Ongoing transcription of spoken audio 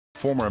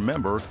former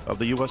member of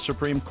the U.S.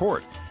 Supreme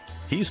Court.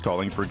 He's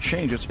calling for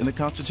changes in the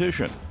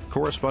Constitution.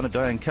 Correspondent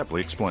Diane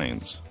Kepley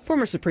explains.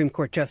 Former Supreme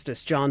Court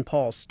Justice John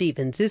Paul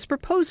Stevens is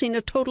proposing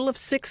a total of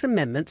 6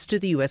 amendments to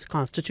the U.S.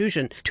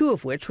 Constitution, 2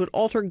 of which would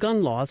alter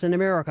gun laws in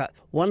America.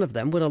 One of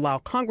them would allow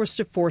Congress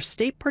to force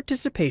state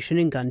participation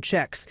in gun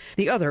checks.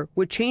 The other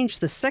would change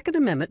the Second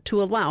Amendment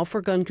to allow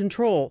for gun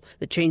control.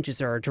 The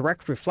changes are a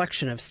direct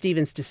reflection of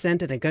Stevens'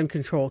 dissent in a gun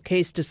control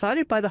case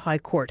decided by the High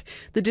Court,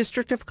 the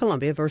District of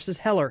Columbia versus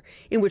Heller,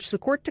 in which the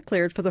court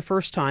declared for the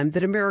first time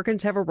that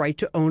Americans have a right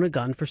to own a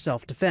gun for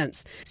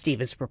self-defense.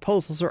 Stevens'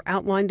 proposals are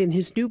outlined in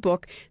his new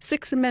book,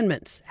 6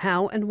 Amendments,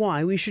 How and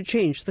Why We Should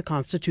Change the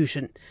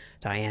Constitution.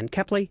 Diane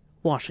Kepley,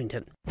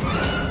 Washington.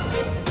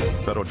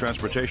 Federal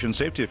transportation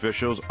safety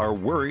officials are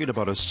worried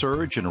about a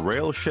surge in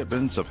rail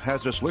shipments of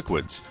hazardous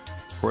liquids.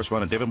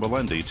 Correspondent David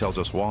Melendi tells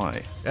us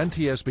why.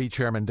 NTSB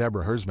Chairman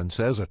Deborah Hersman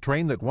says a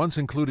train that once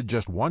included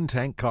just 1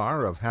 tank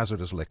car of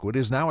hazardous liquid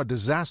is now a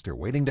disaster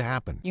waiting to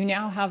happen. You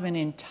now have an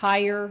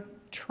entire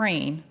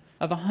train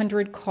of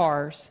 100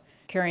 cars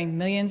carrying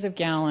millions of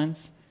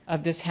gallons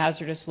of this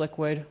hazardous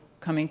liquid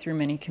coming through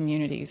many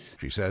communities.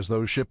 She says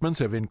those shipments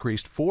have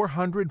increased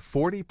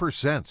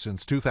 440%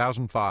 since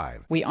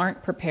 2005. We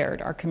aren't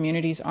prepared. Our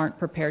communities aren't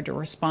prepared to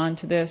respond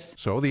to this.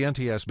 So the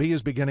NTSB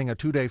is beginning a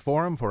 2-day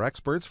forum for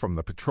experts from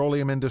the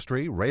petroleum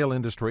industry, rail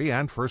industry,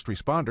 and first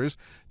responders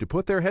to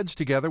put their heads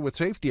together with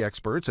safety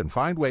experts and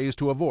find ways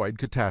to avoid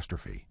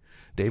catastrophe.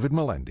 David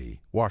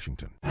Melendi,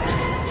 Washington.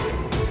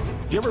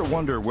 Do you ever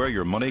wonder where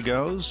your money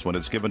goes when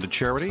it's given to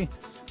charity?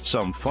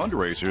 Some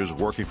fundraisers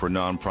working for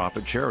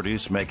nonprofit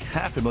charities make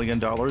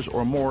 $500,000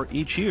 or more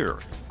each year.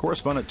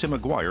 Correspondent Tim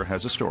McGuire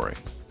has a story.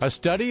 A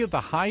study of the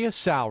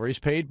highest salaries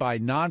paid by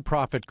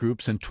nonprofit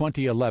groups in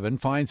 2011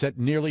 finds that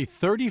nearly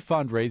 30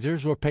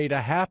 fundraisers were paid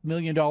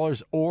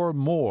 $500,000 or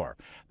more.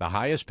 The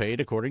highest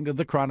paid, according to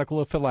the Chronicle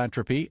of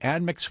Philanthropy,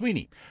 Ann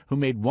McSweeney, who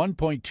made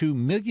 $1.2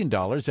 million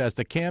as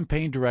the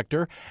campaign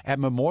director at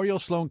Memorial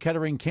Sloan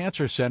Kettering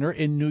Cancer Center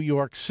in New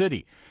York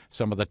City.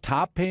 Some of the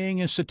top-paying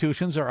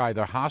institutions are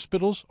either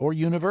hospitals or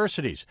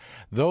universities.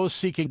 Those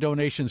seeking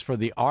donations for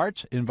the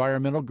arts,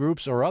 environmental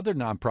groups, or other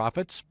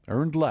nonprofits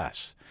earned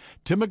less.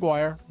 Tim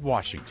McGuire,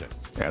 Washington.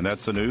 And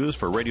that's the news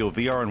for Radio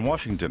VR in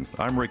Washington.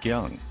 I'm Rick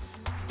Young.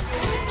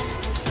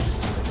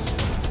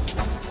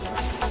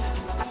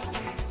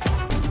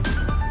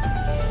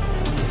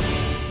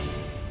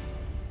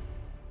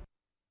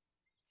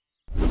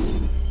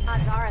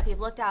 If you've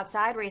looked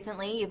outside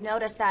recently, you've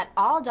noticed that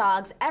all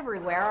dogs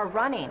everywhere are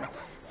running.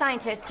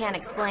 Scientists can't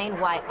explain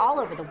why all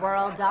over the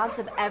world dogs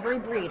of every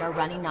breed are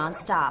running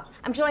nonstop.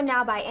 I'm joined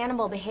now by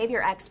animal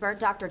behavior expert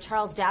Dr.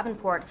 Charles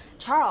Davenport.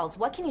 Charles,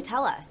 what can you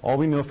tell us? All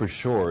we know for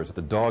sure is that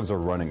the dogs are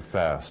running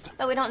fast.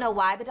 But we don't know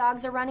why the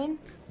dogs are running?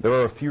 There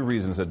are a few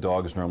reasons that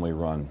dogs normally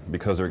run.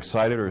 Because they're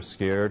excited or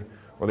scared,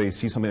 or they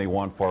see something they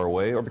want far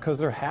away, or because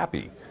they're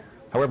happy.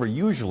 However,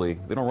 usually,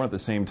 they don't run at the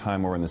same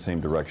time or in the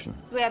same direction.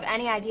 Do we have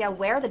any idea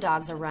where the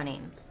dogs are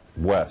running?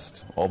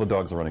 West. All the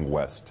dogs are running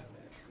west.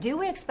 Do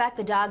we expect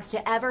the dogs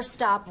to ever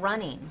stop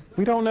running?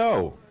 We don't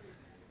know.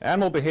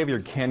 Animal behavior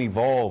can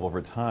evolve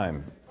over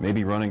time.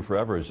 Maybe running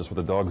forever is just what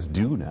the dogs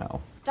do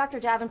now. Dr.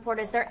 Davenport,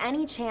 is there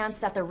any chance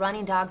that the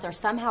running dogs are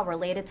somehow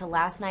related to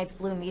last night's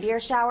blue meteor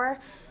shower,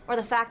 or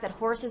the fact that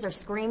horses are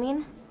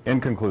screaming?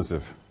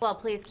 Inconclusive. Well,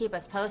 please keep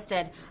us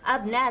posted.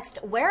 Up next,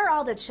 where are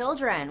all the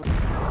children?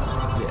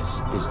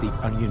 This is the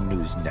Onion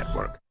News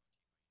Network.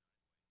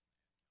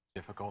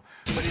 Difficult,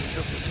 but it's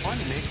still fun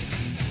to make.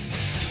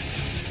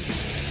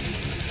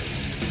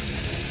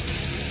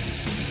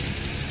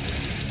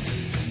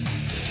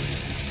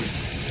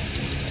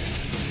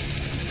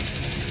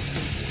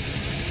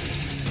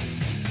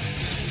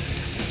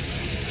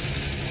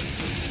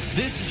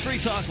 This is Free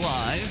Talk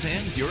Live,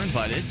 and you're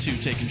invited to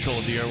take control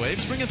of the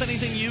airwaves. Bring up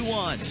anything you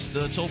want.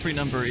 The toll-free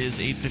number is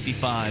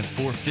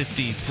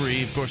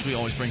 855-450-FREE. Of course, we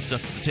always bring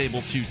stuff to the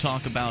table to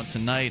talk about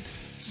tonight.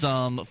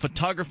 Some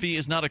photography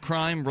is not a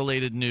crime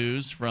related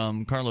news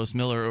from Carlos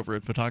Miller over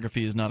at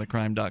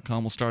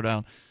photographyisnotacrime.com. We'll start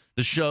out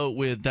the show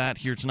with that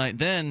here tonight.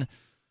 Then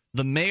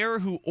the mayor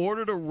who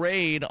ordered a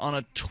raid on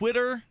a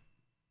Twitterer,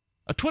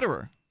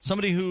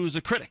 somebody who's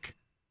a critic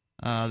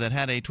that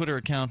had a Twitter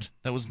account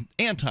that was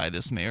anti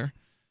this mayor.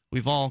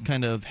 We've all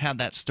kind of had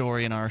that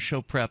story in our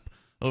show prep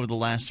over the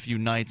last few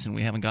nights, and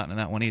we haven't gotten to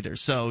that one either.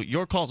 So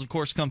your calls, of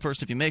course, come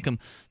first if you make them.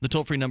 The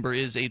toll-free number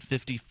is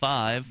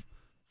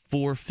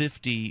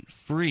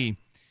 855-450-FREE.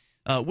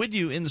 With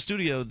you in the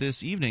studio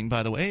this evening,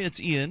 by the way, it's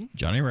Ian,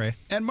 Johnny Ray,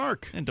 and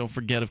Mark. And don't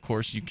forget, of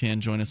course, you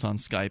can join us on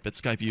Skype at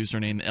Skype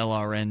username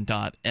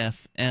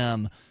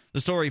LRN.FM.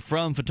 The story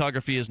from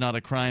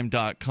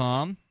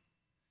photographyisnotacrime.com.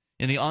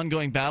 In the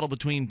ongoing battle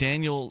between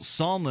Daniel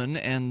Salmon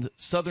and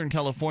Southern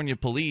California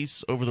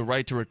police over the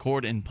right to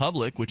record in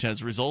public, which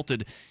has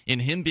resulted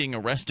in him being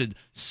arrested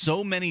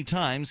so many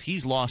times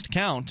he's lost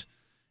count,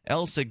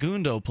 El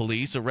Segundo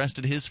police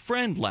arrested his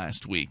friend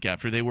last week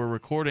after they were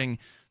recording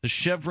the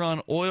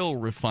Chevron oil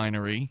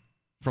refinery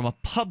from a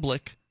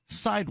public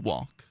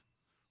sidewalk.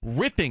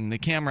 Ripping the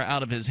camera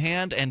out of his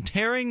hand and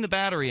tearing the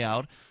battery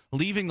out,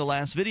 leaving the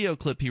last video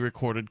clip he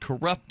recorded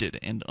corrupted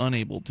and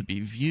unable to be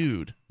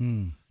viewed.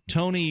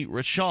 Tony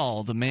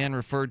Rachal, the man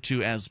referred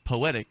to as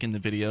Poetic in the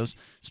videos,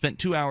 spent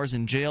 2 hours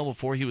in jail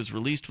before he was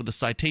released with a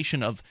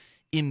citation of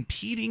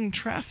impeding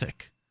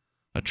traffic,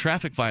 a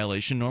traffic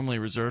violation normally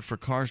reserved for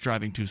cars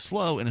driving too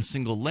slow in a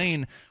single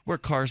lane where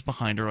cars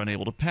behind are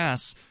unable to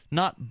pass,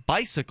 not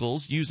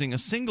bicycles using a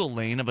single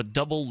lane of a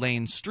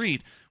double-lane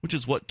street, which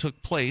is what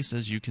took place,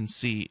 as you can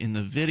see in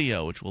the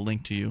video, which we'll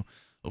link to you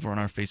over on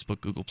our Facebook,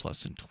 Google+,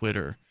 and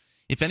Twitter.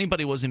 If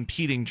anybody was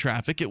impeding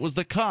traffic, it was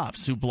the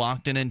cops who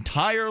blocked an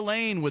entire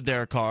lane with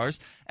their cars,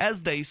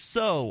 as they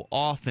so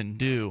often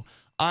do.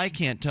 I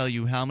can't tell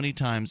you how many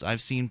times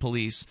I've seen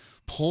police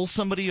pull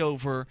somebody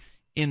over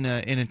in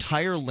an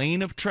entire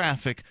lane of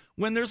traffic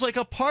when there's like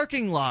a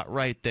parking lot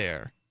right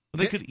there.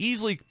 They could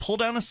easily pull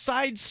down a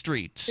side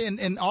street.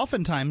 And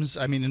oftentimes,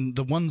 I mean, in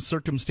the one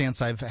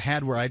circumstance I've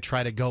had where I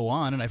try to go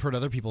on, and I've heard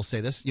other people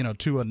say this, you know,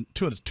 to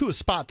a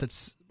spot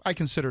that's I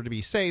consider to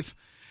be safe,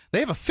 they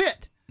have a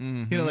fit.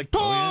 You know, like,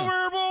 pull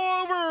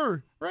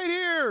over, right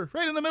here,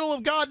 right in the middle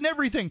of God and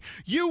everything.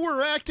 You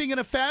were acting in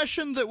a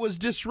fashion that was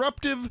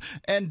disruptive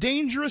and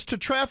dangerous to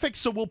traffic,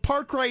 so we'll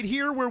park right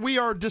here where we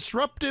are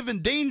disruptive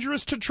and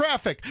dangerous to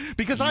traffic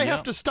because I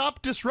have to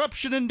stop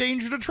disruption and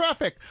danger to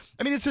traffic.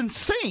 I mean, it's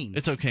insane.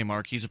 It's okay,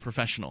 Mark. He's a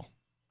professional.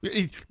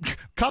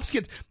 Cops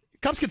get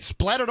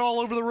splattered all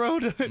over the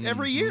road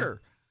every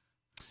year.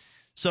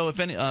 So, if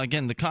any,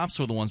 again, the cops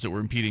were the ones that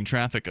were impeding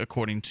traffic,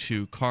 according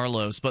to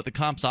Carlos. But the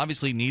cops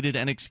obviously needed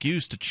an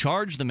excuse to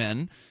charge the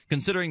men,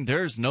 considering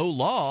there's no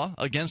law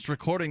against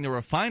recording the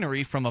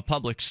refinery from a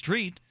public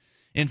street.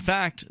 In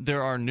fact,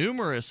 there are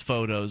numerous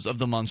photos of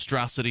the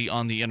monstrosity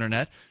on the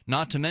internet,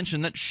 not to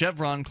mention that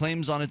Chevron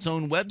claims on its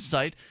own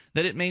website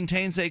that it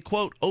maintains a,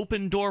 quote,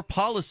 open-door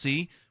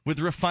policy with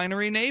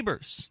refinery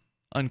neighbors,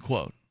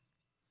 unquote.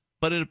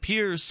 But it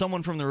appears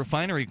someone from the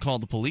refinery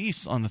called the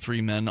police on the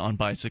three men on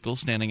bicycles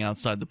standing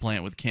outside the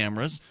plant with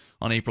cameras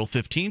on April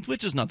 15th,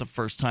 which is not the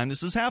first time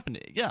this has happened.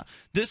 Yeah,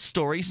 this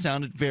story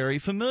sounded very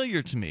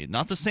familiar to me.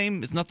 Not the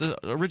same, it's not the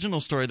original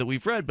story that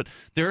we've read, but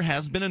there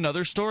has been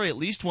another story, at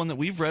least one that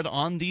we've read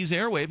on these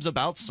airwaves,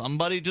 about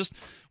somebody just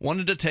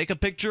wanted to take a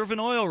picture of an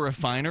oil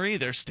refinery.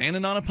 They're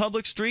standing on a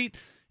public street,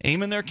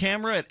 aiming their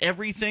camera at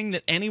everything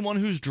that anyone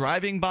who's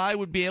driving by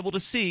would be able to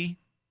see.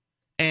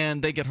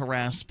 And they get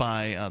harassed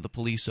by the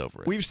police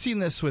over it. We've seen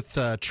this with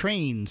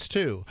trains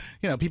too.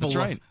 You know, people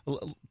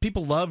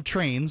love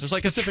trains. There's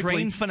like a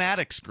train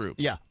fanatics group.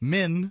 Yeah,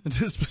 men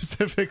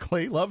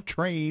specifically love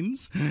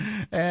trains,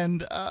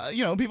 and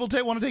you know, people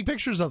want to take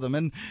pictures of them,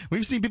 and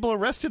we've seen people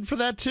arrested for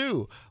that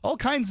too. All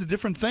kinds of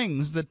different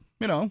things that,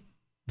 you know,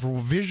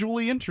 were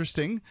visually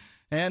interesting,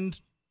 and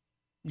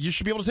you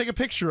should be able to take a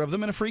picture of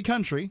them in a free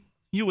country.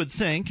 You would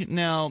think.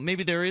 Now,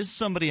 maybe there is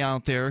somebody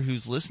out there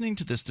who's listening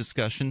to this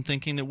discussion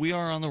thinking that we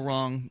are on the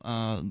wrong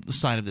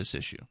side of this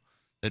issue,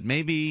 that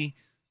maybe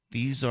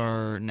these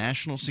are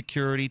national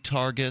security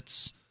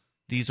targets,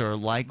 these are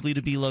likely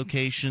to be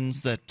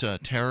locations that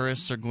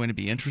terrorists are going to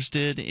be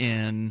interested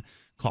in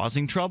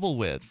causing trouble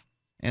with,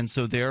 and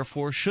so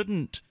therefore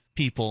shouldn't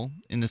people,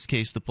 in this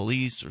case the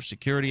police or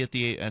security at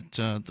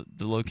the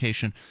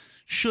location,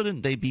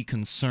 shouldn't they be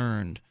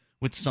concerned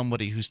with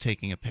somebody who's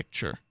taking a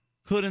picture?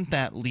 Couldn't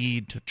that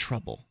lead to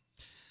trouble?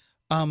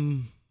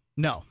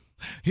 No.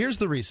 Here's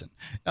the reason.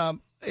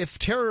 If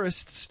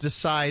terrorists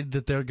decide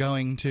that they're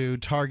going to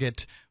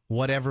target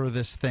whatever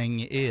this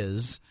thing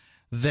is,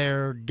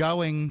 they're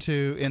going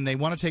to, and they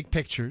want to take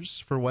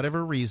pictures for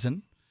whatever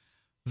reason,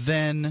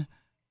 then,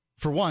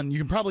 for one, you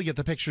can probably get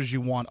the pictures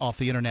you want off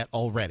the internet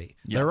already.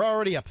 Yep. They're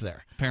already up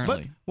there.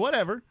 Apparently. But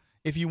whatever.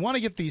 If you want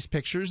to get these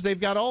pictures, they've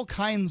got all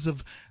kinds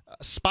of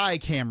spy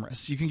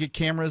cameras. You can get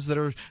cameras that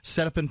are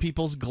set up in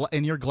people's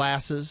in your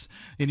glasses,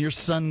 in your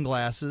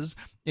sunglasses,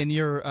 in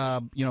your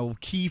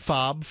key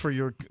fob for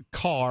your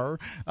car.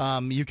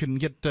 You can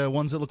get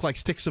ones that look like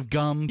sticks of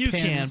gum. You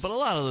pens. can, but a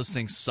lot of those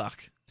things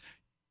suck.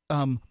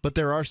 But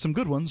there are some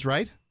good ones,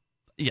 right?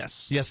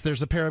 Yes. Yes,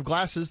 there's a pair of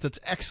glasses that's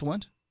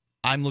excellent.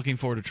 I'm looking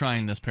forward to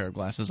trying this pair of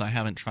glasses. I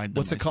haven't tried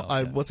them myself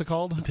yet. What's it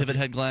called? The Pivot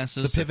Head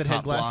glasses. The Pivot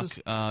Head glasses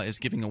is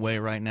giving away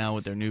right now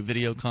with their new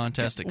video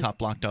contest at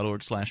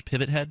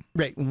copblock.org/pivothead.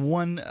 Right.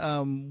 One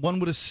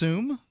would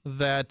assume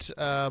that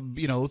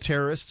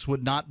terrorists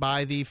would not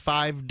buy the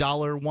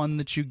 $5 one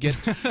that you get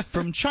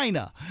from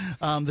China.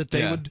 That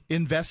they would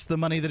invest the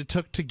money that it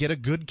took to get a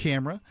good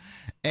camera,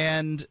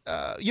 and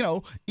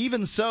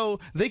even so,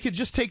 they could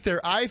just take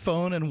their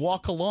iPhone and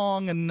walk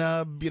along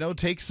and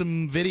take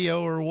some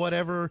video or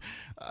whatever.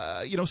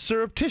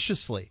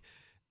 Surreptitiously.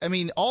 I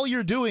mean, all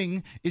you're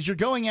doing is you're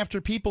going after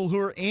people who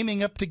are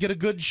aiming up to get a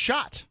good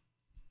shot.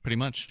 Pretty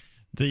much.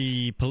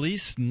 The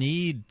police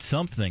need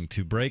something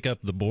to break up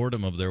the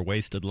boredom of their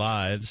wasted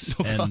lives,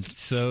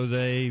 so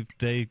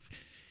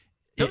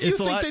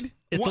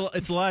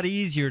it's a lot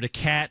easier to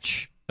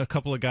catch a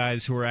couple of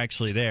guys who are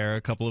actually there,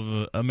 a couple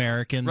of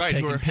Americans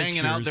taking who are pictures,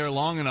 hanging out there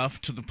long enough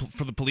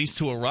for the police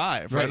to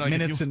arrive. Right, like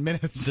minutes and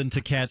minutes. Than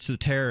to catch the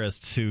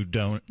terrorists who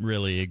don't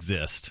really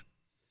exist.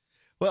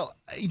 Well,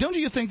 don't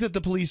you think that the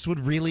police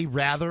would really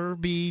rather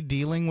be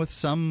dealing with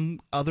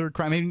some other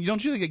crime? I mean,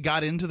 don't you think it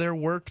got into their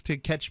work to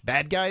catch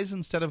bad guys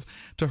instead of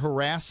to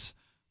harass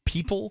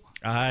people?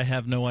 I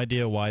have no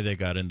idea why they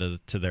got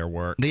into their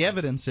work. The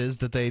evidence is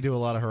that they do a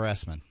lot of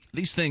harassment.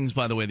 These things,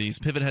 by the way, these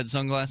pivot head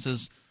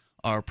sunglasses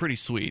are pretty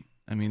sweet.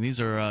 I mean, these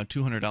are a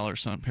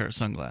 $200 pair of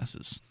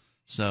sunglasses.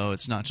 So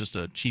it's not just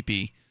a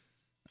cheapy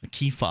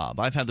key fob.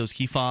 I've had those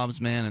key fobs,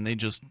 man, and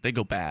they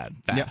go bad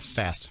fast.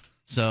 Yep, fast.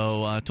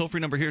 So toll-free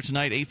number here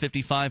tonight,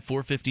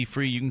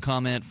 855-450-FREE. You can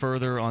comment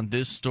further on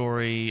this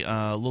story.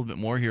 A little bit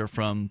more here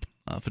from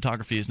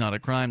Photography is Not a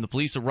Crime. The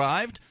police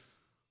arrived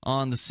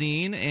on the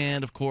scene,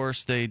 and, of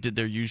course, they did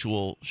their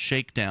usual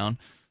shakedown.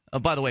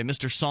 By the way,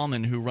 Mr.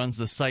 Salman, who runs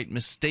the site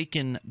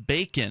Mistaken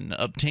Bacon,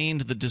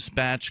 obtained the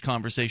dispatch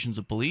conversations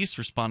of police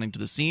responding to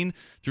the scene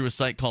through a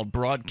site called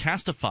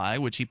Broadcastify,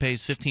 which he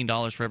pays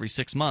 $15 for every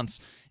 6 months,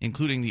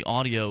 including the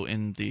audio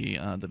in the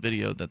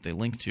video that they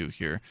link to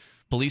here.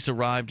 Police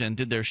arrived and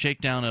did their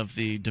shakedown of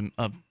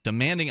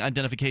demanding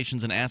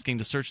identifications and asking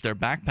to search their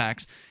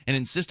backpacks and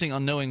insisting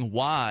on knowing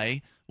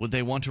why would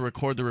they want to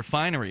record the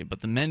refinery.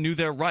 But the men knew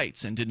their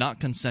rights and did not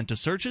consent to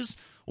searches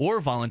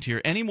or volunteer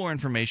any more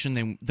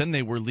information than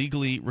they were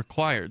legally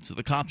required. So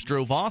the cops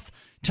drove off,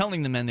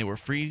 telling the men they were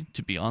free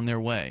to be on their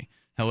way.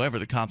 However,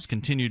 the cops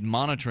continued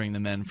monitoring the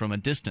men from a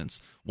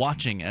distance,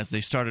 watching as they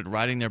started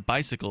riding their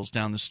bicycles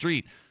down the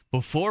street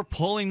before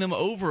pulling them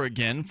over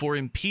again for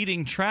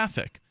impeding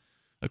traffic.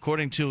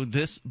 According to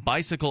this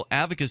bicycle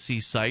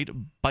advocacy site,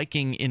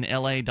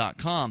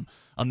 bikinginla.com,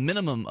 a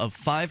minimum of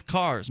 5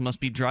 cars must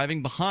be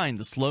driving behind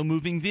the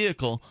slow-moving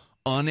vehicle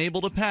unable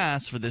to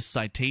pass for this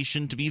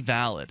citation to be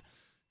valid.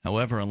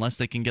 However, unless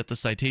they can get the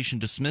citation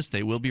dismissed,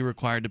 they will be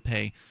required to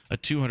pay a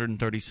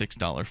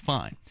 $236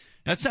 fine.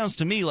 Now, it sounds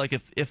to me like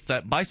if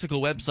that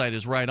bicycle website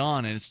is right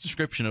on in its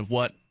description of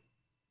what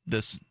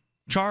this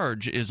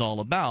charge is all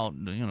about,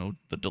 you know,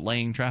 the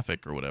delaying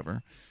traffic or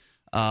whatever,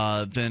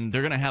 then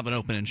they're going to have an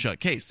open and shut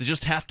case. They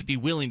just have to be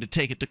willing to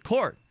take it to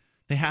court.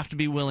 They have to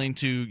be willing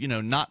to, you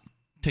know, not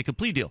take a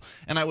plea deal.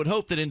 And I would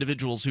hope that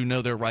individuals who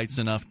know their rights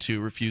enough to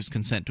refuse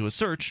consent to a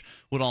search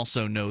would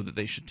also know that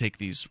they should take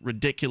these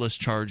ridiculous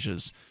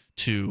charges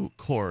to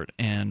court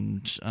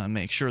and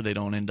make sure they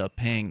don't end up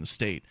paying the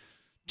state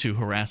to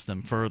harass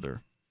them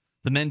further.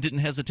 The men didn't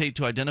hesitate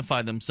to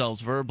identify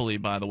themselves verbally,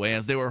 by the way.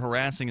 As they were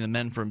harassing the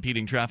men for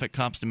impeding traffic,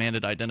 cops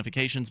demanded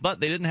identifications, but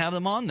they didn't have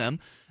them on them,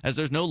 as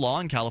there's no law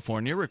in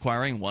California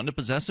requiring one to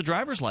possess a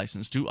driver's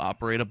license to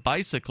operate a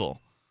bicycle.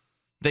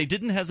 They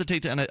didn't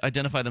hesitate to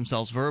identify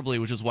themselves verbally,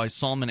 which is why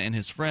Salman and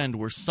his friend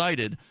were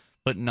cited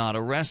but not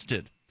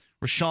arrested.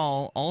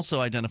 Rishal also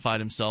identified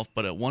himself,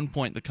 but at one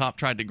point the cop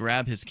tried to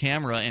grab his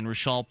camera and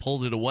Rishal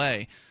pulled it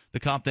away.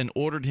 The cop then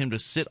ordered him to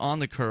sit on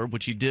the curb,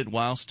 which he did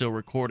while still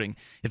recording.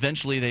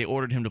 Eventually, they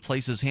ordered him to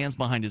place his hands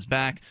behind his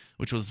back,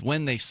 which was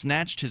when they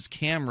snatched his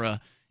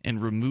camera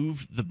and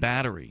removed the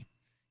battery.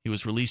 He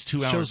was released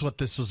 2 hours... Shows what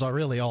this was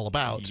really all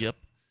about. Yep.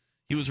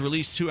 He was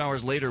released 2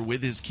 hours later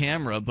with his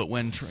camera, but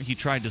when he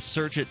tried to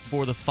search it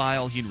for the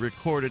file he'd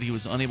recorded, he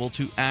was unable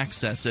to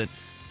access it.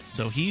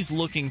 So he's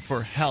looking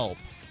for help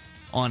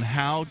on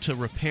how to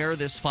repair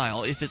this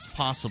file, if it's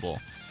possible.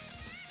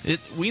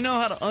 We know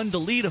how to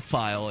undelete a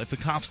file if the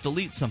cops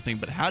delete something,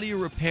 but how do you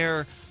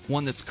repair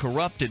one that's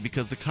corrupted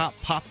because the cop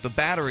popped the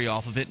battery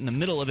off of it in the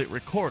middle of it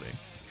recording?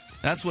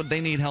 That's what they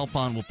need help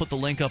on. We'll put the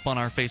link up on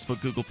our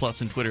Facebook, Google+,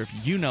 and Twitter.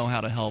 If you know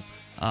how to help,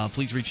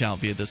 please reach out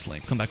via this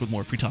link. Come back with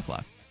more Free Talk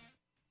Live.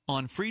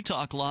 On Free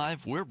Talk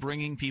Live, we're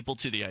bringing people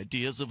to the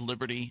ideas of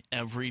liberty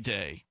every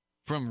day.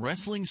 From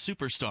wrestling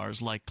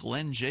superstars like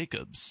Glenn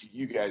Jacobs.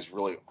 You guys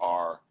really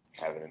are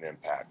having an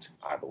impact,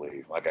 I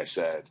believe. Like I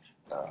said,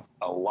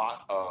 a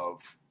lot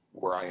of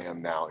where I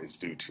am now is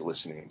due to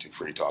listening to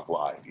Free Talk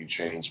Live. You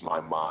changed my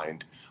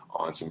mind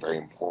on some very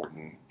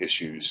important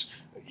issues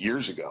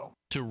years ago.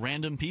 To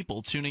random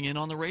people tuning in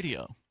on the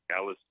radio.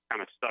 I was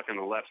kind of stuck in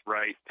the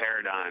left-right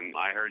paradigm.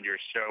 I heard your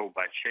show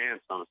by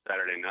chance on a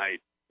Saturday night.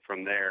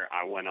 From there,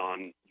 I went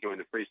on, joined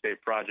the Free State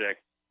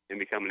Project, and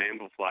become an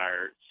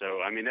amplifier.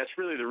 So, I mean, that's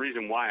really the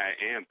reason why I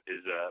amp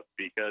is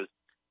because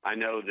I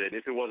know that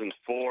if it wasn't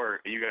for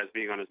you guys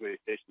being on as many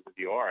stations as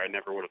you are, I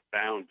never would have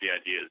found the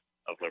ideas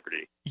of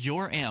liberty.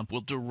 Your amp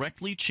will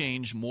directly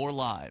change more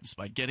lives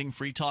by getting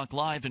Free Talk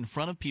Live in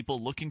front of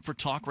people looking for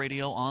talk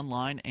radio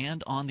online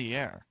and on the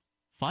air.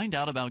 Find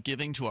out about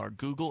giving to our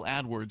Google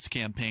AdWords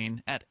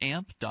campaign at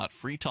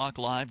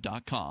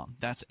amp.freetalklive.com.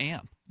 That's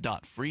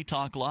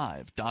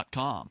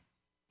amp.freetalklive.com.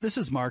 This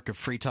is Mark of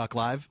Free Talk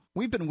Live.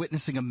 We've been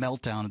witnessing a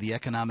meltdown of the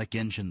economic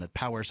engine that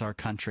powers our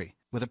country.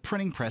 With a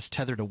printing press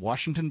tethered to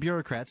Washington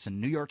bureaucrats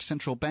and New York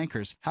central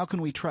bankers, how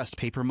can we trust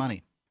paper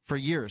money? For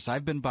years,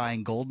 I've been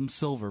buying gold and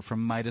silver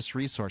from Midas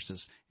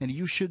Resources, and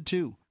you should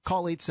too.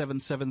 Call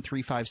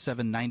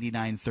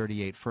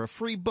 877-357-9938 for a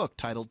free book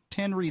titled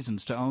 10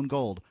 Reasons to Own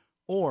Gold,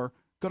 or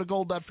go to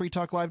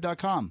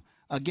gold.freetalklive.com.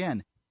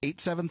 Again,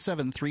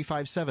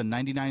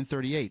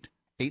 877-357-9938.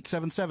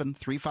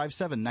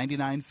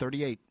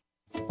 877-357-9938.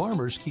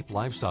 Farmers keep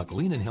livestock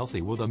lean and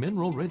healthy with a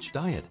mineral-rich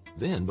diet.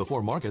 Then,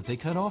 before market, they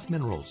cut off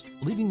minerals,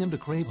 leaving them to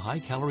crave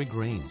high-calorie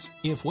grains.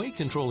 If weight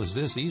control is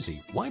this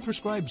easy, why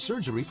prescribe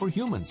surgery for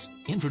humans?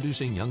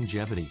 Introducing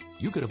Youngevity.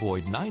 You could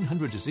avoid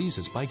 900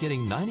 diseases by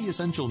getting 90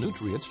 essential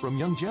nutrients from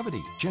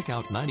Youngevity. Check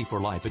out 90 for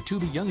Life at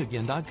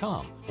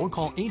tobeyoungagain.com or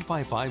call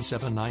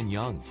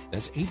 855-79-YOUNG.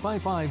 That's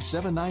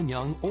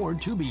 855-79-YOUNG or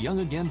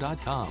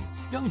tobeyoungagain.com.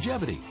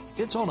 Youngevity.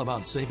 It's all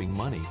about saving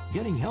money,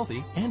 getting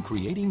healthy, and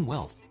creating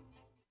wealth.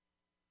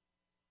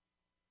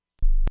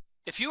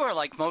 If you are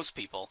like most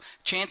people,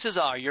 chances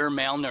are you're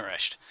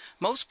malnourished.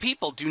 Most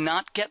people do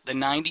not get the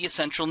 90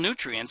 essential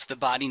nutrients the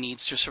body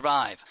needs to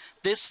survive.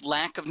 This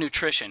lack of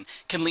nutrition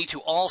can lead to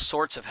all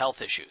sorts of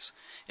health issues.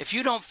 If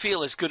you don't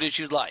feel as good as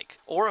you'd like,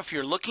 or if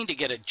you're looking to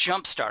get a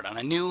jump start on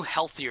a new,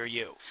 healthier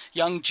you,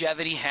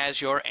 Youngevity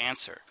has your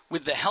answer.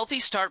 With the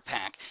Healthy Start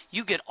Pack,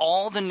 you get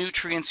all the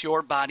nutrients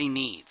your body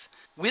needs.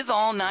 With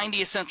all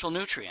 90 essential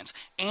nutrients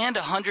and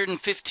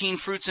 115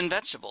 fruits and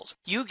vegetables,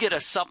 you get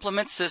a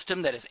supplement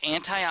system that is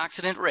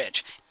antioxidant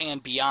rich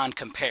and beyond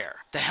compare.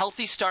 The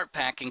Healthy Start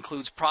Pack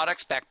includes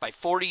products backed by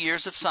 40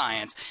 years of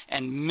science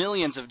and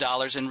millions of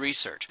dollars in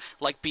research,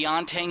 like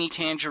Beyond Tangy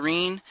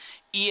Tangerine,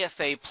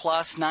 EFA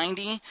Plus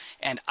 90,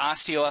 and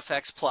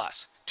OsteoFX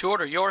Plus. To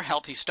order your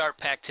Healthy Start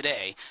Pack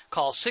today,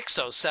 call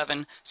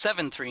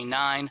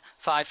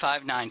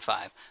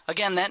 607-739-5595.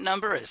 Again, that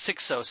number is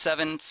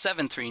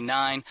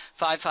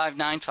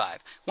 607-739-5595.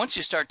 Once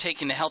you start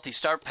taking the Healthy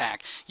Start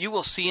Pack, you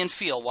will see and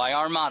feel why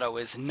our motto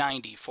is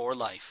 90 for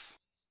life.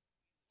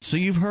 So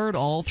you've heard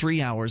all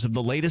 3 hours of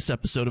the latest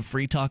episode of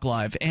Free Talk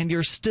Live, and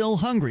you're still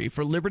hungry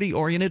for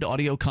liberty-oriented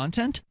audio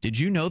content? Did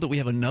you know that we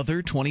have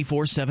another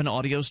 24/7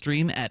 audio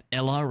stream at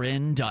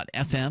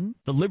LRN.FM?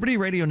 The Liberty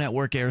Radio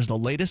Network airs the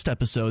latest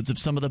episodes of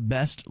some of the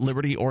best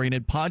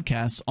liberty-oriented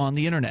podcasts on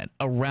the internet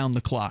around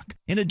the clock.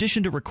 In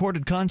addition to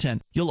recorded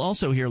content, you'll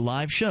also hear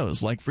live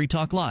shows like Free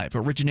Talk Live,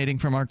 originating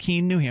from our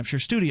Keene, New Hampshire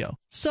studio.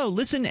 So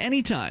listen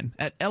anytime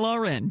at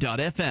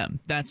LRN.FM.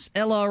 That's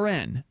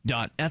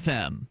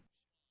LRN.FM.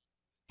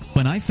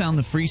 When I found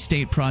the Free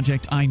State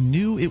Project, I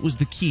knew it was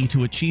the key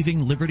to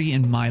achieving liberty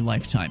in my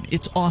lifetime.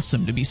 It's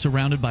awesome to be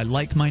surrounded by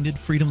like-minded,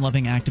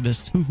 freedom-loving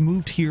activists who've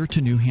moved here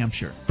to New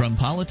Hampshire. From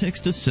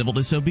politics to civil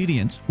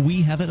disobedience,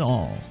 we have it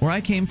all. Where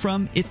I came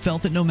from, it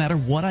felt that no matter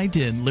what I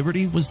did,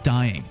 liberty was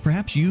dying.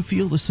 Perhaps you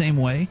feel the same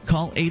way?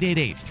 Call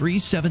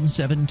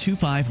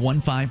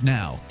 888-377-2515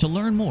 now to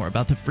learn more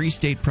about the Free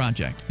State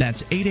Project.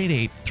 That's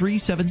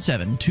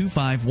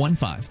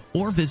 888-377-2515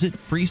 or visit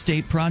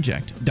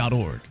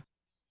freestateproject.org.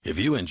 If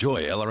you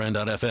enjoy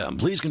LRN.FM,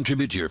 please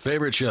contribute to your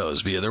favorite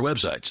shows via their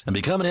websites and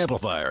become an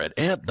amplifier at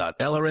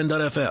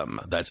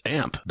amp.lrn.fm. That's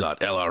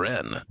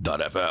amp.lrn.fm.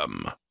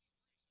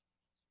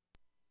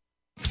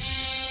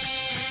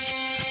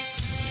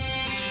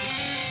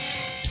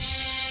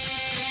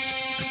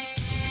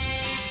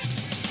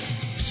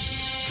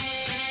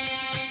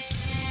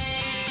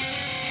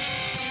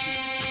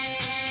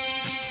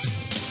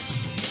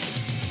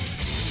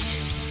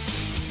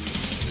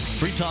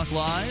 Free Talk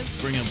Live.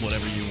 Bring up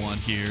whatever you want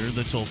here.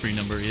 The toll-free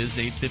number is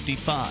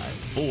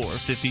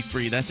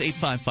 855-450-FREE. That's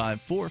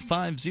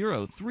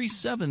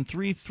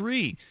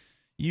 855-450-3733.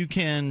 You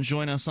can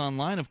join us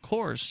online, of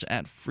course,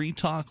 at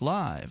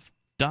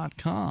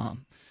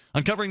freetalklive.com.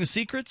 Uncovering the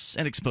secrets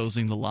and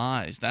exposing the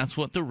lies. That's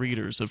what the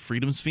readers of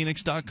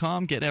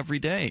freedomsphoenix.com get every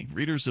day.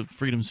 Readers of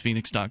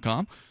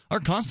freedomsphoenix.com are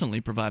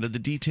constantly provided the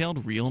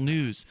detailed, real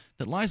news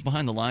that lies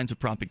behind the lines of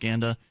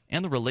propaganda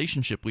and the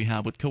relationship we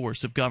have with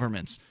coercive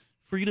governments.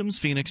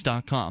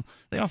 freedomsphoenix.com.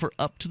 They offer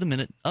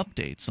up-to-the-minute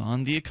updates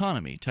on the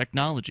economy,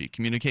 technology,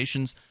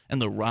 communications,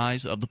 and the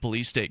rise of the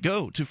police state.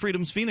 Go to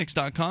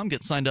freedomsphoenix.com.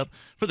 Get signed up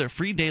for their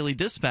free daily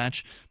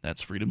dispatch.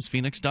 That's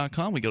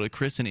freedomsphoenix.com. We go to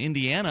Chris in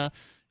Indiana.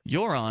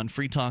 You're on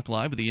Free Talk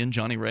Live with Ian,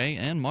 Johnny Ray,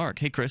 and Mark.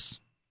 Hey, Chris.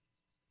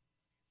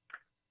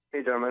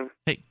 Hey, gentlemen.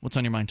 Hey, what's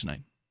on your mind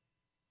tonight?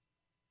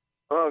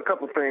 Well, a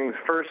couple things.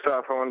 First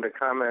off, I wanted to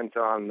comment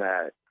on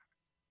that.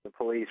 The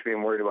police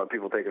being worried about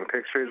people taking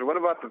pictures. What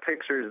about the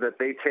pictures that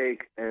they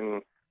take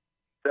and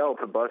sell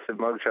to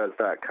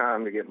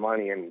bustedmugshots.com to get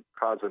money and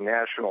cause a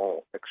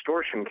national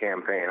extortion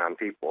campaign on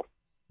people?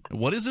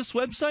 What is this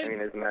website? I mean,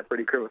 isn't that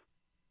pretty cool?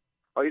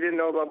 Oh, you didn't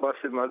know about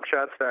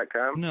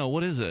bustedmugshots.com? No,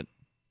 what is it?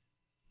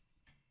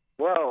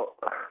 Well,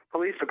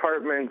 police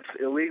departments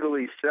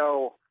illegally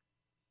sell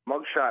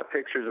mugshot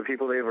pictures of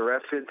people they've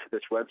arrested to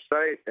this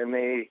website, and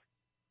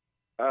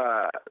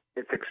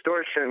it's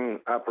extortion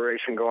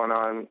operation going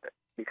on.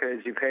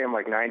 Because you pay them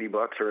like $90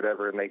 or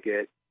whatever, and they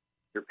get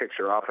your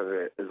picture off of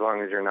it as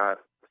long as you're not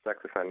a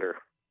sex offender.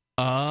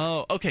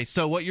 Oh, okay.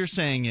 So what you're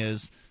saying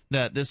is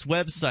that this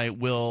website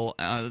will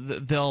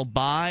they'll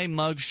buy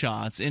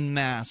mugshots in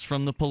mass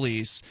from the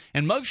police,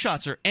 and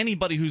mugshots are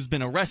anybody who's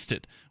been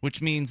arrested,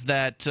 which means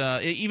that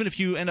even if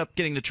you end up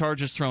getting the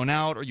charges thrown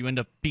out or you end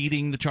up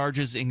beating the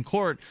charges in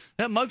court,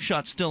 that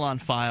mugshot's still on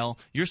file.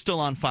 You're still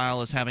on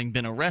file as having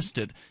been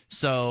arrested.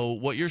 So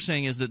what you're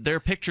saying is that their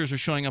pictures are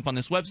showing up on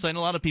this website, and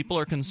a lot of people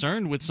are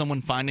concerned with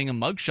someone finding a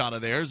mugshot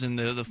of theirs, and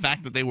the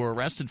fact that they were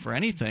arrested for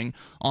anything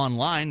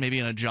online, maybe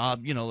in a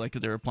job, like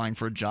they're applying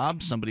for a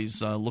job,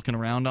 somebody's looking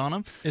around on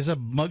them. Is a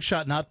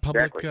mugshot not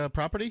public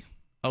property?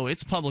 Oh,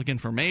 it's public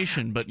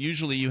information, but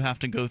usually you have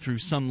to go through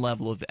some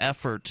level of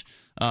effort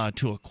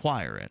to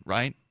acquire it,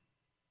 right?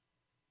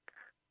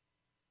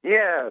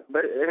 Yeah,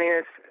 but I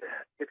mean,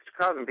 it's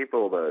causing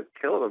people to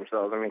kill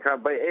themselves. I mean,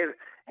 but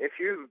if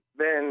you've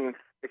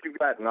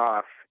gotten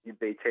off,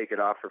 they take it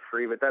off for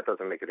free, but that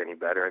doesn't make it any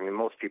better. I mean,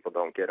 most people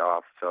don't get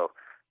off, so.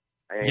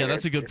 Yeah,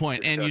 that's a good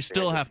point. And you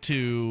still have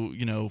to,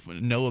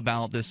 know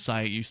about this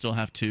site. You still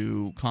have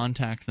to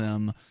contact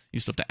them. You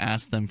still have to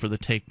ask them for the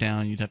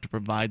takedown. You'd have to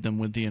provide them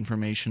with the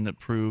information that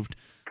proved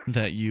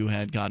that you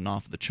had gotten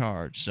off the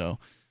charge. So,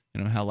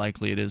 how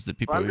likely it is that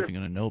people are even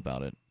going to know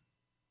about it.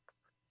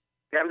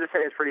 Yeah, I'm just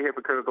saying it's pretty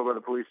hypocritical by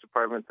the police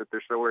department that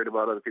they're so worried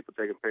about other people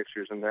taking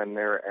pictures, and then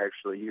they're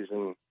actually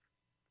using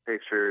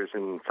pictures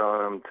and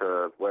selling them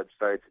to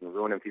websites and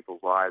ruining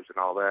people's lives and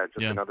all that.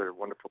 Just another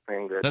wonderful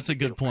thing. That's a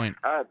good point.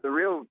 I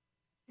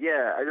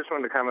just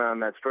wanted to comment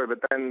on that story, but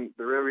then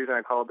the real reason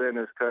I called in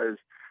is because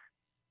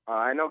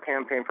I know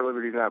Campaign for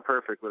Liberty is not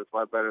perfect, but it's a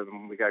lot better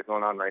than what we got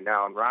going on right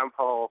now. And Ron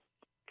Paul,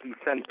 he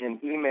sent an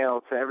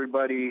email to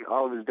everybody,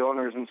 all of his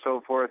donors and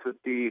so forth, with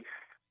the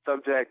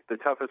subject, the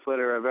toughest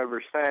letter I've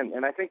ever sent.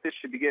 And I think this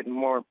should be getting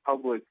more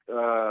public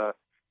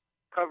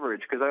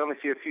coverage, because I only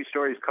see a few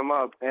stories come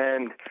up,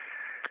 and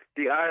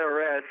the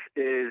IRS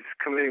is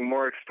committing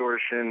more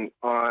extortion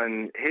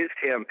on his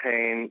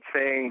campaign,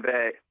 saying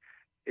that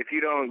if you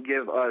don't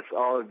give us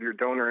all of your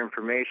donor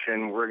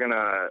information, we're going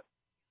to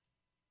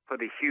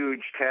put a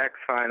huge tax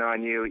fine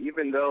on you,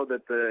 even though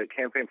that the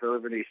Campaign for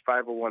Liberty's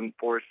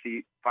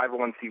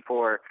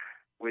 501c4,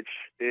 which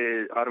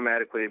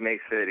automatically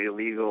makes it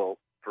illegal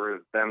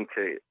for them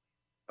to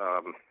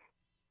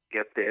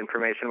get the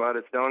information about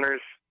its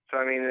donors. So,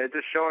 I mean, it's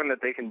just showing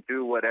that they can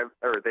do whatever,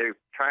 or they're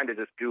trying to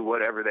just do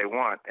whatever they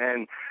want.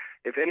 And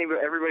if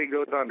everybody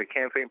goes on to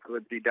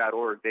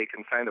campaignforliberty.org, they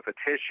can sign a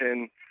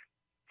petition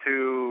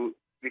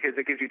because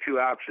it gives you two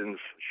options.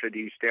 Should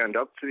he stand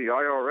up to the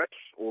IRS,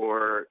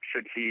 or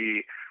should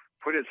he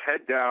put his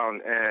head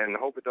down and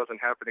hope it doesn't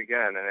happen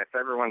again? And if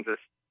everyone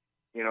just,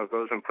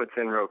 goes and puts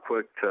in real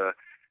quick to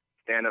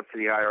stand up to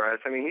the IRS,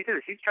 I mean, he's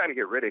trying to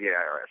get rid of the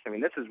IRS. I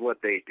mean, this is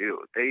what they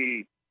do.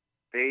 They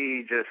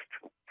just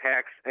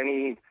tax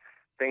anything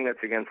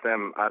that's against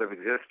them out of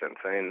existence.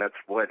 I mean, that's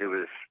what it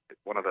was,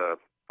 one of the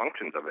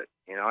functions of it.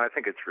 I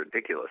think it's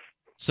ridiculous.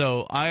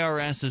 So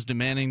IRS is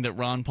demanding that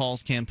Ron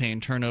Paul's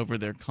campaign turn over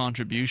their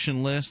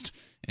contribution list,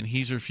 and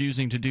he's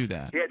refusing to do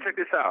that. Yeah, check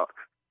this out.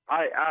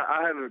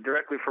 I have it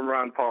directly from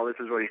Ron Paul. This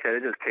is what he said.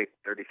 It just takes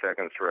 30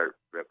 seconds to write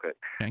real quick.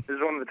 Okay. This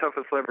is one of the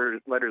toughest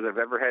letters I've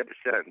ever had to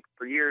send.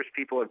 For years,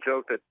 people have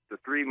joked that the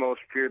three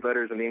most feared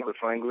letters in the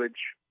English language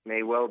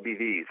may well be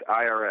these,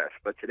 IRS.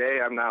 But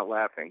today, I'm not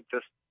laughing.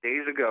 Just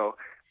days ago,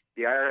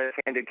 the IRS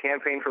handed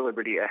Campaign for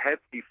Liberty a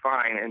hefty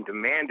fine and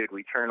demanded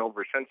we turn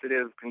over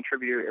sensitive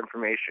contributor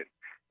information.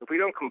 If we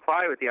don't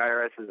comply with the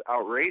IRS's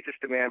outrageous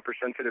demand for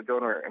sensitive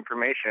donor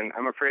information,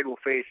 I'm afraid we'll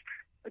face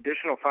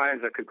additional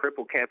fines that could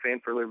cripple Campaign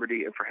for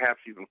Liberty and perhaps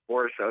even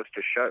force us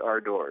to shut our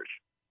doors.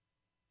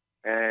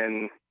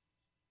 And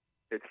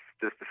it's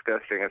just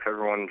disgusting. If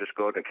everyone just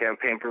go to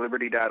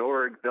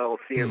campaignforliberty.org, they'll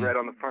see it right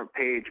on the front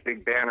page,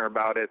 big banner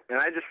about it. And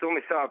I just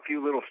only saw a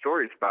few little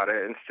stories about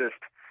it, and it's just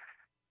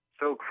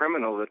so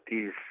criminal that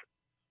these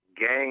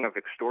gang of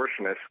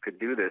extortionists could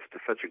do this to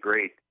such a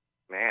great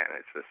man.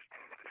 It's just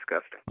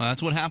disgusting. Well,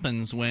 that's what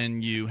happens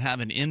when you have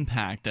an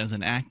impact as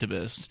an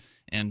activist,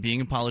 and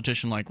being a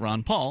politician like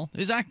Ron Paul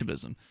is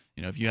activism.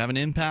 If you have an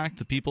impact,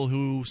 the people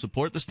who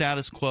support the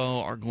status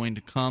quo are going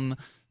to come.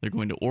 They're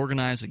going to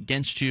organize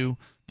against you.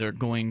 They're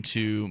going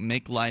to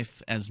make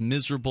life as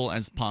miserable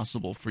as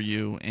possible for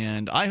you.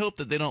 And I hope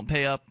that they don't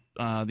pay up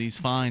these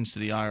fines to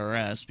the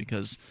IRS,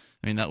 because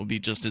that would be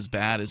just as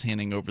bad as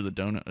handing over the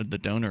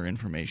donor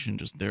information.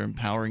 Just they're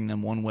empowering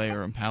them one way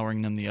or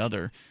empowering them the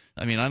other.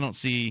 I don't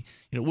see,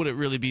 would it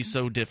really be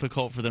so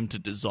difficult for them to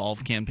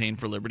dissolve Campaign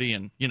for Liberty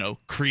and,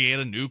 create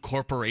a new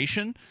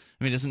corporation?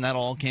 Isn't that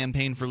all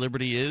Campaign for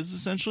Liberty is,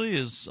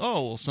 essentially?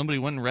 Somebody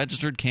went and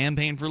registered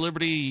Campaign for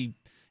Liberty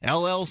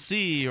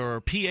LLC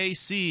or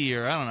PAC,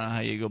 or I don't know how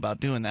you go about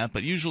doing that.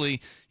 But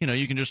usually,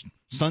 you can just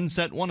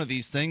sunset one of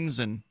these things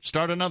and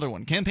start another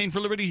one. Campaign for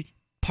Liberty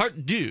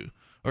Part 2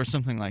 or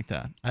something like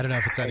that. I don't know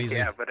if it's that easy.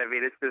 Yeah, but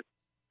it's just,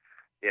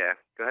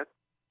 go ahead.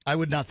 I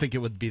would not think it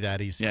would be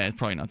that easy. Yeah, it's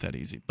probably not that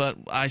easy. But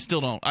I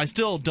still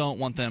don't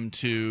want them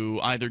to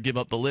either give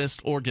up the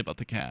list or give up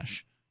the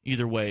cash.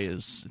 either way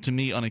is, to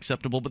me,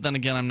 unacceptable. But then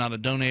again, I'm not a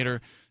donator,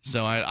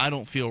 so I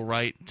don't feel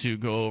right to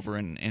go over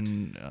and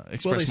express my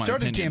opinion. Well, they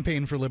started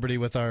Campaign for Liberty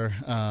with our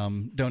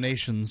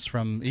donations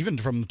from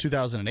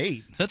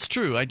 2008. That's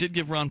true. I did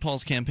give Ron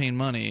Paul's campaign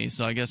money,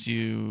 so I guess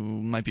you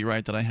might be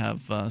right that I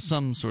have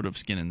some sort of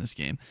skin in this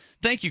game.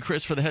 Thank you,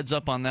 Chris, for the heads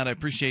up on that. I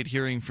appreciate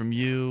hearing from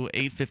you.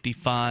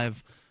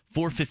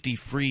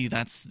 855-450-FREE,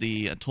 that's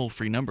the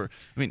toll-free number.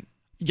 I mean,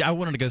 yeah, I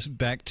wanted to go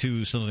back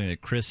to something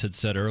that Chris had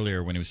said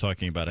earlier when he was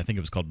talking about, I think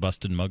it was called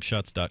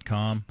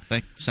bustedmugshots.com.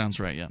 That sounds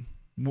right, yeah.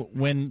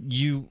 When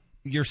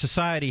your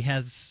society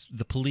has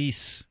the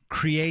police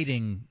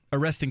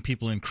arresting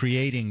people and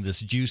creating this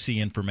juicy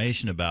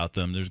information about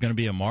them, there's going to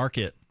be a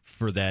market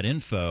for that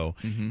info.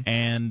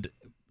 And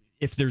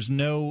if there's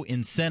no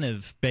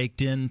incentive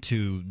baked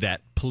into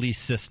that police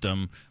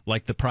system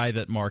like the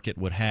private market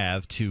would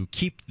have to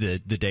keep the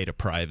data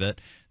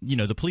private,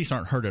 the police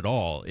aren't hurt at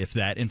all if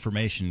that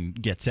information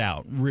gets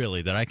out,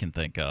 really, that I can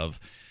think of.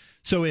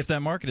 So if that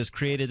market is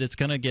created, it's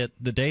going to get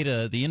the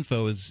data, the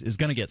info is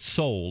going to get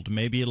sold.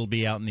 Maybe it'll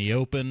be out in the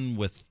open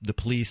with the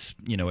police,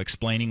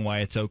 explaining why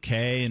it's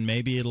okay, and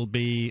maybe it'll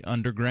be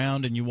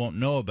underground and you won't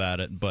know about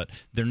it, but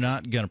they're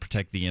not going to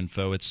protect the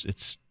info.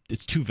 It's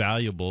too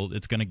valuable.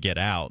 It's going to get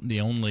out. The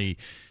only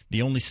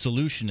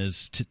solution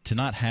is to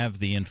not have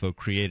the info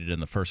created in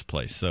the first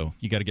place. So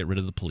you got to get rid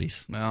of the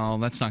police. Well,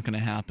 that's not going to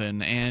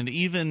happen. And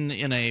even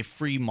in a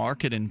free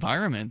market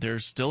environment,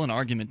 there's still an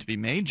argument to be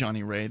made,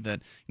 Johnny Ray,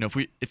 that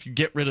if you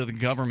get rid of the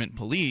government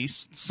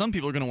police, some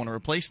people are going to want to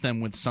replace them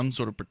with some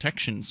sort of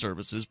protection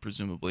services,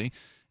 presumably.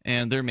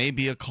 And there may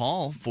be a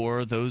call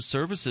for those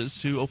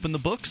services to open the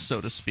books,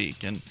 so to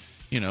speak, and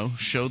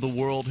show the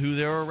world who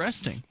they're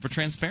arresting for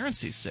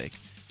transparency's sake.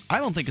 I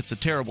don't think it's a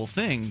terrible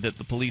thing that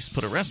the police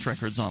put arrest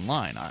records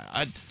online.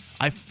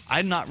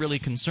 I'm not really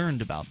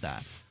concerned about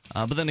that.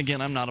 But then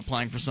again, I'm not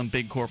applying for some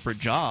big corporate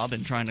job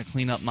and trying to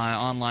clean up my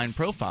online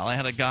profile. I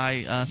had a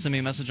guy send me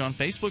a message on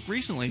Facebook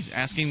recently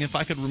asking if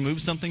I could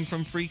remove something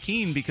from Free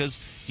Keene because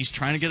he's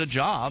trying to get a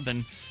job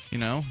and,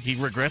 he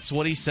regrets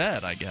what he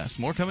said, I guess.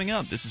 More coming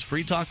up. This is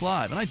Free Talk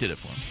Live, and I did it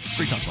for him.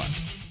 Free Talk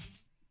Live.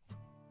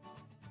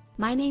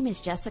 My name is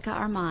Jessica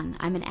Armand.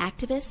 I'm an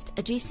activist,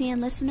 a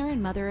GCN listener,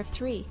 and mother of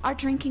 3. Our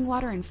drinking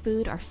water and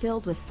food are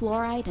filled with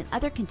fluoride and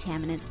other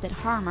contaminants that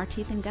harm our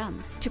teeth and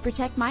gums. To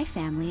protect my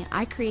family,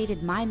 I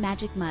created My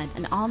Magic Mud,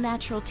 an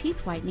all-natural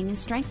teeth whitening and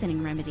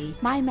strengthening remedy.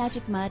 My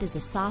Magic Mud is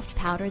a soft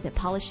powder that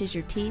polishes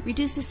your teeth,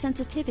 reduces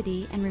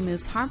sensitivity, and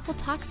removes harmful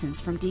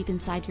toxins from deep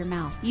inside your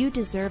mouth. You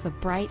deserve a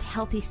bright,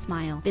 healthy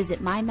smile.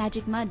 Visit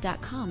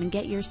mymagicmud.com and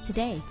get yours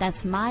today.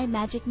 That's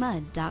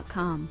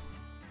mymagicmud.com.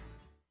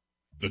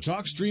 The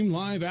TalkStream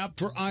Live app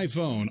for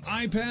iPhone,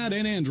 iPad,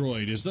 and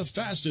Android is the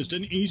fastest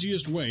and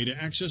easiest way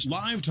to access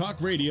live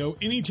talk radio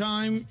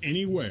anytime,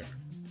 anywhere.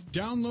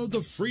 Download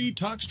the free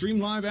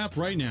TalkStream Live app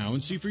right now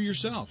and see for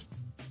yourself.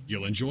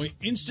 You'll enjoy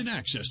instant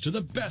access to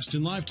the best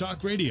in live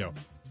talk radio.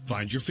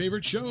 Find your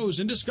favorite shows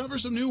and discover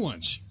some new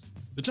ones.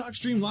 The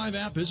TalkStream Live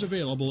app is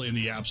available in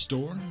the App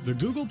Store, the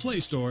Google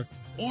Play Store,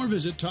 or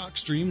visit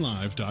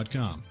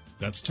TalkStreamLive.com.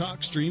 That's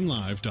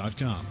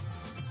TalkStreamLive.com.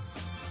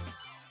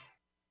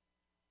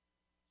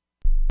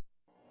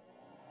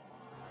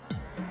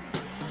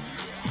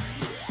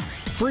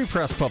 Free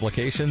Press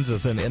Publications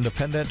is an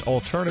independent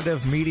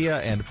alternative media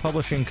and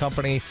publishing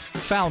company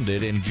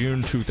founded in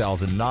June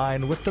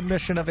 2009 with the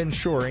mission of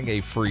ensuring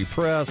a free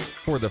press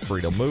for the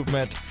freedom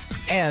movement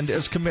and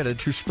is committed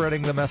to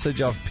spreading the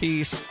message of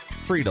peace,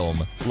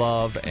 freedom,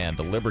 love, and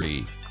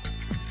liberty.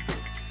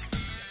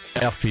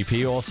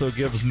 FPP also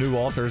gives new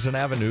authors an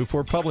avenue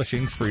for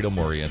publishing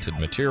freedom-oriented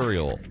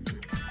material.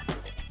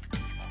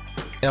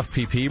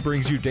 FPP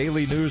brings you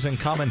daily news and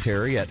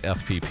commentary at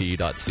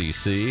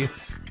fpp.cc,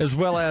 as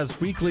well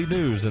as weekly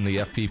news in the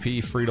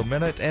FPP Freedom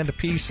Minute and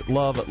Peace,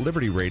 Love,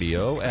 Liberty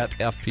Radio at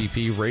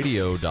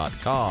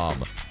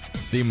fppradio.com.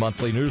 The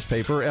monthly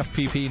newspaper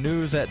FPP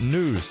News at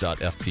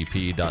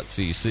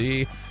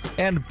news.fpp.cc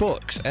and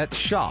books at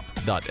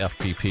shop.fpp.cc.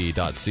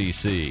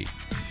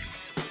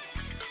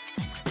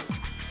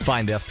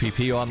 Find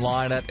FPP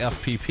online at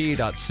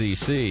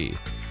fpp.cc.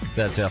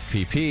 That's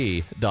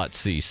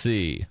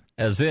fpp.cc,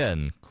 as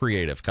in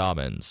Creative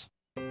Commons.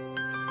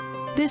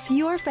 This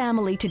Your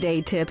Family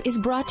Today tip is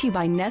brought to you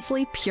by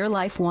Nestle Pure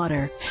Life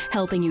Water,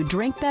 helping you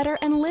drink better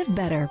and live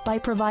better by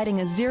providing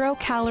a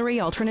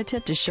zero-calorie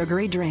alternative to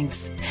sugary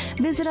drinks.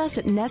 Visit us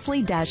at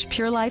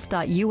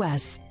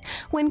nestle-purelife.us.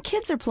 When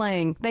kids are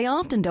playing, they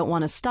often don't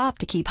want to stop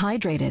to keep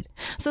hydrated,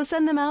 so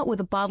send them out with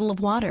a bottle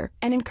of water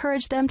and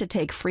encourage them to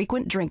take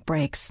frequent drink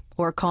breaks,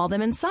 or call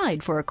them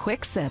inside for a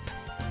quick sip.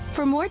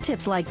 For more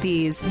tips like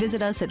these,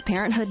 visit us at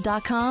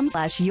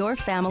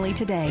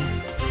parenthood.com/yourfamilytoday.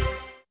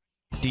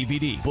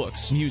 DVD,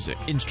 books, music,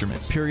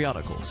 instruments,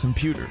 periodicals,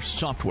 computers,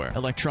 software,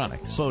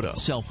 electronics, photo,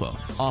 cell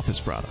phones, office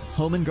products,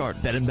 home and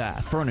garden, bed and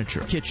bath,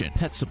 furniture, kitchen,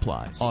 pet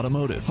supplies,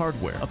 automotive,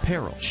 hardware,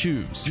 apparel,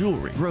 shoes,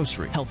 jewelry,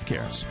 grocery,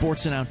 healthcare,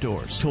 sports and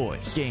outdoors,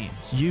 toys,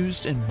 games,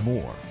 used, and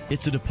more.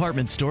 It's a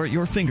department store at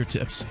your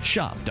fingertips.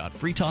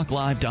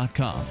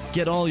 Shop.freetalklive.com.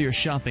 Get all your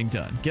shopping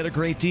done, get a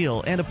great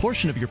deal, and a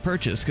portion of your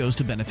purchase goes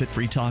to benefit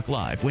Free Talk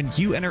Live when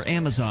you enter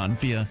Amazon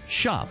via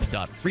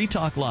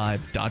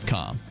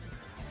shop.freetalklive.com.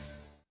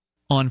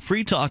 On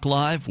Free Talk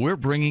Live, we're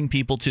bringing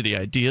people to the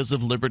ideas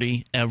of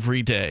liberty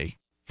every day.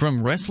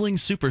 From wrestling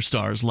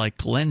superstars like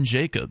Glenn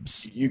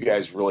Jacobs. You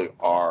guys really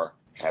are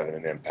having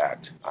an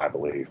impact, I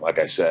believe. Like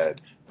I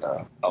said,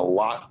 a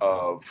lot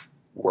of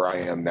where I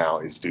am now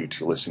is due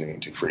to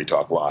listening to Free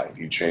Talk Live.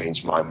 You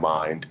changed my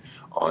mind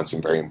on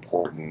some very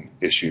important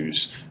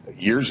issues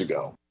years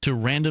ago. To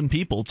random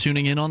people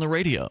tuning in on the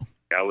radio.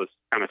 I was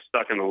kind of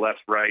stuck in the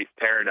left-right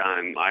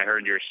paradigm. I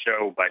heard your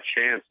show by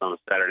chance on a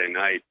Saturday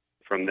night.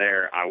 From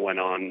there, I went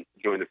on,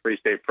 joined the Free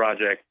State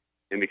Project,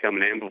 and become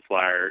an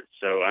amplifier.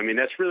 So, I mean,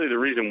 that's really the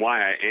reason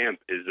why I amp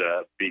is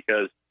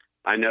because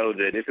I know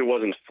that if it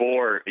wasn't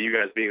for you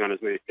guys being on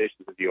as many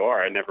stations as you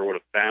are, I never would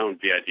have found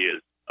the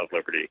ideas of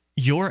liberty.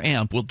 Your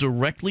amp will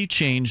directly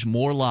change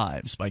more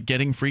lives by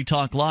getting Free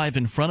Talk Live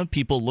in front of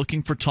people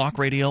looking for talk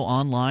radio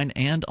online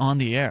and on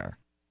the air.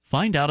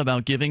 Find out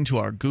about giving to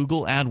our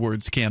Google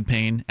AdWords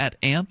campaign at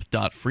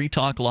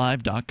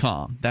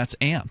amp.freetalklive.com. That's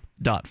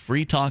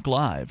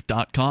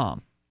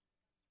amp.freetalklive.com.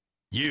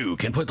 You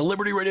can put the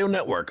Liberty Radio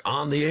Network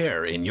on the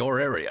air in your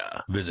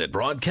area. Visit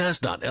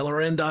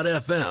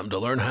broadcast.lrn.fm to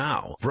learn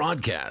how.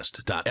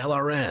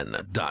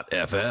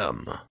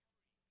 Broadcast.lrn.fm.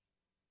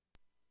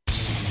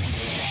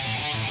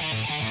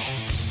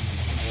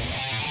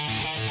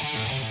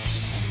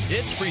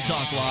 It's Free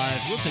Talk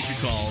Live. We'll take your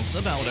calls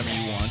about whatever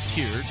you want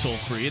here, toll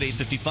free at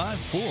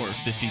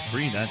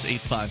 855-450-FREE. That's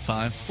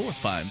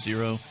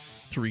 855-450-3733.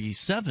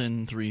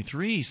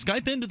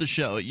 Skype into the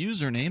show at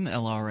username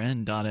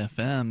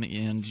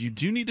LRN.FM. And you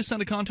do need to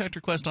send a contact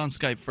request on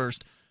Skype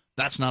first.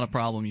 That's not a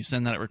problem. You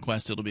send that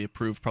request, it'll be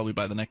approved probably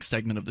by the next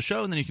segment of the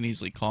show, and then you can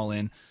easily call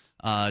in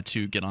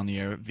to get on the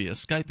air via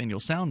Skype, and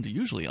you'll sound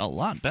usually a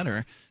lot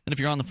better than if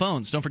you're on the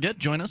phones. Don't forget,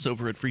 join us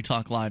over at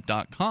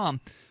freetalklive.com.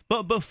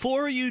 But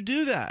before you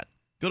do that,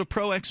 go to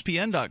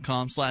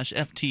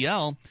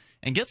proxpn.com/FTL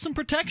and get some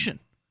protection,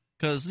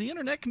 because the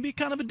internet can be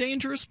kind of a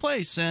dangerous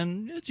place,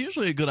 and it's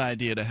usually a good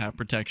idea to have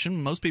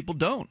protection. Most people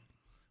don't.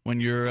 When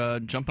you're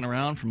jumping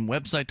around from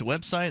website to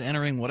website,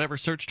 entering whatever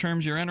search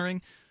terms you're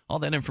entering, all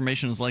that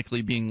information is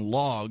likely being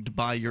logged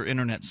by your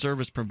internet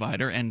service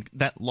provider, and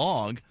that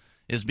log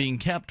is being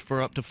kept for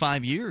up to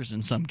 5 years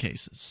in some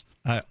cases.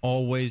 I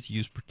always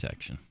use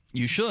protection.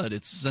 You should.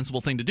 It's a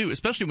sensible thing to do,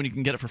 especially when you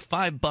can get it for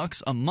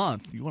 $5 a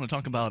month. You want to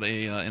talk about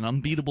an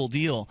unbeatable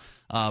deal.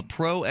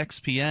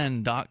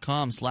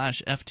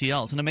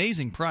 proxpn.com/FTL. It's an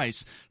amazing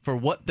price for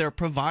what they're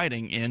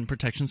providing in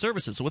protection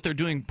services. So what they're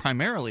doing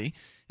primarily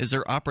is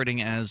they're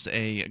operating as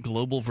a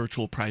global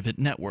virtual private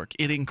network.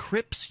 It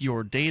encrypts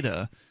your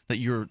data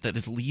that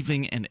is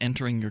leaving and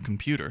entering your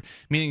computer,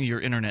 meaning your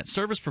internet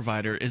service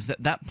provider is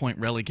at that point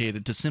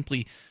relegated to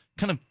simply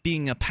kind of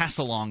being a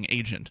pass-along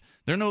agent.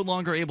 They're no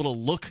longer able to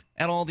look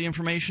at all the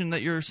information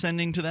that you're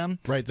sending to them.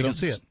 Right, they don't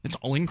see it. It's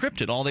all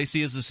encrypted. All they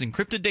see is this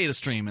encrypted data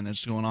stream, and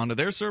it's going on to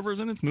their servers,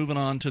 and it's moving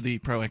on to the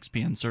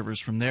ProXPN servers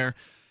from there.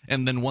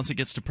 And then once it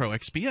gets to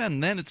ProXPN,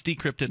 then it's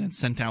decrypted and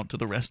sent out to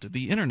the rest of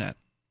the internet.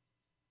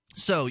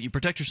 So you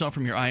protect yourself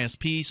from your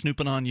ISP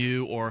snooping on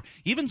you, or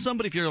even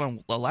somebody, if you're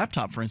on a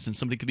laptop, for instance,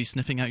 somebody could be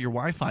sniffing out your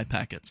Wi-Fi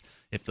packets.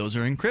 If those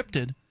are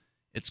encrypted,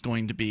 it's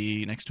going to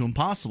be next to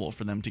impossible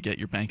for them to get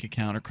your bank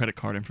account or credit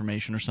card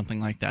information or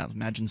something like that.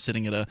 Imagine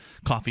sitting at a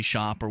coffee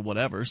shop or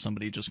whatever,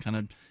 somebody just kind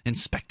of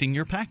inspecting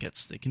your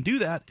packets. They can do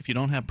that if you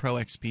don't have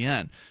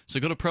ProXPN.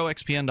 So go to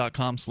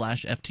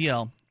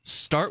proxpn.com/FTL.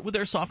 Start with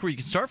their software. You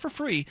can start for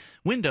free.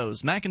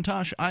 Windows,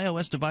 Macintosh,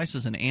 iOS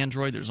devices, and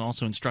Android. There's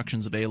also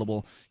instructions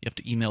available. You have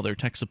to email their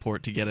tech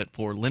support to get it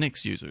for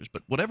Linux users.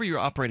 But whatever your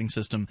operating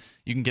system,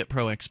 you can get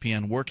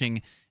ProXPN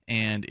working,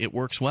 and it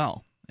works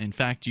well. In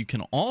fact, you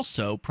can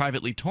also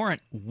privately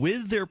torrent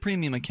with their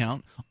premium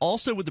account.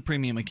 Also with the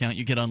premium account,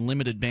 you get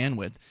unlimited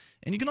bandwidth.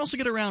 And you can also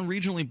get around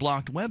regionally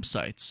blocked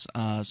websites.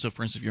 So,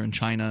 for instance, if you're in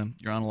China,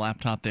 you're on a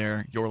laptop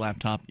there, your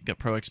laptop, you got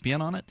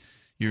ProXPN on it.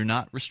 You're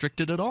not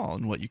restricted at all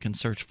in what you can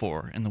search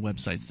for and the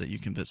websites that you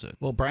can visit.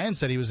 Well, Brian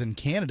said he was in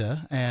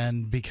Canada,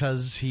 and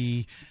because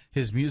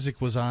his music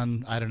was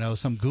on, I don't know,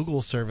 some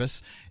Google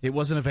service, it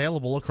wasn't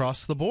available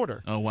across the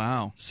border. Oh,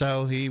 wow.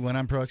 So he went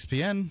on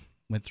ProXPN,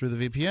 went through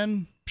the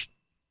VPN,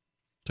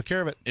 took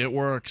care of it. It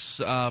works.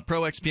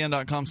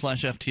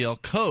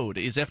 ProXPN.com/FTL. Code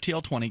is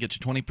FTL20. Gets you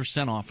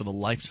 20% off for the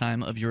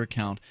lifetime of your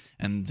account.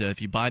 And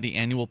if you buy the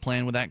annual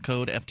plan with that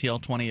code,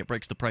 FTL20, it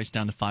breaks the price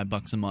down to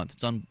 $5 a month.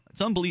 It's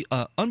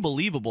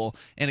unbelievable,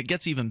 and it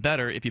gets even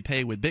better if you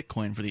pay with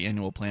Bitcoin for the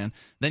annual plan.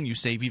 Then you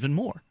save even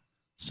more.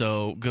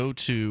 So go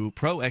to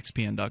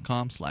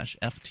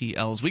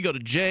proxpn.com/FTL. As we go to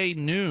Jay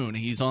Noon.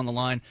 He's on the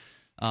line.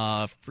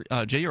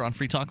 Jay, you're on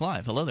Free Talk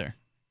Live. Hello there.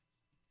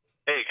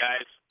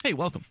 Hey,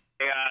 welcome.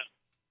 Yeah,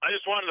 I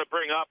just wanted to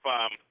bring up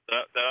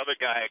the other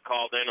guy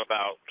called in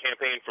about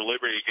Campaign for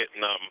Liberty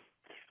getting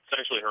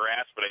essentially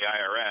harassed by the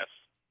IRS.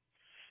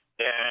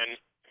 And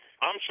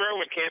I'm sure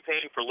when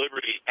Campaign for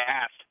Liberty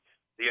asked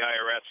the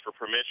IRS for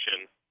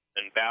permission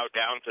and bowed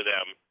down to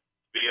them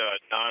via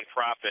a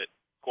nonprofit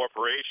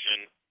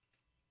corporation,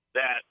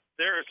 that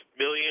there's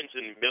millions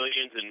and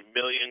millions and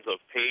millions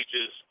of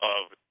pages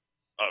of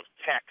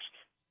text,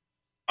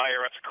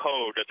 IRS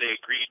code that they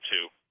agreed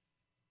to.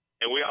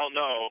 And we all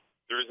know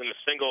there isn't a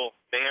single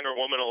man or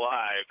woman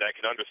alive that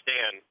can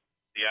understand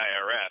the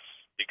IRS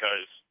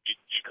because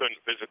you couldn't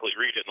physically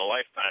read it in a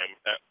lifetime,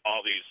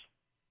 all these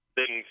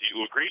things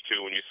you agree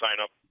to when you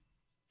sign up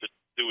to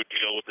do a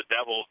deal with the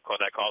devil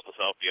that calls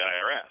itself the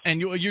IRS.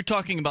 And you're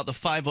talking about the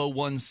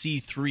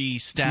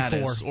 501c3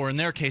 status, C4. or in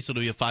their case,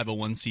 it'll be a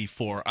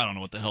 501c4. I don't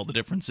know what the hell the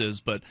difference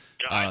is, but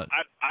I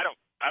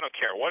don't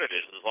care what it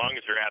is, as long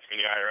as you're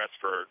asking the IRS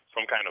for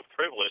some kind of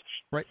privilege.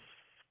 Right.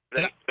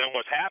 Then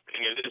what's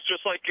happening is it's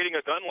just like getting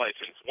a gun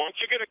license. Once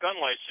you get a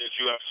gun license,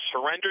 you have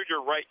surrendered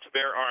your right to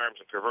bear arms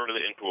and converted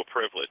it into a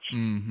privilege.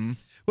 Mm-hmm.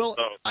 Well,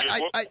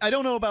 I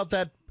don't know about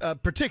that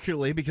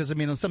particularly because, I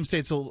mean, some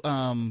states will,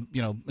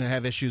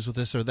 have issues with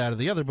this or that or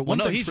the other. But one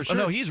thing's for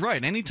sure. He's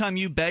right. Anytime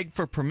you beg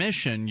for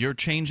permission, you're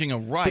changing a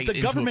right into a privilege. But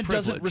the government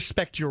doesn't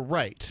respect your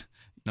right.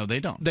 No,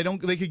 they don't. They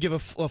don't. They could give a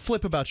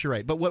flip about your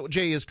right. But what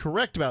Jay is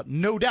correct about,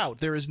 no doubt,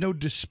 there is no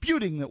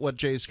disputing that what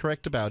Jay is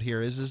correct about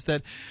here is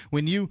that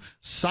when you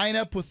sign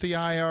up with the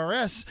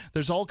IRS,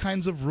 there's all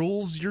kinds of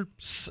rules you're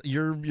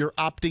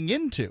opting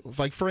into.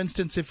 Like, for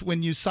instance, if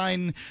when you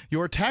sign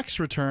your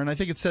tax return, I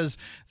think it says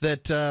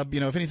that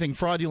if anything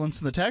fraudulence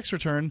in the tax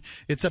return,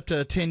 it's up to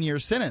a 10-year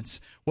sentence.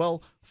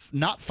 Well,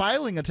 not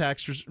filing a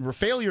tax or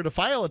failure to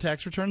file a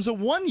tax return is a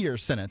 1-year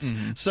sentence.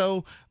 Mm-hmm.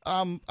 So,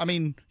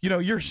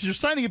 you're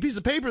signing a piece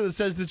of paper that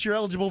says that you're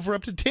eligible for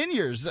up to 10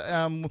 years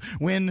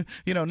when,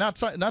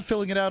 not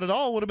filling it out at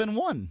all would have been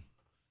 1.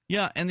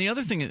 Yeah, and the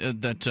other thing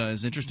that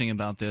is interesting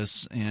about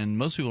this, and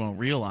most people don't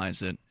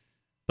realize it,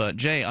 but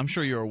Jay, I'm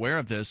sure you're aware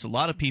of this, a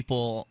lot of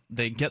people,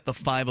 they get the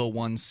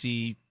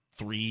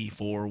 501c3,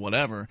 4,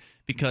 whatever,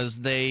 because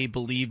they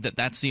believe that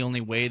that's the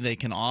only way they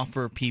can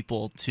offer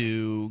people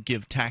to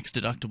give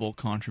tax-deductible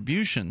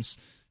contributions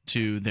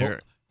to their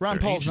Ron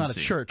their Paul's not a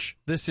agency. church.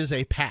 This is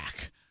a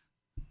PAC.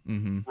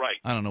 Mm-hmm. Right.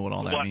 I don't know what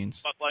all that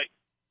means. But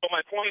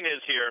my point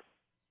is here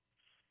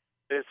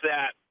is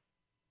that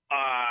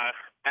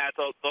at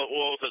the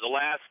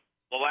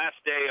last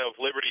day of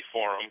Liberty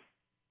Forum,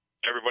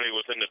 everybody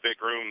was in the big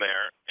room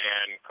there,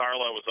 and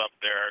Carla was up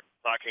there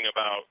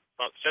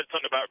said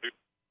something about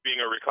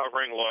being a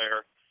recovering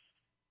lawyer,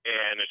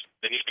 and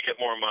they need to get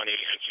more money,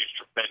 and she's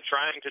been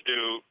trying to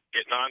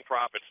get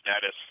nonprofit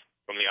status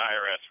from the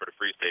IRS for the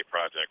Free State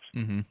Project.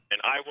 Mm-hmm. And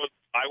I was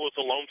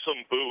a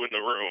lonesome boo in the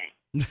room,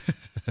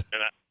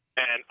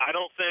 and I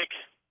don't think.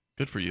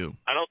 Good for you.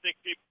 I don't think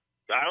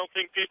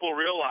people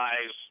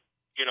realize,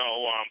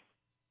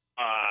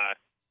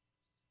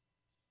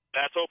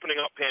 that's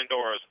opening up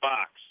Pandora's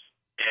box,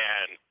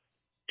 and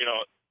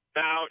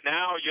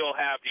now you'll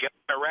have the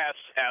IRS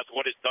as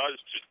what it does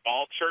to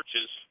all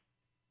churches.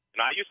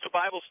 And I used to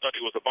Bible study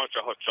with a bunch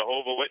of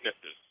Jehovah's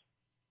Witnesses,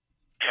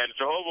 and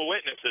Jehovah's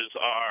Witnesses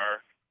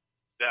are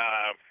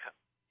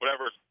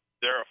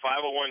they're a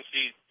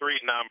 501c3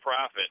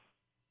 nonprofit,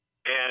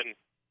 and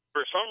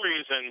for some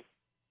reason,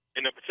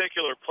 in a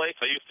particular place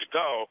I used to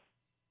go,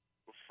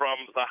 from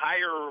the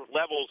higher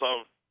levels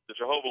of the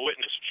Jehovah's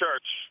Witness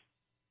church,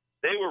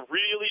 they were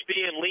really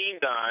being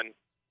leaned on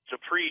to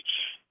preach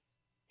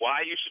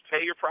why you should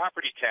pay your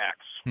property tax,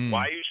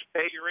 why you should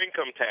pay your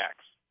income tax.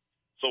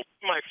 So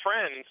my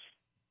friends,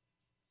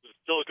 who's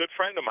still a good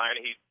friend of mine,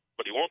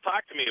 but he won't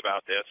talk to me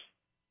about this.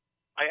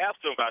 I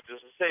asked him about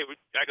this and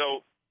I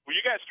go, were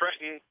you guys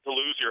threatened to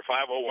lose your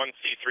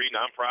 501c3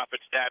 nonprofit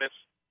status?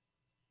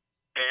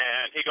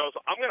 And he goes,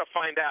 I'm going to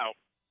find out.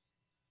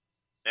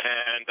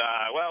 And,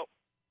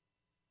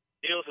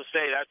 needless to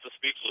say, that's a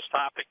speechless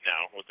topic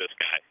now with this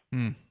guy.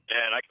 And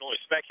I can only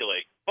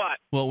speculate. But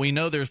well, we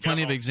know there's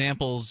plenty of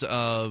examples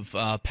of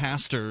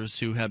pastors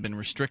who have been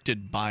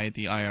restricted by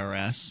the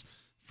IRS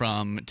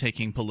from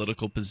taking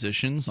political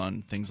positions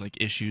on things like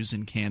issues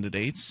and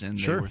candidates, and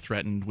they were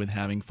threatened with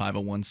having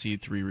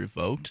 501c3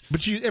 revoked.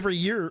 But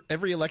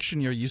every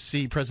election year, you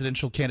see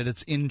presidential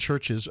candidates in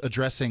churches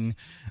addressing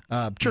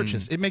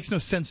churches. It makes no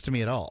sense to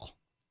me at all.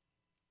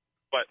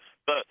 But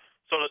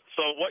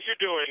so what you're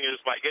doing is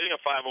by getting a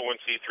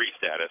 501c3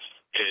 status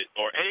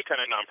or any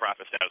kind of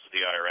nonprofit status with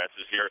the IRS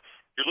is you're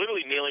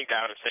literally kneeling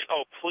down and saying,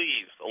 "Oh,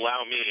 please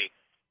allow me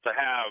to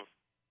have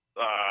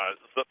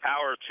the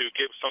power to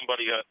give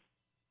somebody a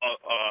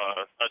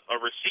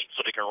receipt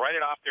so they can write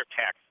it off their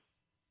taxes."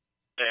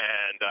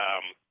 And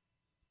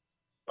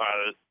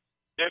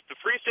if the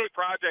Free State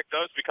Project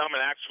does become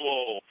an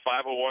actual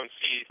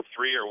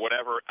 501c3 or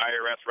whatever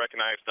IRS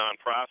recognized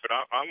nonprofit,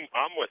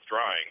 I'm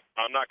withdrawing.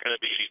 I'm not going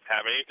to be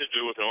having anything to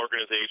do with an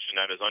organization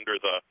that is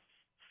under the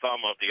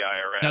thumb of the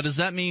IRS. Now, does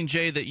that mean,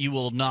 Jay, that you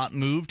will not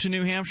move to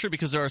New Hampshire?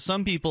 Because there are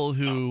some people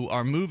who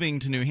are moving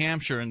to New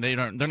Hampshire and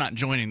they're not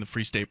joining the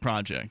Free State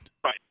Project.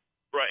 Right.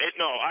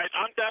 No,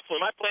 I'm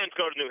definitely, my plans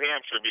go to New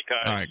Hampshire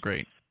because. All right,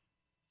 great.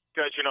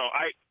 Because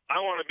I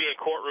want to be in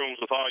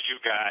courtrooms with all you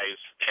guys,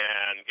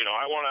 and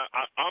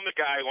I'm the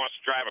guy who wants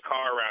to drive a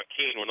car around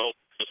Keene with no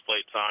license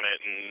plates on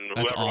it, and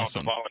That's whoever wants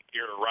to awesome.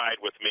 volunteer to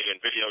ride with me and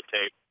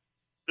videotape.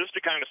 This is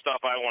the kind of stuff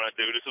I want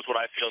to do. This is what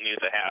I feel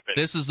needs to happen.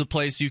 This is the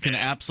place you can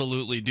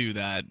absolutely do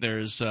that.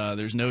 There's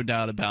no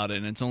doubt about it,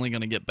 and it's only going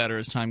to get better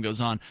as time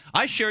goes on.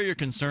 I share your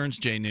concerns,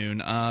 Jay Noon.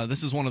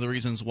 This is one of the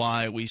reasons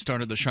why we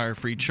started the Shire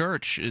Free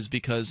Church, is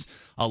because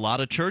a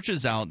lot of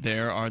churches out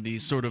there are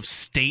these sort of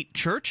state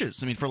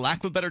churches. I mean, for lack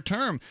of a better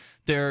term,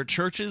 they're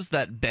churches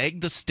that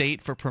beg the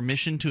state for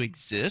permission to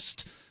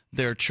exist.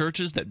 There are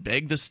churches that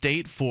beg the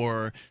state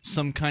for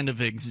some kind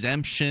of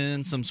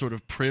exemption, some sort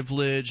of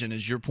privilege, and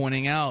as you're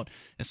pointing out,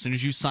 as soon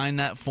as you sign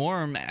that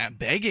form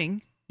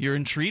begging, you're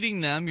entreating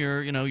them,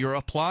 you're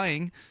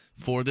applying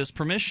for this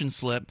permission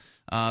slip,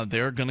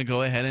 they're going to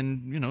go ahead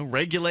and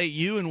regulate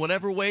you in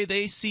whatever way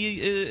they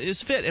see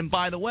is fit. And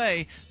by the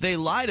way, they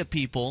lie to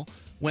people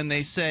when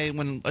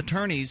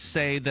attorneys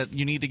say that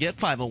you need to get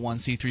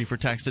 501c3 for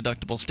tax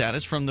deductible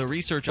status. From the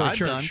research I've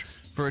done.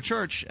 For a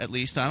church, at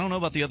least, I don't know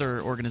about the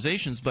other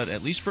organizations, but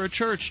at least for a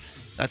church,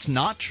 that's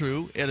not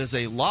true. It is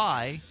a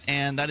lie,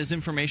 and that is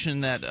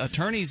information that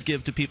attorneys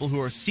give to people who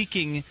are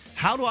seeking,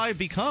 how do I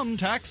become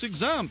tax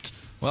exempt?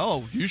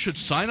 Well, you should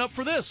sign up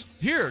for this.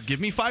 Here, give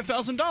me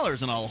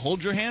 $5,000, and I'll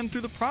hold your hand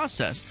through the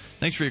process.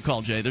 Thanks for your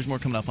call, Jay. There's more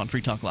coming up on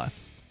Free Talk Live.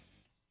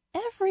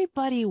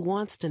 Everybody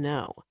wants to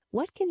know,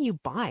 what can you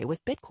buy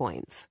with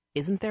Bitcoins?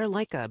 Isn't there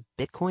like a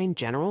Bitcoin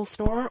general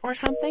store or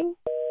something?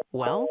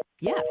 Well,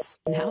 yes,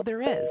 now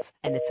there is,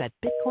 and it's at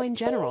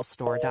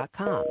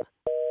BitcoinGeneralStore.com.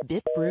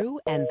 BitBrew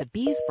and the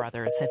Bees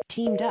Brothers have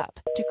teamed up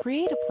to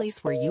create a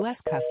place where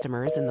U.S.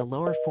 customers in the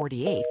lower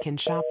 48 can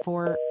shop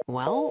for,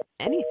 well,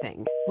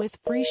 anything, with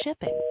free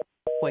shipping.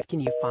 What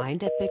can you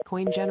find at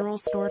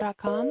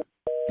BitcoinGeneralStore.com?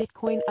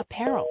 Bitcoin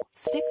apparel,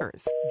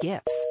 stickers,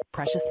 gifts,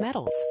 precious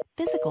metals,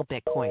 physical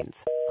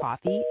Bitcoins,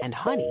 coffee and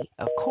honey,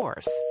 of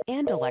course,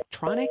 and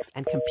electronics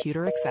and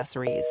computer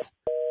accessories.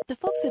 The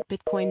folks at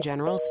Bitcoin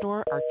General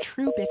Store are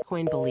true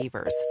Bitcoin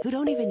believers who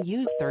don't even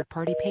use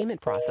third-party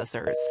payment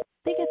processors.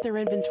 They get their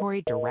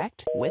inventory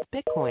direct with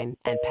Bitcoin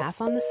and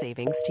pass on the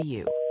savings to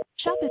you.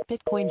 Shop at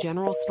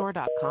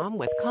BitcoinGeneralStore.com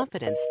with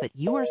confidence that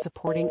you are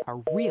supporting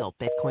a real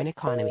Bitcoin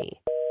economy.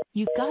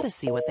 You gotta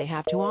see what they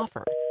have to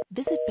offer.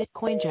 Visit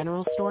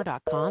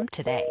BitcoinGeneralStore.com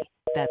today.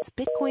 That's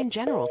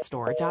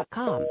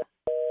BitcoinGeneralStore.com.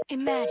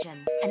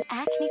 Imagine an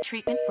acne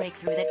treatment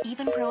breakthrough that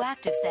even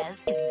Proactive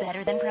says is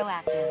better than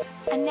Proactive.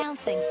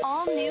 Announcing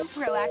all new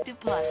Proactive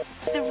Plus,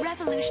 the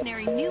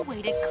revolutionary new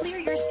way to clear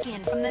your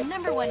skin from the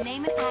 #1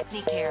 name in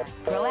acne care.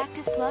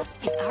 Proactive Plus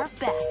is our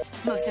best,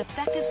 most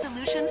effective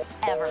solution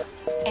ever.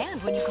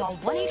 And when you call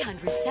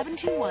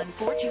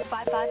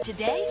 1-800-721-4255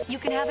 today, you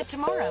can have it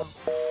tomorrow.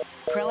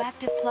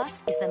 Proactive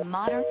Plus is the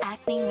modern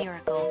acne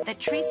miracle that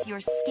treats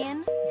your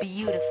skin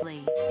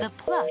beautifully. The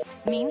plus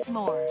means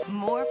more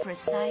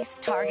precise,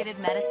 targeted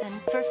medicine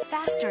for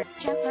faster,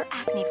 gentler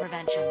acne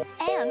prevention,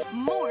 and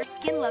more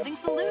skin-loving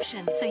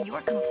solutions so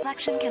your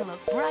complexion can look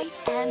bright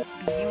and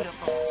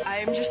beautiful. I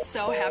am just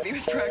so happy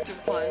with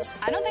Proactive Plus.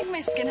 I don't think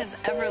my skin has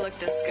ever looked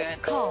this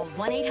good. Call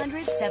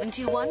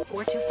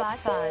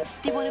 1-800-721-4255.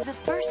 Be one of the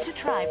first to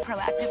try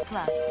Proactive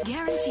Plus.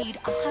 Guaranteed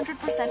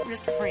 100%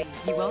 risk-free.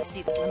 You won't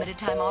see this limited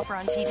time offer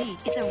on TV.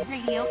 It's a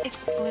radio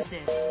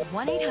exclusive.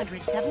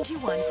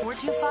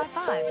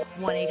 1-800-721-4255.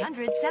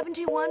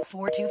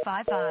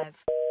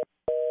 1-800-721-4255.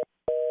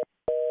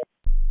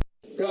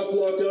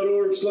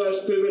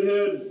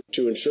 Copblock.org/pivothead.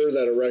 To ensure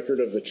that a record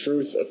of the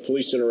truth of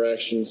police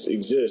interactions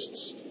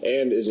exists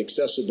and is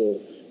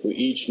accessible, we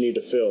each need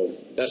to film.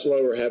 That's why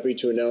we're happy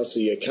to announce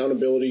the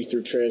Accountability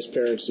Through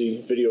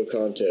Transparency video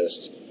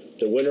contest,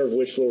 the winner of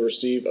which will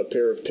receive a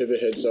pair of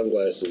Pivot Head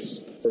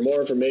sunglasses. For more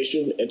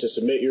information and to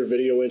submit your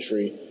video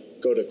entry,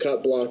 go to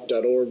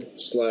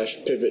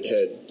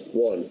copblock.org/pivothead.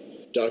 1.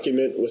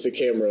 Document with a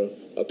camera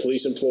a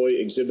police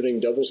employee exhibiting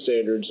double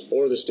standards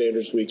or the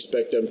standards we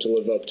expect them to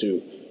live up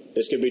to.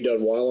 This can be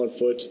done while on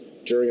foot,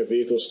 during a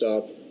vehicle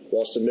stop,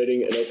 while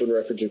submitting an open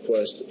records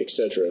request,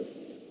 etc.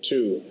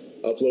 2.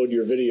 Upload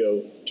your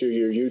video to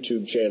your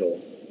YouTube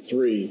channel.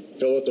 3.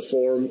 Fill out the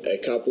form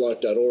at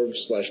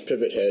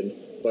copblock.org/pivothead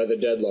by the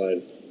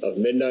deadline of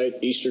midnight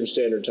Eastern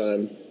Standard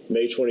Time,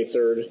 May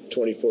 23rd,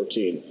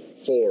 2014.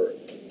 4.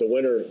 The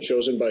winner,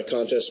 chosen by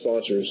contest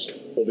sponsors,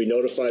 will be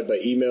notified by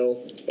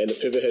email, and the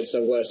Pivot Head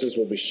sunglasses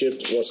will be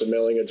shipped once a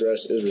mailing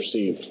address is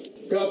received.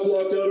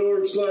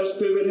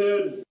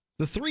 Copblock.org/pivothead.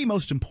 The three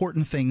most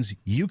important things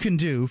you can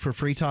do for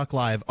Free Talk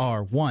Live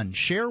are: 1.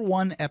 Share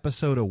one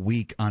episode a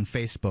week on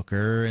Facebook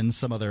or in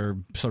some other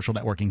social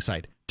networking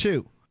site.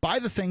 2. Buy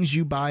the things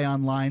you buy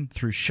online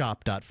through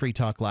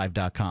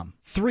shop.freetalklive.com.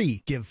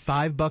 3. Give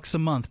 $5 a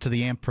month to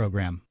the AMP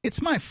program.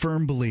 It's my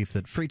firm belief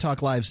that Free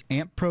Talk Live's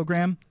AMP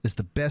program is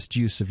the best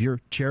use of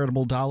your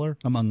charitable dollar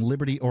among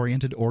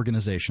liberty-oriented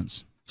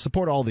organizations.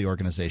 Support all the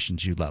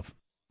organizations you love.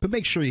 But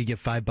make sure you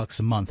give $5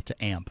 a month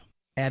to AMP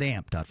at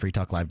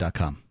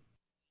amp.freetalklive.com.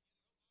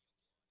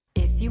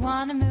 If you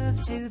want to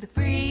move to the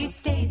free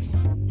state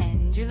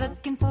and you're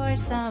looking for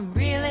some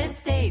real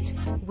estate,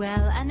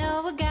 well, I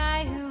know a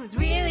guy who's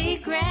really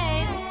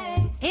great.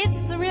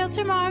 It's the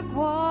realtor Mark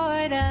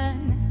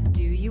Warden.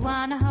 Do you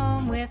want a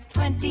home with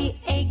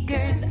 20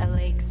 acres, a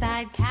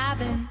lakeside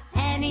cabin,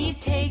 any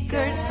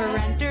takers for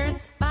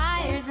renters,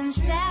 buyers, and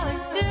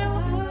sellers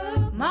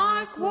too?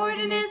 Mark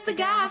Warden is the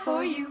guy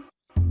for you.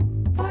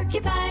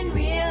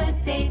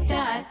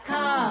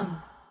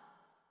 PorcupineRealEstate.com.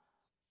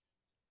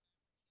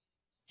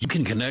 You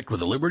can connect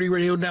with the Liberty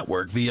Radio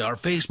Network via our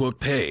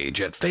Facebook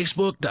page at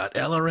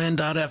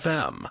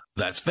facebook.lrn.fm.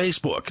 That's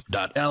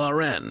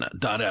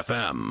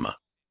facebook.lrn.fm.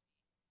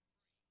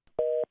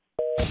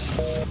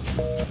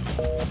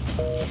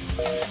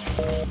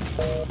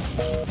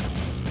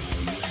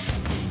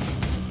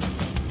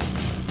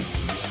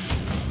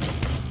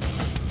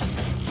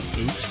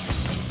 Oops.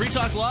 Free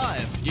Talk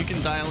Live. You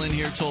can dial in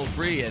here toll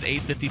free at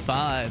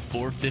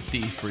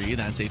 855-450-FREE.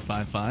 That's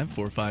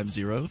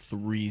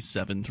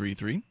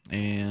 855-450-3733.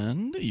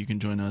 And you can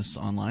join us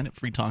online at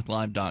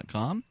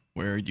freetalklive.com,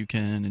 where you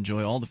can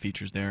enjoy all the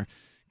features there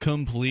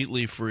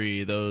completely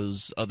free.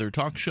 Those other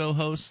talk show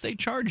hosts, they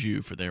charge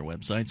you for their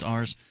websites.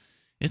 Ours,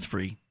 it's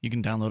free. You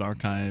can download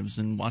archives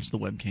and watch the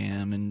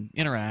webcam and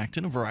interact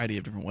in a variety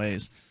of different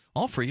ways.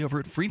 All free over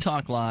at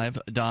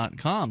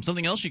freetalklive.com.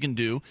 Something else you can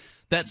do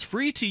that's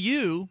free to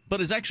you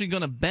but is actually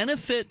going to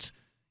benefit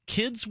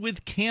kids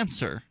with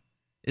cancer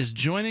is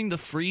joining the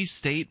Free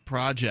State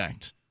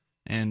Project.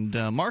 And,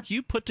 Mark,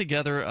 you put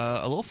together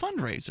a little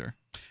fundraiser.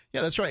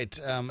 Yeah, that's right.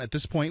 At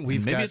this point,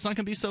 maybe it's not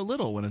going to be so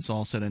little when it's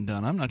all said and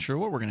done. I'm not sure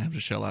what we're going to have to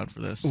shell out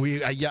for this.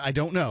 I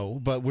don't know,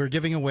 but we're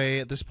giving away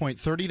at this point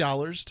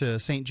 $30 to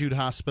St. Jude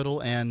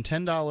Hospital and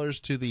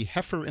 $10 to the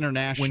Heifer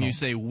International. When you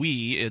say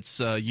we, it's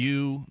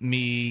you,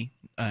 me,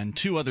 and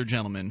two other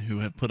gentlemen who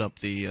have put up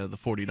the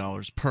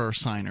 $40 per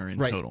signer in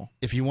total.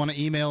 If you want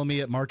to email me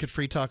at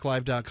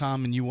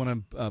mark@freetalklive.com and you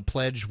want to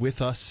pledge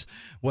with us,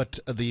 what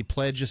the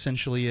pledge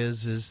essentially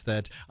is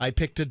that I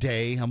picked a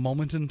day, a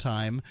moment in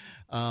time,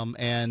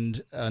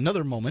 and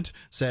another moment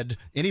said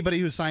anybody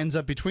who signs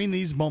up between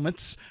these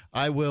moments,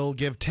 I will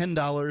give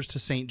 $10 to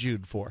St.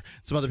 Jude for.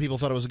 Some other people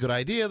thought it was a good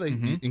idea,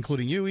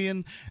 including you,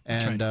 Ian,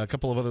 and a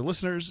couple of other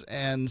listeners,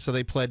 and so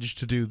they pledged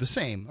to do the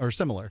same or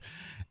similar.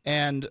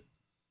 And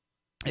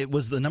we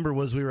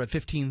were at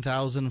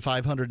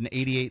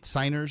 15,588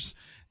 signers,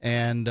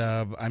 and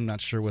I'm not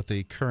sure what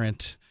the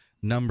current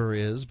number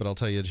is, but I'll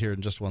tell you here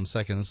in just 1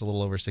 second. It's a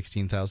little over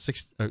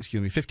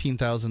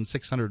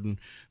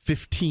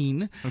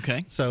 15,615.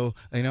 Okay. So,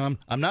 I'm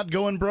not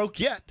going broke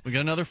yet. We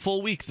got another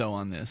full week, though,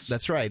 on this.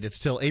 That's right. It's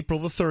till April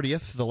the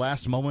 30th, the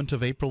last moment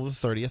of April the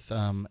 30th.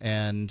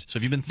 And so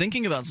if you've been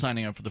thinking about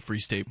signing up for the Free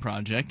State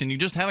Project and you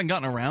just haven't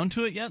gotten around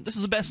to it yet, this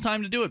is the best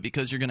time to do it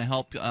because you're going to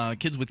help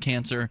kids with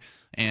cancer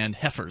and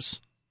heifers.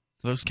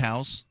 Those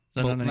cows. Is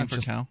that another name for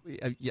cow?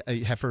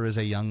 A heifer is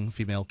a young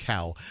female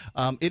cow.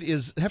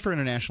 Heifer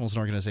International is an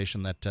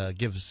organization that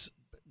gives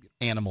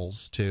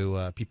animals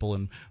to people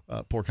in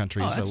poor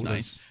countries. Oh, that's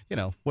nice.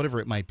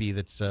 Whatever it might be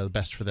that's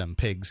best for them.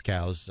 Pigs,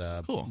 cows,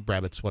 cool.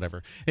 Rabbits,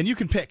 whatever. And you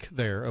can pick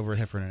there over at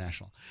Heifer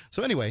International.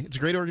 So anyway, it's a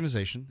great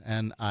organization,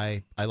 and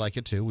I like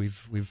it too.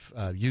 We've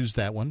used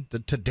that one.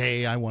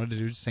 Today I wanted to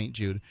do St.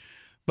 Jude.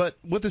 But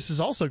what this is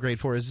also great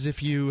for is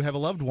if you have a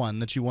loved one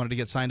that you wanted to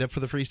get signed up for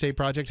the Free State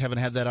Project, haven't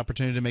had that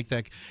opportunity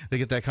to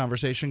get that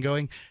conversation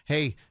going,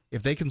 hey,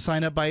 if they can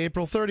sign up by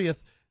April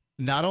 30th,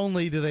 not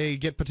only do they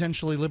get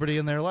potentially liberty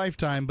in their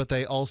lifetime, but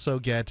they also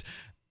get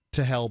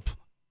to help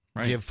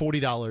give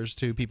 $40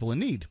 to people in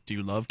need. Do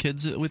you love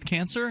kids with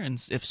cancer?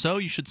 And if so,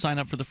 you should sign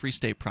up for the Free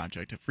State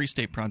Project at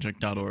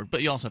freestateproject.org.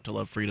 But you also have to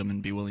love freedom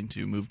and be willing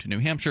to move to New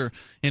Hampshire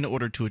in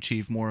order to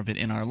achieve more of it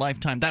in our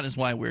lifetime. That is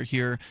why we're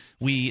here.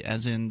 We,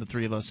 as in the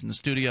three of us in the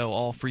studio,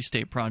 all Free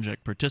State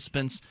Project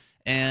participants.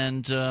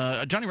 And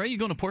Johnny Ray, you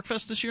going to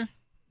PorcFest this year?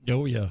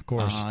 Oh, yeah, of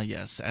course.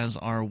 Yes, as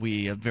are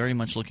we. Very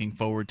much looking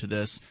forward to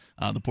this.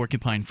 The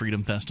Porcupine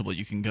Freedom Festival.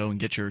 You can go and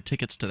get your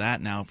tickets to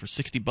that now for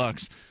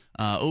 $60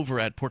 over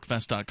at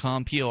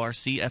porcfest.com,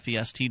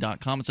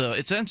 porcfest.com.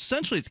 It's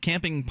essentially a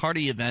camping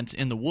party event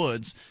in the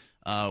woods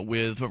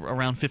with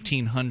around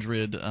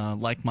 1,500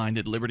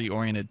 like-minded,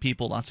 liberty-oriented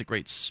people. Lots of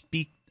great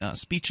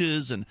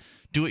speeches and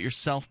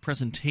do-it-yourself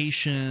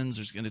presentations.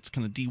 It's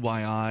kind of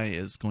DIY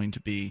is going to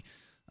be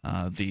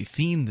the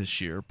theme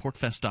this year.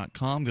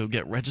 Porcfest.com. Go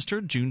get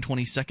registered. June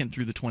 22nd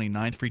through the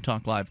 29th. Free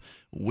Talk Live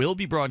will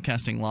be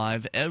broadcasting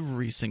live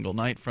every single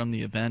night from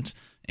the event,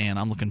 and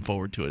I'm looking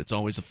forward to it. It's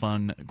always a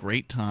fun,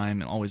 great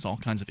time, and always all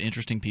kinds of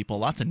interesting people.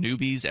 Lots of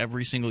newbies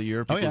every single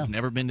year. People who've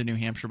never been to New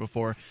Hampshire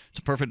before. It's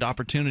a perfect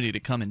opportunity to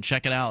come and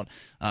check it out,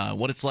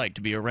 what it's like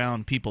to be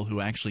around people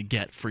who actually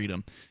get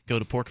freedom. Go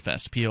to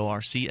PorcFest,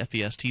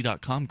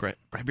 porcfest.com.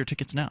 Grab your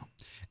tickets now.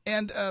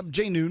 And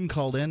Jay Noon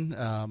called in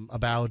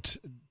about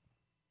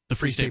the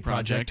Free State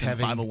Project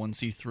having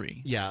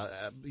 501c3. Yeah,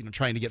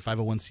 trying to get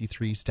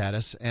 501c3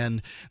 status.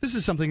 And this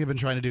is something they've been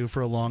trying to do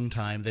for a long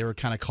time. They were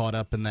kind of caught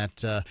up in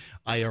that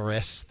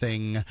IRS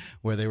thing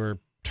where they were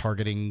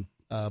targeting,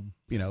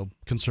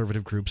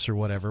 conservative groups or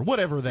whatever that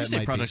might be. Free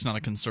State Project's not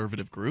a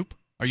conservative group.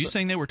 Are you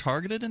saying they were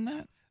targeted in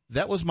that?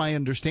 That was my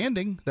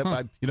understanding.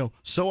 That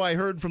so I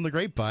heard from the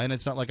grapevine.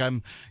 It's not like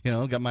I'm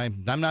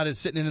not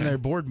sitting in their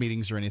board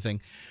meetings or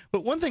anything.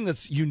 But one thing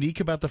that's unique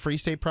about the Free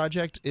State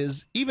Project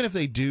is even if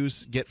they do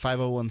get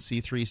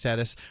 501c3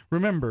 status,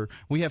 remember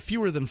we have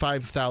fewer than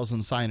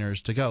 5,000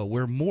 signers to go.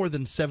 We're more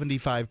than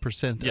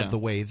 75% of the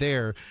way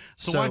there.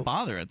 So why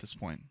bother at this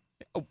point?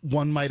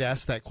 One might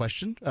ask that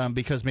question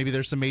because maybe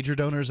there's some major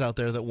donors out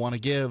there that want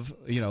to give,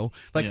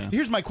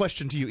 Here's my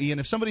question to you, Ian.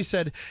 If somebody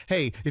said,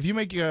 hey, if you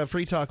make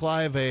Free Talk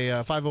Live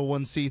a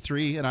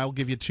 501c3 and I'll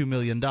give you $2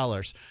 million,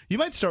 you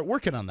might start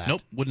working on that.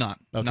 Nope, would not.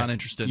 Okay. Not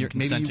interested in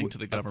consenting to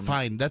the government.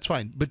 Fine, that's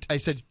fine. But I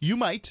said you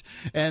might,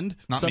 and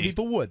some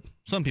people would.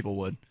 Some people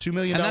would. $2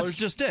 million. And that's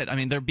just it. I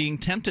mean, they're being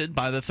tempted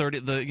by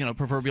the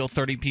proverbial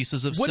 30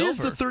 pieces of silver. What is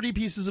the 30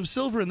 pieces of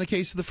silver in the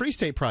case of the Free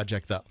State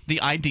Project, though?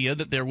 The idea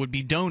that there would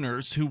be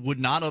donors who would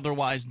not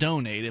otherwise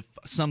donate if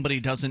somebody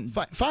doesn't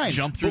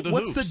jump through the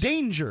hoops. What's the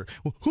danger?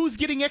 Who's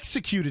getting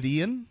executed,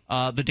 Ian?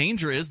 The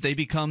danger is they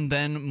become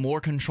then more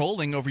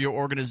controlling over your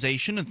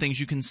organization and things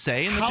you can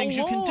say and the things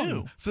you can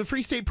do. The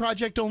Free State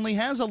Project only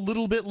has a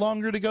little bit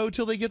longer to go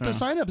till they get the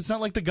sign up. It's not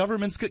like the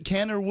governments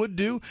can or would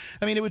do.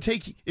 I mean, it would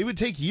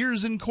take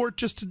years in court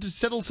just to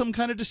settle some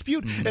kind of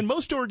dispute. Mm-hmm. And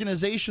most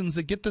organizations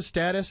that get the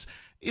status,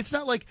 it's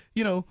not like,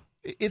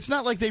 it's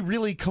not like they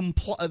really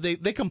comply.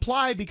 They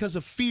comply because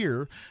of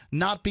fear,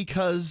 not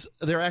because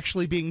they're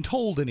actually being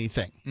told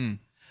anything. Mm.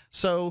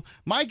 So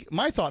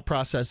my thought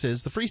process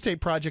is the Free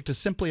State Project is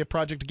simply a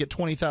project to get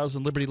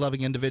 20,000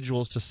 liberty-loving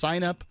individuals to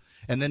sign up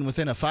and then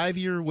within a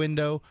 5-year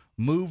window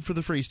move for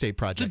the Free State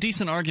Project. It's a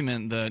decent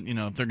argument that,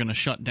 if they're going to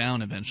shut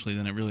down eventually,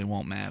 then it really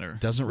won't matter.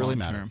 Doesn't really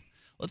matter.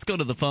 Let's go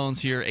to the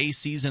phones here.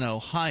 AC's in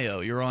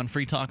Ohio. You're on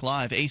Free Talk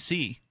Live.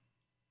 AC.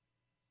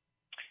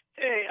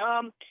 Hey,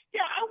 I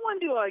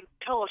wanted to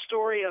tell a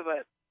story of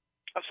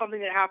something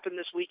that happened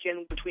this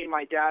weekend between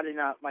my dad and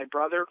my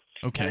brother.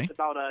 Okay. And it's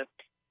about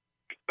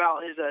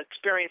his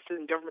experience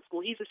in government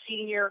school. He's a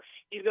senior.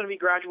 He's going to be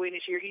graduating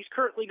this year. He's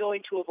currently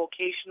going to a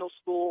vocational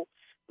school,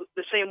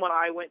 the same one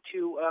I went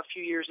to a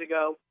few years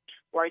ago,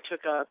 where I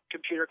took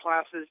computer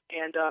classes.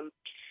 And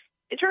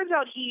it turns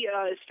out he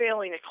is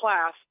failing a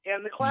class,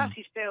 and the class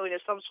he's failing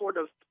is some sort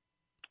of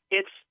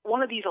it's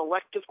one of these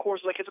elective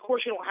courses. Like, it's a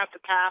course you don't have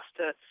to pass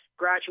to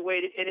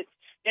graduate, and it's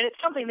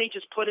something they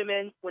just put him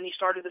in when he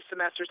started the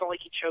semester. It's not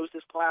like he chose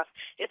this class.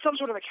 It's some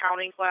sort of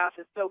accounting class.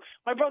 And so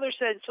my brother,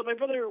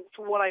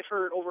 from what I've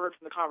overheard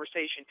from the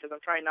conversation, because I'm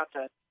trying not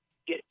to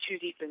get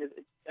too deep in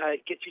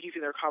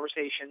their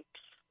conversation,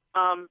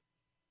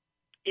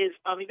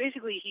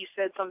 basically he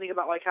said something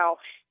about like how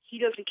he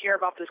doesn't care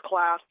about this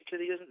class because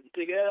he doesn't.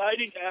 I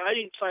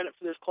didn't sign up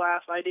for this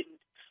class. I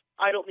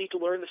don't need to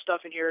learn the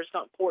stuff in here. It's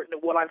not important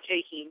to what I'm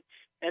taking.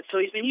 And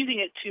so he's been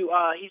using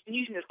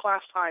his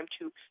class time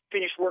to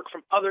finish work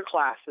from other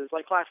classes,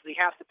 like classes he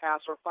has to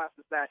pass or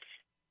classes that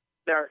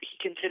he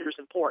considers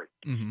important.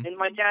 Mm-hmm. And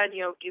my dad,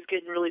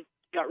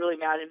 got really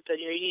mad and said,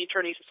 you need to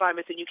turn these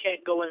assignments and you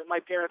can't go in. My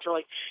parents are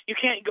like, you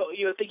can't go.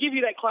 If they give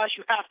you that class,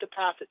 you have to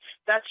pass it.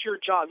 That's your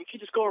job. You can't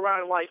just go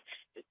around in life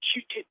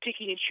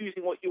picking and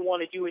choosing what you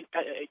want to do at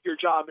your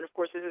job. And of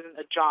course, this isn't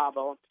a job,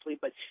 obviously,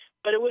 but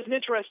it was an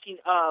interesting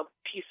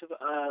piece of.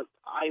 As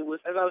I was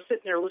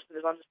sitting there listening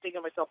to this, I'm just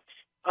thinking to myself,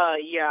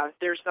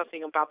 there's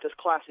nothing about this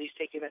class that he's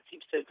taking that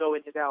seems to go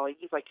into that. Like,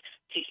 he's like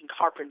taking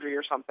carpentry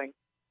or something.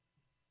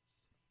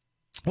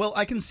 Well,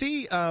 I can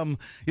see, one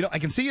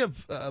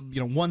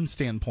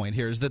standpoint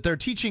here is that they're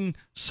teaching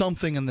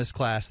something in this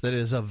class that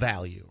is of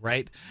value,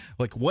 right?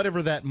 Like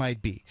whatever that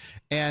might be.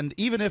 And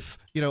even if,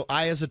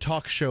 I as a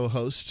talk show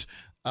host,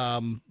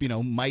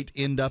 might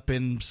end up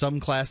in some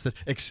class that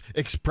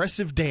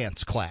expressive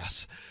dance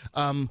class,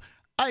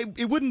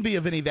 it wouldn't be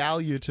of any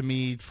value to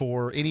me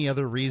for any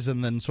other reason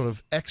than sort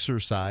of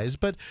exercise,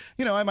 but,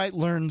 I might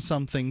learn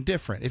something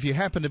different. If you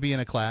happen to be in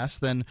a class,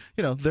 then,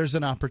 there's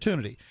an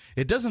opportunity.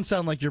 It doesn't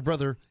sound like your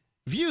brother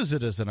views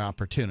it as an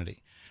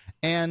opportunity.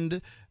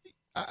 And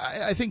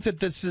I think that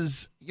this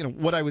is,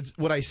 what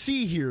I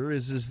see here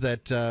is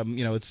that,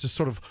 it's just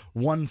sort of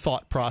one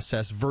thought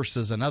process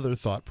versus another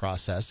thought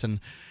process. And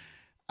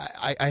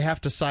I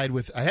have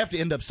to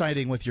end up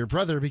siding with your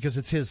brother because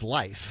it's his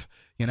life,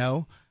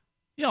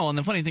 Yeah, well, and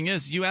the funny thing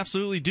is, you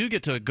absolutely do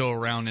get to go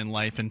around in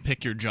life and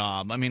pick your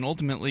job. I mean,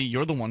 ultimately,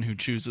 you're the one who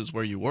chooses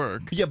where you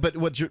work. Yeah, but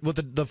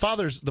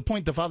the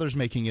point the father's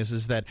making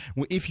is that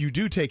if you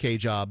do take a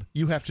job,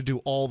 you have to do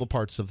all the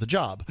parts of the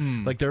job.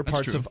 Like there are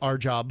parts of our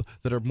job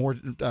that are more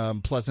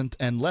pleasant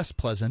and less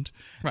pleasant,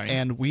 right?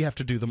 And we have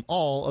to do them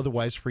all.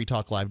 Otherwise, Free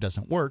Talk Live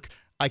doesn't work.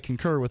 I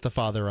concur with the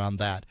father on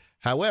that.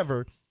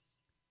 However,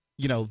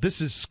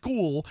 this is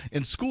school,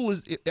 and school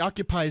it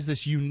occupies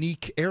this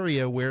unique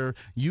area where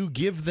you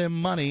give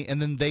them money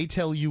and then they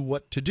tell you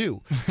what to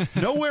do.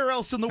 Nowhere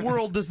else in the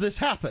world does this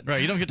happen.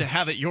 Right, you don't get to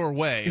have it your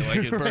way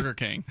like at Burger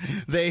King.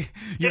 They,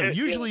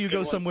 usually you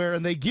go somewhere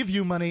and they give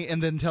you money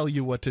and then tell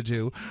you what to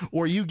do,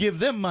 or you give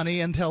them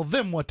money and tell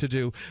them what to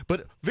do.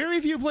 But very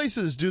few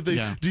places do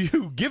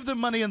you give them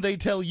money and they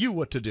tell you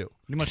what to do.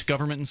 Pretty much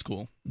government in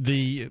school.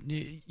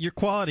 Your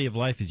quality of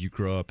life as you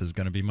grow up is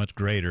going to be much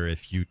greater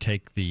if you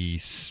take the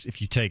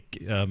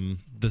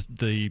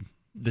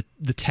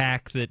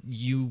tack that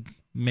you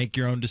make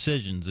your own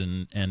decisions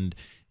and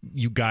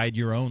you guide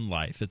your own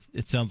life.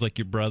 It sounds like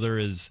your brother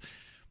is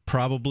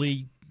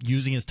probably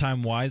using his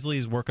time wisely.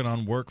 He's working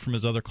on work from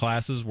his other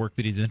classes, work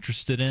that he's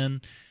interested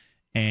in.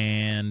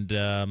 And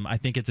I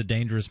think it's a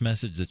dangerous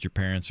message that your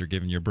parents are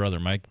giving your brother.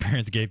 My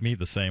parents gave me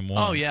the same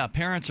one. Oh, yeah.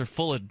 Parents are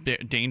full of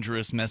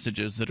dangerous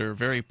messages that are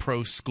very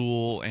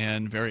pro-school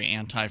and very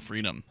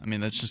anti-freedom. I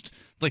mean, it's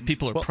like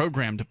people are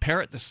programmed to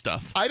parrot this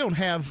stuff. I don't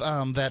have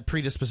that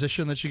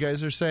predisposition that you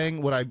guys are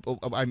saying.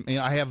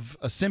 I have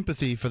a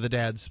sympathy for the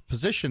dad's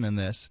position in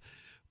this,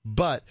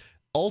 but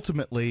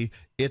ultimately,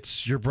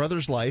 it's your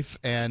brother's life,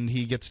 and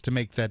he gets to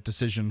make that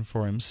decision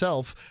for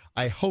himself.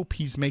 I hope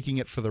he's making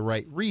it for the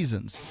right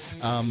reasons.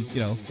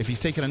 If he's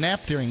taking a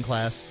nap during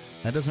class,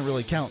 that doesn't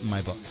really count in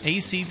my book.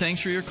 AC,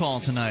 thanks for your call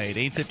tonight.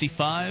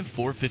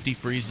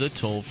 855-450-FREE is the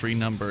toll-free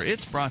number.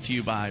 It's brought to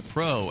you by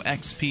Pro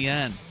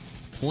XPN.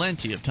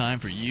 Plenty of time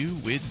for you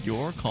with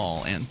your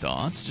call and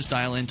thoughts. Just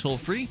dial in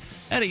toll-free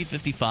at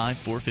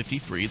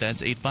 855-450-FREE.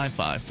 That's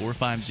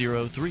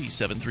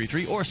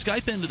 855-450-3733. Or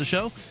Skype into the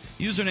show.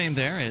 Username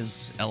there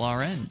is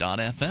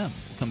LRN.FM.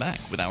 We'll come back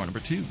with hour number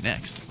 2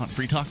 next on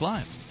Free Talk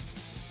Live.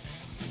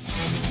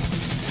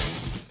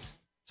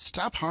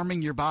 Stop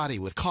harming your body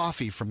with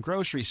coffee from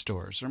grocery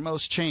stores or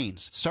most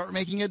chains. Start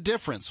making a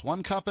difference,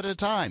 1 cup at a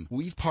time.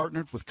 We've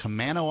partnered with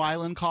Camano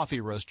Island Coffee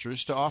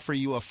Roasters to offer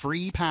you a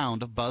free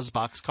pound of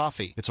BuzzBox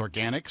coffee. It's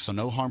organic, so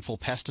no harmful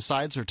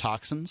pesticides or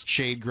toxins.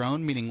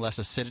 Shade-grown, meaning less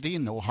acidity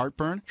and no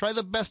heartburn. Try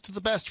the best of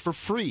the best for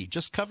free.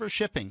 Just cover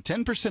shipping.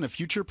 10% of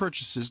future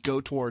purchases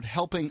go toward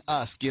helping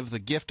us give the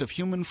gift of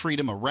human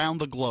freedom around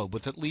the globe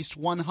with at least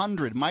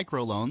 100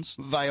 microloans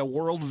via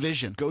World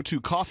Vision. Go to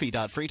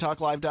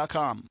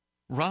coffee.freetalklive.com.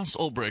 Ross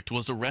Ulbricht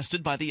was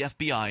arrested by the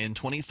FBI in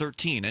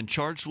 2013 and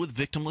charged with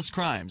victimless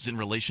crimes in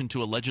relation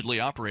to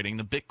allegedly operating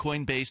the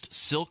Bitcoin-based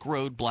Silk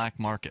Road black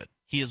market.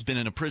 He has been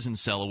in a prison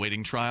cell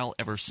awaiting trial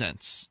ever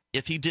since.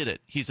 If he did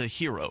it, he's a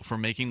hero for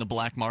making the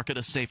black market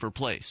a safer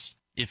place.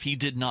 If he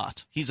did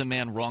not, he's a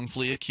man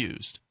wrongfully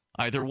accused.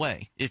 Either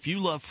way, if you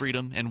love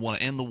freedom and want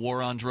to end the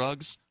war on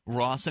drugs,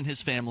 Ross and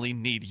his family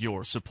need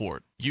your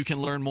support. You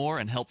can learn more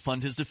and help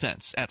fund his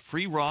defense at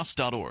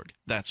freeross.org.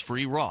 That's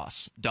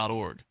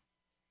freeross.org.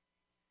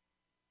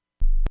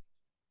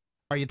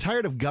 Are you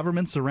tired of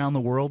governments around the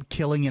world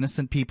killing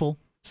innocent people?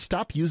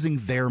 Stop using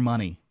their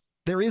money.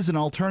 There is an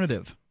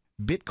alternative.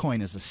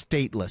 Bitcoin is a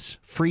stateless,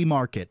 free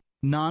market,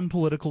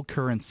 non-political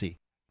currency.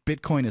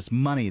 Bitcoin is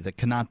money that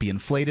cannot be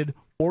inflated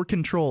or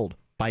controlled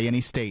by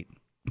any state.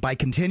 By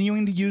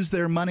continuing to use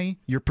their money,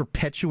 you're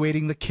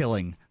perpetuating the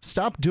killing.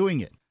 Stop doing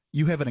it.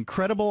 You have an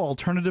incredible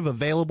alternative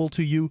available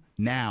to you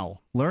now.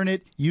 Learn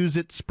it, use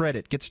it, spread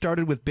it. Get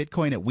started with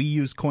Bitcoin at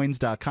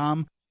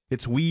weusecoins.com.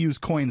 It's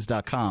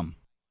weusecoins.com.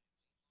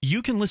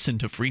 You can listen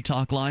to Free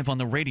Talk Live on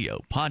the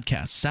radio,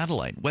 podcast,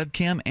 satellite,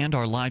 webcam, and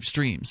our live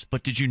streams.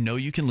 But did you know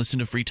you can listen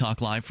to Free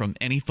Talk Live from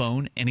any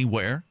phone,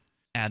 anywhere?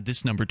 Add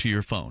this number to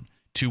your phone,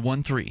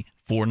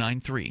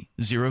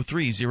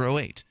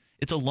 213-493-0308.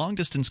 It's a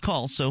long-distance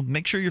call, so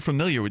make sure you're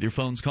familiar with your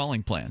phone's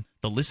calling plan.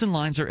 The listen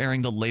lines are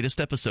airing the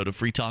latest episode of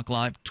Free Talk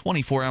Live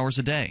 24 hours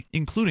a day,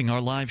 including our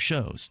live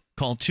shows.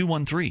 Call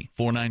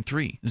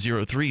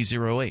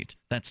 213-493-0308.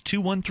 That's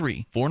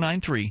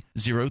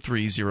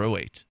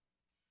 213-493-0308.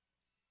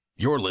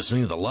 You're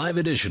listening to the live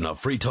edition of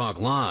Free Talk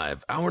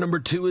Live. Hour number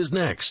 2 is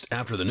next,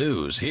 after the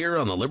news, here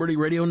on the Liberty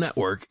Radio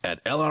Network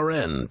at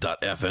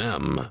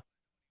LRN.FM.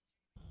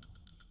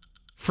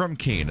 From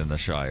Keene in the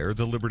Shire,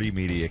 the Liberty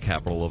Media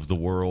capital of the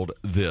world,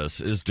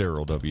 this is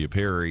Daryl W.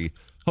 Perry,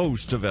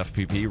 host of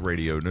FPP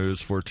Radio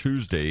News for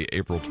Tuesday,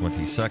 April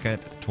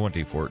 22nd,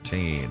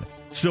 2014.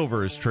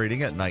 Silver is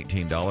trading at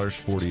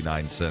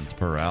 $19.49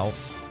 per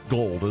ounce.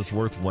 Gold is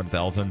worth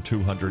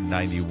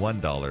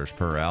 $1,291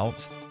 per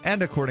ounce.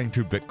 And according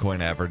to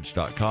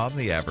BitcoinAverage.com,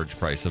 the average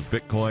price of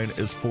Bitcoin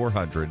is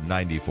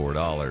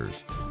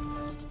 $494.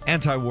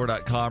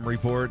 Antiwar.com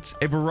reports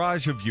a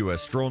barrage of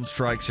U.S. drone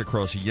strikes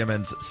across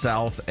Yemen's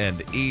south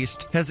and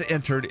east has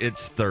entered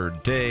its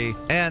third day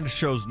and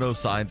shows no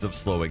signs of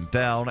slowing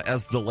down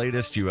as the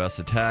latest U.S.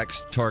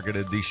 attacks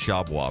targeted the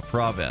Shabwa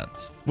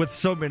province. With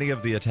so many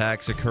of the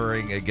attacks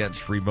occurring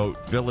against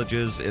remote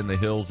villages in the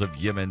hills of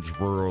Yemen's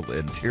rural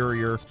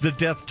interior, the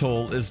death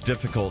toll is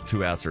difficult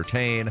to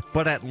ascertain,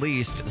 but at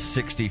least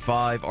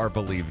 65 are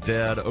believed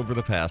dead over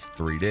the past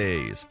 3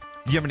 days.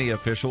 Yemeni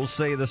officials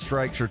say the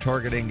strikes are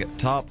targeting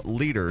top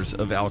leaders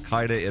of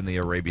al-Qaeda in the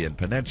Arabian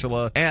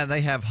Peninsula, and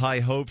they have high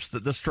hopes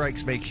that the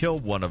strikes may kill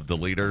one of the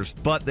leaders,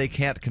 but they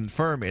can't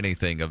confirm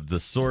anything of the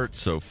sort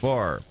so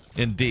far.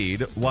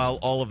 Indeed, while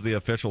all of the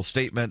official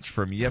statements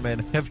from Yemen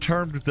have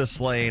termed the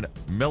slain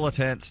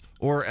militants,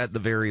 or at the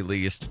very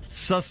least,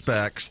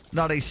 suspects,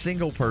 not a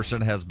single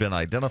person has been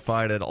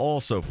identified at all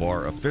so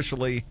far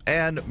officially,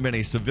 and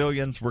many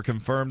civilians were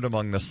confirmed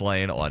among the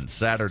slain on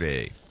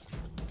Saturday.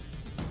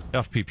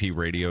 FPP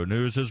Radio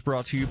News is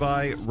brought to you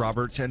by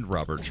Roberts &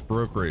 Roberts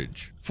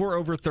Brokerage. For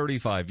over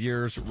 35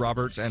 years,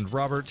 Roberts &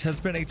 Roberts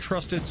has been a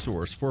trusted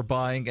source for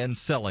buying and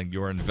selling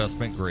your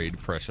investment-grade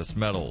precious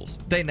metals.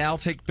 They now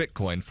take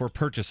Bitcoin for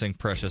purchasing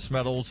precious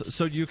metals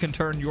so you can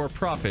turn your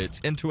profits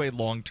into a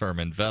long-term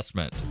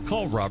investment.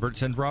 Call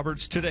Roberts &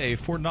 Roberts today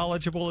for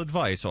knowledgeable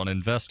advice on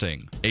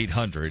investing.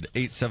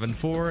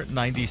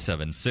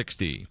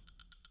 800-874-9760.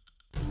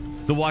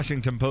 The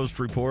Washington Post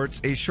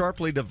reports a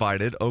sharply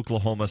divided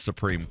Oklahoma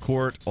Supreme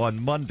Court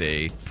on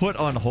Monday put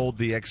on hold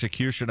the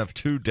execution of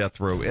 2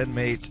 death row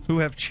inmates who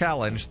have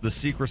challenged the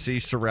secrecy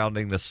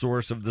surrounding the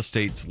source of the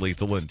state's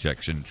lethal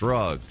injection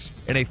drugs.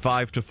 In a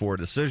 5-4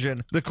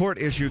 decision, the court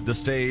issued the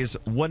stays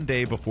 1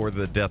 day before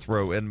the death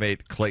row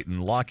inmate Clayton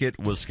Lockett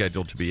was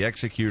scheduled to be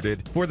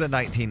executed for the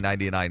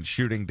 1999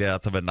 shooting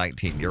death of a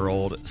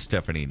 19-year-old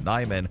Stephanie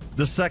Nyman.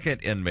 The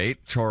second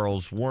inmate,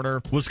 Charles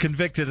Warner, was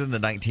convicted in the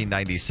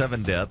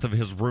 1997 death of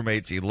his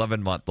roommate's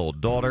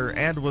 11-month-old daughter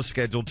and was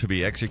scheduled to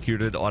be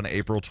executed on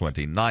April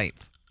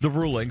 29th. The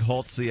ruling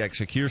halts the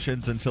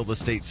executions until the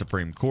state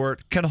Supreme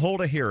Court can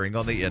hold a hearing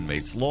on the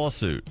inmate's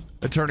lawsuit.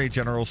 Attorney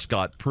General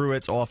Scott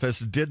Pruitt's office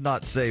did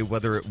not say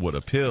whether it would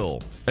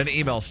appeal. An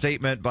email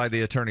statement by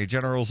the Attorney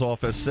General's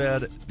office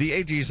said, "The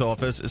AG's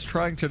office is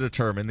trying to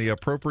determine the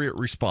appropriate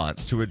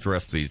response to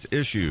address these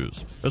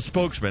issues." A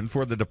spokesman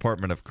for the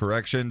Department of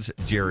Corrections,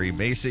 Jerry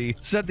Macy,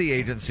 said the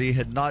agency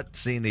had not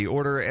seen the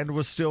order and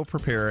was still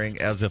preparing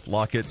as if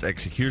Lockett's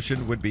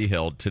execution would be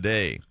held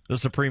today. The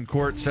Supreme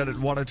Court said it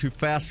wanted to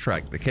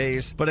fast-track the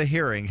case, but a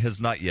hearing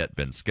has not yet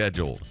been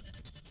scheduled.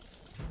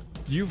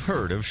 You've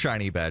heard of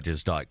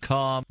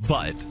ShinyBadges.com,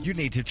 but you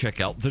need to check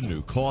out the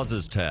New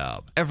Causes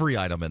tab. Every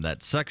item in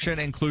that section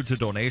includes a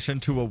donation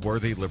to a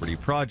worthy liberty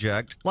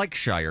project, like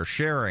Shire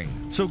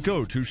Sharing. So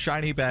go to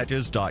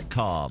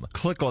ShinyBadges.com,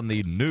 click on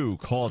the New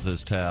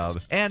Causes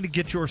tab, and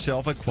get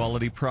yourself a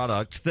quality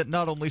product that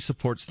not only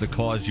supports the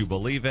cause you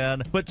believe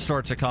in, but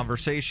starts a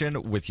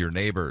conversation with your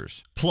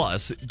neighbors.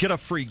 Plus, get a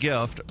free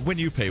gift when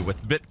you pay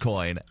with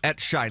Bitcoin at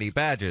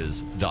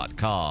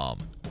ShinyBadges.com.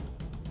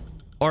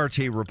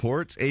 RT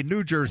reports a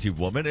New Jersey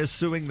woman is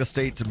suing the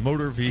state's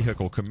Motor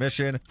Vehicle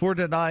Commission for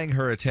denying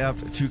her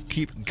attempt to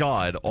keep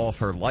God off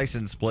her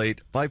license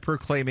plate by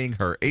proclaiming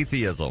her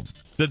atheism.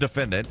 The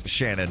defendant,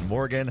 Shannon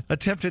Morgan,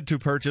 attempted to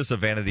purchase a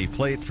vanity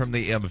plate from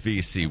the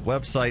MVC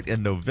website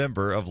in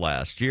November of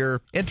last year,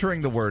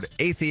 entering the word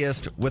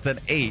atheist with an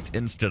 8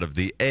 instead of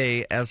the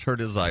A as her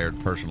desired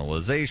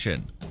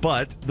personalization.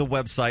 But the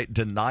website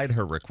denied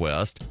her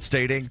request,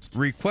 stating,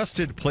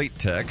 "Requested plate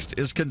text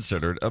is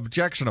considered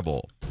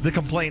objectionable." The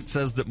complaint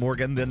says that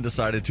Morgan then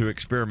decided to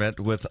experiment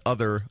with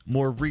other,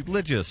 more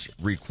religious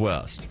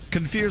requests.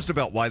 Confused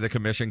about why the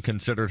commission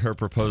considered her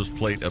proposed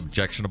plate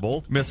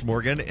objectionable, Miss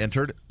Morgan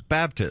entered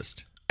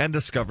Baptist and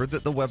discovered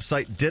that the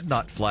website did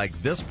not flag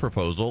this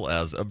proposal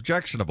as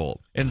objectionable.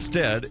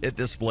 Instead, it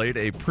displayed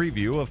a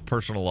preview of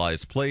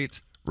personalized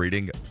plates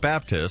reading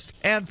Baptist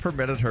and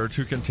permitted her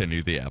to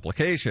continue the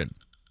application.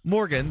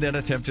 Morgan then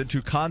attempted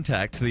to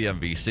contact the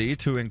MVC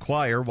to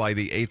inquire why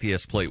the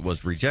atheist plate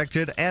was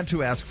rejected and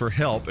to ask for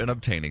help in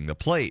obtaining the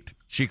plate.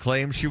 She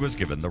claims she was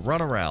given the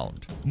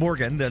runaround.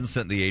 Morgan then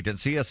sent the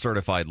agency a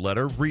certified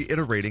letter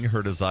reiterating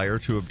her desire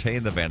to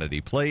obtain the vanity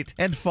plate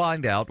and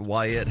find out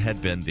why it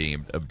had been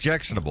deemed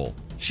objectionable.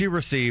 She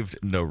received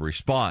no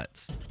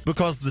response.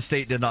 Because the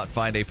state did not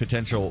find a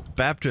potential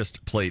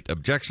Baptist plate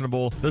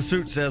objectionable, the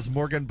suit says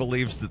Morgan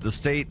believes that the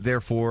state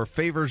therefore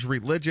favors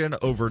religion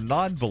over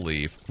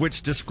non-belief,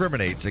 which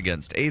discriminates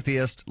against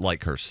atheists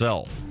like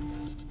herself.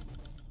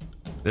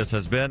 This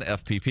has been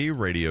FPP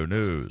Radio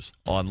News,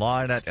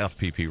 online at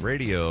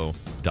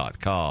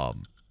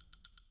fppradio.com.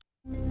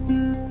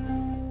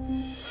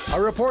 A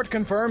report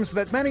confirms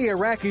that many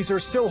Iraqis are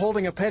still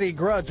holding a petty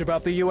grudge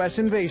about the U.S.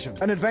 invasion.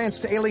 An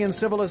advanced alien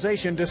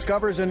civilization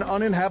discovers an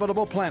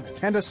uninhabitable planet,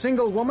 and a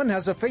single woman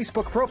has a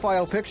Facebook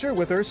profile picture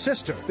with her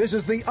sister. This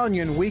is the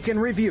Onion Week in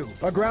Review.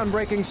 A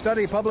groundbreaking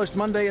study published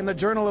Monday in the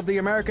Journal of the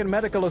American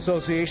Medical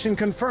Association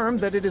confirmed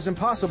that it is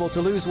impossible to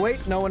lose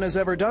weight. No one has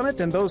ever done it,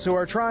 and those who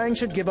are trying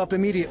should give up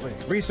immediately.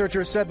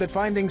 Researchers said that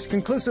findings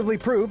conclusively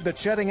prove that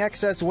shedding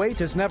excess weight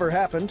has never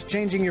happened,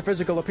 changing your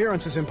physical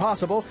appearance is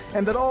impossible,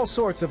 and that all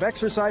sorts of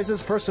exercise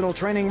exercises, personal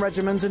training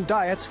regimens, and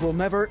diets will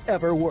never,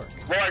 ever work.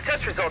 Well, our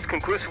test results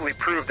conclusively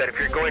prove that if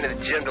you're going to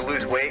the gym to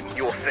lose weight,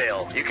 you will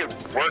fail. You could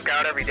work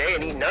out every day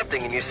and eat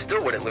nothing, and you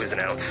still wouldn't lose an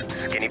ounce.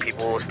 Skinny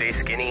people will stay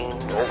skinny.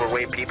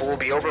 Overweight people will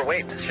be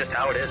overweight. It's just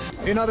how it is.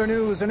 In other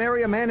news, an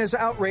area man is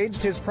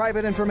outraged his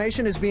private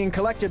information is being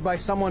collected by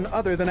someone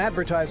other than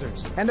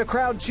advertisers. And a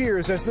crowd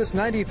cheers as this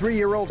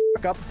 93-year-old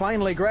fuck-up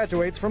finally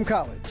graduates from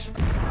college.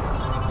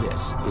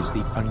 This is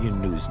the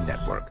Onion News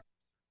Network.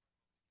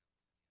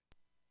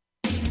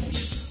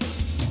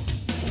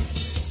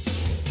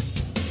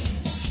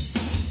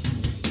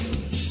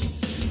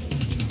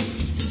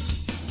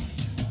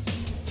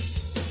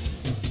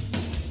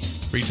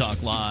 Free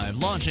Talk Live,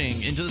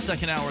 launching into the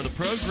second hour of the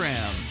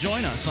program.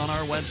 Join us on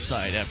our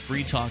website at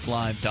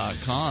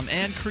freetalklive.com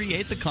and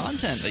create the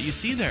content that you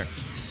see there.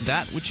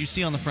 That which you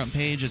see on the front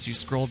page as you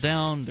scroll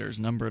down, there's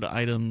numbered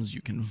items.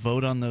 You can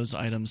vote on those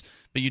items,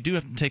 but you do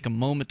have to take a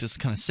moment to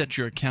kind of set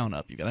your account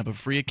up. You got to have a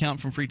free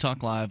account from Free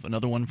Talk Live,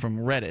 another one from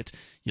Reddit.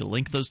 You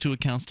link those two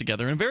accounts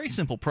together in a very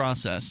simple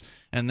process,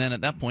 and then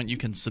at that point you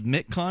can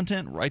submit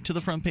content right to the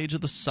front page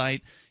of the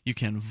site. You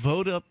can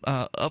vote up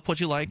what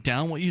you like,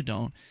 down what you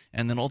don't,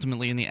 and then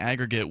ultimately in the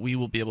aggregate we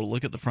will be able to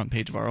look at the front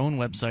page of our own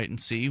website and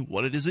see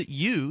what it is that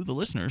you, the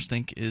listeners,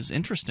 think is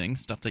interesting,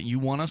 stuff that you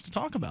want us to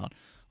talk about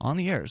on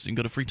the air. So you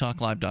can go to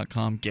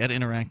freetalklive.com, get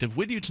interactive.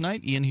 With you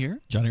tonight, Ian here.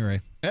 Johnny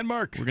Ray. And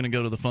Mark. We're going to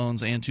go to the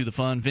phones and to the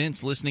fun.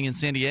 Vince, listening in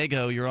San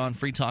Diego. You're on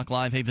Free Talk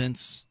Live. Hey,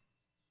 Vince.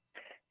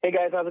 Hey,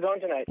 guys. How's it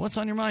going tonight? What's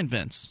on your mind,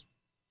 Vince?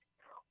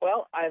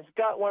 Well, I've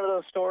got one of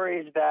those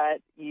stories that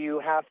you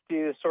have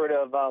to sort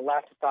of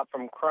laugh to stop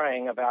from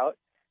crying about.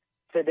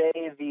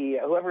 Today,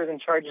 whoever is in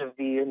charge of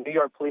the New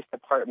York Police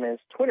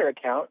Department's Twitter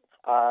account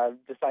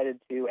decided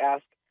to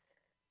ask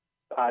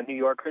New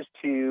Yorkers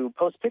to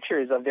post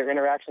pictures of their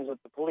interactions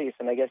with the police,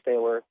 and I guess they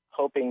were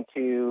hoping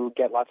to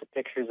get lots of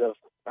pictures of,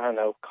 I don't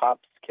know,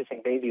 cops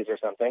kissing babies or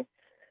something.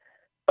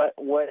 But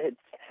what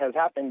has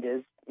happened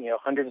is,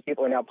 hundreds of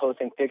people are now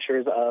posting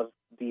pictures of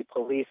the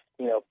police,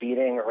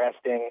 beating,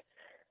 arresting,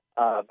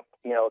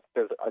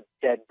 there's a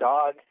dead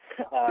dog.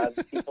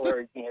 People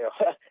are,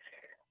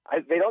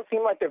 they don't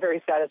seem like they're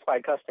very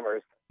satisfied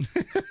customers.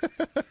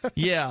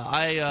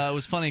 Yeah, it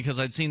was funny because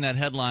I'd seen that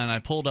headline. I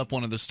pulled up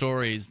one of the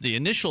stories. The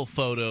initial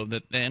photo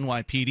that the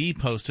NYPD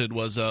posted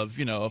was of,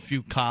 a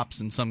few cops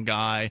and some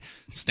guy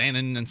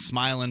standing and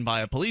smiling by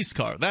a police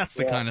car. That's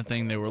the kind of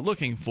thing they were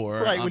looking for.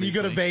 Right, obviously. When you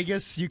go to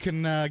Vegas, you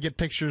can get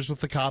pictures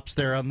with the cops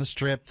there on the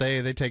strip.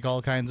 They take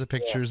all kinds of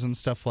pictures and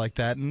stuff like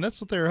that, and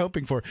that's what they were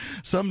hoping for.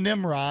 Some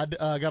Nimrod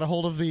got a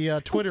hold of the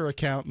Twitter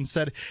account and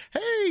said,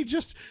 hey,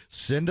 just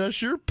send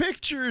us your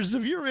pictures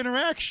of your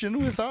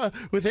interaction with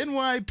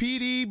NYPD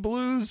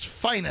Blue's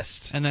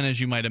finest. And then,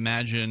 as you might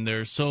imagine,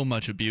 there's so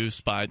much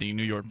abuse by the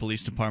New York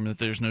Police Department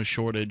that there's no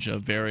shortage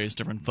of various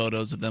different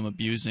photos of them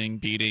abusing,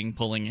 beating,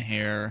 pulling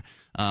hair,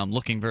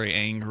 looking very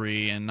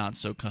angry and not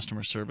so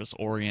customer service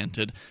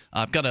oriented.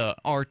 I've got a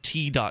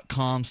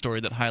RT.com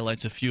story that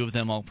highlights a few of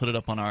them. I'll put it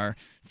up on our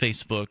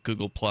Facebook,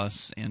 Google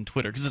Plus, and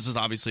Twitter, because this is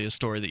obviously a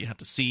story that you have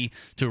to see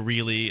to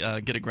really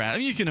get a grasp. I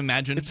mean, you can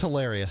imagine. It's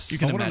hilarious. You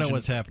can I want to imagine. know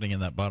what's happening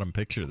in that bottom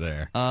picture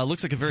there.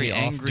 Looks like a very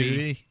angry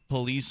off-duty?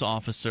 police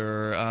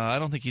officer. I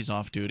don't think he's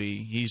off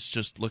duty. He's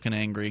just looking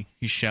angry.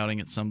 He's shouting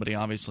at somebody,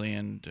 obviously,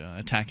 and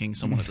attacking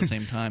someone at the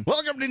same time.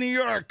 Welcome to New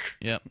York.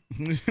 Yep.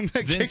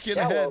 Vince.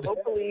 Yeah, well,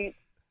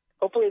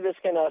 hopefully this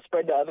can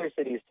spread to other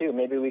cities too.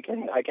 Maybe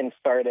I can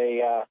start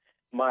a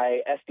my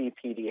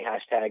SDPD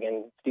hashtag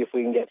and see if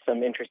we can get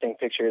some interesting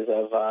pictures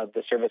of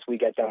the service we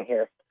get down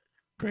here.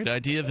 Great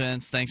idea,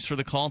 Vince. Thanks for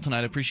the call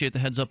tonight. I appreciate the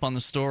heads up on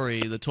the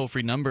story. The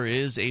toll-free number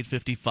is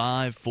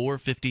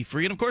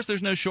 855-450-FREE. And, of course,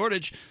 there's no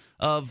shortage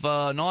of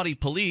naughty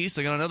police.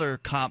 I got another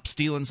cop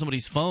stealing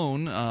somebody's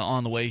phone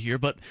on the way here.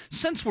 But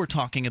since we're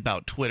talking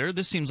about Twitter,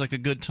 this seems like a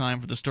good time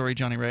for the story,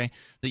 Johnny Ray,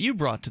 that you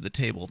brought to the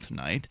table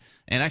tonight.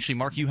 And actually,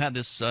 Mark, you had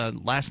this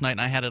last night,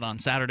 and I had it on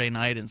Saturday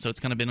night, and so it's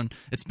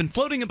been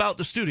floating about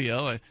the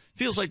studio. It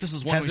feels like this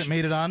is one hasn't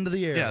made it onto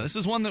the air. Yeah, this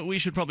is one that we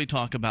should probably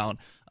talk about.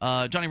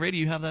 Johnny Ray, do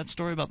you have that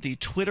story about the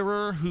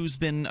Twitterer who's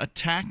been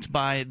attacked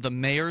by the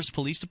mayor's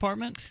police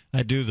department?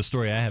 I do. The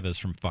story I have is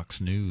from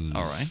FoxNews.com.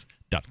 All right.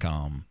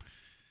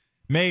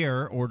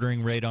 Mayor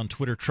ordering raid on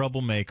Twitter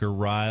troublemaker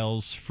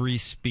riles free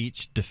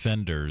speech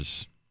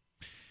defenders.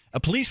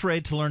 A police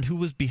raid to learn who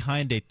was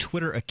behind a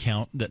Twitter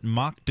account that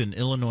mocked an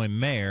Illinois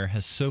mayor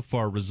has so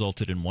far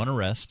resulted in one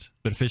arrest,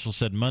 but officials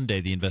said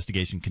Monday the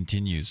investigation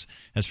continues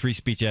as free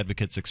speech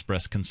advocates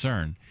express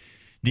concern.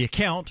 The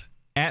account,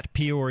 at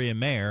Peoria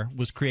Mayor,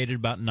 was created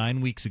about 9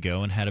 weeks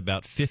ago and had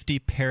about 50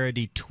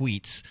 parody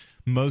tweets,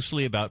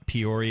 mostly about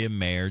Peoria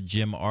Mayor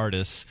Jim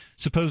Ardis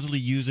supposedly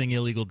using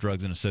illegal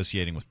drugs and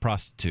associating with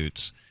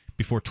prostitutes,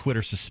 before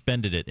Twitter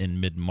suspended it in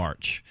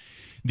mid-March.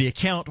 The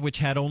account, which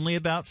had only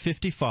about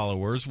 50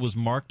 followers, was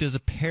marked as a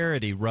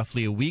parody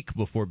roughly a week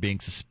before being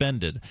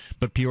suspended,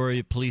 but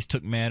Peoria police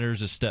took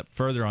matters a step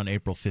further on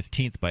April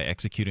 15th by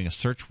executing a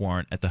search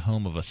warrant at the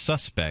home of a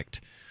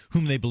suspect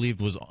whom they believed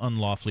was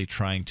unlawfully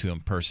trying to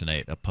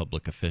impersonate a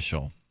public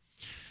official.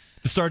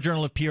 The Star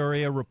Journal of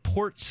Peoria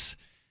reports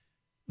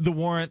The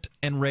warrant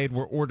and raid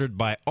were ordered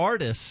by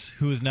Artis,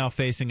 who is now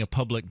facing a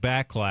public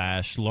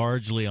backlash,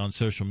 largely on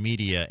social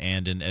media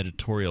and in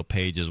editorial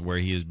pages, where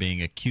he is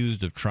being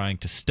accused of trying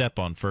to step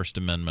on First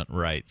Amendment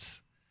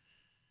rights.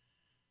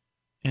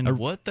 And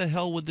what the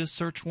hell would this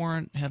search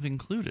warrant have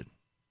included?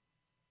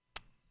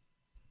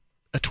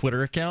 A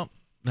Twitter account?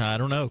 I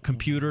don't know.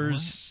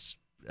 Computers.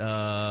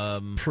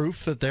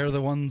 Proof that they're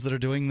the ones that are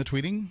doing the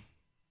tweeting?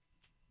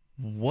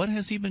 What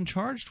has he been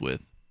charged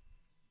with?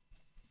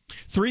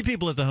 3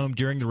 people at the home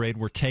during the raid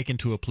were taken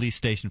to a police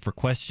station for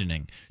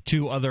questioning.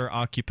 2 other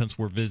occupants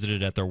were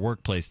visited at their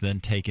workplace, then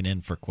taken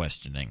in for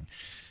questioning.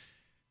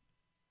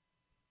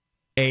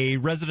 A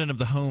resident of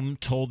the home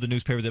told the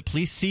newspaper that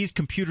police seized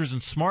computers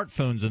and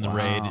smartphones in the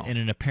raid in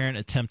an apparent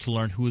attempt to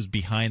learn who was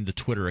behind the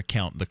Twitter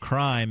account. The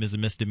crime is a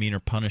misdemeanor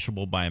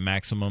punishable by a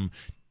maximum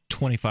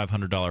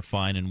 $2,500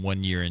 fine and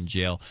 1 year in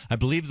jail. I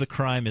believe the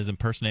crime is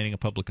impersonating a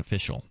public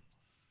official.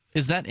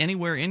 Is that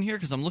anywhere in here?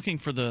 Because I'm looking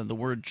for the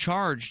word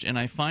charged, and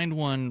I find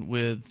one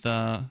with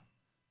that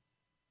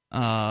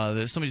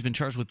somebody's been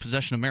charged with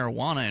possession of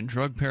marijuana and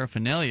drug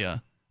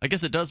paraphernalia. I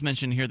guess it does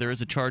mention here there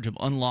is a charge of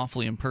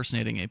unlawfully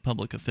impersonating a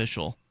public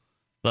official,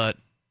 but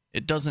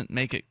it doesn't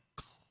make it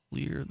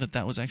clear that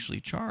that was actually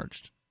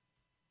charged.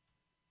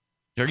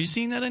 Are you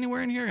seeing that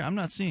anywhere in here? I'm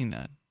not seeing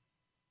that.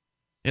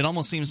 It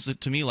almost seems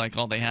to me like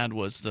all they had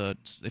was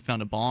they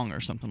found a bong or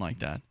something like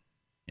that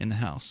in the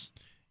house.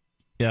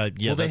 Yeah.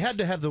 Well, they had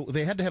to have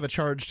a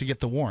charge to get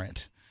the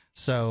warrant.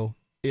 So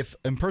if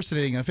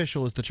impersonating an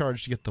official is the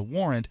charge to get the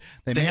warrant,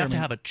 they have to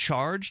have a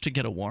charge to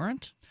get a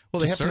warrant. Well,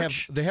 they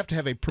have to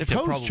have a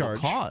proposed charge.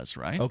 Probable cause,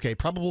 right? Okay,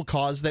 probable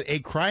cause that a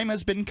crime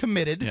has been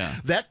committed. Yeah.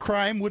 That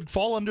crime would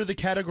fall under the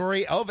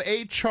category of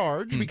a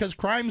charge because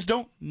crimes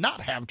don't not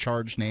have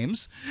charge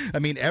names. I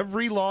mean,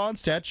 every law and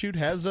statute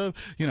has a,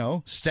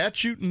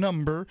 statute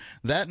number.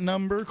 That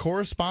number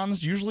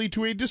corresponds usually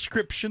to a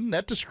description.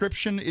 That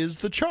description is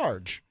the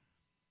charge.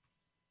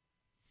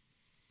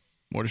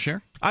 More to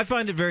share? I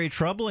find it very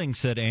troubling,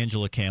 said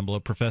Angela Campbell, a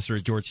professor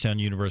at Georgetown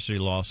University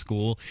Law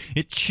School.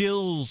 It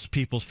chills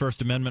people's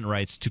First Amendment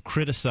rights to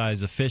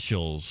criticize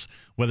officials,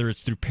 whether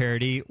it's through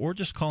parody or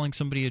just calling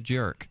somebody a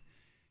jerk.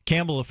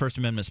 Campbell, a First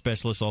Amendment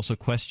specialist, also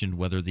questioned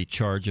whether the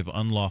charge of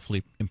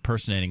unlawfully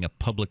impersonating a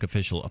public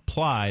official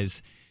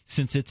applies,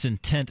 since its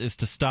intent is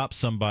to stop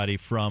somebody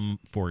from,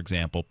 for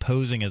example,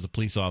 posing as a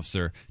police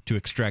officer to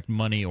extract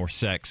money or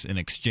sex in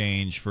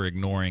exchange for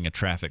ignoring a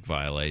traffic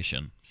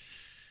violation.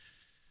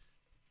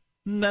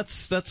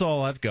 That's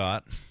all I've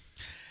got.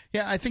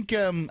 Yeah, I think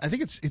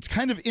it's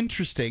kind of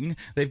interesting.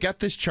 They've got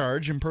this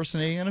charge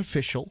impersonating an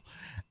official,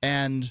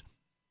 and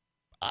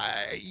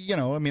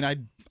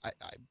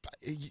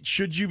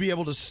should you be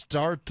able to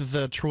start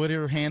the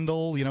Twitter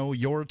handle,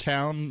 your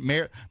town,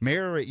 mayor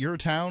at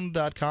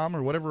yourtown.com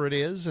or whatever it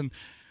is, and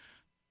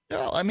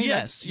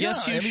yes, you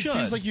should. It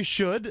seems like you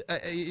should.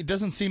 It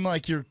doesn't seem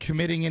like you're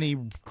committing any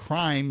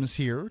crimes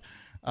here.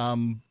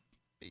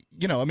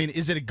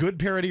 Is it a good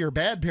parody or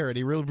bad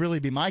parody? Will really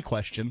be my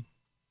question.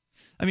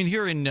 I mean,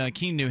 here in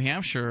Keene, New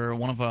Hampshire,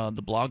 one of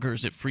the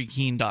bloggers at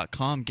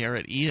freekeene.com,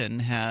 Garrett Ian,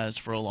 has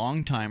for a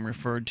long time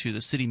referred to the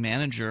city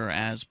manager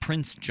as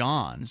Prince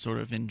John, sort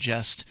of in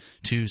jest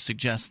to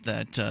suggest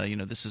that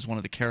this is one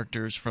of the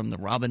characters from the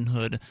Robin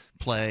Hood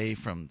play,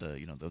 from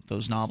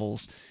those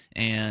novels,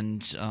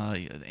 and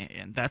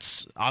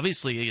that's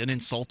obviously an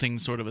insulting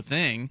sort of a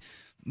thing.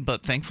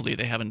 But thankfully,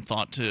 they haven't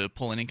thought to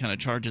pull any kind of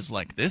charges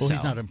like this. Well,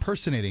 he's not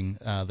impersonating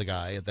the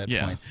guy at that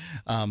point.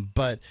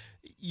 But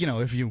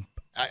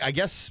I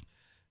guess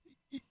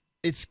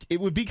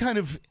it'd be kind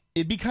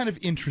of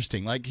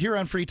interesting. Like here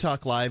on Free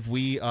Talk Live,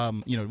 we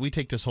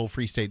take this whole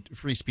free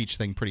speech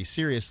thing pretty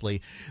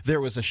seriously. There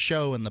was a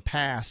show in the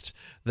past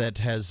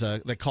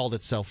that called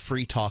itself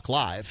Free Talk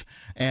Live,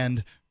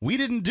 and we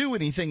didn't do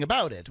anything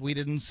about it. We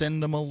didn't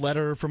send them a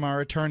letter from our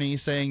attorney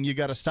saying you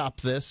got to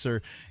stop this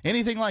or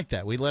anything like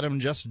that. We let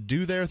them just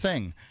do their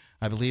thing.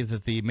 I believe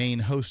that the main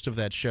host of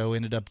that show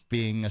ended up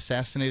being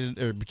assassinated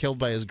or killed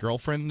by his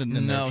girlfriend.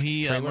 No,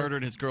 he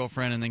murdered his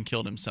girlfriend and then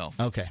killed himself.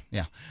 Okay,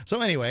 yeah.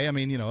 So anyway,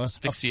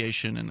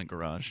 asphyxiation in the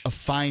garage. A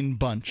fine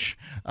bunch,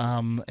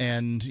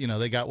 and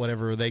they got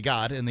whatever they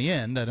got in the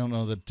end. I don't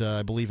know that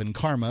I believe in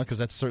karma, because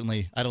that's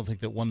certainly, I don't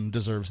think that one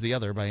deserves the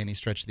other by any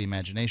stretch of the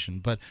imagination.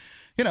 But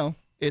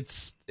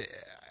it's.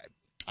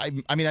 I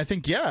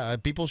think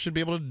people should be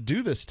able to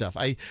do this stuff.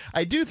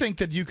 I do think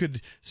that you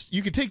could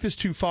take this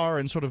too far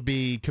and sort of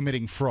be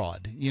committing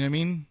fraud. You know what I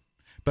mean?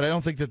 But I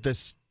don't think that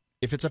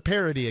if it's a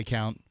parody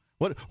account,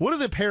 what are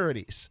the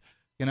parodies?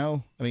 Yeah,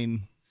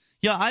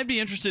 I'd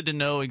be interested to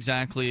know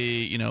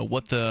exactly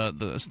what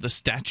the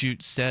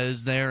statute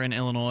says there in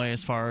Illinois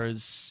as far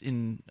as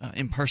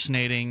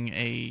impersonating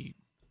a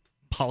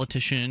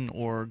politician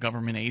or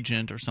government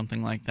agent or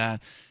something like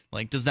that.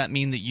 Like, does that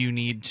mean that you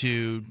need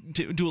to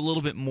do a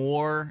little bit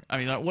more? I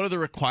mean, what are the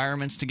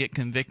requirements to get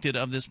convicted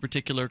of this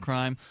particular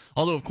crime?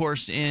 Although, of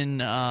course, in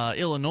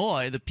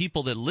Illinois, the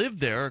people that live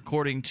there,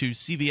 according to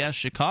CBS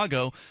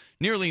Chicago,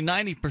 nearly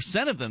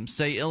 90% of them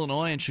say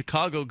Illinois and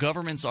Chicago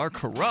governments are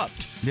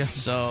corrupt. Yeah.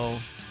 So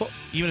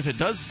even if it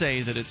does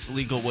say that it's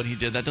legal what he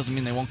did, that doesn't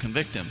mean they won't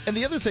convict him. And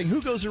the other thing,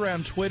 who goes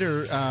around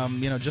Twitter,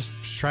 just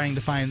trying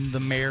to find the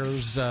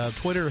mayor's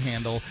Twitter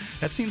handle?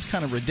 That seems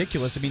kind of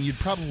ridiculous. I mean, you'd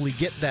probably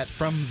get that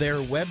from their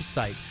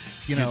website,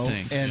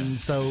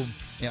 so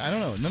I don't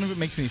know. None of it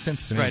makes any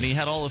sense to me. Right, he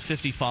had all of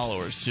 50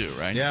 followers too,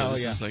 right? Yeah, so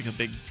this is like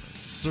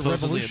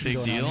supposedly a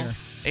big deal.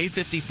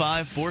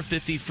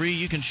 855-450 free.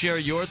 You can share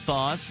your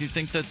thoughts. Do you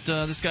think that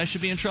this guy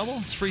should be in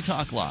trouble? It's Free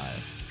Talk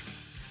Live.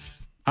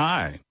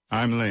 Hi,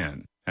 I'm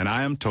Lynn, and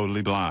I am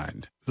totally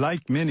blind.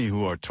 Like many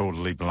who are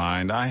totally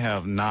blind, I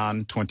have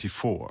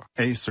non-24,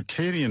 a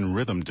circadian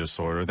rhythm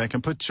disorder that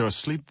can put your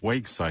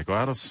sleep-wake cycle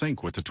out of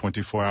sync with the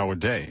 24-hour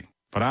day.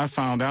 But I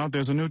found out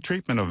there's a new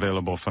treatment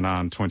available for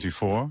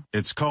non-24.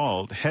 It's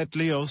called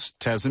Hetlioz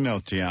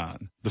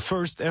Tazimiltian, the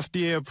first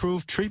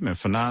FDA-approved treatment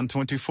for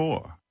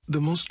non-24. The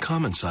most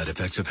common side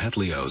effects of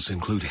Hetlioz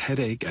include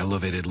headache,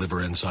 elevated liver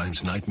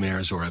enzymes,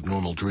 nightmares or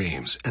abnormal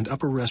dreams, and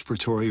upper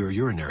respiratory or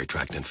urinary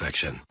tract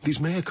infection. These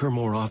may occur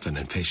more often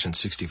in patients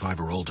 65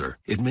 or older.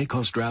 It may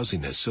cause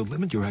drowsiness, so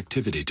limit your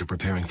activity to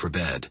preparing for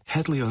bed.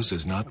 Hetlioz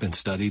has not been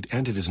studied,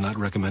 and it is not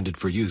recommended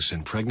for use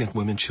in pregnant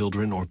women,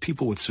 children, or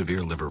people with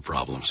severe liver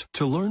problems.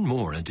 To learn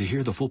more and to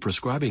hear the full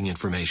prescribing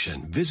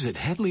information, visit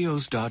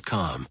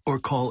Hetlioz.com or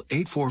call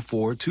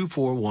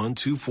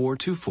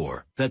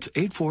 844-241-2424. That's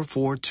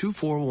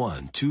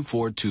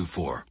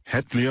 844-241-2424.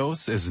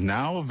 Hetlioz is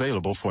now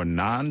available for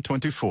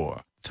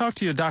non-24. Talk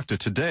to your doctor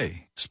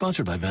today.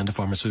 Sponsored by Vanda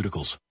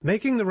Pharmaceuticals.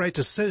 Making the right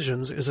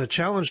decisions is a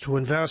challenge to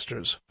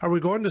investors. Are we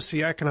going to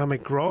see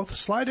economic growth,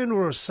 slide into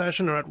a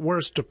recession, or at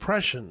worst,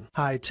 depression?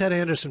 Hi, Ted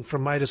Anderson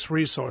from Midas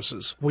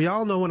Resources. We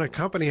all know when a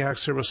company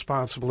acts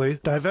irresponsibly,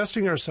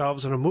 divesting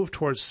ourselves in a move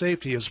towards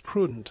safety is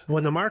prudent.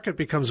 When the market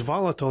becomes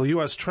volatile,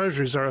 U.S.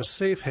 Treasuries are a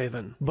safe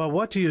haven. But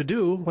what do you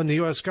do when the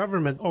U.S.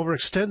 government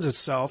overextends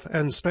itself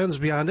and spends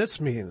beyond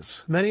its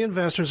means? Many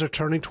investors are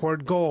turning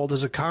toward gold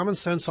as a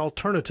common-sense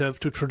alternative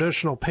to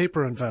traditional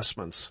paper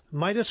investments.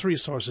 Midas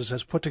Resources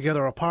has put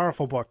together a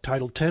powerful book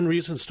titled 10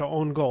 Reasons to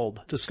Own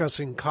Gold,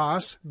 discussing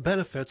costs,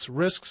 benefits,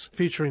 risks,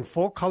 featuring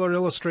full-color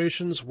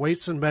illustrations,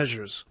 weights, and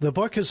measures. The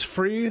book is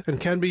free and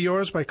can be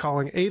yours by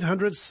calling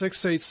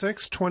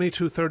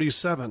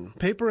 800-686-2237.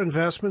 Paper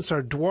investments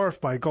are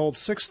dwarfed by gold's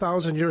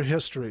 6,000-year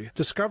history.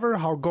 Discover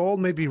how gold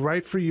may be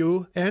right for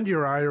you and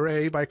your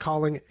IRA by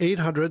calling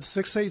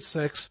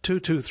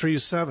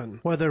 800-686-2237.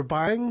 Whether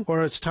buying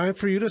or it's time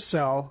for you to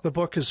sell, the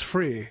book is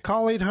free.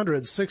 Call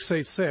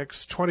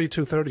 800-686-2237.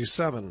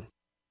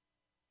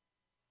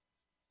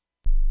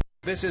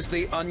 This is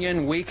the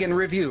Onion Week in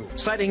Review.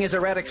 Citing his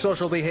erratic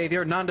social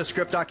behavior,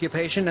 nondescript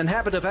occupation, and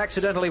habit of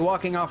accidentally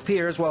walking off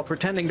piers while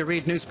pretending to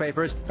read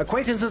newspapers,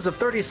 acquaintances of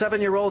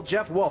 37-year-old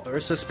Jeff Walther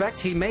suspect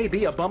he may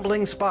be a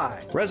bumbling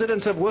spy.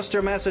 Residents of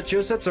Worcester,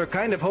 Massachusetts are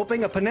kind of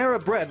hoping a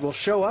Panera Bread will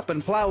show up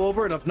and plow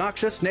over an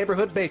obnoxious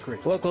neighborhood bakery.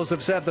 Locals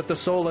have said that the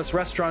soulless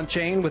restaurant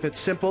chain, with its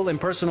simple,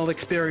 impersonal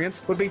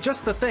experience, would be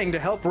just the thing to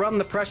help run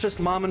the precious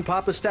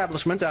mom-and-pop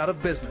establishment out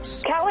of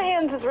business.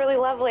 Callahan's is really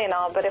lovely and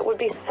all, but it would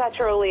be such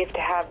a relief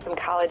to have some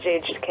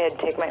college-aged kid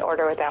take my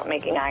order without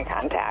making eye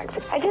contact.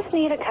 I just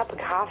need a cup of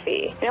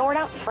coffee. We're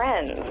not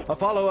friends. A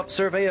follow-up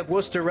survey of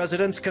Worcester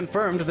residents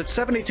confirmed that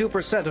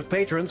 72% of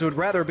patrons would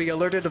rather be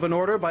alerted of an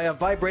order by a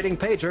vibrating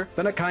pager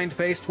than a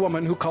kind-faced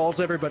woman who calls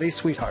everybody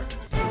sweetheart.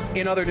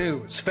 In other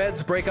news,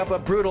 feds break up a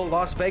brutal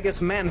Las Vegas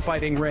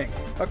man-fighting ring.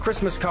 A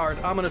Christmas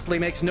card ominously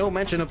makes no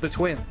mention of the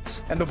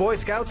twins. And the Boy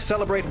Scouts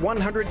celebrate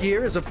 100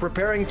 years of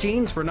preparing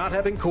teens for not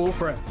having cool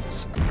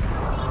friends.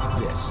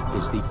 This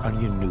is the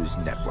Onion News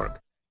Network.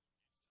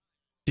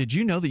 Did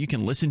you know that you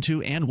can listen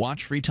to and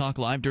watch Free Talk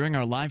Live during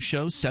our live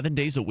shows 7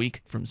 days a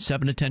week from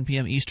 7 to 10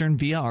 p.m. Eastern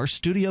via our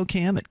studio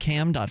cam at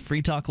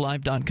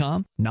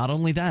cam.freetalklive.com? Not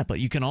only that, but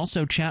you can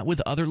also chat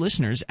with other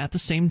listeners at the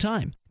same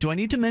time. Do I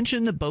need to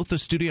mention that both the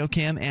studio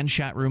cam and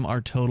chat room are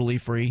totally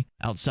free?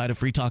 Outside of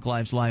Free Talk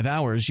Live's live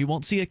hours, you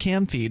won't see a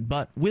cam feed,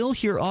 but will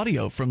hear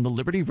audio from the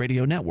Liberty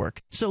Radio Network.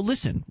 So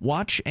listen,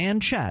 watch,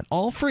 and chat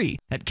all free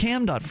at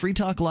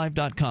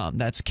cam.freetalklive.com.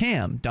 That's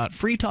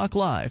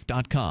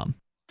cam.freetalklive.com.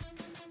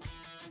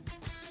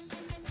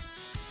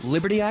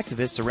 Liberty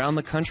activists around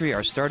the country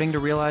are starting to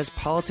realize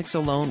politics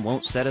alone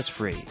won't set us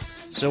free.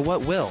 So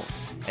what will?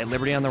 At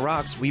Liberty on the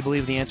Rocks, we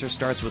believe the answer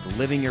starts with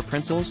living your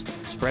principles,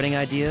 spreading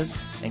ideas,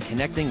 and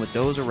connecting with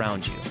those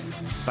around you.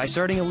 By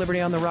starting a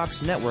Liberty on the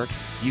Rocks network,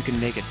 you can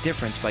make a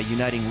difference by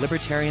uniting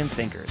libertarian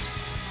thinkers.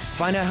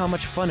 Find out how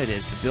much fun it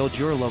is to build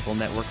your local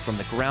network from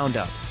the ground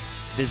up.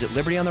 Visit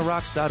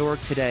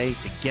libertyontherocks.org today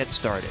to get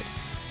started.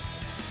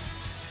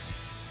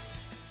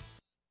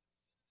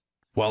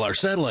 While our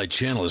satellite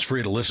channel is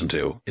free to listen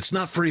to, it's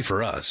not free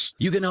for us.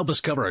 You can help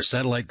us cover our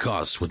satellite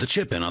costs with the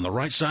chip-in on the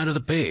right side of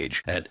the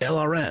page at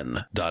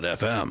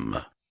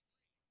lrn.fm.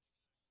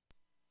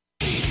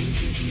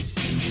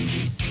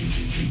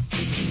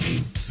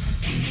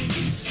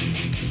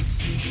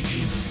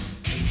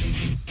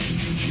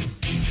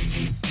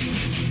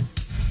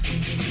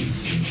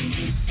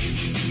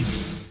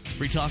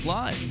 Free Talk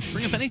Live.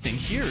 Bring up anything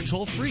here,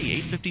 toll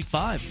free,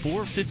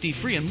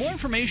 855-450-FREE. And more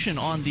information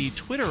on the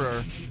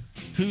Twitterer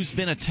who's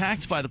been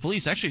attacked by the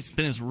police. Actually, it's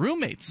been his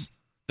roommates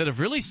that have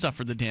really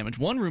suffered the damage.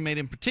 One roommate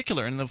in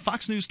particular, and the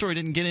Fox News story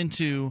didn't get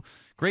into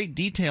great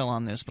detail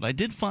on this, but I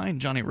did find,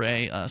 Johnny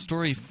Ray, a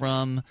story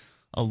from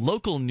a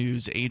local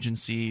news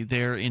agency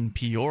there in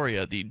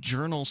Peoria, the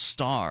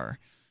Journal-Star,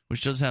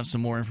 which does have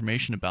some more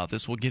information about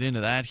this. We'll get into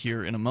that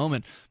here in a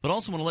moment, but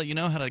also want to let you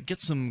know how to get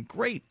some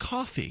great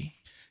coffee.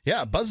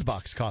 Yeah,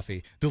 BuzzBox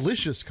coffee,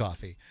 delicious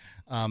coffee.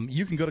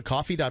 You can go to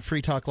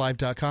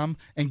coffee.freetalklive.com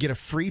and get a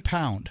free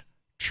pound.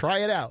 Try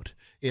it out.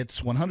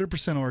 It's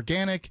 100%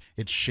 organic.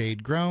 It's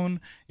shade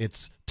grown.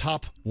 It's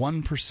top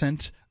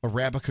 1%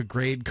 Arabica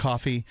grade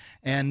coffee,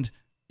 and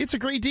it's a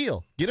great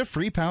deal. Get a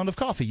free pound of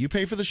coffee. You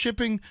pay for the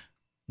shipping.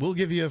 We'll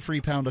give you a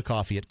free pound of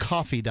coffee at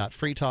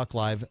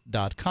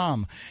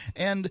coffee.freetalklive.com.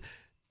 And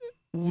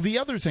the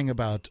other thing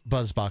about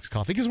BuzzBox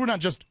coffee, because we're not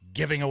just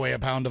giving away a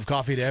pound of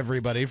coffee to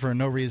everybody for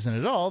no reason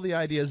at all. The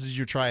idea is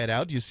you try it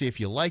out, you see if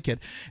you like it,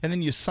 and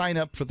then you sign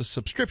up for the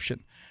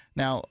subscription.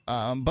 Now,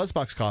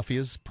 BuzzBox coffee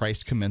is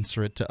priced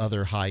commensurate to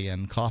other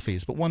high-end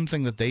coffees, but one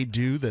thing that they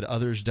do that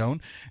others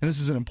don't, and this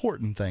is an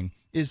important thing,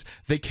 is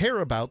they care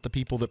about the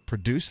people that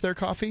produce their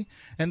coffee,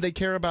 and they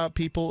care about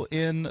people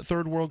in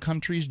third world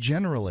countries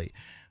generally.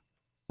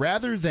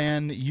 Rather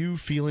than you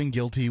feeling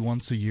guilty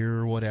once a year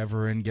or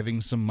whatever and giving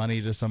some money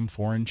to some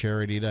foreign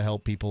charity to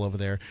help people over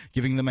there,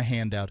 giving them a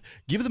handout,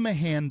 give them a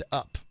hand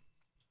up.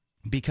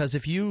 Because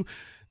if you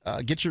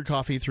get your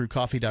coffee through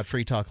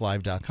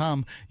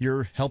coffee.freetalklive.com,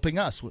 you're helping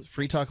us with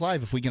Free Talk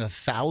Live. If we get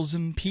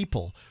 1,000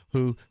 people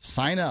who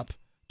sign up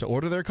to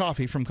order their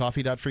coffee from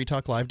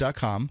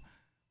coffee.freetalklive.com,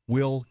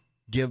 we'll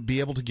be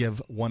able to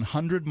give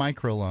 100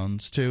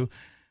 microloans to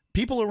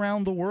people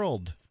around the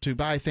world to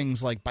buy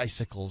things like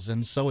bicycles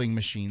and sewing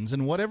machines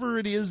and whatever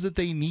it is that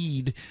they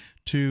need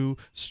to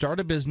start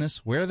a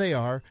business where they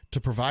are to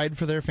provide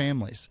for their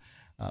families.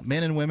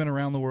 Men and women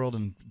around the world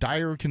in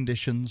dire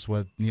conditions,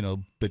 but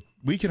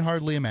we can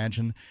hardly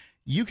imagine.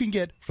 You can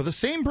get, for the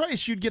same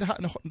price you'd get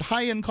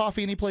high-end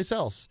coffee anyplace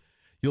else.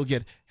 You'll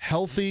get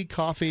healthy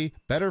coffee,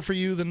 better for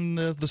you than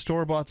the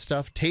store-bought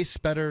stuff, tastes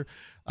better,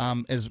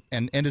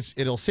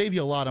 it'll save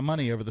you a lot of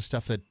money over the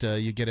stuff that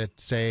you get at,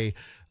 say,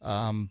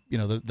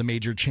 the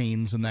major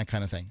chains and that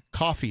kind of thing.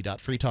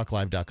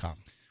 Coffee.freetalklive.com.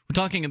 We're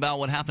talking about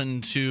what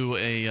happened to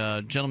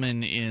a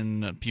gentleman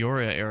in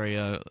Peoria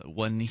area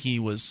when he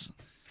was,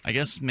 I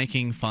guess,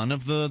 making fun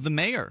of the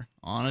mayor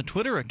on a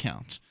Twitter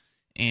account.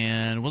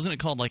 And wasn't it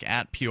called like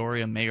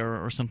 @Peoria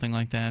Mayor or something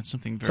like that?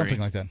 Something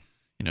like that.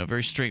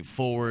 Very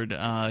straightforward.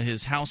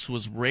 His house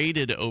was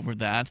raided over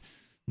that.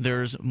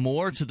 There's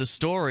more to the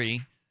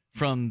story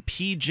from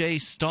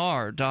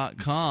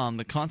PJStar.com.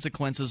 The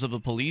consequences of a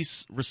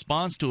police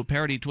response to a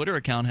parody Twitter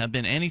account have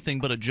been anything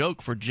but a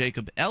joke for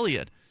Jacob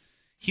Elliott.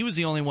 He was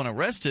the only one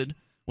arrested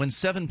when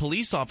 7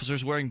 police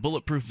officers wearing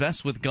bulletproof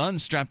vests with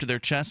guns strapped to their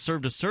chests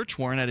served a search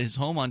warrant at his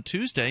home on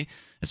Tuesday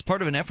as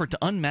part of an effort to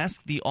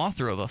unmask the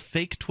author of a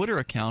fake Twitter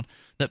account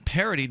that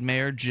parodied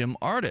Mayor Jim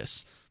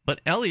Ardis. But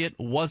Elliott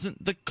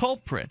wasn't the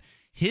culprit.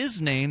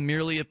 His name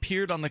merely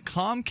appeared on the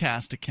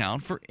Comcast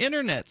account for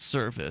internet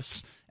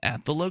service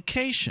at the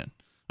location.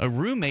 A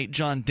roommate,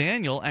 John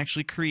Daniel,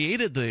 actually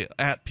created the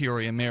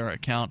 @Peoria Mayor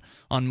account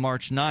on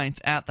March 9th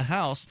at the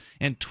house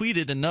and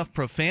tweeted enough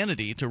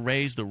profanity to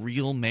raise the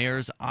real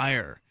mayor's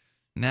ire.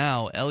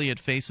 Now, Elliott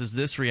faces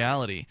this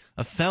reality,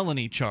 a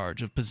felony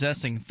charge of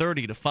possessing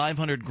 30 to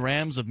 500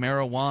 grams of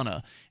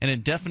marijuana, an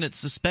indefinite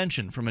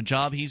suspension from a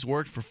job he's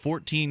worked for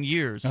 14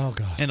 years,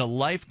 and a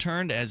life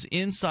turned as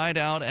inside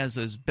out as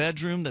his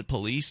bedroom that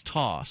police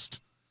tossed.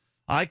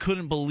 I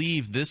couldn't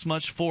believe this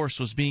much force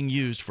was being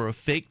used for a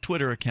fake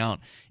Twitter account.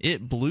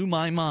 It blew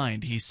my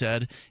mind, he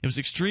said. It was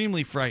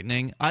extremely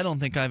frightening. I don't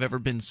think I've ever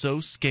been so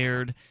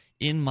scared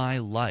in my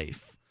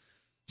life.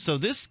 So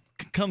this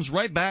comes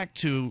right back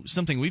to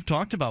something we've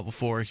talked about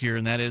before here,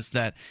 and that is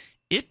that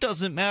it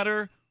doesn't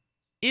matter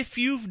if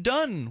you've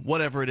done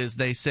whatever it is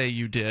they say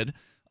you did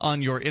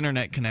on your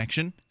internet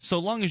connection. So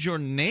long as your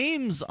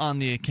name's on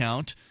the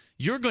account,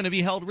 you're going to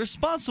be held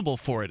responsible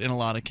for it in a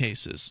lot of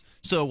cases.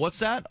 So what's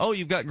that? Oh,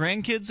 you've got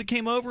grandkids that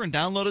came over and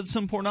downloaded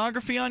some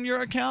pornography on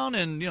your account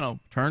and,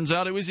 turns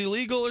out it was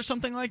illegal or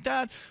something like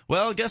that.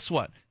 Well, guess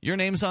what? Your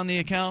name's on the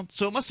account,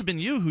 so it must have been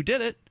you who did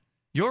it.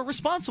 You're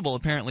responsible,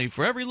 apparently,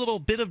 for every little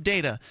bit of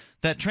data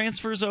that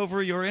transfers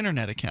over your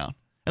internet account.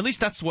 At least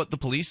that's what the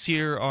police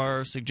here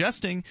are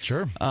suggesting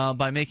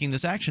by making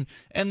this action.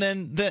 And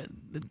then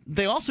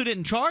they also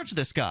didn't charge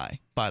this guy,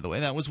 by the way.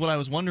 That was what I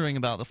was wondering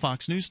about the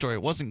Fox News story.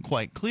 It wasn't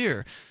quite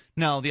clear.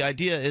 Now, the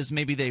idea is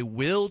maybe they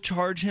will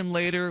charge him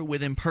later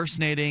with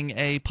impersonating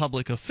a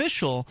public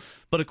official,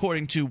 but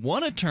according to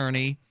one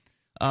attorney,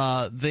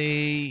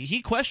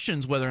 he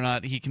questions whether or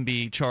not he can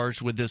be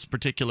charged with this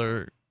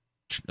particular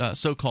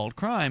so-called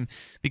crime,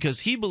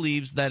 because he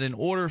believes that in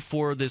order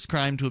for this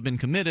crime to have been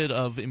committed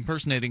of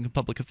impersonating a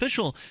public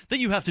official, that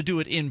you have to do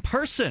it in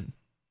person.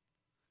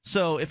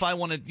 So if I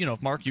wanted,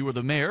 if Mark, you were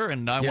the mayor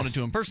and I wanted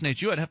to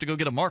impersonate you, I'd have to go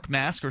get a Mark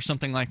mask or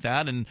something like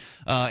that, and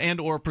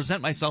or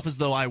present myself as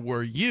though I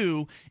were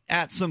you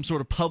at some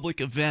sort of public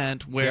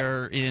event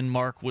wherein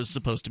Mark was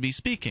supposed to be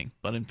speaking.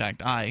 But in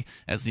fact, I,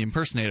 as the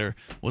impersonator,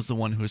 was the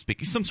one who was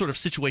speaking. Some sort of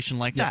situation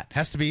like that.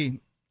 Has to be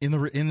in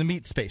the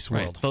meat space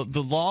world. Right.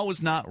 The law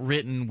was not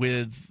written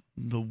with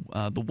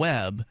the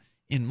web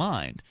in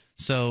mind.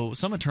 So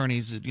some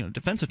attorneys,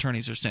 defense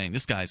attorneys are saying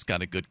this guy's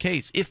got a good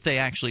case if they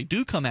actually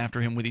do come after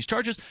him with these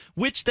charges,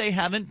 which they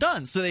haven't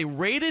done. So they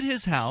raided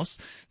his house,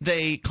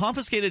 they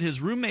confiscated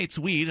his roommate's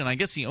weed, and I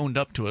guess he owned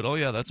up to it. Oh,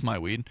 yeah, that's my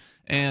weed.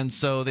 And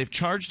so they've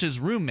charged his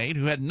roommate,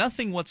 who had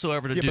nothing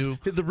whatsoever to do.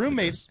 The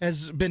roommate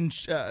has been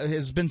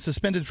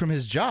suspended from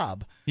his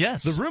job.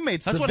 Yes, the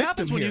roommate's that's the what victim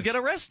happens when here. you get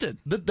arrested.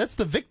 That's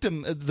the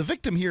victim. The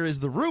victim here is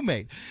the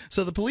roommate.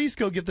 So the police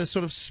go get this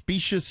sort of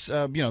specious.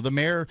 The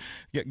mayor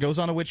goes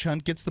on a witch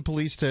hunt, gets the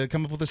police to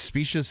come up with a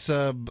specious,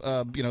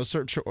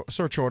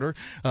 search order.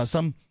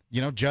 Some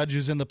judge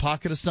who's in the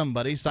pocket of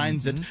somebody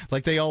signs it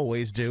like they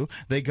always do.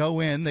 They go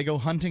in, they go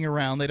hunting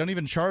around. They don't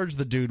even charge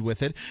the dude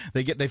with it.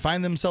 They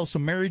find themselves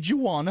some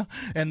marijuana,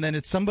 and then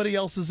it's somebody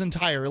else's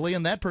entirely,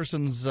 and that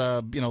person's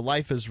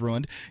life is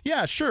ruined.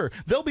 Yeah, sure,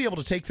 they'll be able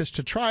to take this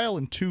to trial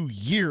in 2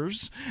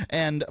 years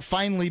and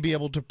finally be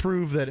able to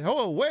prove that,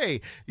 oh,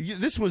 wait,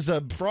 this was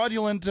a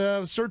fraudulent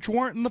search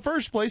warrant in the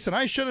first place, and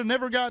I should have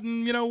never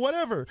gotten,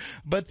 whatever.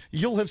 But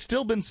you'll have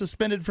still been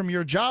suspended from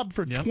your job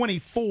for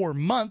 24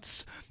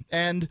 months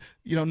and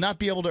not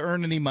be able to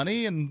earn any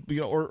money and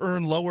or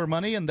earn lower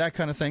money and that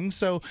kind of thing.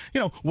 So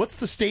what's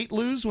the state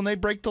lose when they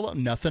break the law?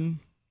 Nothing.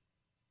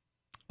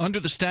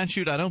 Under the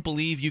statute, I don't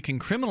believe you can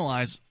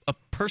criminalize a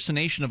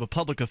personation of a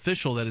public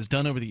official that is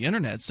done over the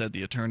internet, said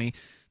the attorney.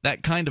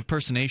 That kind of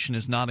personation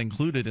is not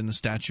included in the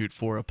statute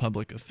for a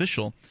public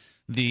official.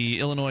 The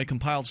Illinois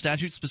compiled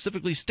statute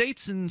specifically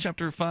states in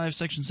Chapter 5,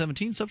 Section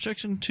 17,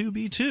 subsection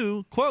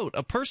 2B2, quote,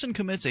 a person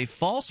commits a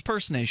false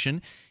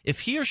personation if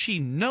he or she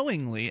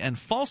knowingly and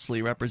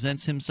falsely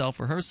represents himself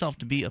or herself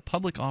to be a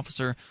public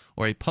officer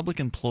or a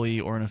public employee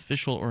or an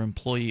official or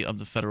employee of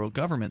the federal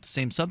government. The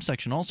same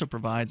subsection also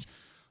provides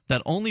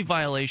that only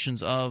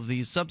violations of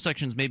these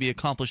subsections may be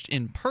accomplished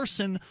in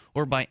person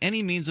or by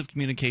any means of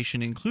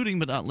communication, including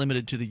but not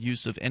limited to the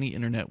use of any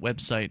internet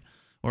website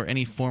or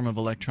any form of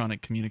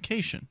electronic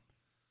communication.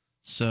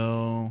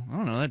 So, I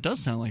don't know, that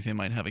does sound like they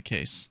might have a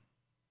case.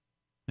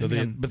 But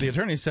the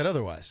attorney said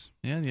otherwise.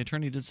 Yeah, the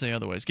attorney did say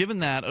otherwise. Given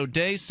that,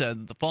 O'Day said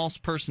that the false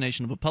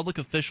personation of a public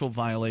official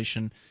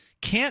violation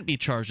can't be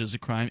charged as a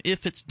crime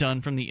if it's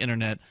done from the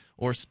internet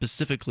or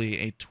specifically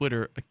a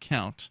Twitter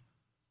account.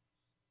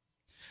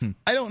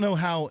 I don't know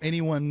how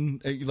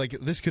anyone,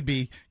 this could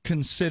be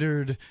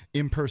considered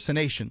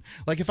impersonation.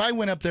 Like, if I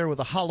went up there with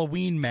a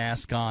Halloween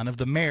mask on of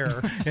the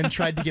mayor and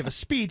tried to give a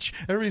speech,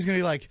 everybody's going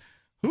to be like,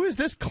 who is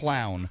this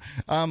clown?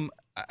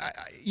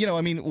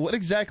 What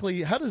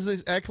exactly? How does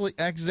this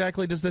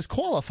exactly does this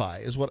qualify?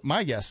 Is what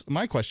my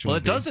question. Well,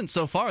 would it doesn't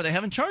so far. They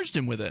haven't charged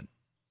him with it.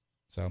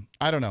 So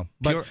I don't know,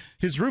 but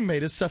his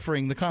roommate is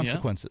suffering the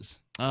consequences.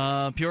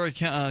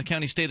 Peoria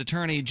County State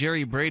Attorney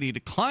Jerry Brady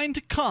declined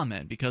to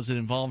comment because it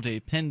involved a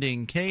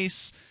pending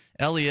case.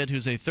 Elliott,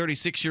 who's a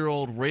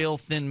 36-year-old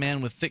rail-thin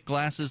man with thick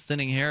glasses,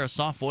 thinning hair, a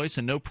soft voice,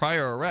 and no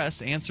prior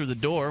arrests, answered the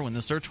door when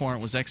the search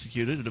warrant was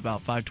executed at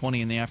about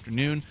 5:20 in the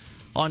afternoon.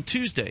 On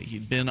Tuesday,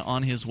 he'd been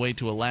on his way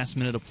to a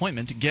last-minute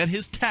appointment to get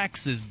his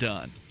taxes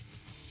done.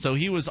 So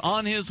he was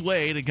on his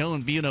way to go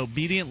and be an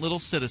obedient little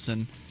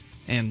citizen,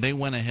 and they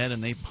went ahead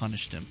and they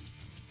punished him.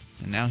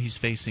 And now he's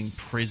facing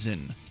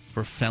prison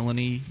for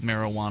felony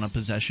marijuana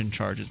possession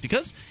charges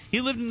because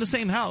he lived in the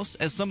same house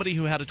as somebody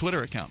who had a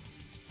Twitter account.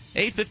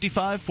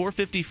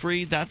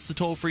 855-450-FREE, that's the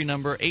toll-free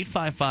number,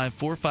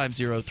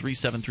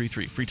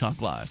 855-450-3733, Free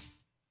Talk Live.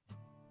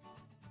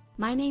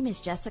 My name is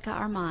Jessica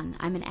Armand.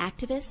 I'm an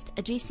activist,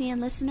 a GCN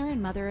listener,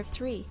 and mother of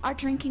 3. Our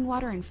drinking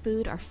water and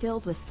food are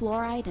filled with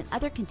fluoride and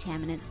other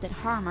contaminants that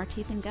harm our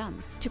teeth and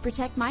gums. To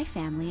protect my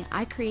family,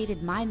 I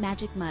created My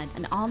Magic Mud,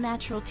 an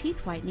all-natural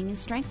teeth whitening and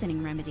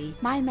strengthening remedy.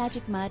 My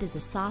Magic Mud is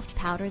a soft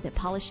powder that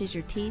polishes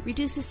your teeth,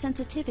 reduces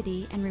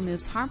sensitivity, and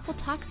removes harmful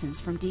toxins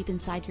from deep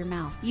inside your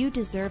mouth. You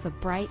deserve a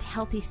bright,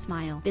 healthy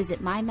smile.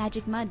 Visit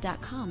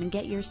mymagicmud.com and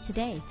get yours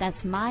today.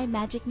 That's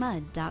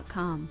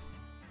mymagicmud.com.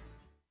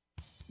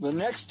 The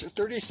next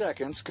 30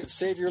 seconds could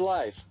save your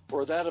life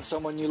or that of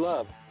someone you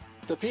love.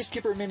 The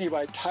Peacekeeper Mini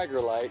by Tiger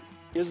Light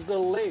is the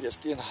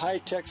latest in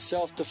high-tech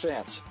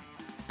self-defense,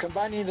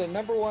 combining the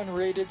 #1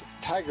 rated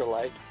Tiger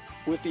Light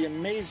with the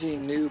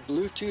amazing new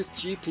Bluetooth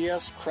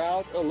GPS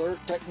crowd alert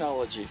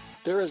technology.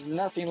 There is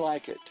nothing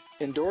like it.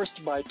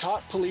 Endorsed by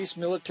top police,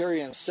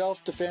 military, and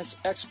self-defense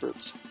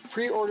experts.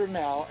 Pre-order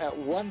now at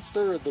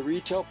 1/3 the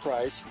retail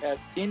price at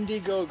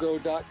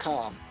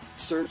Indiegogo.com.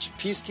 Search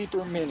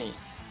Peacekeeper Mini.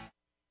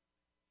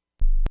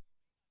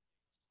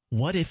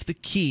 What if the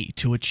key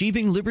to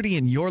achieving liberty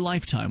in your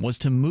lifetime was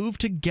to move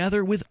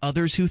together with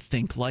others who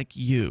think like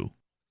you?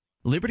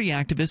 Liberty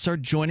activists are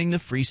joining the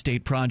Free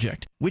State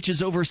Project, which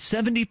is over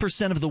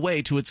 70% of the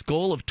way to its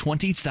goal of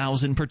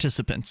 20,000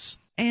 participants.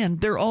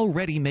 And they're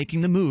already making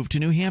the move to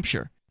New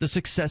Hampshire. The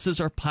successes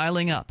are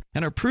piling up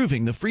and are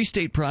proving the Free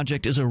State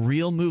Project is a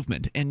real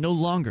movement and no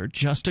longer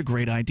just a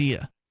great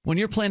idea. When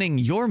you're planning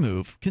your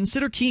move,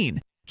 consider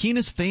Keene. Keene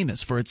is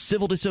famous for its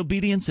civil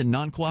disobedience and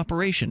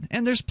non-cooperation,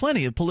 and there's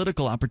plenty of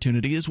political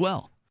opportunity as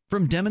well.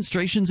 From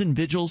demonstrations and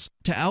vigils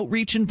to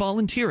outreach and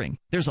volunteering,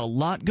 there's a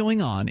lot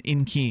going on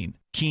in Keene.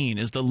 Keene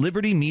is the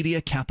liberty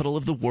media capital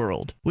of the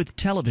world, with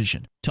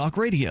television, talk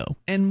radio,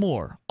 and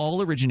more,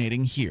 all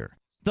originating here.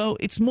 Though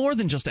it's more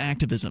than just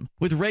activism,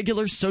 with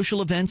regular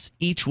social events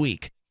each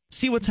week.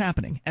 See what's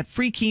happening at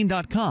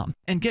freekeene.com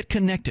and get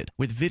connected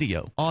with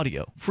video,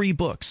 audio, free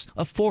books,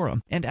 a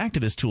forum, and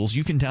activist tools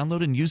you can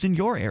download and use in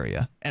your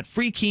area at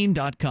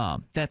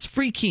freekeene.com. That's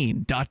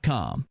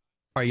freekeene.com.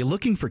 Are you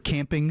looking for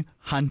camping,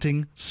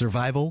 hunting,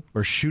 survival,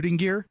 or shooting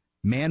gear?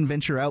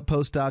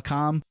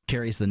 ManVentureOutpost.com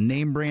carries the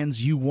name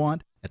brands you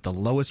want at the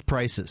lowest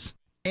prices.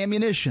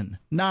 Ammunition,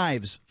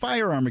 knives,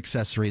 firearm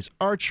accessories,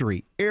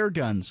 archery, air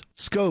guns,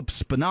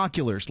 scopes,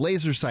 binoculars,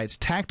 laser sights,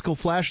 tactical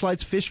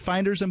flashlights, fish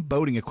finders, and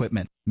boating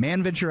equipment.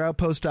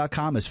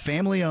 ManVentureOutpost.com is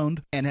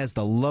family-owned and has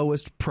the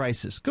lowest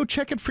prices. Go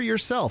check it for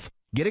yourself.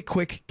 Get it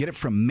quick. Get it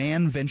from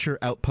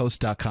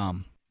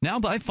ManVentureOutpost.com. Now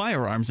buy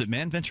firearms at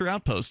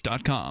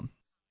ManVentureOutpost.com.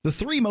 The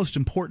three most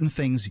important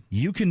things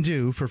you can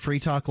do for Free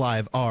Talk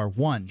Live are: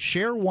 1,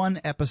 share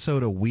one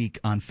episode a week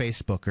on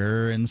Facebook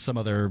or in some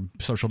other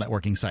social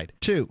networking site.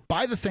 2,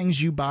 buy the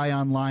things you buy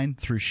online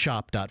through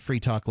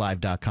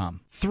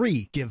shop.freetalklive.com.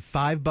 3, give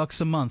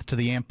 $5 a month to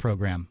the AMP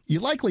program. You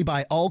likely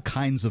buy all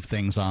kinds of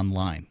things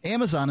online.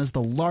 Amazon is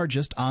the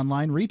largest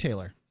online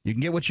retailer. You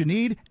can get what you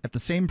need at the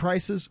same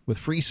prices with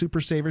free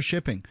Super Saver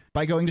shipping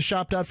by going to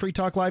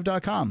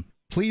shop.freetalklive.com.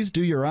 Please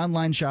do your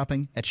online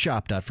shopping at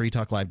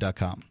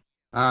shop.freetalklive.com.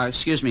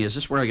 Excuse me, is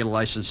this where I get a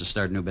license to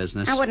start a new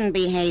business? I wouldn't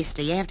be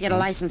hasty. You have to get a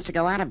license to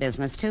go out of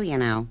business, too, you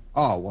know.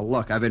 Oh, well,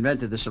 look, I've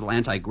invented this little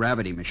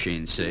anti-gravity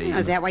machine, see? Oh,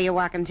 is that why you're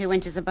walking 2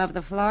 inches above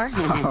the floor?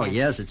 Oh,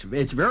 yes,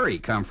 it's very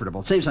comfortable.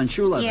 It saves on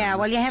shoe leather. Yeah,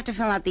 well, you have to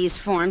fill out these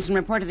forms and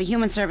report to the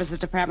Human Services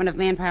Department of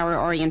Manpower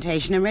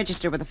Orientation and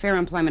register with the Fair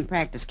Employment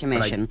Practice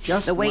Commission,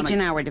 the Wage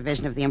and Hour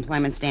Division of the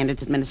Employment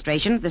Standards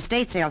Administration, the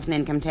State Sales and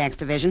Income Tax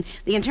Division,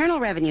 the Internal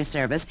Revenue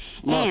Service,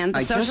 and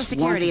the Social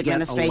Security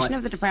Administration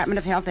of the Department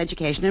of Health,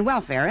 Education, and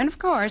Welfare, and, of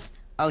course,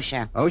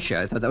 OSHA. OSHA?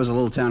 I thought that was a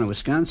little town in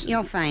Wisconsin.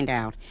 You'll find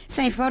out.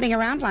 Say, floating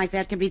around like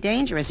that could be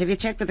dangerous. Have you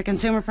checked with the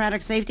Consumer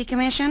Product Safety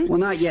Commission? Well,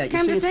 not yet.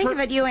 Come to think of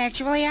it, you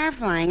actually are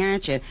flying,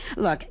 aren't you?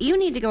 Look, you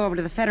need to go over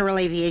to the Federal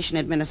Aviation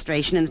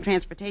Administration and the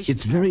Transportation...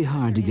 It's very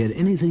hard to get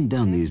anything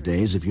done these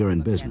days if you're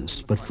in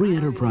business, but free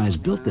enterprise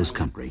built this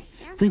country.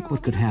 Think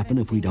what could happen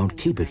if we don't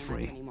keep it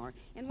free.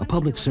 A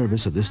public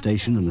service of this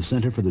station and the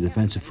Center for the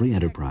Defense of Free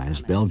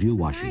Enterprise, Bellevue,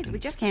 Washington. We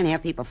just can't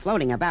have people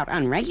floating about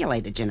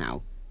unregulated, you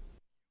know.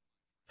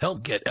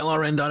 Help get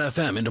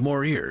LRN.FM into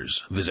more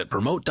ears. Visit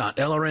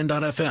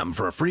promote.lrn.fm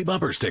for a free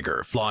bumper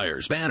sticker,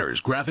 flyers, banners,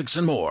 graphics,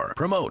 and more.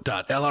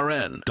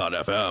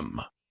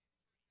 Promote.lrn.fm.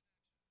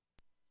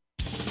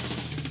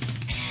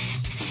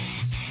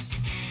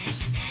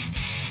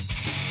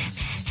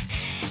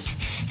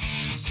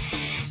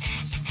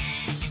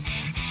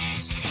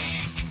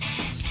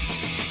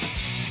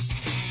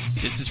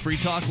 This is Free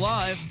Talk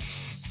Live.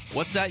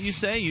 What's that you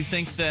say? You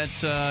think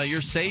that you're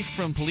safe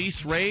from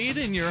police raid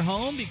in your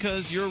home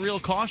because you're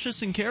real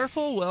cautious and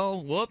careful?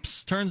 Well,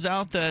 whoops. Turns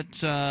out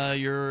that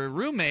your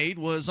roommate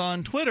was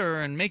on Twitter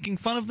and making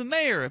fun of the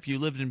mayor if you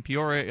lived in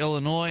Peoria,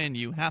 Illinois, and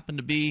you happen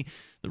to be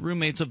the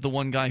roommates of the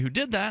one guy who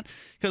did that,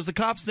 because the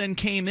cops then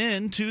came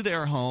in to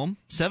their home,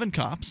 7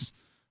 cops,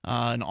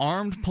 an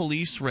armed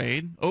police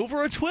raid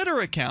over a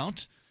Twitter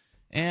account,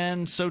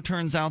 and so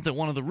turns out that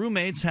one of the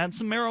roommates had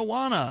some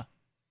marijuana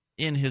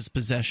in his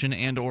possession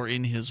and or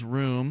in his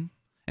room.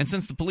 And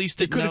since the police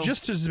didn't know... It could have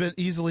just as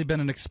easily been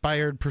an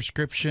expired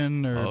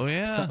prescription or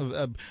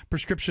a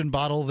prescription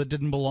bottle that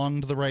didn't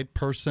belong to the right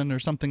person or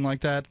something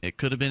like that. It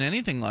could have been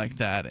anything like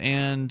that.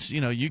 And,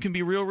 you know, you can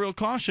be real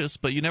cautious,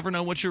 but you never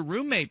know what your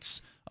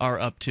roommates are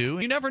up to.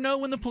 You never know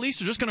when the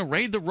police are just going to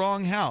raid the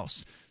wrong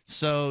house.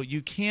 So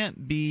you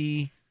can't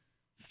be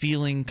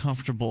feeling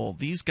comfortable.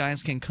 These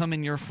guys can come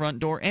in your front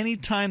door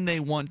anytime they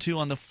want to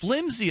on the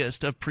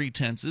flimsiest of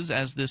pretenses,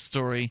 as this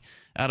story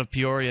out of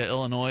Peoria,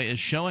 Illinois is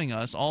showing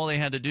us. All they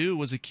had to do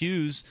was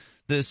accuse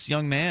this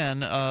young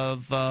man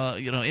of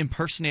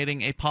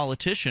impersonating a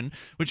politician,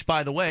 which,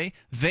 by the way,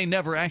 they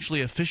never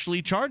actually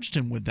officially charged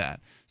him with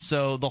that.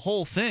 So the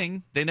whole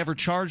thing, they never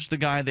charged the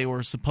guy they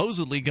were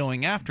supposedly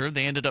going after.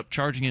 They ended up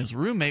charging his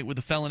roommate with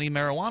a felony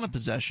marijuana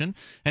possession,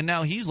 and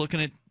now he's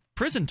looking at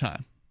prison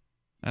time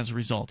as a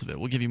result of it.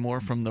 We'll give you more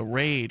from the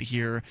raid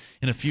here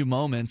in a few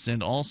moments.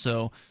 And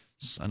also,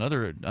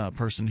 another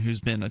person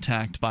who's been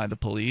attacked by the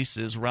police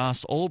is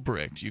Ross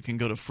Ulbricht. You can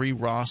go to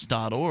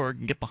freeross.org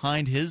and get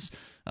behind his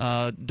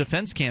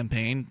defense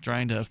campaign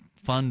trying to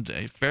fund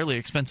a fairly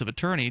expensive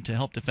attorney to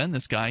help defend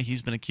this guy.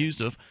 He's been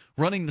accused of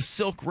running the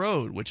Silk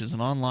Road, which is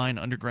an online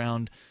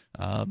underground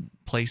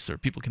place where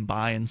people can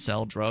buy and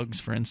sell drugs,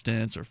 for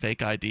instance, or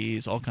fake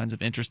IDs, all kinds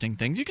of interesting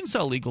things. You can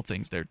sell legal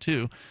things there,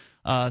 too.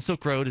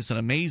 Silk Road is an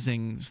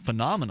amazing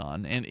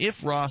phenomenon, and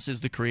if Ross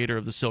is the creator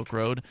of the Silk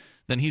Road,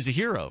 then he's a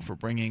hero for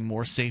bringing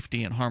more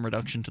safety and harm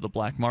reduction to the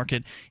black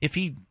market. If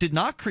he did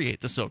not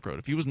create the Silk Road,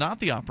 if he was not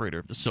the operator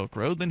of the Silk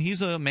Road, then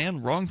he's a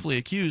man wrongfully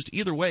accused.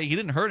 Either way, he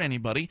didn't hurt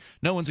anybody.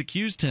 No one's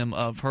accused him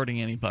of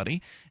hurting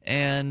anybody,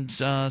 and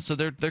so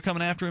they're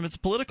coming after him. It's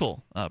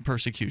political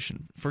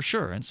persecution for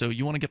sure, and so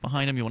you want to get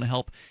behind him. You want to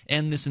help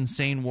end this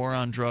insane war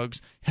on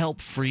drugs.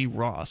 Help free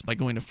Ross by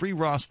going to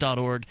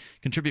freeross.org.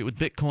 Contribute with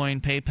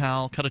Bitcoin,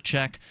 PayPal, cut a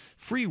check.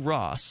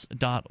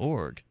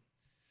 freeross.org.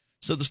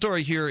 So the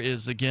story here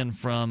is, again,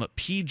 from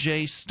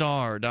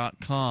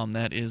pjstar.com.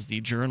 That is the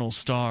Journal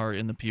Star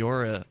in the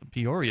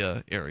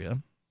Peoria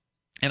area.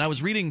 And I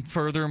was reading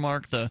further,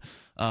 Mark, the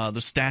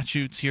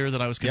statutes here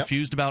that I was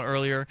confused about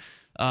earlier.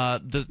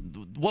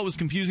 What was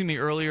confusing me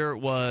earlier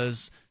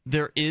was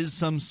there is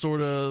some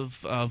sort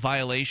of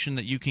violation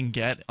that you can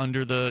get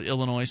under the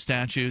Illinois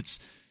statutes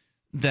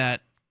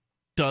that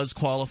does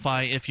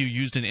qualify if you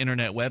used an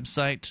internet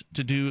website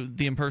to do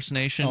the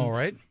impersonation. All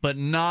right. But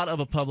not of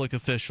a public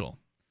official.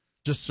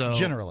 Just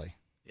generally,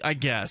 I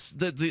guess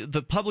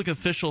the public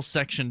official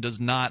section does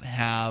not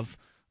have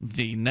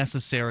the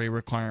necessary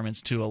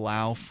requirements to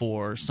allow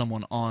for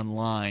someone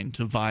online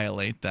to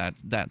violate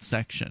that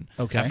section.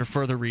 Okay. After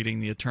further reading,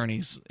 the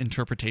attorney's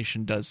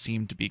interpretation does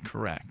seem to be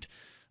correct.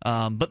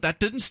 But that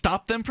didn't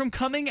stop them from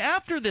coming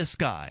after this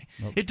guy.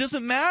 Nope. It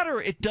doesn't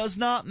matter. It does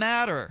not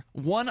matter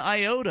one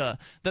iota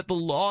that the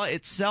law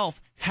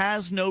itself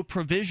has no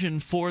provision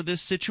for this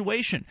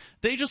situation.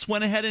 They just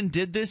went ahead and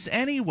did this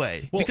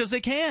anyway because they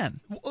can.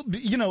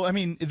 You know, I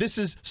mean, this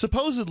is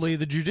supposedly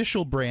the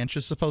judicial branch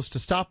is supposed to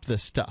stop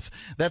this stuff.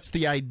 That's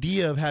the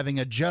idea of having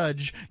a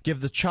judge give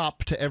the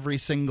chop to every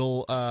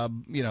single,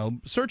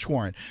 search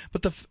warrant.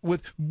 But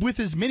with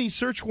as many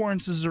search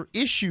warrants as are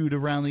issued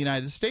around the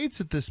United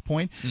States at this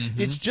point,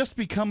 it's just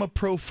become a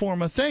pro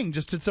forma thing.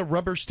 It's a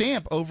rubber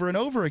stamp over and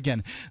over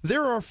again.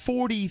 There are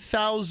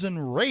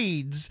 40,000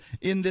 raids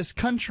in this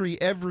country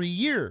every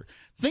year.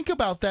 Think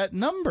about that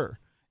number.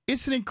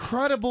 It's an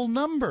incredible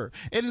number,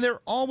 and they're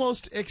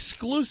almost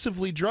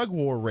exclusively drug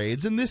war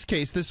raids. In this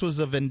case, this was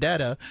a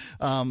vendetta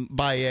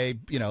by a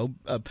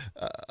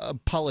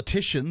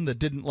politician that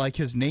didn't like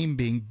his name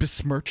being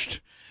besmirched.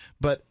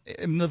 But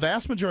in the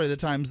vast majority of the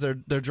times, they're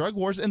drug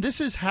wars, and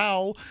this is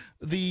how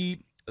the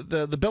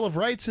Bill of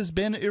Rights has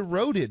been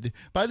eroded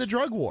by the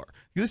drug war.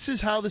 This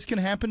is how this can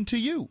happen to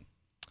you.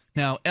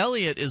 Now,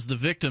 Elliot is the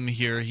victim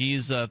here.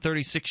 He's a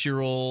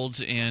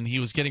 36-year-old, and he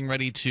was getting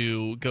ready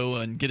to go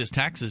and get his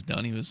taxes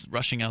done. He was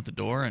rushing out the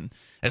door, and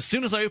as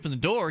soon as I opened the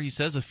door, he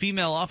says, a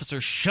female officer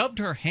shoved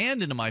her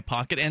hand into my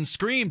pocket and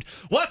screamed,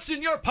 "What's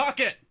in your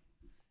pocket?"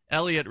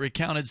 Elliot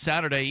recounted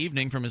Saturday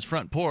evening from his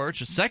front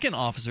porch. A second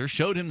officer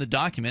showed him the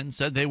document and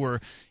said they were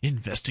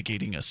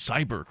investigating a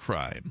cyber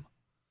crime.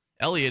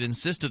 Elliot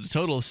insisted a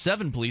total of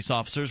 7 police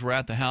officers were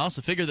at the house,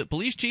 a figure that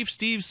Police Chief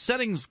Steve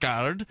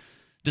Settingsgaard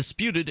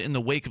disputed in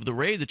the wake of the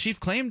raid. The chief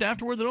claimed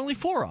afterward that only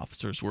 4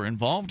 officers were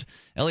involved.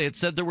 Elliot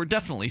said there were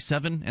definitely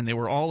 7, and they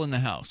were all in the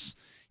house.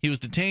 He was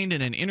detained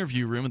in an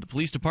interview room at the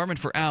police department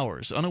for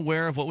hours,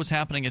 unaware of what was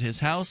happening at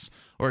his house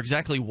or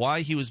exactly why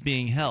he was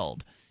being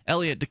held.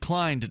 Elliot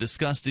declined to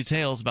discuss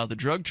details about the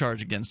drug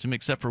charge against him,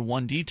 except for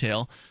one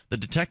detail. The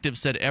detective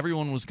said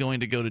everyone was going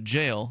to go to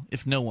jail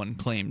if no one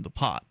claimed the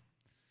pot.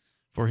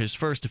 For his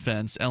first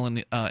offense,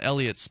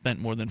 Elliot spent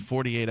more than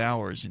 48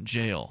 hours in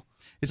jail.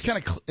 It's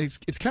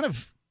kind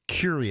of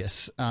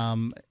curious,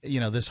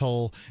 this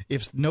whole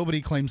if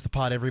nobody claims the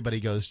pot, everybody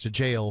goes to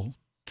jail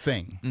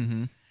thing.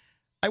 Mm-hmm.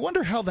 I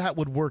wonder how that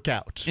would work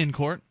out. In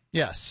court?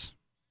 Yes.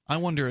 I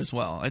wonder as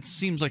well. It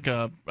seems like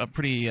a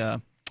pretty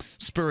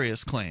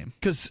spurious claim.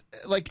 Because,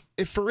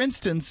 if for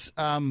instance,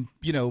 I'm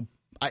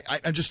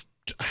just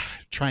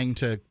trying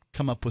to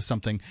come up with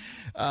something.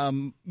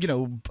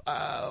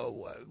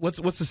 What's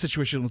the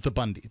situation with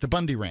the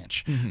Bundy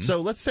Ranch? Mm-hmm. So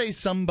let's say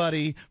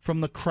somebody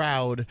from the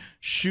crowd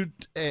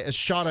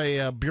shot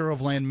a Bureau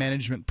of Land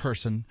Management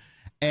person,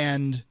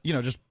 and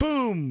just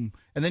boom,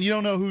 and then you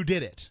don't know who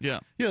did it. Yeah.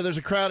 There's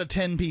a crowd of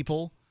 10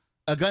 people.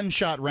 A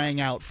gunshot rang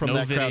out from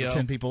that crowd of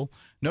 10 people.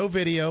 No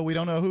video. We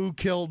don't know who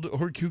killed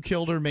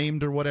or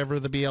maimed or whatever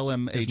the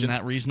BLM agent. Isn't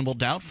that reasonable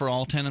doubt for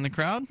all 10 in the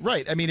crowd?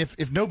 Right. I mean,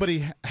 if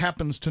nobody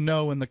happens to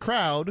know in the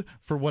crowd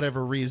for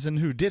whatever reason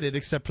who did it,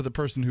 except for the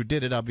person who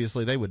did it,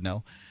 obviously they would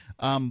know.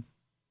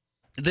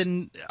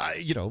 Then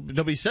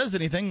nobody says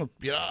anything.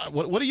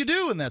 What do you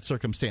do in that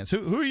circumstance?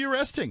 Who are you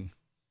arresting?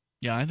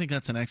 Yeah, I think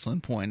that's an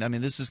excellent point. I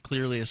mean, this is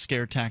clearly a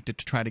scare tactic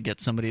to try to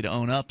get somebody to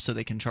own up so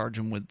they can charge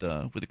him with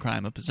the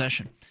crime of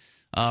possession.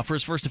 For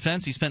his first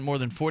offense, he spent more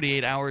than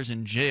 48 hours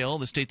in jail.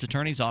 The state's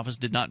attorney's office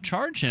did not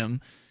charge him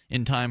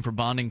in time for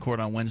bonding court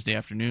on Wednesday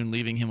afternoon,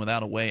 leaving him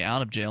without a way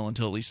out of jail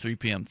until at least 3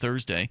 p.m.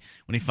 Thursday.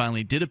 When he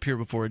finally did appear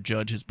before a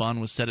judge, his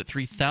bond was set at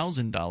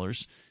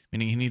 $3,000,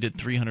 meaning he needed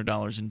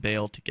 $300 in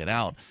bail to get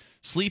out.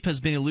 Sleep has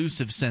been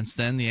elusive since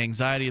then, the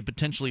anxiety of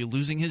potentially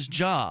losing his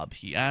job.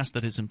 He asked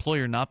that his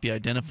employer not be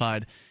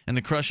identified, and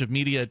the crush of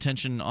media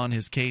attention on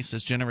his case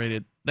has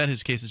generated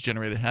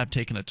have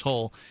taken a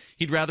toll.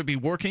 He'd rather be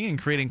working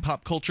and creating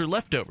Pop Culture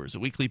Leftovers, a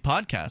weekly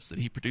podcast that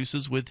he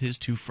produces with his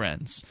two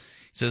friends.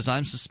 He says,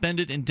 I'm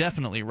suspended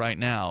indefinitely right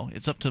now.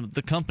 It's up to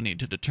the company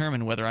to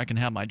determine whether I can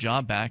have my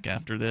job back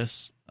after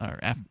this,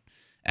 or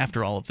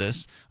after all of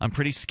this. I'm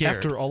pretty scared.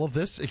 After all of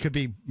this? It could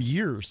be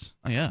years.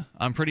 Oh, yeah.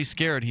 I'm pretty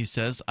scared, he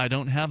says. I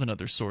don't have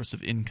another source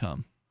of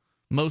income.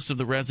 Most of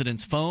the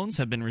residents' phones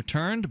have been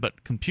returned,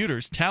 but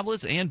computers,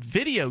 tablets, and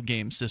video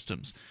game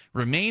systems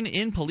remain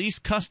in police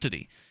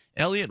custody.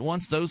 Elliott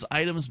wants those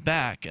items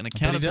back and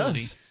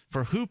accountability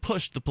for who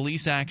pushed the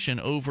police action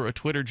over a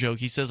Twitter joke.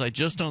 He says, I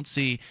just don't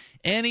see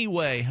any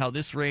way how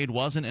this raid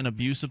wasn't an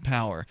abuse of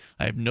power.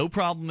 I have no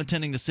problem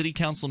attending the city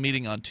council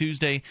meeting on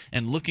Tuesday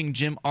and looking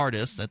Jim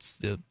Ardis, that's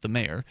the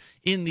mayor,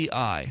 in the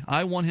eye.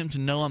 I want him to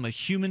know I'm a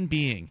human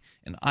being,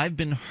 and I've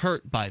been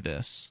hurt by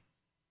this.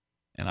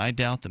 And I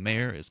doubt the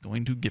mayor is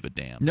going to give a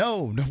damn.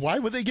 No, why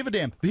would they give a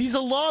damn? He's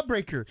a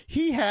lawbreaker.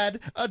 He had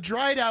a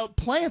dried-out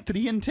plant that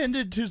he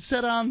intended to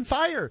set on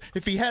fire.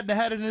 If he hadn't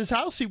had it in his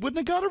house, he wouldn't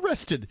have got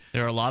arrested.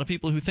 There are a lot of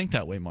people who think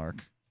that way,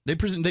 Mark. They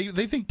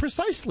think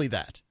precisely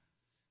that.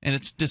 And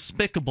it's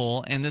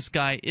despicable, and this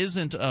guy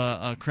isn't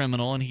a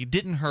criminal, and he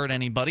didn't hurt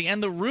anybody.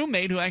 And the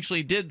roommate who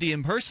actually did the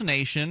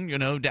impersonation,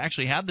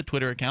 actually had the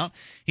Twitter account,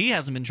 he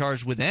hasn't been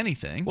charged with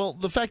anything. Well,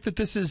 the fact that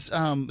this is,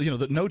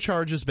 that no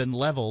charge has been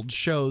leveled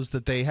shows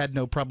that they had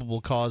no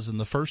probable cause in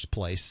the first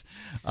place.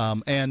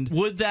 And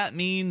would that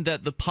mean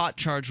that the pot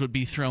charge would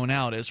be thrown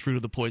out as fruit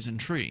of the poison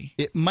tree?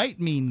 It might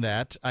mean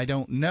that. I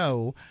don't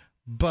know.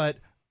 But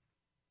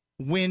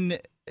when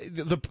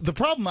the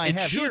problem I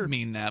have here... It should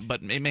mean that,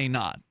 but it may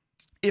not.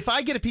 If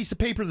I get a piece of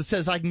paper that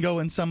says I can go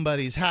in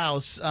somebody's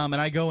house, and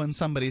I go in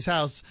somebody's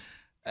house,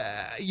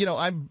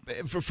 I'm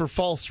for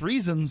false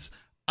reasons,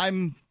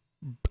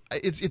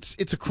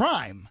 it's a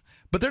crime.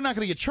 But they're not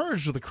going to get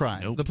charged with a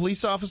crime. Nope. The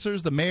police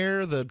officers, the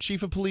mayor, the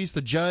chief of police,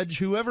 the judge,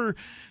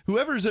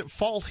 whoever's at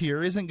fault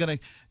here isn't going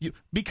to,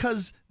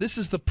 because this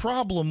is the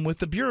problem with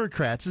the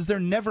bureaucrats, is they're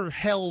never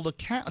held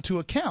to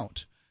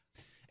account.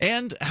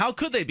 And how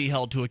could they be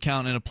held to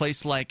account in a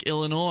place like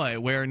Illinois,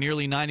 where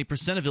nearly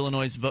 90% of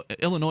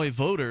Illinois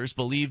voters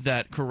believe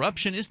that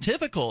corruption is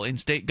typical in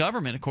state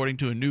government, according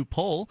to a new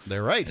poll?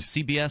 They're right. At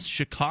CBS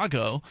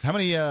Chicago. How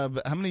many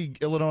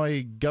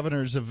Illinois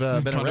governors have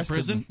been gone arrested? To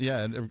prison?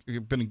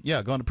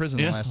 Gone to prison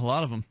in the last a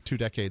lot of them. 2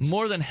 decades.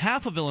 More than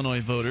half of Illinois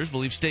voters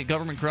believe state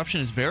government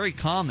corruption is very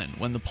common.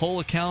 When the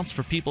poll accounts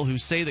for people who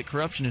say that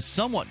corruption is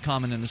somewhat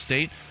common in the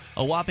state,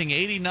 a whopping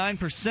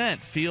 89%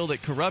 feel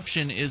that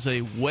corruption is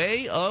a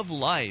way of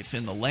life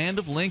in the land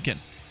of Lincoln.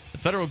 The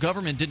federal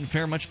government didn't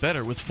fare much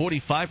better, with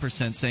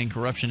 45% saying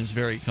corruption is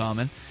very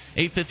common.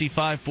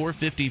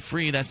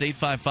 855-450-FREE, that's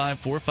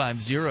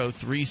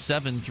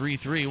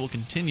 855-450-3733. We'll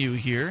continue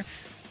here.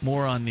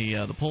 More on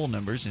the poll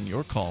numbers, and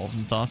your calls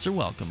and thoughts are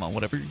welcome on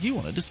whatever you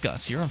want to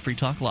discuss here on Free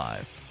Talk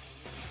Live.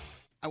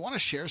 I want to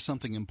share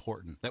something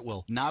important that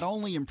will not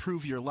only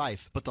improve your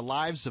life, but the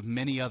lives of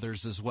many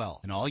others as well.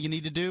 And all you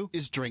need to do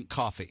is drink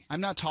coffee. I'm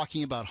not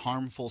talking about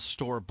harmful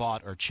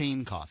store-bought or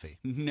chain coffee.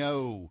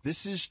 No,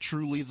 this is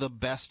truly the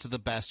best of the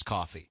best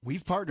coffee.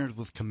 We've partnered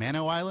with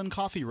Camano Island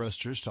Coffee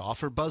Roasters to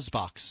offer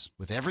BuzzBox.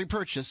 With every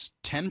purchase,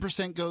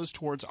 10% goes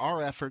towards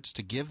our efforts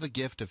to give the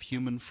gift of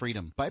human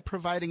freedom by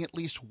providing at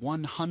least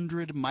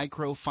 100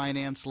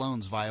 microfinance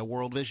loans via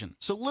World Vision.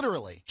 So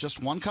literally,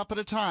 just one cup at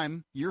a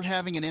time, you're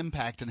having an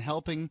impact and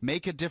helping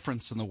make a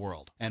difference in the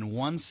world. And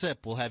one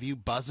sip will have you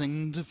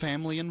buzzing to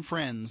family and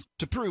friends.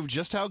 To prove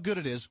just how good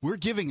it is, we're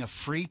giving a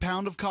free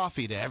pound of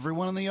coffee to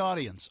everyone in the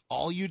audience.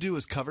 All you do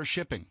is cover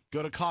shipping.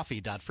 Go to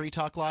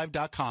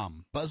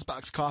coffee.freetalklive.com.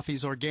 BuzzBox coffee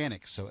is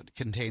organic, so it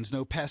contains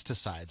no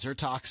pesticides or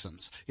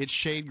toxins. It's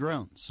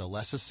shade-grown, so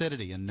less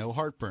acidity and no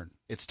heartburn.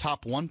 It's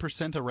top 1%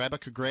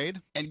 Arabica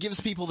grade and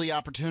gives people the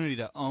opportunity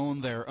to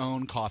own their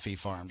own coffee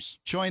farms.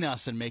 Join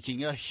us in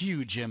making a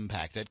huge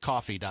impact at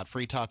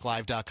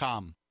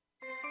coffee.freetalklive.com.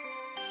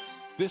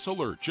 This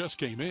alert just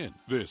came in.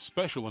 This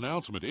special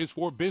announcement is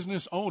for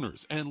business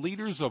owners and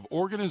leaders of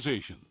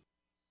organizations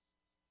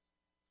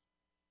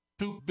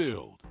to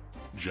build.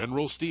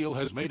 General Steel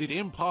has made it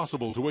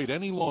impossible to wait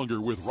any longer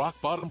with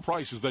rock-bottom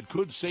prices that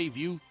could save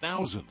you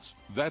thousands.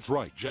 That's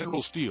right,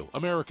 General Steel,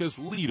 America's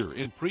leader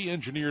in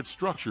pre-engineered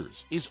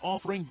structures, is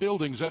offering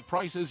buildings at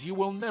prices you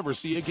will never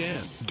see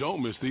again.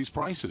 Don't miss these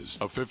prices.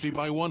 A 50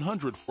 by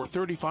 100 for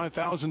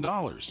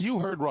 $35,000. You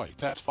heard right.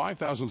 That's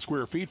 5,000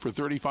 square feet for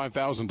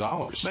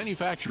 $35,000.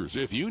 Manufacturers,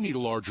 if you need a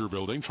larger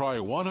building, try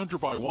a 100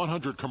 by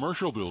 100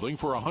 commercial building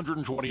for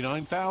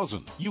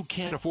 $129,000. You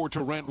can't afford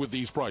to rent with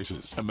these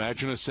prices.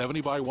 Imagine a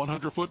 70 by 100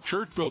 200-foot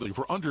church building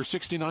for under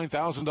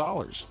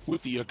 $69,000.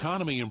 With the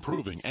economy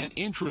improving and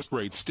interest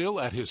rates still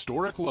at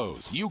historic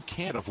lows, you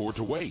can't afford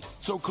to wait.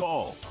 So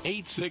call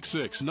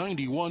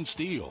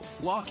 866-91-STEEL.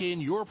 Lock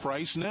in your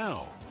price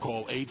now.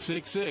 Call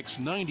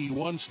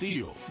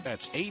 866-91-STEEL.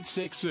 That's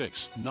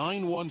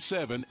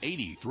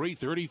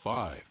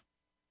 866-917-8335.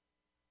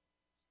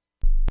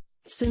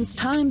 Since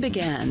time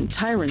began,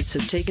 tyrants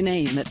have taken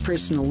aim at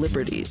personal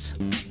liberties.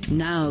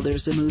 Now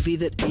there's a movie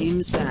that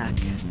aims back.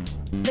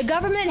 The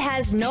government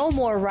has no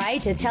more right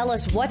to tell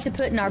us what to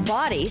put in our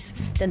bodies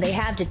than they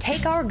have to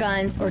take our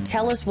guns or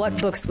tell us what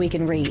books we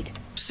can read.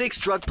 6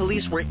 drug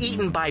police were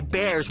eaten by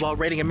bears while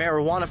raiding a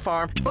marijuana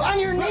farm. On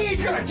your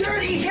knees, you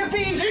dirty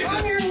hippies! Jesus.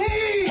 On your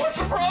knees! What's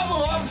the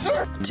problem,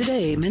 officer?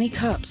 Today, many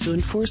cops who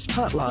enforce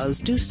pot laws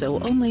do so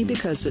only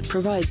because it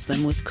provides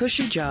them with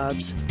cushy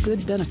jobs,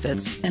 good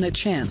benefits, and a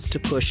chance to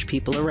push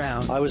people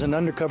around. I was an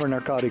undercover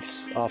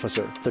narcotics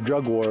officer. The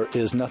drug war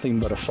is nothing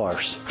but a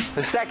farce.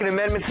 The Second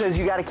Amendment says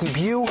you gotta keep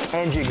you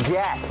and your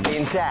gat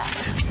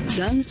intact.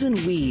 Guns and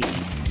Weed,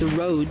 The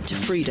Road to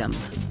Freedom.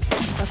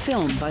 A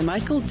film by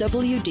Michael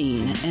W.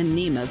 Dean and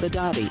Nima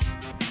Vadadi.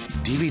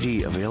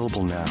 DVD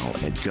available now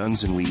at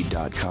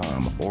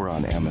gunsandweed.com or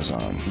on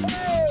Amazon.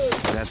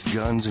 That's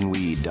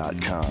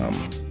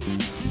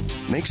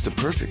gunsandweed.com. Makes the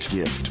perfect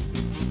gift.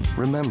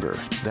 Remember,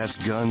 that's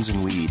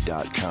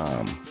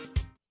gunsandweed.com.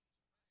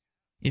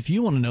 If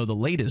you want to know the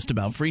latest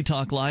about Free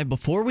Talk Live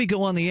before we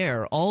go on the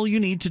air, all you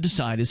need to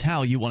decide is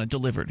how you want it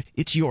delivered.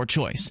 It's your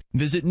choice.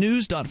 Visit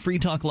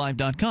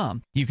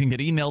news.freetalklive.com. You can get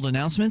emailed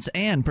announcements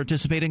and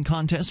participate in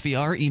contests via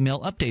our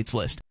email updates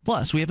list.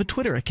 Plus, we have a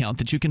Twitter account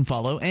that you can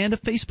follow and a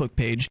Facebook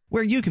page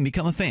where you can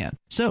become a fan.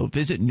 So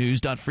visit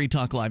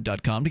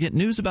news.freetalklive.com to get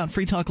news about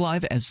Free Talk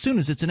Live as soon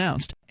as it's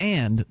announced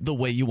and the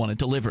way you want it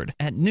delivered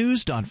at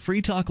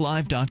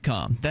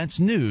news.freetalklive.com. That's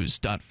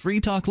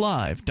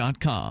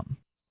news.freetalklive.com.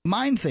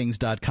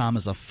 MineThings.com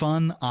is a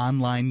fun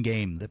online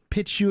game that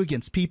pits you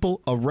against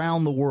people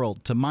around the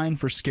world to mine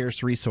for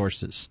scarce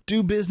resources.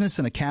 Do business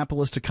in a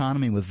capitalist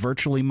economy with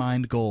virtually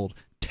mined gold,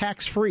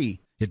 tax-free.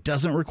 It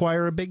doesn't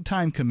require a big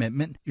time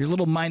commitment. Your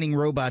little mining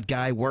robot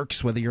guy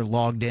works whether you're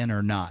logged in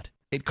or not.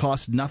 It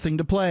costs nothing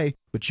to play,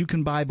 but you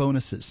can buy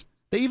bonuses.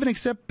 They even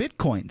accept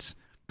bitcoins.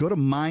 Go to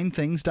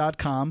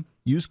MineThings.com,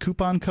 use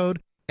coupon code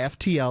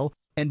FTL,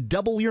 and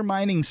double your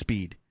mining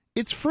speed.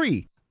 It's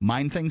free.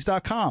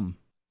 MineThings.com.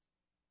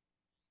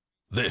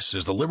 This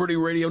is the Liberty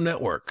Radio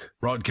Network,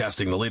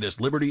 broadcasting the latest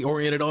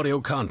liberty-oriented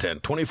audio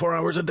content 24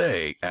 hours a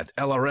day at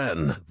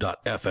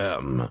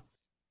LRN.FM.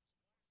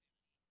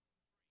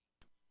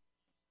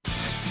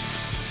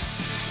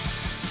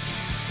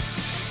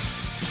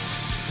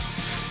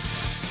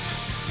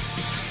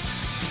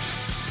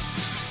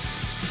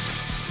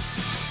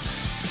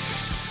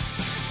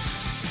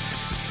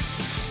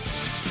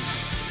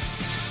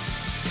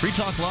 Free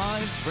Talk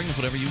Live, bring up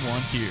whatever you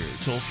want here.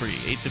 Toll free,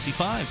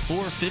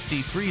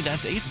 855-450-FREE.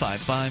 That's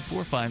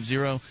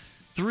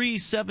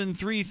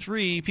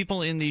 855-450-3733.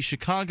 People in the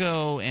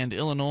Chicago and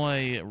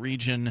Illinois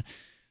region,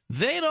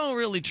 they don't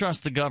really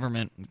trust the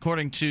government.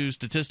 According to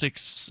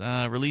statistics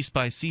released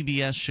by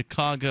CBS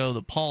Chicago,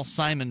 the Paul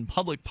Simon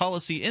Public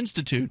Policy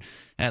Institute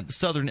at the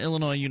Southern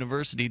Illinois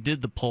University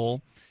did the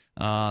poll.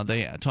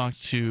 They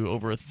talked to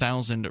over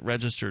 1,000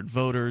 registered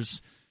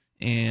voters.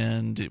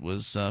 And it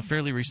was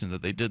fairly recent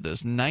that they did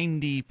this.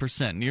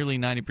 90%, nearly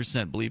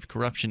 90% believe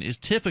corruption is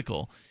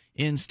typical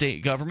in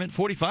state government.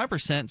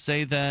 45%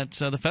 say that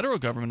the federal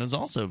government is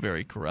also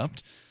very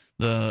corrupt.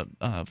 The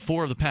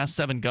 4 of the past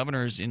 7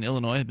 governors in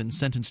Illinois have been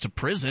sentenced to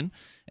prison,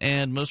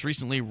 and most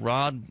recently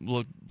Rod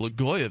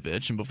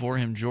Blagojevich, and before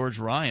him George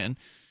Ryan.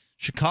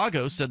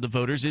 Chicago, said the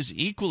voters, is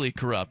equally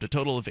corrupt. A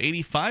total of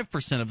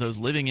 85% of those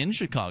living in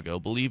Chicago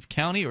believe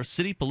county or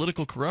city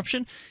political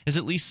corruption is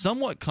at least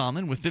somewhat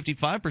common, with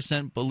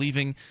 55%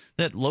 believing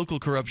that local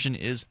corruption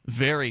is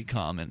very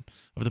common.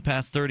 Over the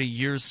past 30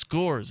 years,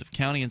 scores of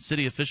county and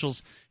city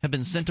officials have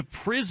been sent to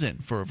prison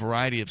for a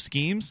variety of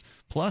schemes,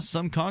 plus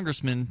some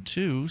congressmen,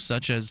 too,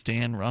 such as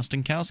Dan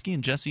Rostenkowski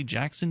and Jesse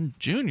Jackson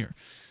Jr.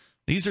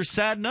 These are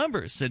sad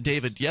numbers, said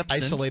David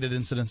Yepsen. Isolated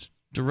incidents.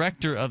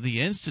 Director of the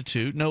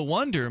Institute. No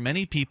wonder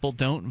many people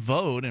don't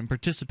vote, and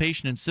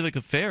participation in civic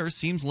affairs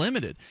seems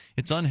limited.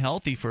 It's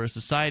unhealthy for a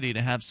society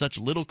to have such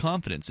little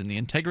confidence in the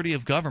integrity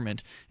of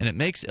government, and it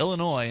makes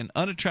Illinois an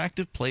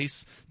unattractive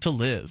place to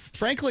live.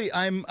 Frankly,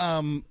 I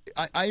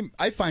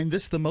find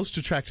this the most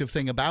attractive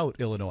thing about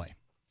Illinois.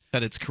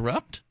 That it's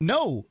corrupt?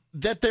 No,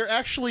 that they're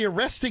actually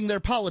arresting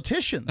their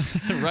politicians.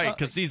 Right,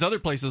 because these other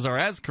places are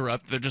as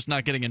corrupt. They're just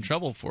not getting in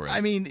trouble for it.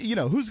 I mean, you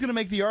know, who's going to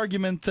make the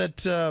argument that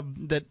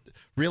that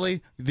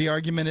really the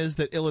argument is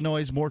that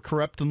Illinois is more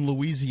corrupt than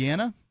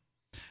Louisiana?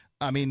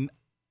 I mean,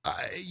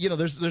 you know,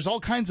 there's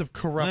all kinds of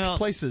corrupt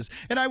places,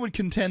 and I would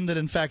contend that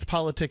in fact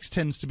politics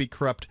tends to be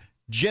corrupt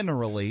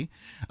generally,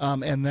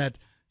 and that,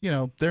 you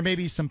know, there may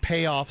be some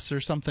payoffs or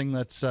something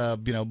that's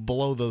you know,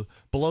 below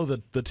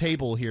the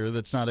table here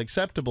that's not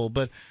acceptable,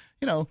 but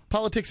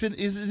politics in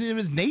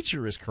its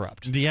nature is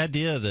corrupt. The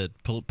idea that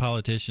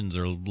politicians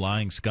are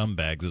lying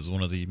scumbags is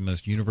one of the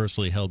most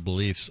universally held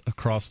beliefs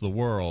across the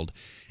world,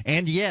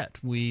 and yet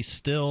we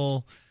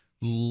still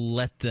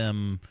let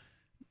them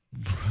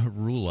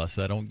rule us.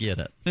 I don't get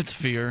it. It's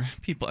fear.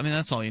 People. I mean,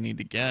 that's all you need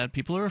to get.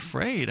 People are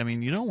afraid. I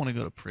mean, you don't want to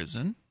go to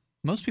prison.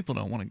 Most people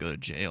don't want to go to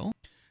jail.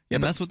 Yeah,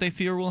 and that's what they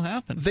fear will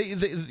happen.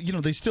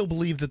 They still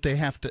believe that they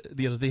have to,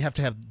 they have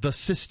to have the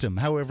system,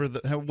 whatever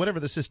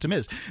the system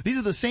is. These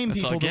are the same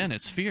people. Again,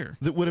 it's fear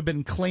that would have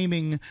been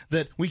claiming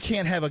that we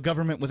can't have a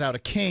government without a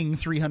king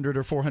 300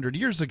 or 400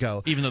 years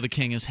ago. Even though the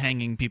king is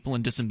hanging people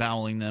and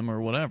disemboweling them or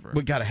whatever.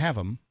 We got to have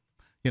them.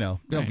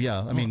 Right.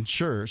 Yeah. I mean,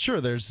 sure.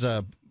 There's,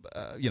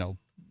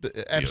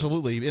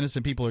 absolutely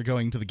innocent people are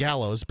going to the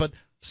gallows, but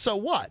so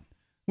what?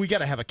 We got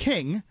to have a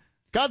king.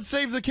 God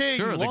save the king.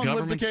 Sure, Long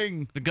live the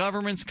king. The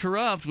government's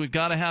corrupt. We've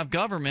got to have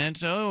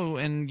government. Oh,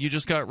 and you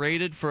just got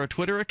raided for a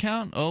Twitter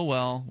account? Oh,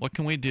 well, what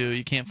can we do?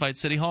 You can't fight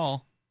City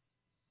Hall.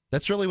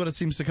 That's really what it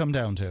seems to come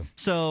down to.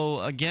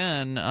 So,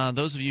 again,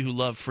 those of you who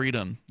love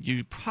freedom,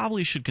 you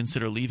probably should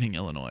consider leaving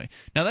Illinois.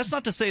 Now, that's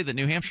not to say that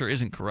New Hampshire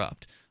isn't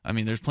corrupt. I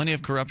mean, there's plenty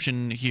of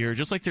corruption here,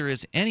 just like there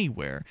is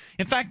anywhere.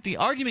 In fact, the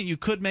argument you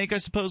could make, I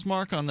suppose,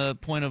 Mark, on the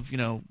point of,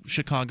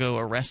 Chicago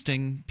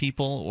arresting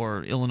people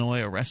or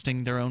Illinois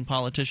arresting their own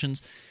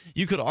politicians,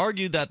 you could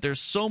argue that there's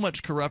so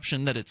much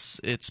corruption that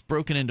it's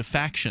broken into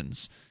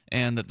factions,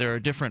 and that there are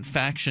different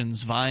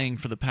factions vying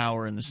for the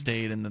power in the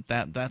state, and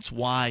that's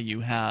why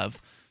you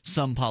have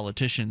some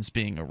politicians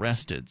being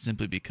arrested,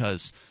 simply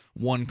because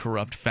one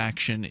corrupt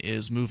faction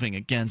is moving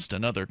against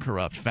another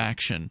corrupt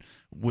faction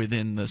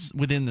within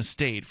the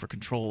state for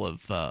control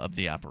of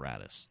the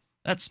apparatus.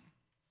 That's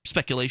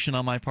speculation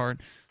on my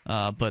part,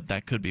 but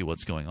that could be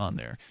what's going on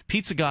there.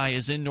 Pizza Guy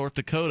is in North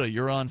Dakota.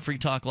 You're on Free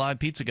Talk Live,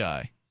 Pizza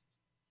Guy.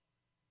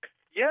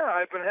 Yeah,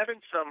 I've been having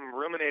some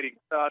ruminating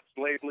thoughts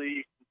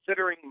lately,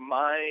 considering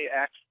my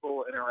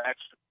actual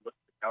interaction with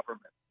the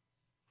government.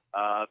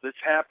 This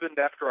happened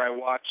after I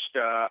watched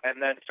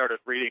and then started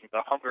reading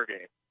The Hunger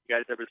Games. You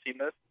guys ever seen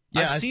this?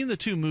 Yeah, I've seen the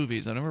 2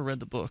 movies. I've never read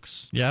the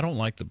books. Yeah, I don't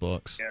like the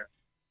books. Yeah.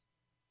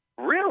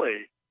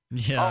 Really?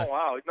 Yeah. Oh,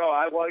 wow.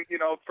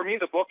 No, for me,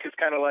 the book is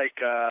kind of like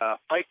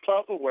Fight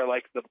Club, where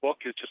like the book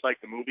is just like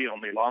the movie,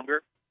 only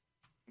longer.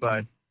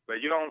 But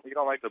you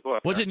don't like the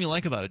book. What didn't you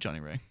like about it,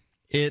 Johnny Ray?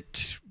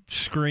 It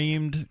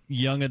screamed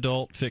young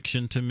adult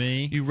fiction to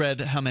me. You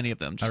read how many of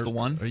them? Just the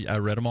one? I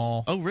read them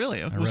all. Oh, really?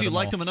 You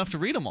liked them enough to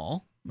read them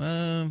all?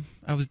 I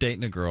was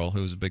dating a girl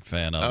who was a big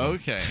fan of them.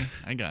 Okay,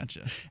 I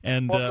gotcha.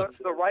 And the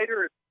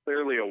writer is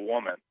clearly a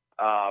woman.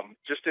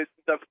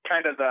 The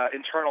kind of the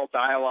internal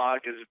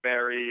dialogue is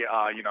very,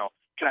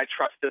 can I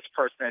trust this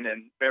person?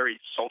 And very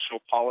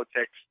social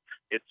politics.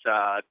 It's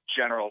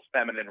general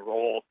feminine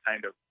role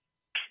kind of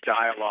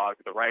dialogue.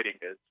 The writing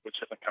is, which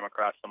doesn't come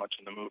across so much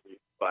in the movie.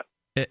 But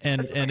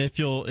and if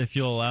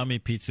you'll allow me,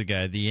 Pizza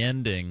Guy, the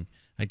ending.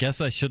 I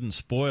guess I shouldn't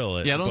spoil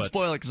it. Yeah, don't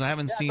spoil it because I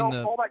haven't seen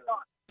the. Oh my God.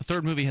 The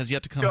third movie has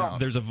yet to come out.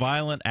 There's a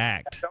violent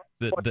act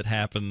that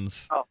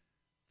happens.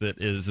 That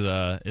is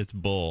it's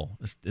bull.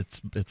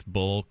 It's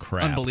bull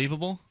crap.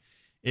 Unbelievable.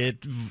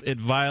 It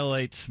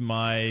violates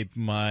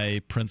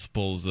my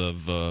principles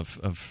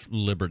of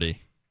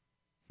liberty.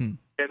 If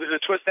there's a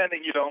twist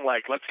ending you don't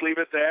like, let's leave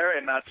it there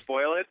and not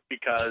spoil it,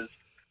 because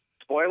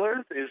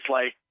spoilers is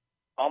like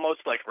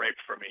almost like rape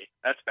for me.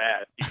 That's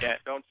bad. You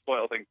don't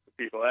spoil things for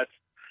people.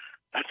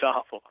 That's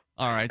awful.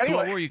 All right. So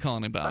what were you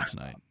calling about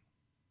tonight?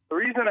 The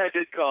reason I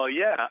did call,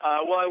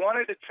 I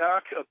wanted to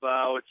talk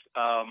about,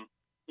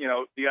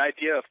 the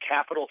idea of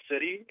capital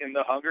city in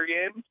the Hunger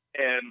Games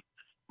and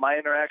my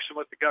interaction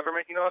with the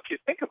government. If you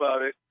think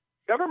about it,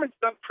 government's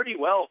done pretty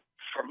well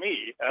for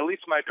me, at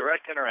least my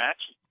direct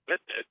interaction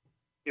with it.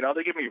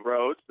 They give me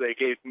roads. They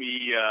gave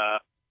me a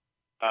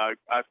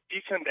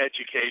decent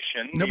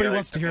education. Nobody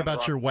wants to hear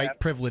about your white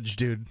privilege,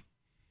 dude.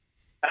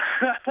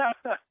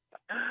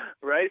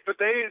 Right? But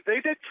they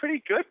did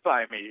pretty good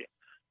by me.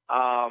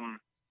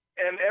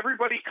 And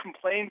everybody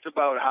complains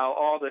about how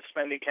all this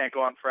spending can't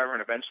go on forever,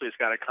 and eventually it's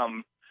got to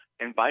come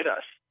and bite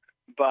us.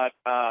 But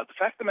the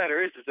fact of the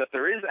matter is that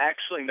there is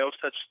actually no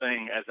such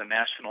thing as a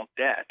national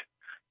debt.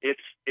 It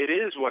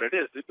is what it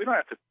is. We don't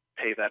have to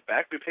pay that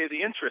back. We pay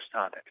the interest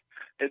on it.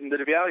 And the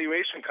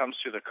devaluation comes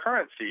through the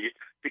currency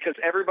because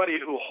everybody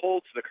who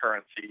holds the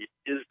currency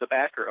is the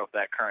backer of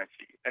that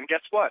currency. And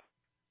guess what?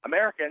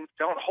 Americans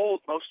don't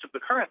hold most of the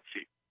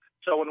currency.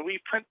 So when we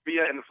print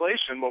via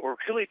inflation, what we're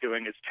really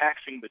doing is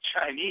taxing the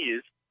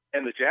Chinese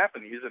and the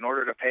Japanese in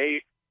order to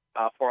pay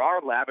for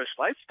our lavish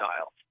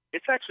lifestyles.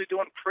 It's actually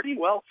doing pretty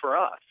well for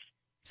us.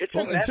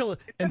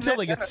 Until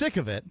they get sick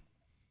of it.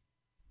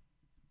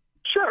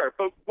 Sure,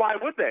 but why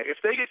would they? If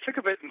they get sick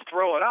of it and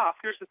throw it off,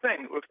 here's the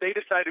thing. If they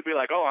decide to be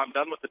like, oh, I'm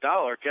done with the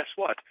dollar, guess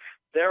what?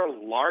 Their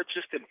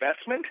largest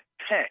investment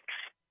tanks.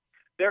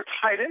 They're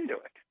tied into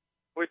it.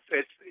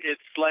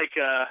 It's like,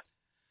 I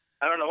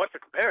don't know what to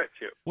compare it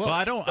to. Well,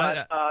 I don't.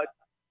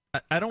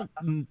 I don't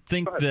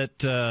think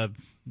that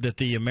that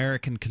the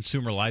American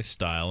consumer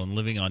lifestyle and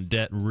living on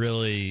debt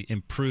really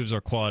improves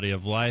our quality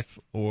of life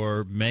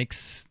or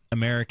makes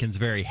Americans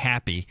very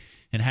happy.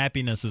 And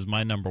happiness is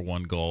my number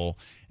one goal.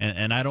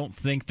 And I don't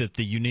think that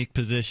the unique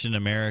position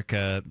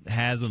America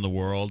has in the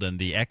world and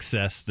the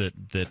excess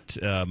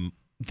that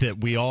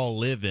we all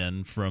live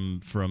in,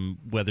 from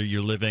whether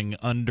you're living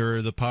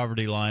under the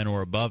poverty line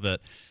or above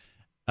it,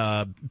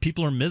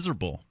 people are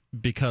miserable.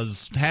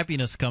 Because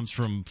happiness comes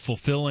from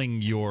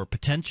fulfilling your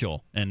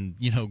potential and,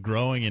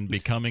 growing and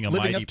becoming a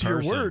living mighty up to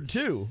person. your word,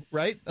 too,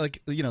 right?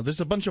 Like, there's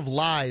a bunch of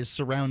lies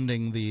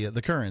surrounding the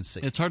currency.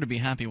 It's hard to be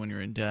happy when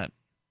you're in debt.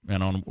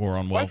 And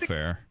on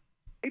welfare.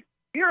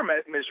 You're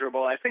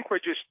miserable. I think we're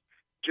just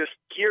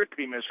geared to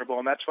be miserable,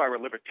 and that's why we're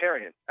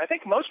libertarian. I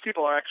think most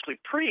people are actually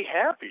pretty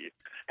happy,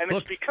 and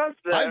Look, it's because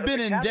I've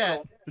been in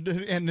debt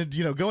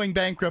and going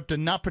bankrupt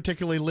and not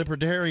particularly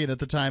libertarian at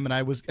the time, and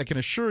I can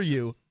assure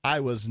you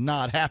I was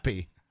not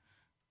happy.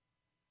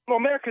 Well,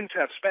 Americans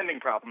have spending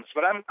problems,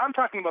 but I'm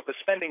talking about the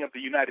spending of the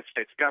United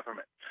States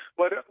government.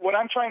 What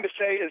I'm trying to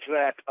say is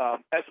that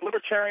as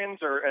libertarians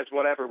or as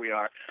whatever we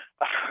are,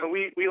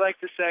 we like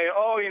to say,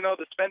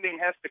 the spending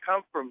has to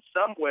come from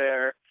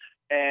somewhere.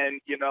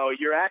 And,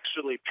 you're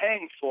actually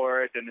paying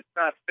for it, and it's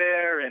not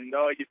fair, and,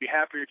 you'd be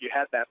happier if you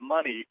had that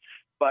money.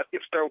 But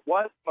if there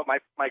was, my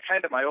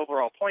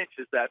overall point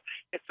is that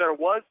if there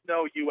was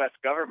no U.S.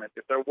 government,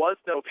 if there was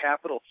no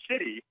capital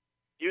city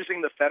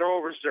using the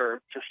Federal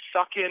Reserve to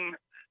suck in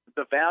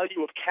the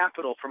value of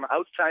capital from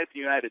outside the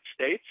United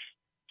States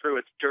through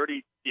its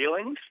dirty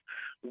dealings,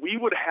 we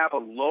would have a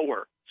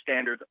lower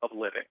standard of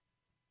living.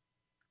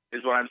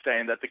 Is what I'm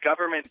saying, that the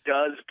government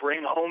does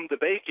bring home the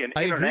bacon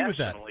I agree with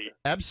that.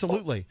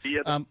 Absolutely.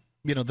 The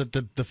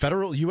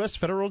U.S.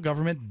 federal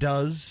government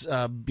does,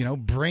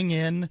 bring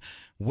in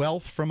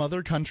wealth from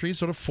other countries,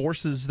 sort of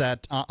forces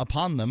that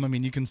upon them. I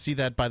mean, you can see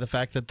that by the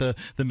fact that the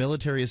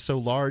military is so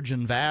large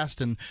and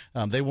vast, and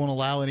they won't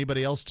allow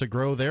anybody else to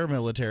grow their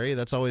military.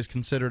 That's always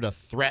considered a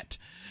threat.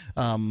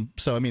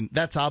 So, I mean,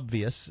 that's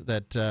obvious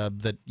that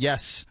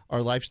yes, our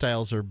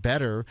lifestyles are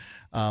better,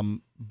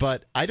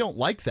 but I don't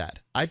like that.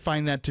 I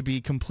find that to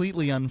be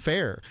completely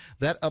unfair.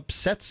 That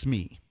upsets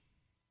me.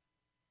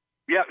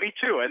 Yeah, me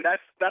too, and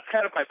that's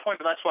kind of my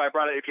point, and that's why I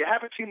brought it. If you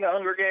haven't seen The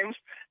Hunger Games,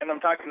 and I'm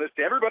talking this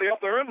to everybody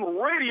out there in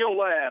Radio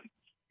Land,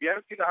 if you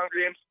haven't seen The Hunger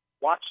Games,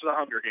 watch The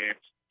Hunger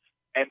Games.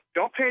 And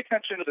don't pay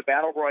attention to the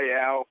Battle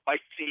Royale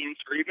fight scenes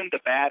or even the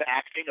bad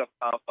acting of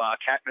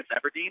Katniss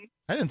Everdeen.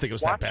 I didn't think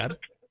it was that bad.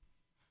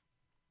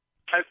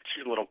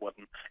 She's a little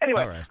wooden.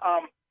 Anyway,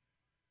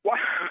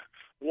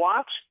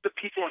 watch the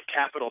people in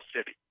Capital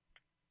City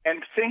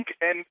and think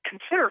and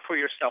consider for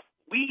yourself,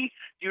 the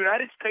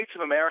United States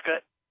of America,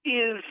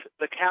 is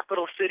the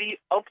capital city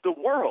of the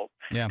world.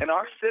 Yeah. And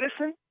our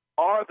citizens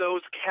are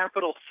those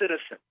capital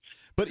citizens.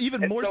 But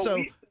even more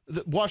so,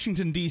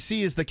 Washington,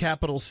 D.C. is the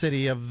capital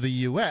city of the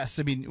U.S.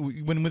 I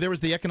mean, when there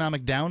was the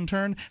economic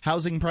downturn,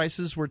 housing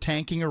prices were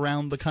tanking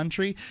around the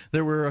country.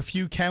 There were a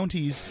few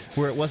counties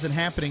where it wasn't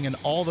happening, and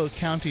all those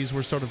counties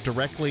were sort of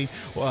directly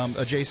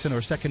adjacent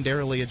or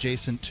secondarily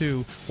adjacent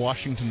to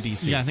Washington,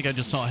 D.C. Yeah, I think I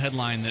just saw a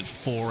headline that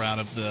 4 out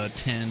of the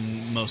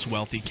 10 most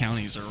wealthy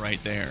counties are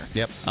right there.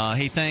 Yep.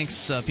 Hey,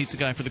 thanks, Pizza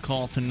Guy, for the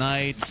call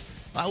tonight.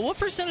 What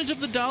percentage of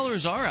the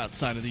dollars are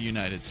outside of the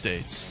United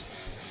States?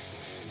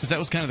 Because that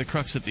was kind of the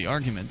crux of the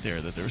argument there,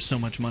 that there was so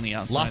much money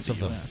outside the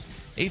U.S.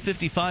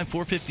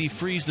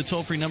 855-450-FREE is the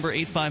toll-free number,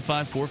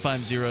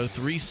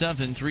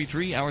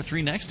 855-450-3733. Hour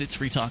 3 next, it's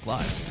Free Talk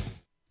Live.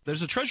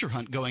 There's a treasure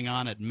hunt going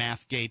on at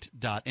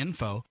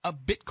mathgate.info, a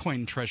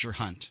Bitcoin treasure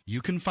hunt.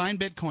 You can find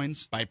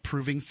Bitcoins by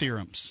proving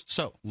theorems.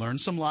 So, learn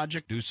some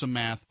logic, do some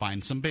math,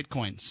 find some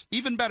Bitcoins.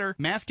 Even better,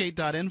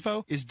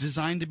 mathgate.info is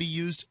designed to be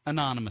used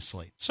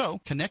anonymously.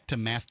 So, connect to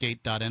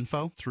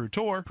mathgate.info through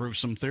Tor, prove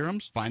some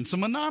theorems, find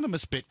some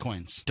anonymous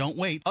Bitcoins. Don't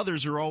wait,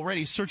 others are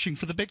already searching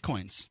for the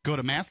Bitcoins. Go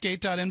to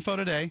mathgate.info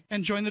today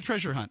and join the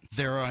treasure hunt.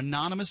 There are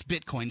anonymous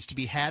Bitcoins to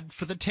be had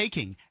for the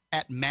taking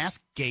at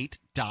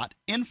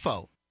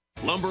mathgate.info.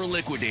 Lumber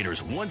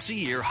Liquidators'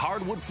 once-a-year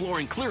hardwood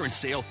flooring clearance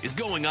sale is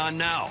going on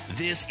now.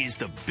 This is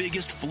the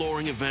biggest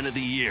flooring event of the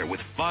year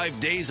with 5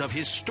 days of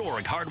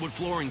historic hardwood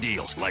flooring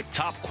deals like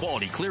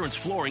top-quality clearance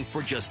flooring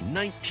for just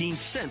 19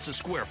 cents a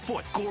square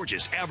foot,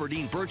 gorgeous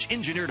Aberdeen birch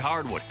engineered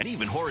hardwood, and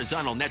even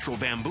horizontal natural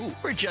bamboo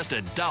for just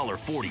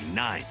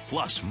 $1.49.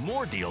 Plus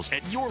more deals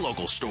at your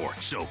local store.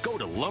 So go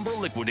to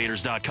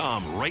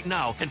LumberLiquidators.com right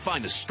now and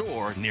find the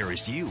store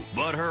nearest you.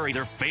 But hurry,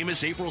 their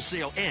famous April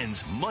sale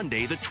ends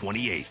Monday the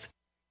 28th.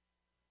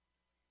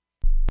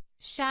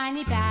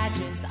 Shiny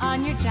badges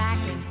on your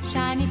jacket.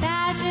 Shiny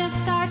badges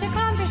start a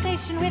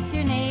conversation with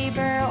your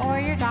neighbor or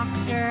your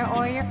doctor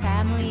or your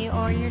family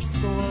or your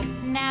school.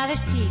 Now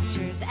there's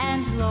teachers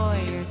and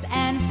lawyers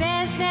and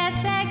business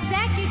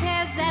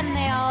executives, and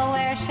they all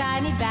wear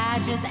shiny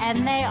badges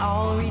and they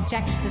all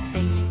reject the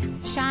state.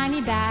 Shiny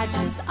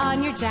badges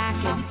on your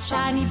jacket.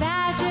 Shiny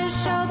badges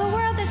show the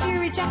world that you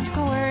reject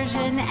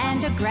coercion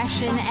and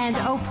aggression and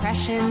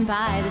oppression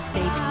by the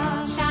state.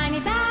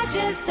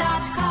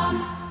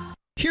 ShinyBadges.com.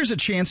 Here's a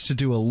chance to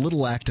do a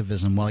little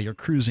activism while you're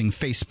cruising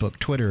Facebook,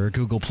 Twitter, or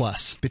Google+.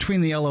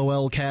 Between the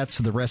LOL cats,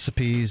 the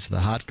recipes, the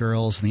hot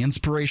girls, and the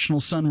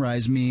inspirational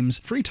sunrise memes,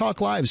 Free Talk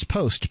Live's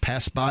post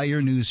pass by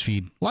your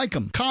newsfeed. Like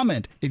them,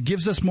 comment. It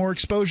gives us more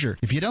exposure.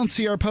 If you don't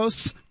see our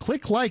posts,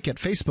 click like at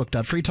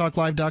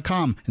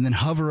facebook.freetalklive.com and then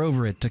hover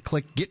over it to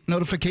click Get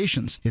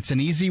Notifications. It's an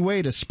easy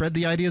way to spread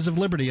the ideas of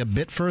liberty a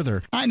bit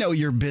further. I know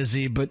you're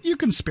busy, but you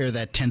can spare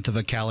that 1/10 of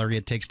a calorie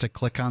it takes to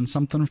click on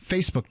something.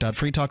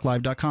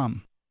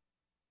 Facebook.freetalklive.com.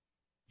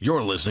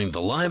 You're listening to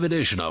the live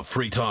edition of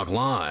Free Talk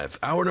Live.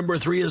 Hour number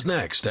 3 is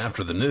next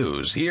after the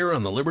news here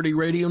on the Liberty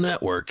Radio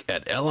Network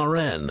at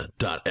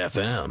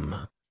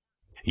LRN.FM.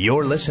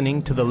 You're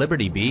listening to the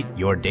Liberty Beat,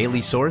 your daily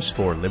source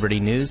for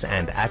liberty news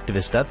and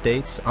activist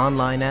updates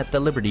online at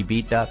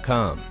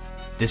thelibertybeat.com.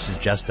 This is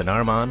Justin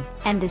Armand.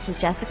 And this is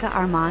Jessica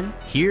Armand.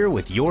 Here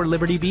with your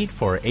Liberty Beat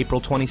for April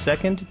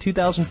 22nd,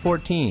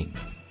 2014.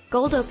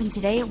 Gold opened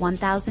today at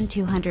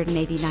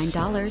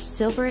 $1,289,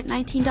 silver at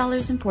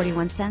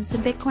 $19.41,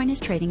 and Bitcoin is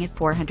trading at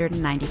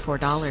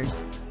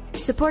 $494.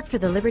 Support for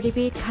the Liberty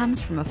Beat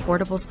comes from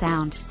Affordable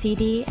Sound,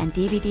 CD and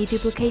DVD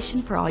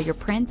duplication for all your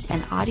print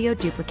and audio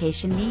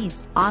duplication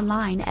needs.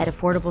 Online at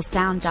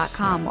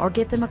affordablesound.com or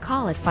give them a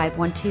call at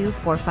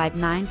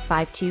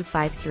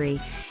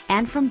 512-459-5253.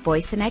 And from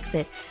Voice and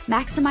Exit,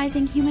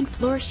 maximizing human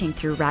flourishing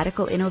through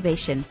radical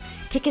innovation.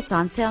 Tickets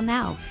on sale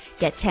now.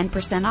 Get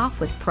 10% off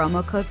with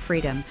promo code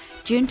FREEDOM.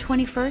 June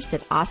 21st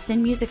at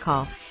Austin Music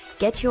Hall.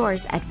 Get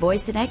yours at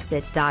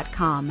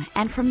voiceandexit.com.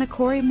 And from The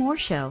Corey Moore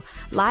Show,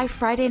 live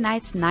Friday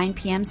nights 9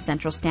 p.m.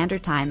 Central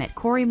Standard Time at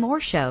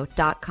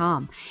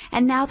CoreyMooreShow.com.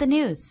 And now the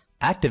news.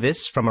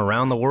 Activists from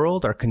around the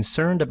world are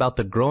concerned about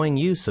the growing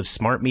use of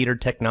smart meter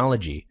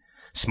technology.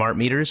 Smart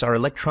meters are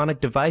electronic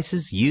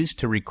devices used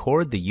to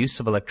record the use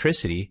of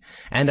electricity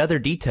and other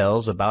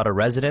details about a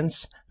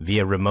residence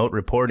via remote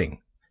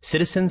reporting.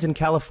 Citizens in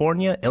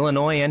California,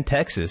 Illinois, and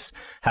Texas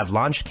have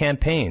launched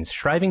campaigns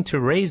striving to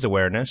raise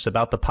awareness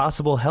about the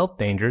possible health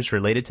dangers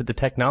related to the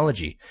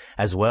technology,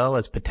 as well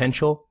as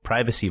potential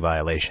privacy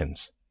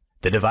violations.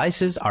 The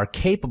devices are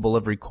capable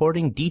of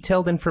recording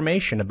detailed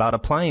information about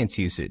appliance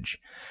usage,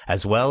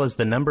 as well as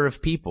the number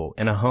of people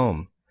in a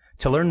home.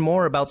 To learn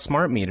more about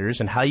smart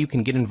meters and how you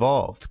can get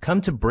involved,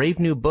 come to Brave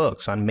New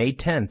Books on May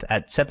 10th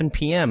at 7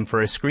 p.m.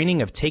 for a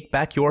screening of Take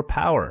Back Your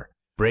Power.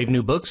 Brave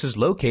New Books is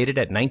located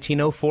at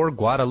 1904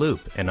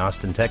 Guadalupe in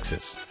Austin,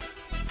 Texas.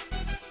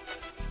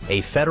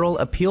 A federal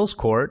appeals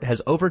court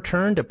has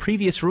overturned a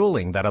previous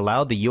ruling that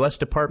allowed the U.S.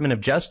 Department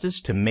of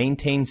Justice to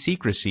maintain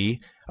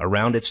secrecy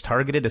around its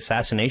targeted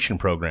assassination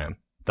program.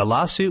 The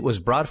lawsuit was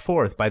brought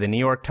forth by the New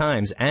York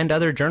Times and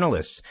other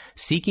journalists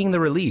seeking the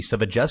release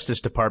of a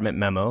Justice Department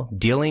memo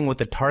dealing with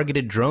the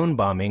targeted drone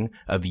bombing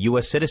of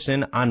U.S.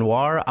 citizen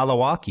Anwar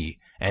al-Awlaki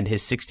and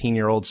his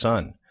 16-year-old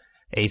son.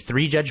 A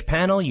 3-judge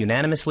panel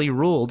unanimously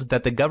ruled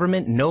that the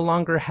government no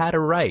longer had a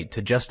right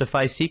to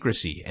justify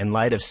secrecy in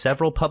light of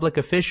several public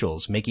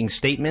officials making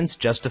statements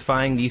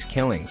justifying these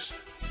killings.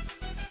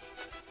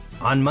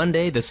 On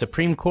Monday, the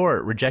Supreme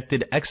Court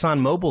rejected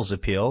ExxonMobil's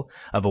appeal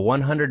of a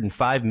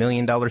 $105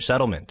 million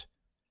settlement.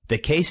 The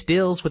case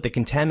deals with the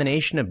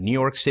contamination of New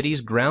York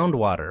City's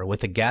groundwater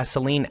with a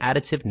gasoline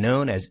additive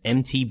known as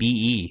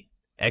MTBE.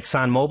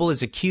 ExxonMobil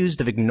is accused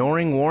of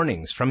ignoring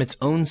warnings from its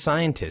own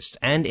scientists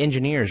and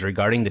engineers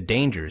regarding the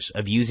dangers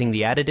of using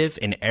the additive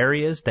in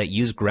areas that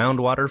use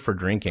groundwater for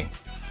drinking.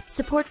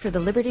 Support for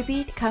the Liberty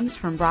Beat comes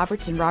from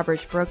Roberts &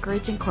 Roberts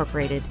Brokerage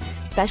Incorporated,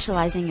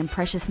 specializing in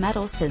precious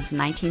metals since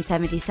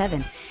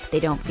 1977. They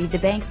don't feed the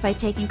banks by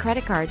taking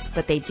credit cards,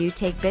 but they do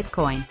take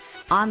Bitcoin.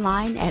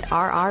 Online at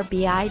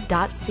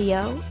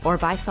rrbi.co or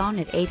by phone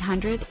at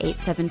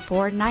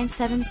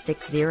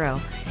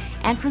 800-874-9760.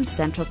 And from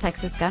Central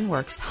Texas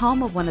Gunworks,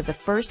 home of one of the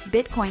first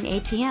Bitcoin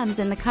ATMs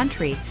in the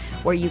country,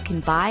 where you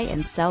can buy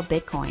and sell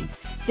Bitcoin.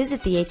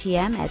 Visit the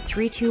ATM at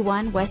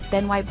 321 West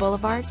Ben White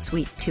Boulevard,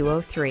 Suite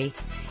 203.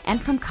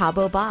 And from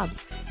Cabo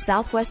Bob's,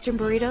 Southwestern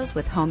burritos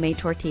with homemade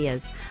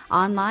tortillas.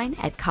 Online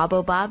at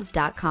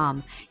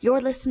cabobobs.com. You're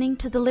listening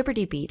to the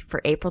Liberty Beat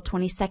for April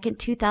 22nd,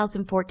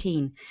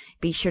 2014.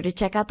 Be sure to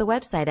check out the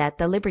website at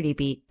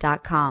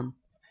thelibertybeat.com.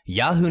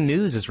 Yahoo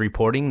News is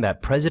reporting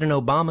that President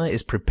Obama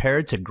is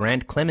prepared to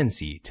grant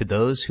clemency to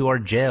those who are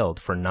jailed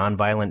for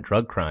nonviolent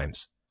drug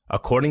crimes.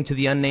 According to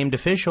the unnamed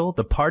official,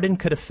 the pardon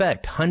could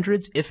affect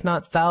hundreds, if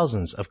not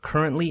thousands, of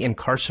currently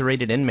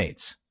incarcerated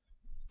inmates.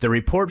 The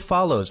report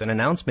follows an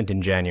announcement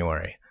in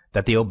January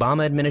that the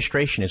Obama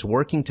administration is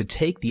working to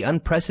take the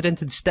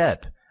unprecedented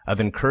step of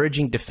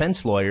encouraging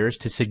defense lawyers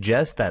to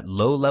suggest that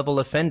low-level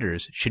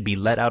offenders should be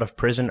let out of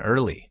prison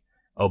early.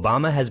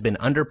 Obama has been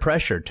under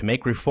pressure to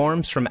make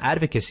reforms from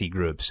advocacy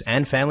groups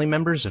and family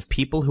members of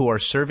people who are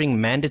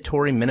serving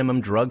mandatory minimum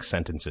drug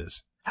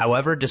sentences.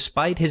 However,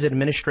 despite his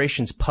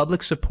administration's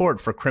public support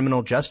for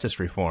criminal justice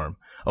reform,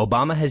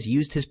 Obama has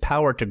used his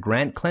power to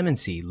grant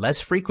clemency less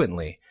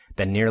frequently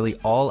than nearly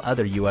all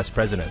other U.S.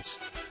 presidents.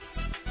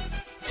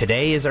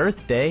 Today is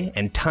Earth Day,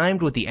 and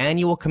timed with the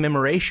annual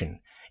commemoration,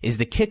 is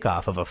the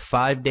kickoff of a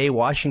 5-day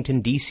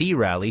Washington, D.C.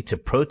 rally to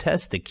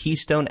protest the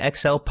Keystone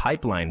XL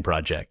pipeline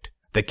project.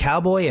 The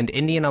Cowboy and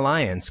Indian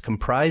Alliance,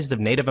 comprised of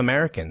Native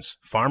Americans,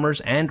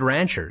 farmers, and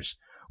ranchers,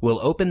 will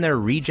open their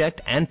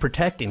Reject and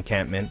Protect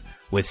encampment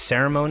with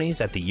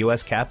ceremonies at the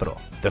U.S. Capitol.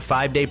 The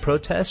 5-day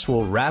protests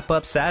will wrap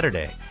up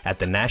Saturday at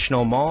the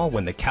National Mall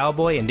when the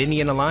Cowboy and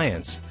Indian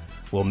Alliance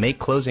will make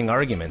closing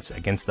arguments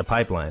against the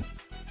pipeline.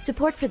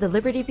 Support for the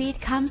Liberty Beat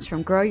comes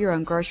from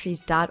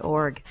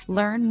GrowYourOwnGroceries.org.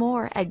 Learn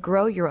more at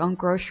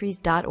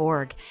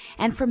GrowYourOwnGroceries.org.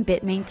 And from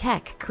Bitmain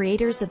Tech,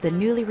 creators of the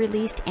newly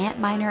released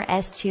Antminer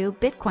S2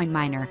 Bitcoin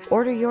miner.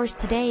 Order yours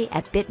today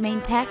at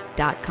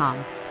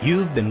BitmainTech.com.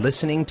 You've been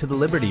listening to the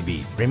Liberty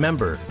Beat.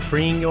 Remember,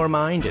 freeing your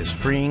mind is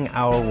freeing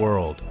our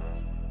world.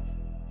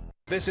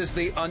 This is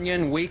the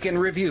Onion Week in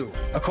Review.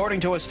 According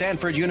to a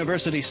Stanford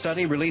University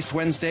study released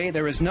Wednesday,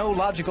 there is no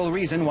logical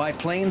reason why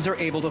planes are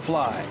able to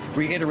fly.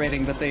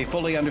 Reiterating that they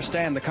fully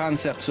understand the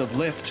concepts of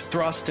lift,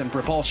 thrust, and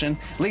propulsion,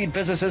 lead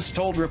physicists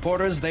told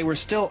reporters they were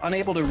still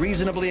unable to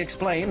reasonably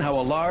explain how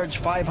a large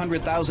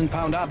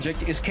 500,000-pound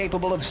object is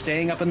capable of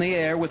staying up in the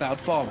air without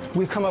falling.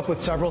 We've come up with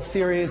several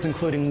theories,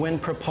 including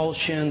wind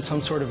propulsion, some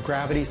sort of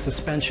gravity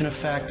suspension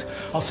effect,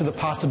 also the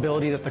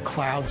possibility that the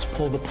clouds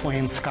pull the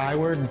plane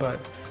skyward, but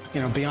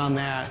beyond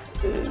that,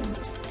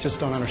 just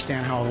don't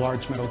understand how a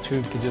large metal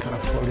tube could just kind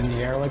of float in the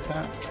air like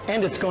that.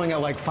 And it's going at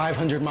like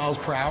 500 miles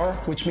per hour,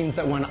 which means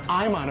that when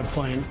I'm on a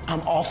plane, I'm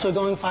also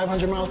going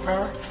 500 miles per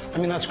hour? I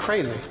mean, that's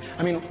crazy.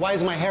 I mean, why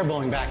is my hair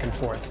blowing back and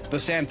forth? The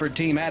Stanford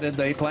team added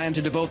they plan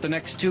to devote the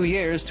next 2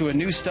 years to a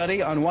new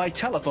study on why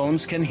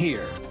telephones can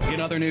hear. In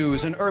other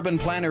news, an urban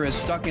planner is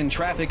stuck in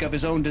traffic of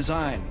his own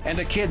design, and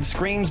a kid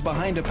screams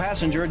behind a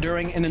passenger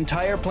during an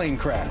entire plane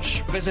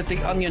crash. Visit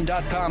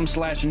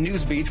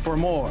theonion.com/newsbeat for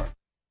more.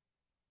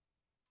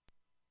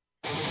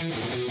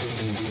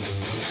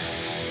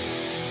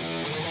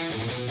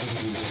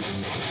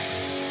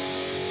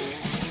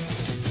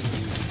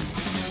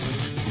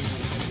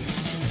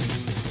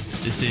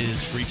 This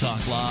is Free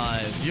Talk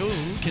Live. You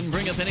can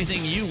bring up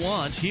anything you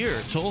want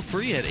here, toll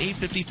free at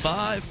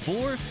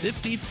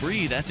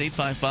 855-450-FREE. That's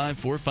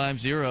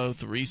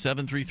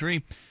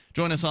 855-450-3733.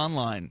 Join us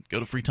online. Go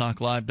to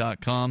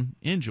freetalklive.com.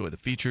 Enjoy the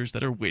features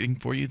that are waiting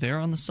for you there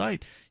on the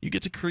site. You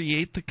get to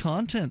create the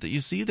content that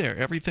you see there.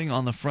 Everything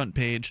on the front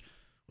page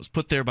was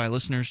put there by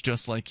listeners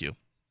just like you.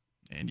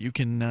 And you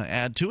can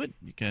add to it.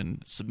 You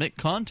can submit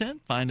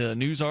content, find a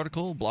news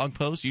article, blog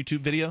post, YouTube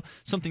video,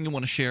 something you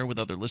want to share with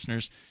other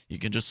listeners. You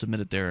can just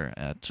submit it there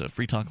at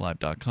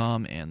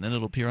freetalklive.com, and then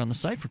it'll appear on the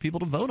site for people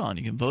to vote on.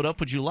 You can vote up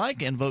what you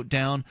like and vote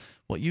down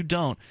what you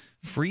don't.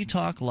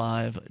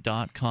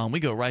 freetalklive.com. We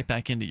go right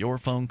back into your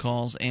phone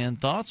calls and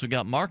thoughts. We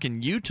got Mark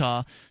in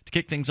Utah to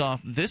kick things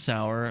off this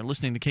hour,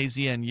 listening to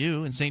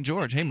KZNU in St.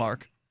 George. Hey,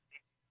 Mark.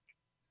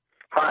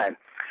 Hi.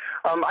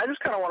 I just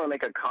kind of want to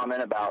make a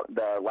comment about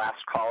the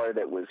last caller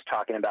that was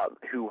talking about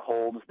who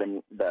holds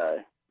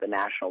the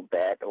national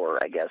debt, or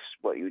I guess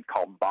what you would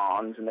call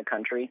bonds in the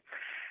country.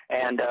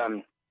 And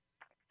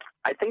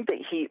I think that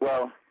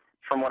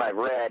from what I've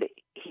read,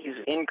 he's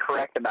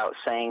incorrect about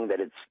saying that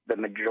it's the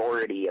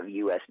majority of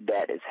U.S.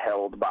 debt is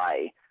held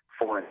by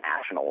foreign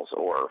nationals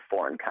or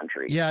foreign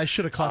countries. Yeah, I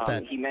should have caught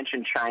that. He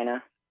mentioned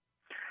China.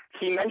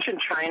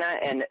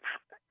 And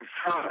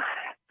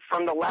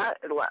from the last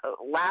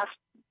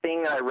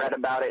thing that I read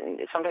about it, and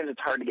sometimes it's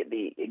hard to get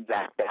the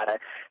exact data,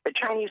 the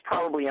Chinese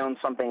probably own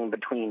something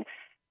between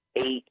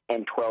 8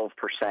 and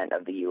 12%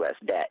 of the U.S.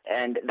 debt,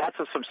 and that's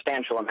a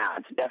substantial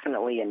amount. It's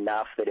definitely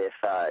enough that if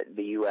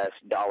the U.S.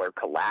 dollar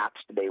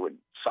collapsed, they would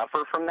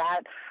suffer from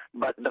that.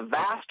 But the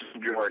vast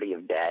majority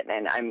of debt,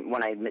 and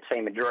when I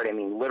say majority, I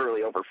mean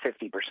literally over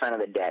 50%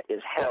 of the debt,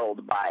 is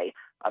held by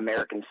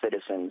American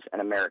citizens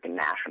and American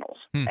nationals.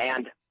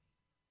 And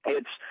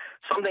it's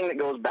something that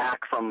goes back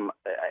from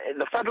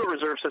the Federal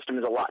Reserve System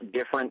is a lot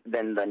different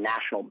than the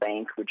national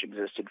bank, which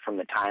existed from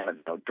the time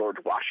of George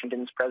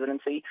Washington's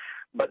presidency.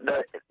 But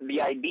the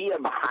idea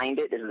behind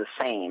it is the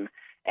same,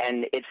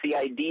 and it's the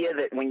idea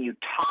that when you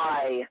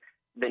tie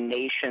the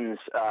nation's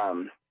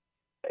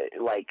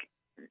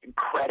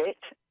credit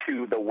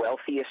to the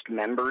wealthiest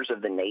members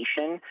of the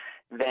nation,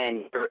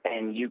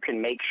 and you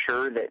can make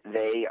sure that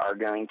they are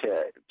going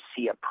to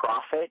see a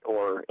profit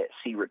or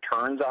see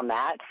returns on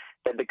that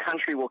the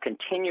country will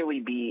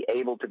continually be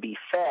able to be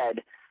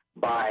fed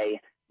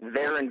by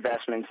their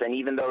investments. And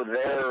even though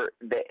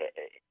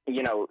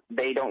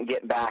they don't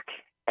get back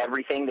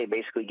everything, they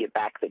basically get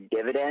back the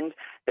dividend,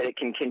 that it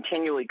can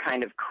continually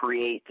kind of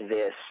create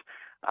this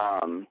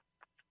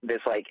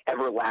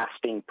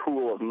everlasting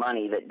pool of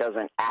money that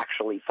doesn't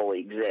actually fully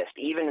exist.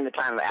 Even in the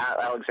time of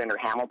Alexander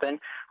Hamilton,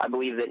 I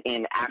believe that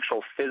in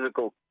actual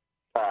physical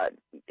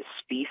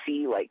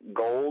specie like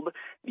gold,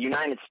 the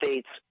United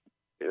States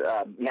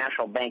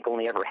National Bank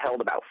only ever held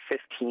about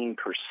 15%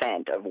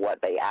 of what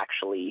they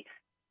actually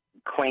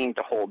claim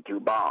to hold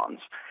through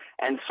bonds.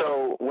 And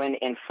so when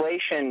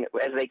inflation,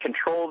 as they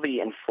control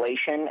the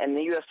inflation, and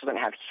the U.S. doesn't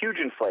have huge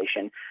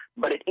inflation,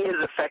 but it is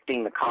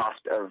affecting the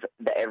cost of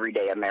the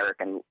everyday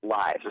American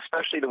lives,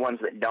 especially the ones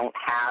that don't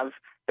have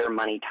their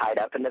money tied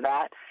up into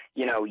that.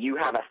 You know, you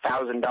have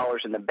 $1,000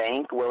 in the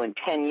bank. Well, in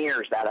 10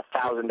 years, that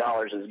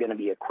 $1,000 is going to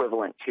be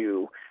equivalent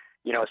to,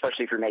 you know,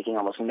 especially if you're making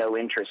almost no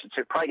interest, it's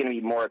probably going to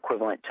be more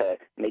equivalent to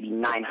maybe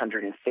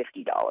 $950.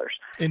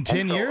 In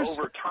 10 years?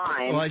 Over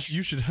time, well,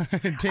 you should.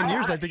 In 10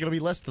 years, I think it'll be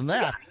less than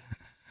that.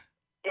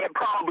 It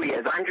probably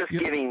is. I'm just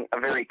giving a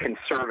very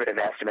conservative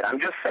estimate. I'm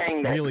just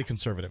saying that really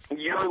conservative.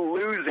 You're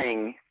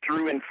losing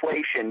through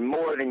inflation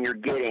more than you're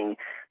getting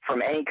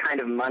from any kind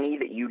of money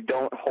that you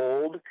don't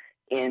hold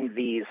in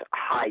these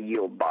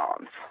high-yield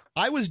bonds.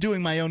 I was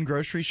doing my own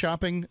grocery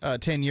shopping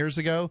 10 years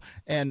ago,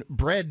 and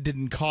bread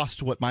didn't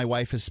cost what my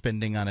wife is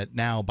spending on it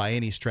now by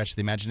any stretch of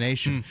the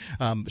imagination.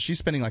 She's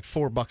spending like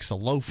 $4 a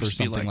loaf or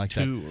something like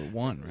that. 2 or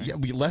 1, right? Yeah,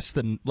 less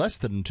than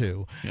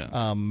 2.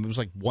 Yeah. It was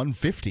like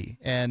 $1.50,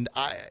 and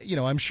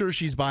I'm sure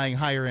she's buying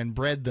higher end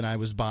bread than I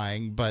was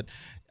buying, but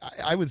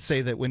I would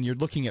say that when you're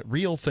looking at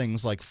real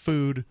things like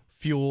food,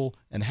 fuel,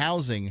 and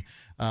housing,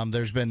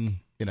 there's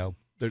been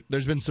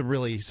There's been some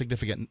really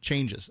significant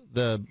changes.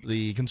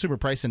 The Consumer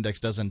Price Index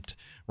doesn't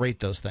rate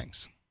those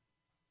things.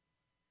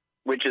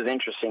 Which is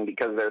interesting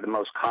because they're the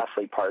most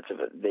costly parts of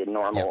the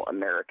normal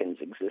American's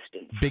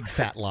existence. Big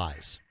fat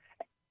lies.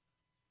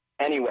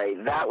 Anyway,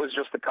 that was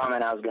just the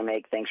comment I was going to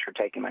make. Thanks for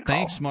taking my call.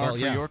 Thanks, Mark,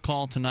 for your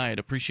call tonight.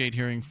 Appreciate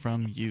hearing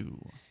from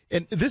you.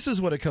 And this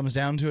is what it comes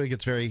down to. It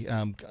gets very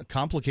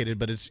complicated,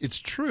 but it's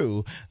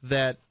true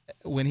that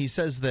when he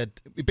says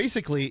that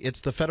basically it's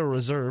the Federal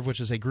Reserve,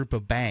 which is a group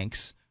of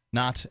banks,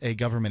 not a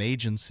government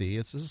agency.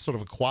 This is sort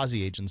of a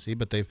quasi-agency,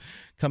 but they've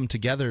come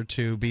together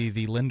to be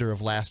the lender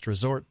of last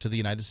resort to the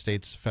United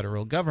States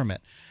federal government.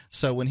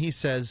 So when he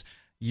says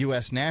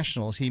U.S.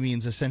 nationals, he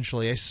means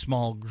essentially a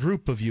small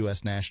group of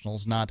U.S.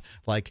 nationals, not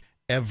like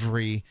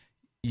every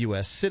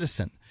U.S.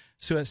 citizen.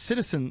 So a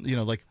citizen,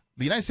 like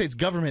the United States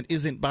government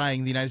isn't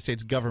buying the United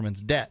States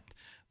government's debt.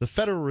 The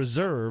Federal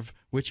Reserve,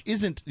 which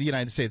isn't the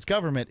United States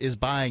government, is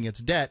buying its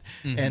debt,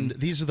 and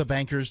these are the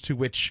bankers to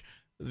which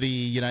the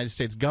United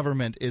States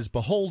government is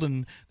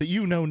beholden, that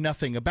you know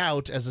nothing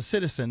about as a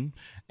citizen,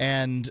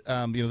 and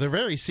they're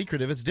very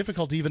secretive. It's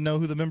difficult to even know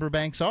who the member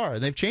banks are.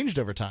 They've changed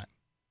over time.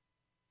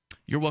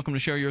 You're welcome to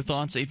share your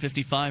thoughts.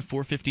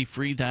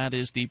 855-450-FREE. That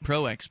is the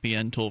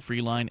ProXPN toll-free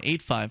line,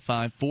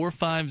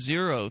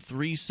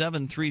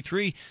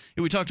 855-450-3733.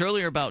 We talked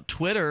earlier about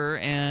Twitter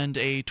and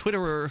a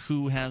Twitterer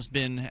who has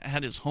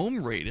had his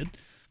home raided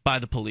by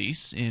the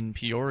police in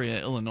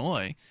Peoria,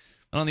 Illinois.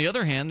 And on the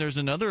other hand, there's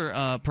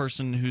another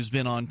person who's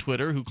been on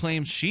Twitter who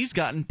claims she's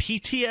gotten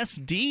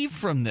PTSD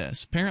from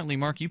this. Apparently,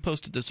 Mark, you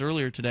posted this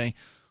earlier today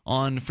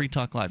on Free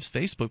Talk Live's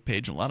Facebook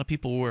page. A lot of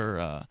people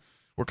were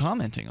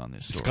commenting on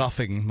this story.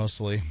 Scoffing,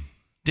 mostly.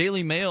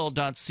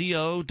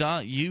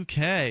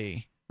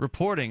 DailyMail.co.uk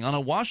reporting on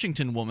a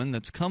Washington woman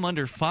that's come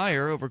under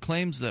fire over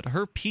claims that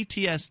her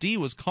PTSD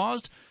was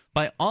caused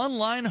by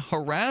online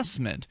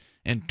harassment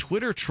and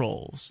Twitter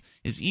trolls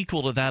is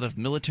equal to that of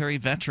military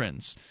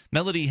veterans.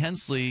 Melody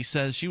Hensley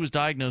says she was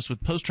diagnosed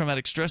with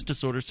post-traumatic stress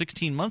disorder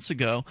 16 months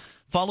ago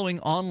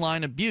following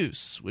online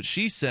abuse, which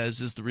she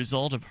says is the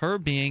result of her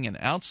being an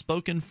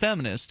outspoken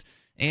feminist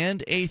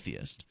and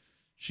atheist.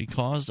 She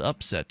caused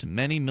upset to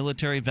many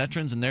military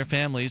veterans and their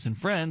families and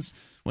friends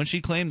when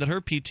she claimed that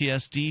her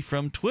PTSD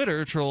from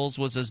Twitter trolls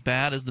was as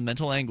bad as the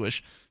mental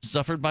anguish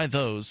suffered by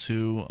those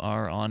who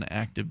are on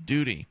active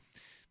duty.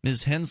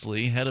 Ms.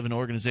 Hensley, head of an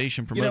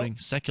organization promoting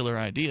secular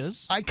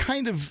ideas. I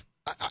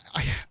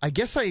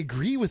guess I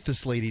agree with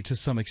this lady to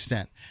some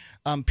extent.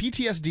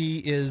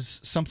 PTSD is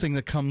something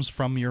that comes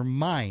from your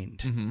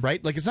mind,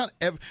 right? Like, it's not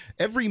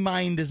every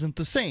mind isn't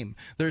the same.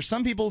 There's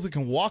some people that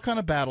can walk on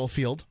a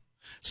battlefield,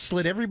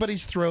 slit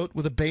everybody's throat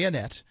with a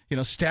bayonet,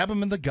 stab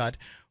them in the gut,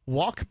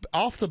 walk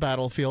off the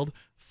battlefield,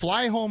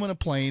 fly home in a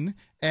plane,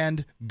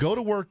 and go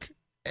to work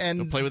and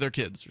they'll play with their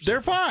kids.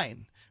 They're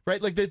fine. Right,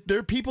 like there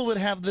are people that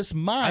have this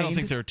mind. I don't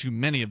think there are too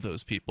many of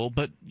those people,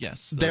 but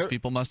yes, those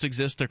people must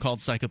exist. They're called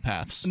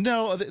psychopaths.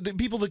 No, the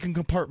people that can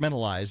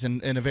compartmentalize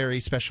in a very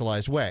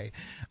specialized way.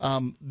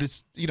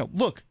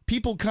 Look,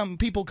 people come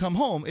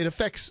home. It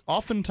affects.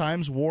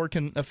 Oftentimes, war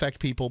can affect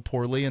people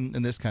poorly and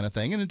this kind of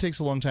thing, and it takes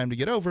a long time to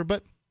get over.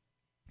 But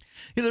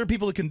there are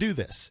people that can do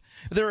this.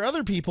 There are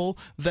other people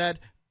that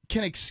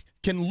can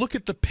look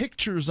at the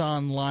pictures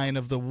online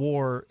of the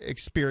war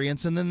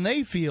experience, and then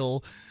they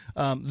feel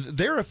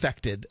they're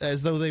affected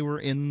as though they were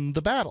in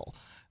the battle.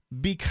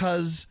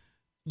 Because,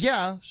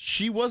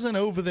 she wasn't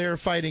over there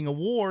fighting a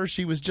war.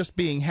 She was just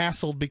being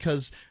hassled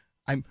because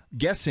I'm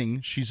guessing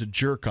she's a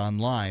jerk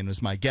online,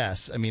 was my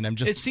guess. I mean,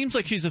 It seems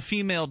like she's a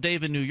female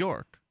David New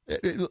York.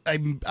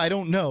 I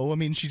don't know. I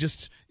mean,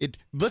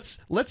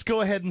 let's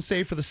go ahead and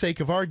say for the sake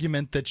of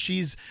argument that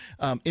she's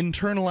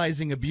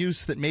internalizing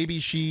abuse that maybe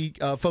she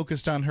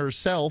focused on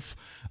herself.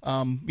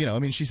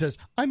 She says,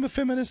 I'm a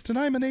feminist and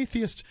I'm an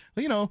atheist.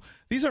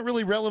 These aren't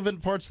really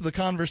relevant parts of the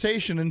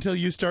conversation until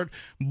you start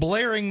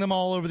blaring them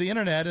all over the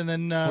internet. And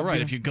then,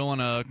 if you go on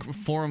a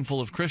forum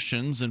full of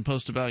Christians and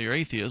post about your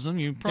atheism,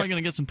 you're probably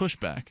going to get some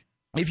pushback.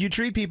 if you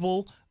treat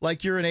people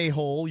like you're an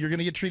a-hole, you're going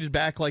to get treated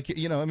back like,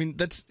 I mean,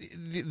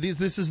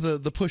 this is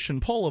the push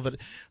and pull of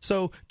it.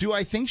 So do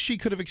I think she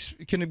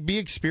can be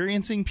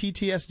experiencing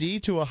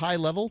PTSD to a high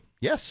level?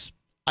 Yes,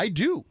 I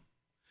do.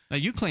 Now,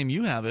 you claim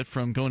you have it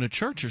from going to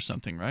church or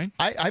something, right?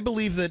 I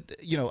believe that,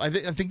 I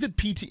think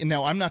that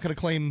now I'm not going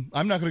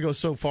to go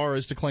so far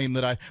as to claim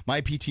that my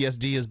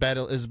PTSD is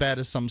as bad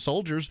as some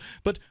soldiers,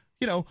 but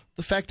the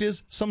fact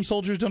is some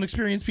soldiers don't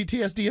experience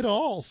PTSD at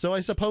all. So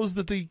I suppose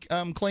that the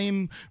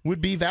claim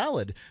would be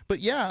valid. But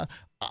yeah,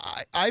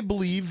 I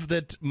believe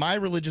that my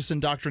religious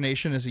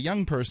indoctrination as a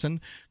young person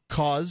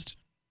caused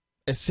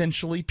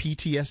essentially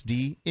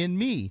PTSD in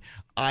me.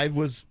 I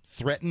was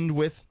threatened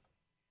with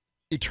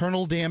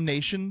eternal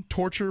damnation,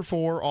 torture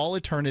for all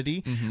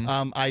eternity.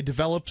 I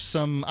developed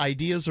some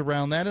ideas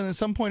around that, and at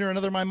some point or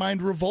another, my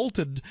mind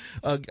revolted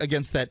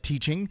against that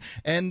teaching,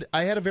 and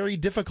I had a very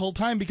difficult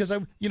time because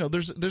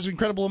there's an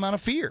incredible amount of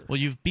fear. Well,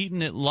 you've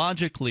beaten it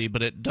logically,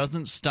 but it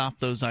doesn't stop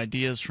those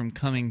ideas from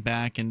coming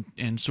back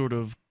and sort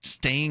of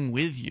staying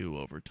with you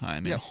over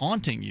time and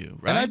haunting you,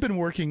 right? And I've been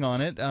working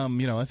on it.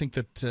 I think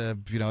that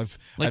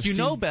I've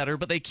know better,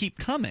 but they keep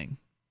coming.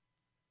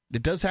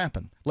 It does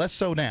happen. Less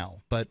so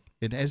now, but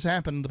it has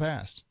happened in the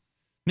past.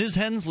 Ms.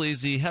 Hensley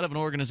is the head of an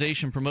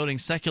organization promoting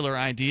secular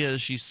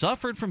ideas. She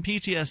suffered from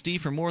PTSD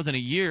for more than a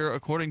year,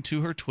 according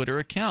to her Twitter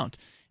account.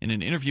 In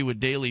an interview with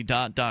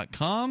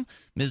DailyDot.com,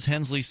 Ms.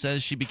 Hensley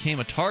says she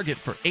became a target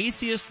for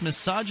atheist,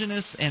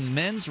 misogynists, and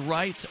men's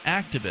rights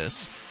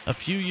activists a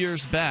few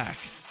years back.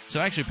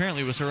 So actually,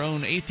 apparently, it was her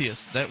own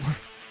atheists that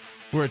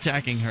were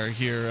attacking her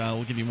here.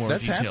 We'll give you more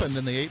details. That's happened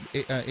in the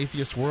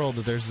atheist world,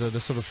 that there's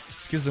this sort of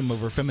schism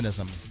over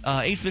feminism.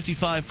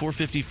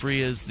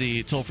 855-450-FREE is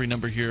the toll-free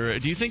number here.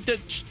 Do you think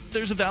that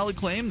there's a valid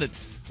claim that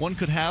one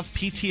could have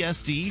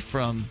PTSD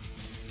from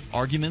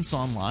arguments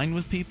online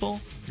with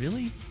people?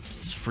 Really?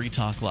 It's Free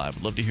Talk Live.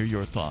 I'd love to hear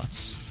your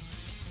thoughts.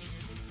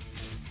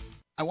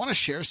 I want to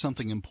share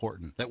something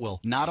important that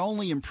will not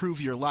only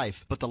improve your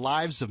life, but the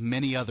lives of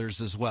many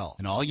others as well.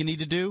 And all you need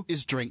to do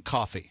is drink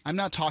coffee. I'm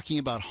not talking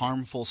about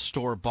harmful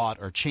store-bought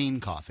or chain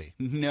coffee.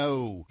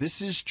 No,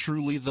 this is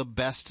truly the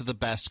best of the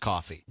best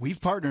coffee. We've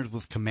partnered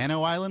with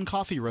Camano Island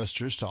Coffee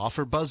Roasters to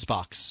offer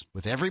BuzzBox.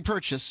 With every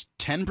purchase,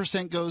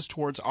 10% goes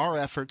towards our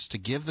efforts to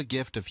give the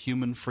gift of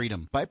human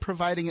freedom by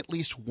providing at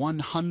least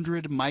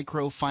 100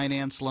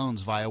 microfinance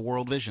loans via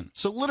World Vision.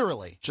 So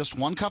literally, just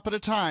one cup at a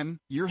time,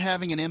 you're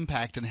having an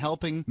impact and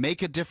helping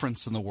make a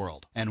difference in the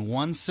world. And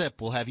one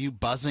sip will have you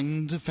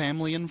buzzing to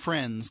family and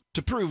friends.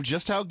 To prove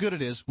just how good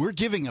it is, we're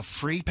giving a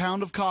free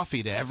pound of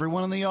coffee to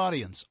everyone in the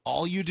audience.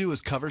 All you do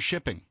is cover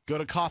shipping. Go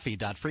to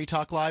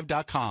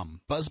coffee.freetalklive.com.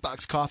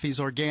 BuzzBox coffee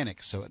is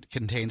organic, so it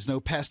contains no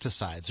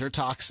pesticides or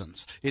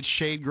toxins. It's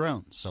shade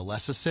grown, so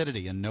less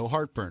acidity and no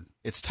heartburn.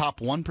 It's top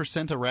 1%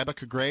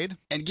 Arabica grade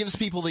and gives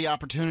people the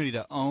opportunity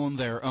to own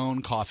their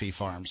own coffee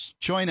farms.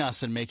 Join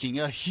us in making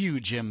a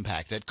huge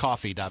impact at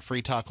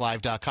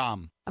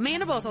coffee.freetalklive.com.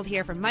 Amanda Bozold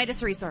here from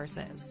Midas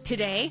Resources.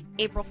 Today,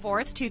 April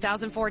 4th,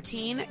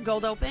 2014,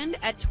 gold opened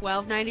at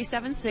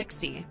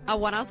 $1297.60. A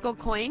 1-ounce gold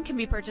coin can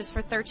be purchased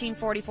for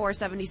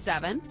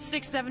 $1344.77,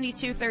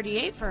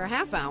 $672.38 for a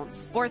half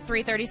ounce, or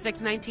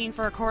 $336.19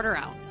 for a quarter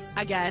ounce.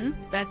 Again,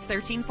 that's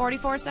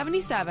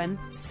 $1344.77,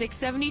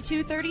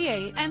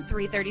 $672.38, and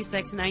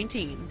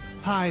 $336.19.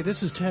 Hi,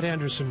 this is Ted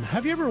Anderson.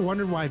 Have you ever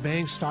wondered why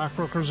banks,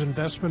 stockbrokers,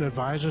 investment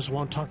advisors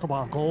won't talk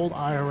about gold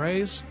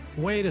IRAs?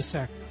 Wait a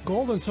sec.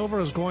 Gold and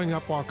silver is going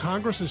up while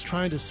Congress is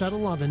trying to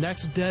settle on the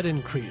next debt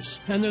increase,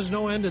 and there's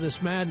no end to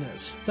this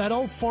madness. That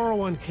old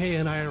 401k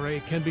and IRA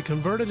can be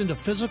converted into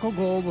physical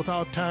gold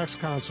without tax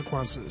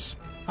consequences.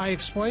 I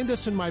explained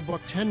this in my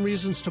book, 10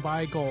 Reasons to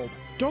Buy Gold.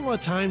 Don't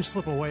let time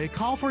slip away.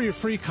 Call for your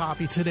free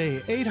copy today,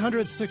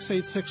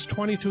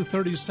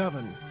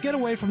 800-686-2237. Get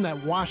away from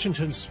that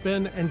Washington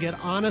spin and get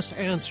honest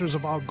answers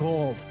about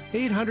gold.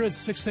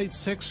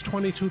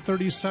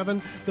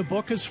 800-686-2237. The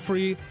book is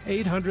free,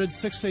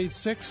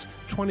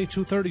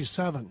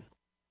 800-686-2237.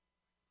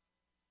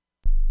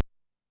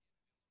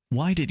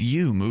 Why did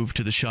you move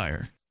to the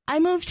Shire? I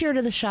moved here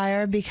to the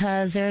Shire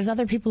because there's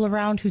other people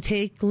around who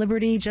take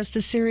liberty just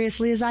as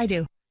seriously as I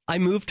do. I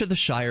moved to the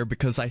Shire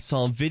because I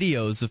saw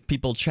videos of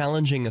people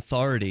challenging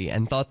authority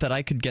and thought that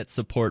I could get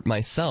support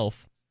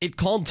myself. It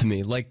called to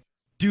me, like,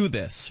 do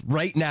this,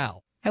 right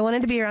now. I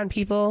wanted to be around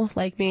people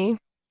like me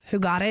who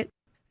got it,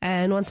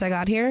 and once I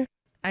got here,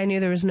 I knew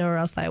there was nowhere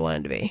else that I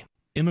wanted to be.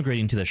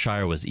 Immigrating to the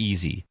Shire was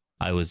easy.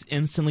 I was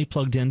instantly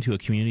plugged into a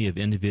community of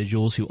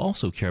individuals who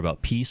also care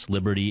about peace,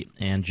 liberty,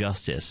 and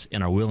justice,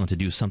 and are willing to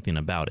do something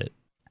about it.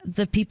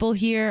 The people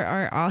here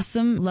are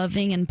awesome,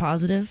 loving, and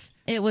positive.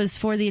 It was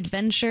for the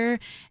adventure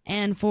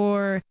and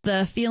for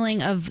the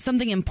feeling of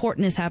something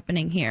important is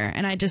happening here,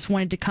 and I just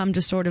wanted to come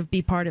to sort of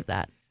be part of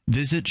that.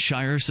 Visit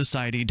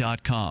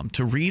ShireSociety.com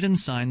to read and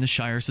sign the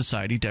Shire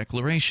Society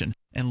Declaration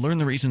and learn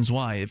the reasons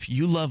why, if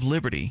you love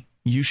liberty,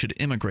 you should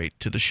immigrate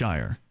to the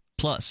Shire.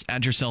 Plus,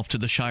 add yourself to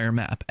the Shire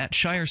map at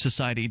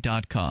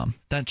ShireSociety.com.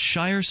 That's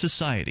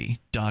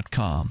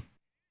ShireSociety.com.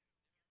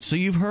 So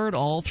you've heard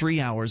all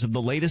 3 hours of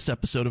the latest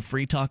episode of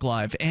Free Talk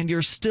Live, and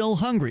you're still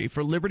hungry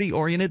for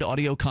liberty-oriented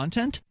audio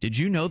content? Did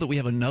you know that we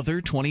have another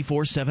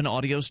 24/7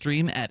 audio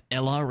stream at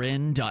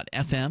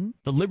LRN.FM?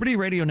 The Liberty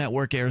Radio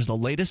Network airs the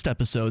latest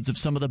episodes of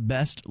some of the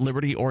best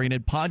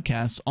liberty-oriented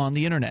podcasts on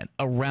the internet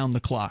around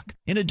the clock.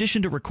 In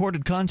addition to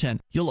recorded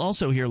content, you'll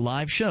also hear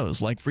live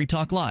shows like Free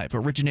Talk Live,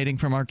 originating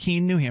from our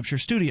Keene, New Hampshire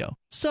studio.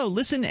 So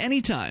listen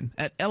anytime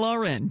at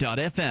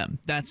LRN.FM.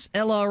 That's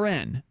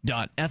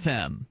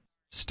LRN.FM.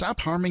 Stop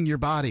harming your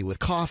body with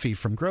coffee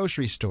from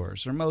grocery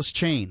stores or most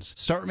chains.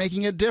 Start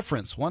making a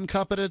difference, 1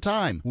 cup at a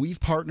time. We've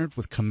partnered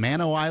with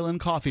Camano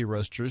Island Coffee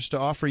Roasters to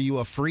offer you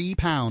a free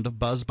pound of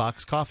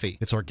BuzzBox coffee.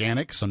 It's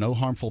organic, so no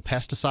harmful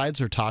pesticides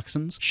or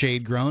toxins.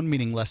 Shade-grown,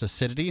 meaning less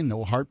acidity and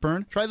no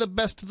heartburn. Try the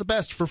best of the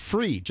best for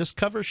free. Just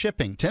cover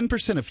shipping.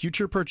 10% of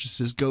future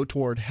purchases go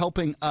toward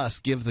helping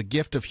us give the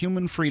gift of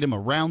human freedom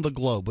around the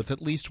globe with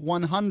at least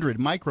 100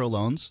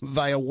 microloans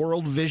via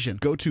World Vision.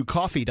 Go to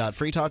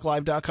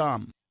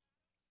coffee.freetalklive.com.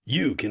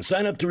 You can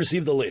sign up to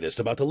receive the latest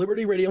about the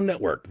Liberty Radio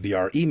Network via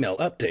our email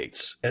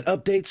updates at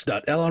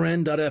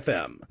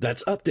updates.lrn.fm.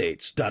 That's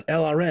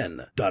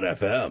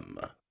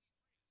updates.lrn.fm.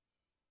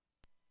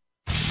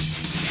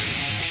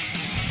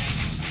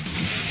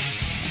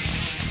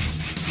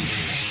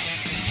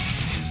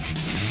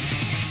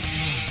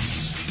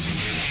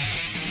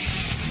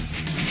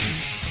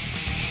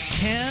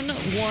 Can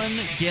one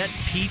get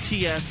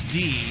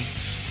PTSD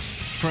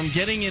from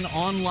getting in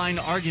online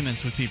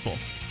arguments with people?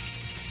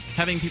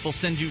 Having people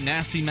send you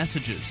nasty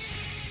messages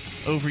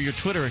over your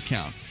Twitter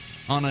account,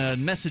 on a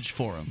message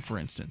forum, for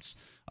instance.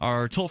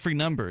 Our toll-free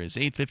number is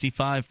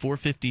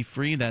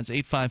 855-450-FREE. That's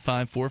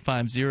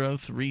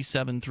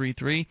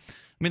 855-450-3733. I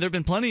mean, there have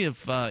been plenty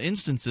of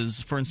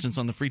instances, for instance,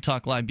 on the Free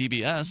Talk Live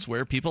BBS,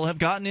 where people have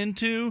gotten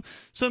into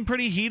some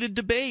pretty heated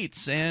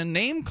debates and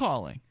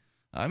name-calling.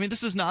 I mean,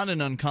 this is not an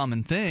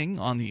uncommon thing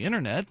on the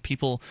internet.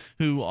 People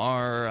who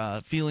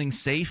are feeling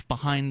safe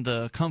behind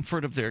the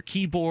comfort of their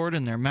keyboard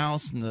and their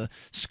mouse and the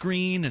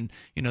screen, and,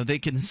 you know, they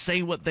can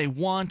say what they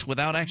want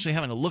without actually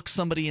having to look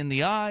somebody in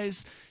the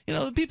eyes. You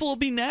know, people will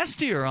be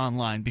nastier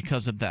online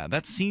because of that.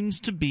 That seems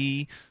to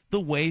be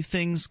the way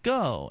things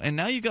go. And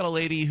now you've got a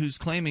lady who's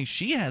claiming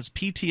she has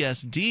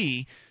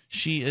PTSD.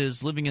 She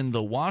is living in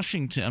the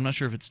Washington, I'm not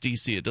sure if it's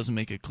D.C. It doesn't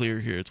make it clear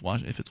here if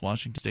it's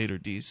Washington State or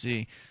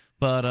D.C.,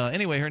 but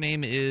anyway, her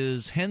name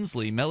is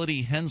Hensley,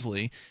 Melody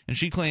Hensley, and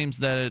she claims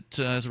that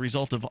as a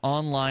result of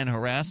online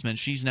harassment,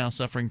 she's now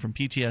suffering from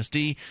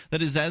PTSD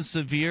that is as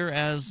severe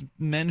as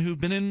men who've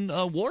been in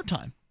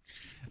wartime.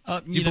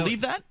 You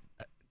believe that?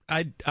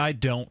 I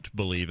don't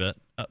believe it.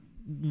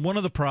 One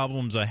of the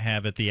problems I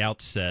have at the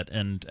outset,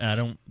 and I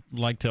don't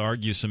like to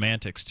argue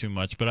semantics too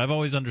much, but I've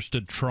always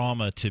understood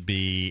trauma to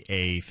be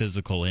a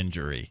physical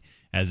injury,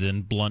 as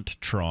in blunt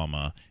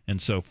trauma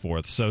and so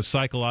forth. So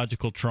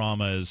psychological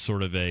trauma is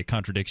sort of a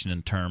contradiction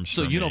in terms.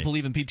 So you don't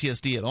believe in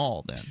PTSD at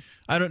all, then?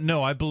 I don't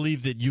know. I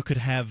believe that you could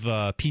have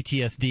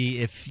PTSD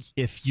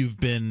if you've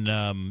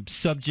been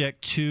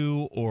subject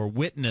to or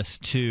witness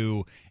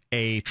to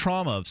a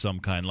trauma of some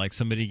kind, like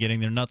somebody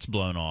getting their nuts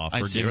blown off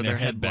or getting their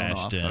head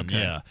bashed in. Okay.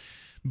 Yeah.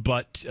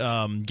 But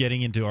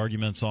getting into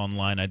arguments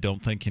online, I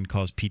don't think can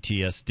cause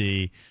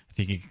PTSD. I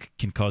think it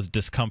can cause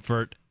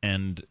discomfort.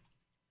 And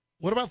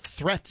what about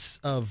threats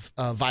of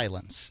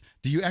violence?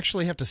 Do you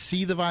actually have to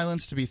see the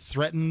violence to be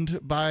threatened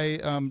by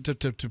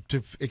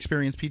to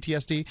experience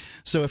PTSD?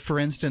 So if, for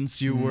instance,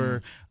 you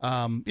were,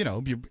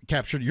 you're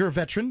captured, you're a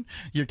veteran,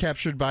 you're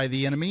captured by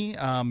the enemy,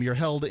 you're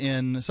held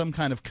in some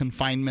kind of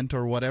confinement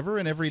or whatever,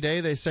 and every day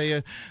they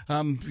say,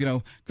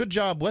 good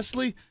job,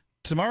 Wesley.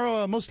 Tomorrow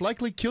I'll most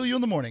likely kill you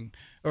in the morning,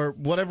 or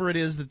whatever it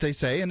is that they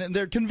say, and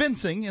they're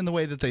convincing in the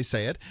way that they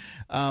say it.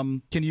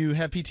 Can you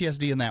have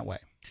PTSD in that way?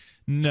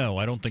 No,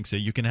 I don't think so.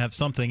 You can have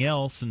something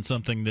else and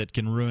something that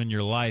can ruin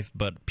your life,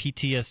 but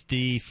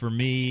PTSD for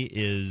me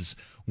is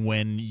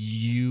when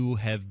you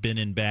have been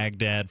in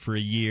Baghdad for a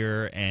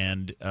year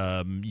and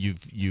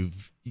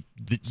you've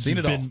seen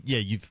it all.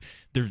 Yeah,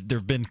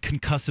 there've been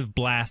concussive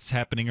blasts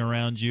happening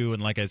around you,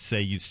 and like I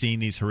say, you've seen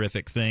these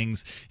horrific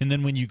things, and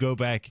then when you go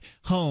back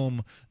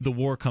home, the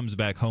war comes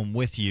back home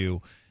with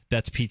you.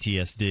 That's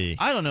PTSD.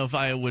 I don't know if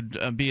I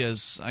would be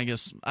as, I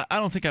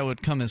don't think I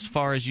would come as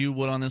far as you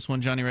would on this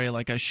one, Johnny Ray.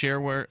 Like, I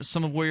share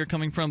some of where you're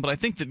coming from, but I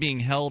think that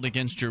being held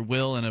against your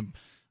will in a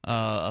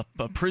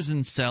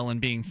prison cell and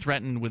being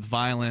threatened with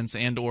violence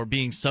and or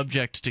being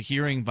subject to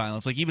hearing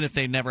violence, like even if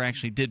they never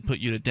actually did put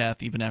you to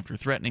death, even after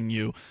threatening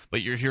you,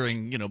 but you're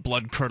hearing,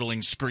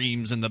 blood-curdling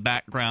screams in the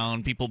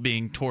background, people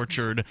being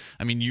tortured.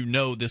 I mean,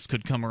 this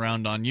could come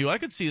around on you. I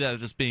could see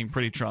that as being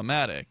pretty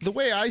traumatic. The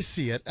way I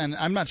see it, and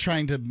I'm not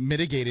trying to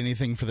mitigate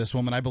anything for this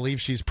woman, I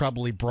believe she's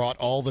probably brought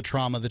all the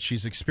trauma that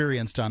she's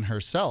experienced on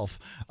herself.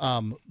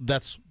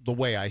 That's the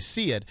way I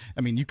see it.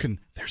 I mean,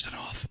 there's an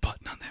off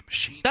button on that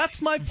machine.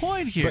 That's my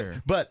point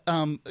here. But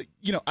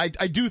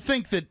I do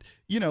think that,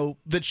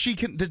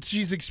 that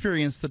she's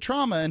experienced the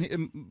trauma,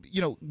 and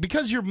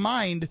because your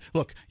mind,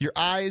 look, your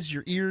eyes,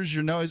 your ears,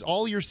 your nose,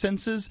 all your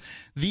senses,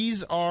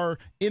 these are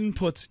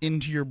inputs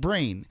into your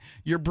brain.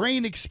 Your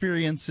brain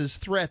experiences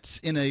threats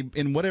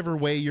in whatever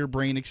way your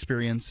brain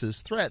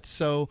experiences threats.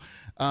 So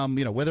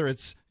whether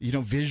it's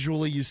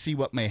visually you see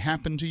what may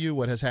happen to you,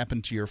 what has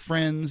happened to your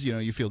friends,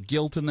 you feel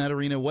guilt in that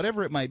arena,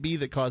 whatever it might be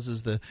that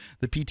causes the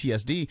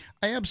PTSD.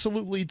 I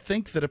absolutely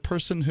think that a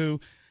person who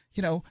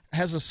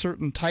has a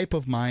certain type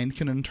of mind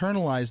can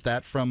internalize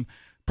that from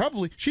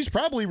she's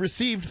probably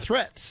received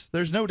threats.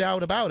 There's no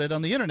doubt about it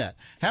on the internet.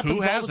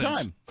 Happens all the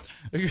time.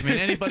 I mean,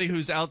 anybody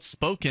who's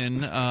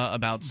outspoken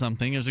about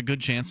something, there's a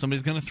good chance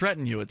somebody's going to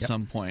threaten you at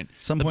some point.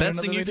 The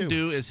best thing you can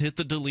do is hit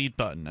the delete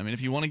button. I mean,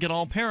 if you want to get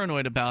all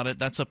paranoid about it,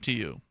 that's up to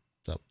you.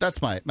 So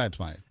that's my.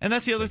 And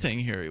that's the other thing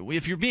here.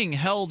 If you're being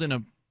held in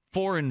a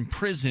foreign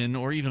prison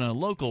or even a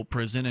local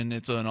prison and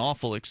it's an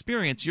awful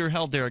experience, you're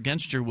held there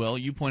against your will.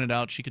 You pointed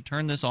out she could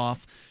turn this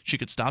off. She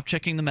could stop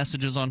checking the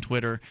messages on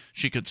Twitter.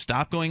 She could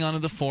stop going onto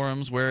the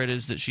forums where it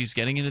is that she's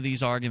getting into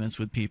these arguments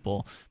with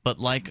people. But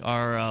like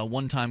our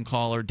one-time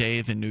caller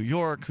Dave in New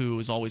York, who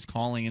was always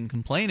calling and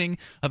complaining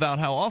about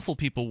how awful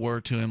people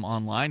were to him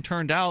online,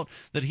 turned out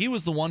that he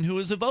was the one who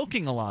was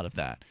evoking a lot of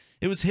that.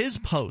 It was his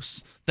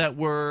posts that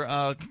were,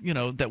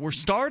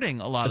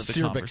 starting a lot of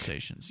the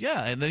conversations.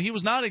 Yeah, and that he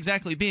was not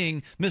exactly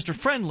being Mr.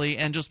 Friendly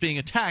and just being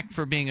attacked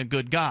for being a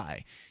good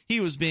guy. He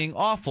was being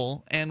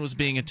awful and was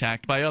being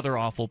attacked by other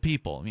awful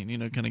people. I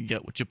mean, kind of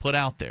get what you put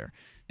out there.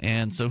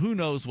 And so who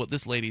knows what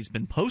this lady's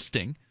been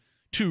posting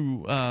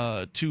to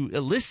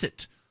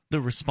elicit the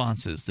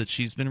responses that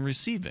she's been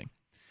receiving.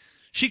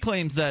 She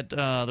claims that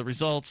the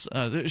results.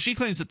 She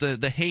claims that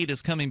the hate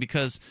is coming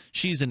because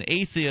she's an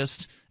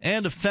atheist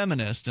and a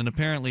feminist, and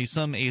apparently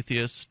some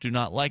atheists do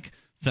not like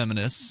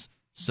feminists,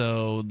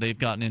 so they've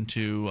gotten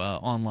into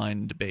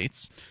online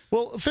debates.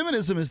 Well,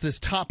 feminism is this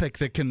topic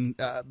that can,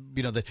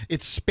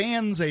 it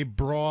spans a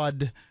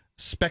broad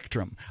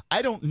spectrum.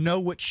 I don't know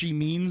what she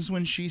means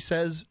when she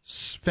says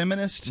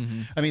feminist.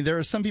 Mm-hmm. I mean, there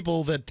are some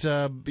people that,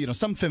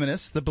 some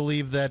feminists that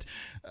believe that.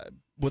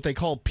 What they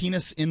call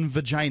penis in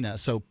vagina,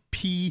 so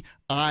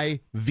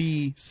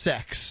PIV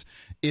sex,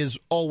 is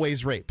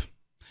always rape.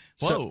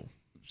 Whoa.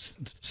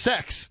 So,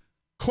 sex,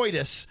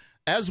 coitus,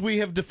 as we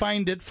have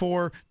defined it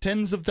for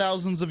tens of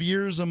thousands of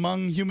years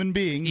among human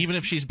beings. Even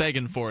if she's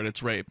begging for it,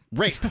 it's rape.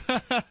 Rape.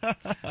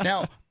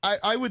 Now,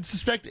 I would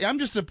suspect, I'm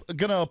just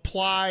going to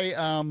apply,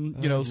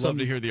 I'd love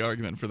to hear the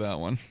argument for that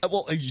one.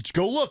 Well,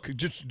 go look.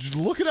 Just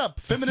look it up.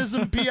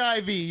 Feminism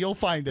PIV. You'll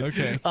find it.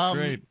 Okay,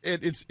 great.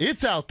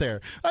 It's out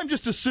there. I'm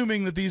just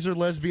assuming that these are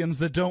lesbians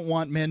that don't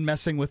want men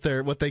messing with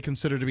what they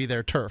consider to be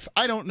their turf.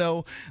 I don't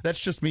know. That's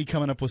just me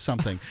coming up with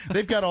something.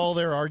 They've got all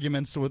their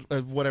arguments,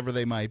 whatever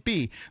they might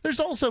be. There's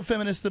also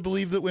feminists that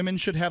believe that women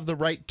should have the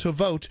right to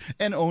vote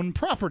and own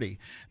property.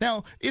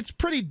 Now, it's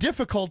pretty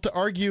difficult to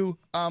argue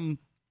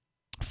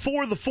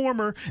for the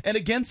former and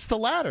against the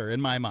latter,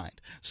 in my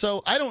mind.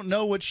 So I don't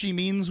know what she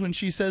means when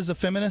she says a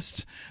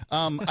feminist.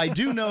 I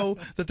do know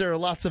that there are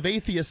lots of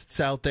atheists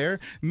out there,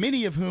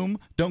 many of whom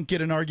don't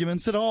get in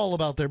arguments at all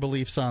about their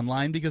beliefs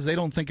online because they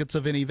don't think it's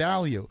of any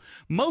value.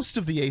 Most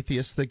of the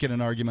atheists that get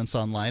in arguments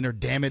online are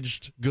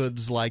damaged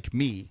goods like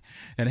me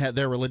and had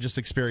their religious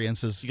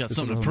experiences. You got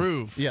something to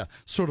prove. Yeah,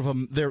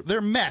 they're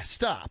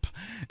messed up.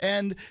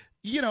 And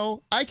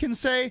I can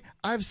say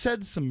I've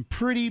said some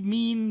pretty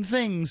mean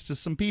things to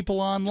some people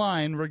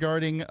online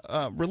regarding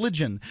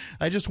religion.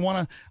 I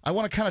want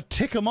to kind of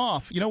tick them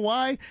off. You know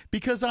why?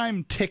 Because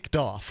I'm ticked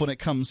off when it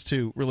comes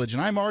to religion.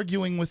 I'm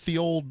arguing with the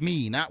old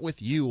me, not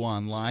with you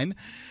online.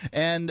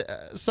 And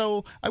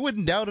so I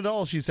wouldn't doubt at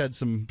all she's had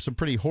some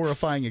pretty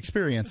horrifying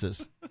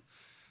experiences.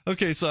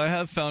 Okay, so I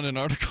have found an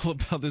article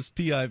about this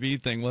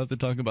PIV thing. We'll have to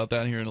talk about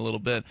that here in a little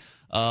bit.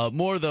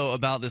 More, though,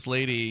 about this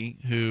lady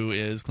who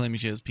is claiming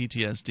she has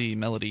PTSD,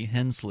 Melody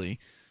Hensley.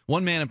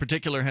 One man in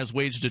particular has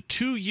waged a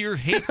 2-year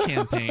hate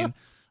campaign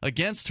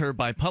against her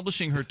by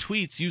publishing her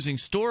tweets using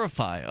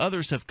Storify.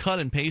 Others have cut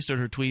and pasted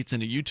her tweets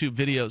into YouTube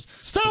videos.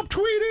 Stop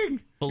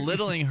tweeting!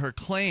 Belittling her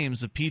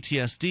claims of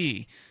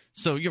PTSD.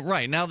 So you're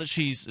right. Now that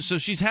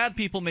she's had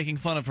people making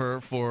fun of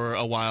her for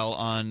a while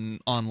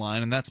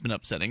online, and that's been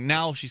upsetting.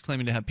 Now she's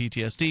claiming to have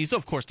PTSD, so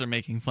of course they're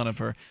making fun of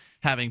her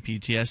having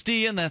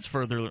PTSD, and that's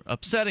further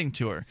upsetting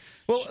to her.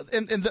 Well,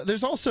 and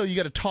there's also, you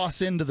got to toss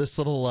into this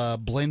little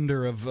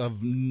blender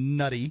of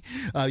nutty.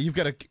 You've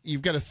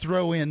got to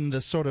throw in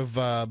the sort of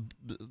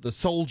the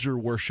soldier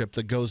worship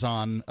that goes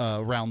on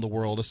around the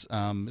world,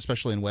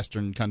 especially in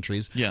Western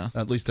countries. Yeah,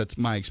 at least that's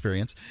my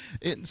experience.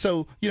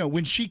 So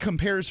when she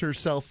compares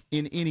herself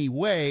in any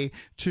way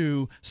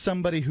to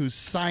somebody who's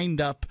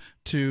signed up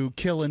to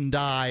kill and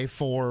die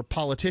for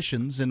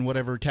politicians in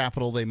whatever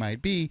capital they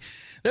might be,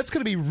 that's going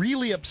to be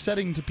really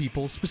upsetting to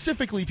people,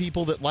 specifically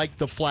people that like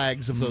the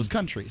flags of those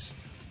countries.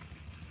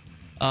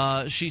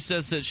 She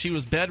says that she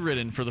was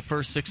bedridden for the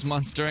first 6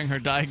 months during her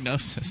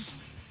diagnosis.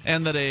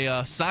 and that a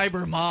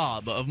cyber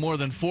mob of more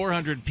than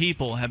 400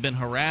 people have been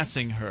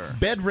harassing her.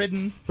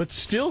 Bedridden, but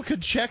still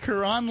could check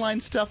her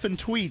online stuff and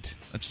tweet.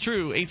 That's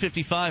true.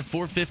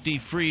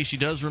 855-450-FREE. She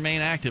does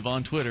remain active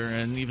on Twitter,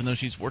 and even though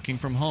she's working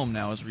from home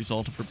now as a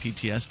result of her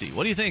PTSD.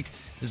 What do you think?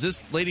 Is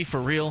this lady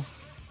for real?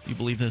 You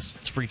believe this?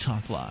 It's Free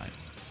Talk Live.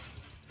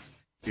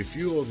 If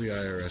you owe the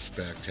IRS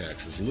back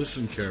taxes,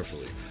 listen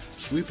carefully.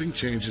 Sweeping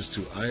changes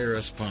to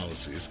IRS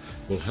policies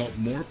will help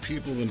more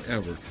people than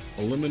ever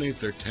eliminate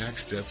their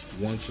tax debts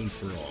once and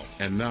for all.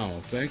 And now,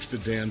 thanks to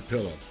Dan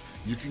Pilla,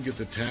 you can get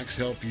the tax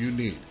help you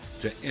need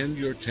to end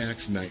your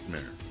tax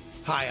nightmare.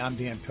 Hi, I'm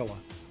Dan Pilla.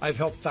 I've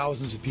helped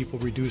thousands of people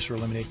reduce or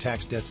eliminate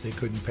tax debts they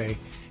couldn't pay.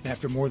 And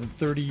after more than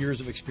 30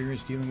 years of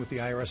experience dealing with the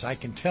IRS, I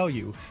can tell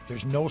you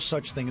there's no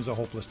such thing as a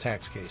hopeless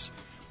tax case.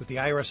 With the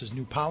IRS's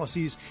new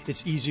policies,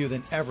 it's easier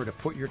than ever to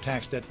put your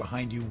tax debt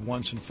behind you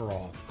once and for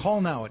all.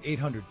 Call now at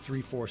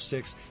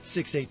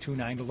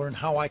 800-346-6829 to learn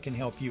how I can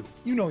help you.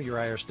 You know your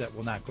IRS debt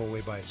will not go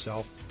away by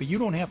itself, but you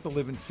don't have to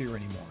live in fear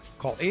anymore.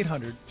 Call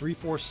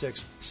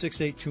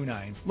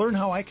 800-346-6829. Learn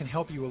how I can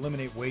help you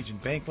eliminate wage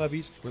and bank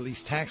levies,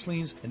 release tax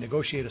liens, and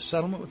negotiate a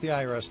settlement with the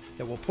IRS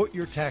that will put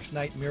your tax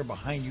nightmare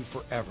behind you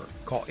forever.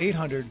 Call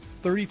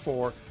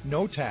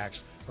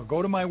 800-34-NO-TAX or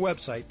go to my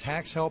website,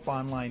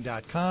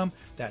 taxhelponline.com.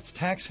 That's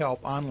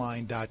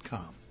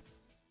taxhelponline.com.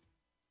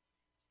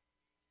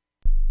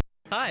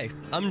 Hi,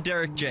 I'm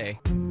Derek J.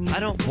 I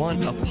don't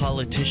want a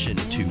politician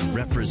to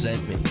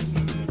represent me.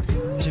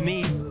 To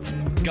me,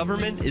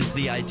 government is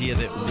the idea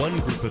that one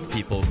group of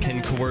people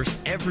can coerce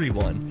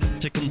everyone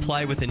to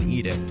comply with an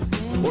edict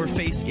or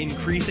face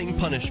increasing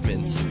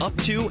punishments up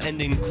to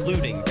and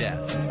including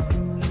death.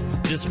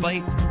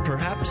 Despite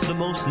perhaps the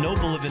most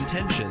noble of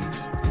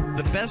intentions,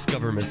 the best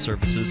government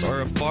services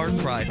are a far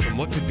cry from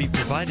what could be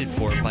provided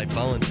for by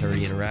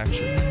voluntary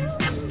interactions.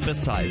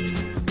 Besides,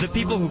 the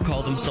people who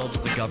call themselves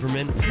the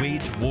government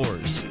wage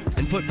wars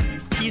and put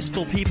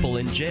peaceful people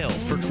in jail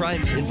for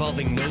crimes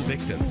involving no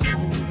victims.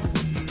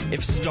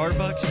 If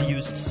Starbucks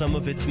used some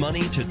of its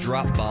money to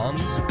drop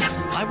bombs,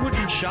 I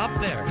wouldn't shop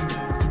there.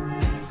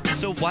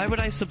 So why would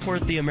I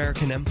support the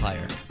American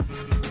empire?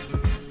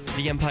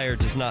 The empire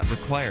does not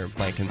require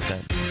my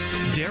consent.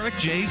 Derek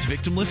J's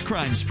Victimless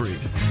Crime Spree.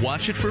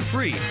 Watch it for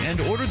free and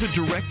order the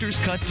Director's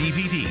Cut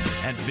DVD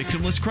at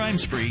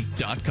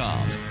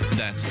victimlesscrimespree.com.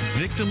 That's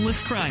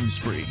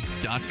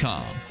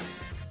victimlesscrimespree.com.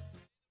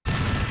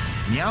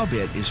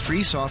 Meowbit is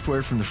free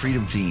software from the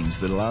Freedom Fiends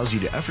that allows you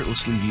to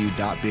effortlessly view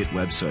 .bit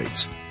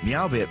websites.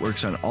 Meowbit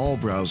works on all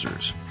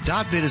browsers.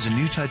 .bit is a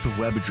new type of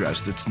web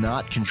address that's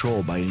not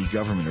controlled by any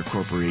government or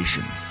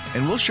corporation.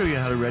 And we'll show you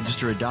how to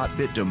register a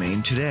 .bit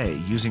domain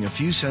today using a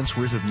few cents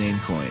worth of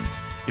Namecoin.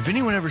 If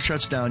anyone ever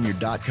shuts down your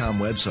 .com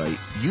website,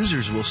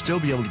 users will still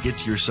be able to get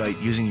to your site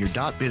using your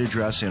 .bit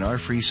address in our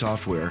free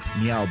software,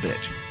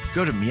 Meowbit.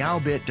 Go to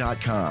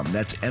meowbit.com.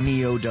 That's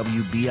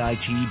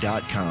meowbit.com.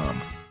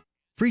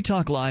 Free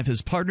Talk Live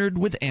has partnered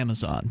with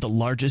Amazon, the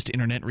largest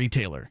internet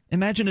retailer.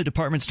 Imagine a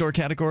department store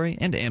category,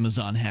 and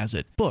Amazon has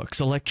it.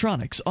 Books,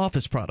 electronics,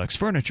 office products,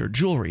 furniture,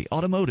 jewelry,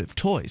 automotive,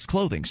 toys,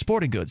 clothing,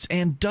 sporting goods,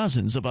 and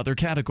dozens of other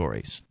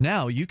categories.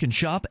 Now you can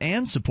shop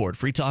and support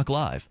Free Talk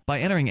Live by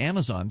entering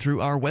Amazon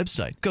through our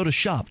website. Go to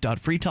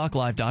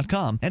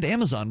shop.freetalklive.com, and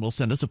Amazon will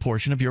send us a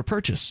portion of your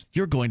purchase.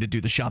 You're going to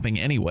do the shopping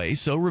anyway,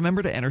 so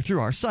remember to enter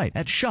through our site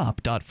at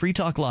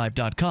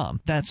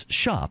shop.freetalklive.com. That's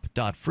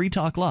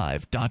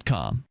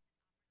shop.freetalklive.com.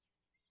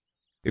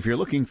 If you're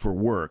looking for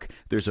work,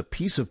 there's a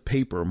piece of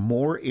paper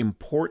more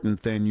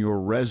important than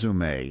your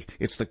resume.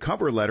 It's the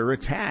cover letter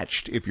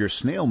attached if you're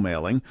snail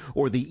mailing,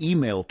 or the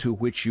email to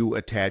which you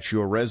attach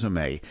your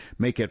resume.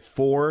 Make it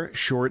 4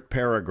 short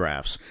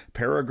paragraphs.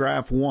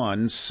 Paragraph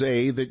 1,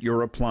 say that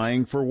you're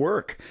applying for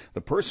work. The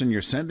person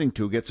you're sending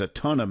to gets a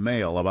ton of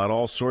mail about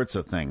all sorts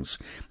of things.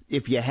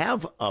 If you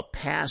have a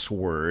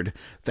password,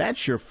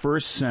 that's your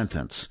first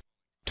sentence.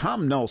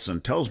 Tom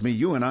Nelson tells me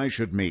you and I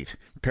should meet.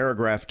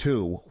 Paragraph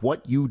 2,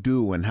 what you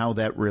do and how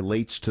that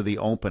relates to the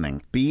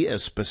opening. Be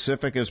as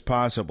specific as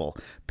possible.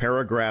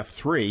 Paragraph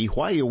 3,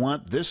 why you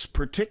want this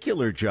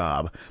particular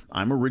job.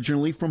 I'm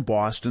originally from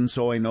Boston,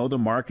 so I know the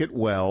market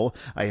well.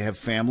 I have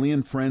family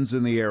and friends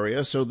in the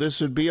area, so this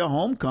would be a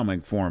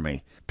homecoming for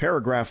me.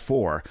 Paragraph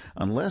 4,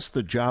 unless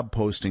the job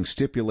posting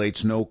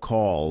stipulates no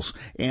calls,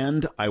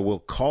 and I will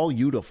call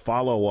you to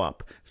follow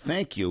up.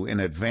 Thank you in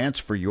advance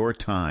for your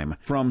time.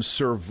 From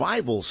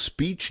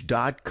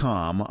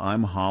survivalspeech.com,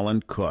 I'm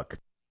Holland Cook.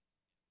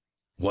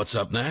 What's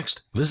up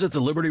next? Visit the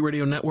Liberty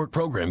Radio Network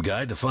program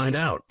guide to find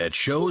out at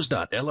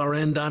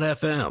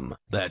shows.lrn.fm.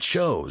 That's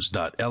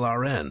shows.lrn.fm.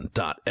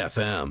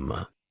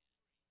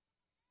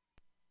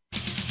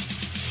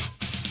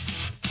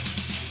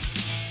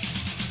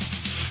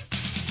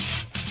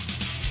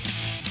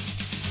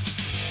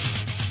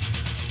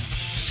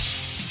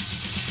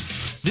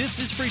 This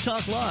is Free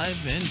Talk Live,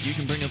 and you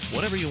can bring up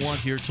whatever you want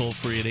here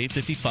toll-free at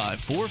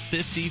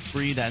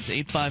 855-450-FREE. That's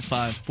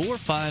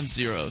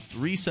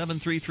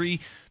 855-450-3733.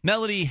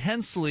 Melody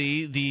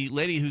Hensley, the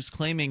lady who's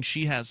claiming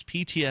she has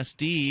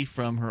PTSD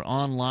from her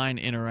online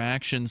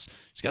interactions,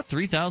 she's got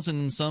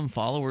 3,000-some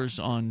followers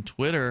on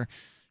Twitter.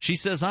 She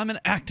says, I'm an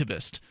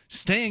activist.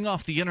 Staying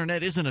off the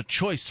internet isn't a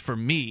choice for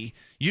me.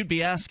 You'd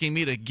be asking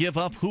me to give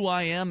up who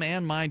I am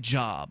and my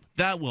job.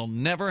 That will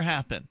never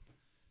happen.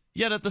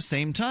 Yet at the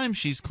same time,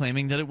 she's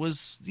claiming that it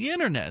was the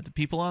internet, the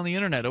people on the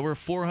internet. Over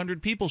 400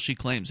 people, she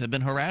claims, have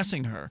been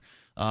harassing her.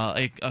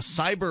 A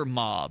cyber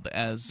mob,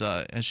 as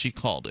she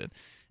called it.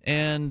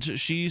 And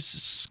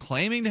she's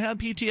claiming to have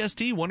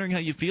PTSD, wondering how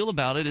you feel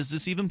about it. Is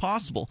this even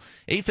possible?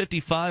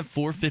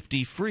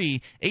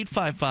 855-450-FREE,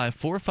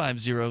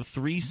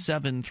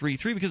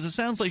 855-450-3733, because it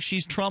sounds like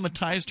she's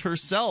traumatized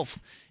herself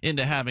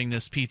into having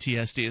this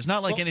PTSD. It's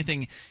not like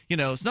anything,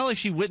 it's not like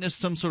she witnessed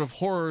some sort of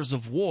horrors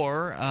of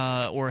war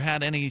or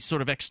had any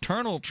sort of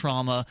external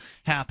trauma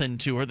happen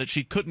to her that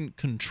she couldn't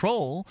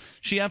control.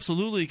 She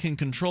absolutely can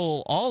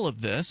control all of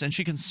this, and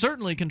she can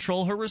certainly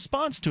control her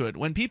response to it.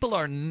 When people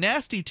are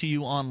nasty to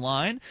you online,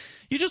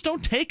 you just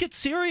don't take it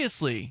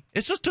seriously.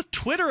 It's just a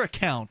Twitter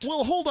account.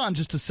 Well, hold on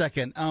just a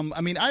second.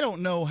 I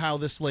don't know how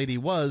this lady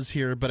was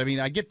here, but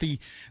I get the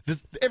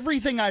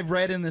everything I've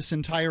read in this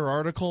entire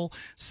article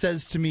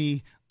says to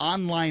me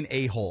online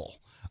a-hole.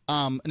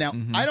 Now,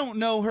 I don't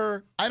know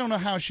her. I don't know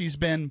how she's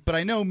been, but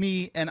I know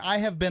me, and I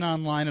have been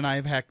online, and I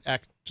have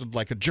acted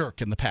like a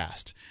jerk in the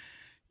past.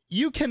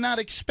 You cannot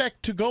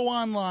expect to go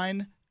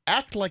online,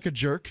 act like a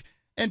jerk,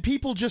 and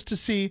people just to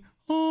see,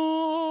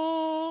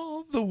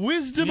 the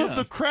wisdom of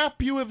the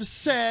crap you have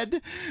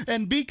said,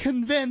 and be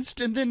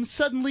convinced, and then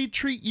suddenly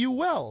treat you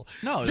well.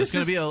 No, there's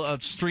going to be a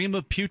stream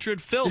of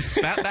putrid filth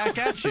spat back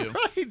at you.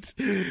 Right.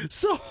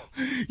 So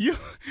you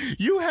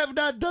have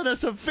not done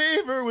us a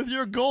favor with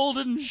your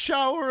golden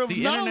shower of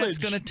knowledge. The internet's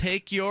going to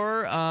take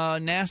your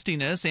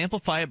nastiness,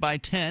 amplify it by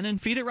 10, and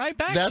feed it right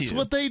back to you. That's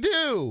what they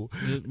do.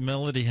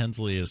 Melody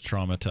Hensley is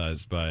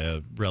traumatized by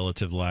a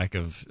relative lack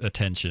of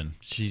attention.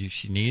 She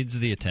needs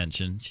the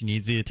attention. She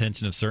needs the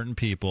attention of certain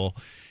people.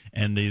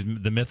 And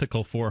the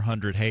mythical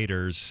 400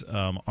 haters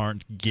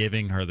aren't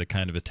giving her the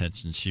kind of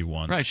attention she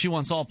wants. Right, she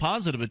wants all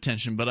positive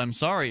attention, but I'm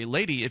sorry,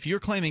 lady, if you're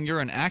claiming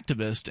you're an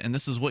activist and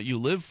this is what you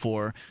live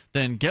for,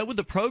 then get with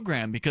the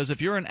program, because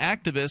if you're an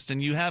activist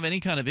and you have any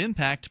kind of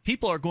impact,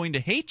 people are going to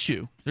hate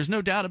you. There's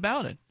no doubt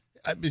about it.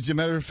 As a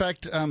matter of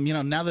fact,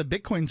 now that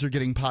Bitcoins are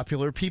getting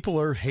popular, people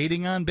are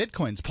hating on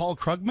Bitcoins. Paul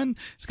Krugman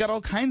has got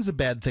all kinds of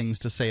bad things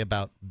to say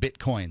about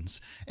Bitcoins.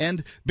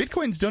 And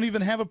Bitcoins don't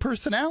even have a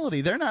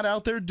personality. They're not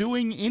out there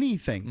doing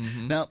anything.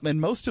 Now,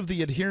 and most of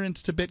the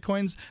adherents to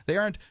Bitcoins, they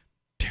aren't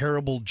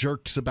terrible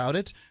jerks about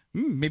it.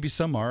 Maybe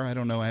some are. I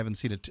don't know. I haven't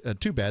seen it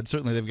too bad.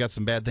 Certainly, they've got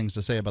some bad things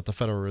to say about the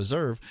Federal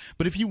Reserve.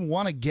 But if you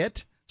want to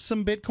get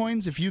some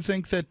Bitcoins, if you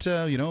think that,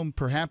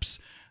 perhaps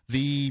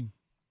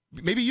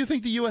maybe you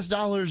think the U.S.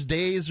 dollar's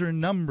days are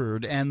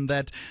numbered and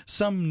that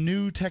some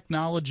new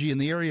technology in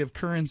the area of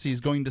currency is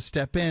going to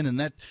step in, and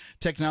that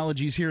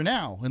technology is here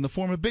now in the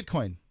form of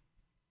Bitcoin.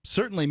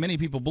 Certainly many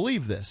people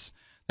believe this.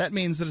 That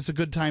means that it's a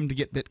good time to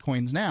get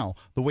Bitcoins now.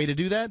 The way to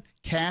do that?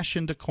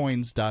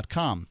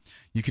 cashintocoins.com.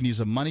 You can use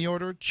a money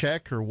order,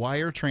 check, or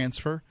wire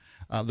transfer.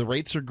 The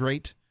rates are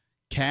great.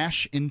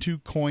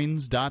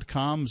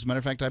 cashintocoins.com. As a matter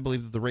of fact, I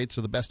believe that the rates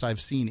are the best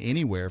I've seen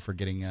anywhere for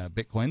getting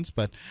Bitcoins,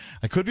 but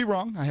I could be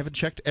wrong. I haven't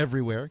checked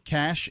everywhere.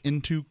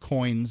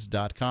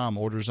 cashintocoins.com.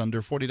 Orders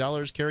under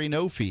 $40 carry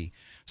no fee.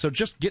 So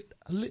just get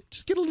a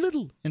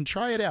little and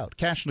try it out.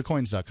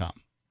 cashintocoins.com.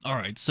 All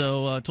right,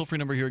 so toll-free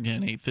number here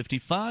again,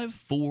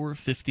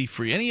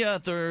 855-450-FREE. Any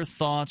other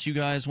thoughts you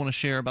guys want to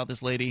share about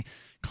this lady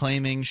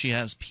claiming she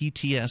has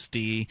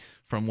PTSD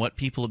from what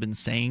people have been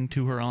saying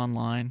to her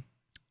online?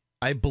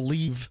 I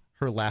believe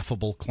her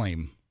laughable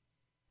claim.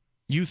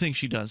 You think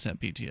she does have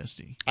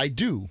PTSD? I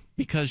do.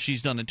 Because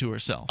she's done it to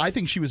herself? I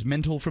think she was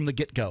mental from the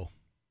get-go.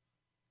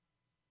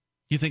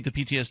 You think the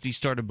PTSD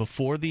started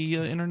before the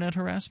internet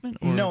harassment?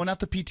 Or? No, not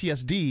the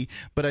PTSD,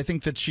 but I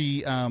think that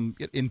she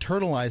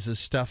internalizes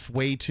stuff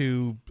way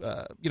too,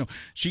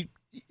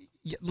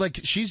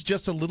 she's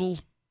just a little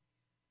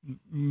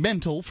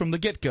mental from the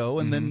get-go,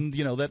 and then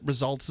that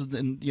results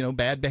in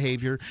bad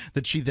behavior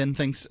that she then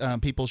thinks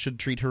people should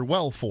treat her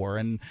well for.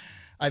 And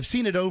I've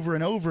seen it over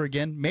and over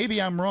again.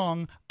 Maybe I'm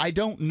wrong. I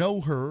don't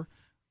know her.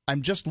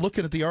 I'm just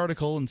looking at the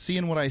article and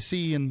seeing what I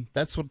see, and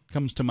that's what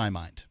comes to my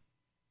mind.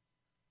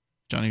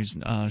 Johnny's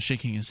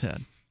shaking his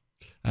head.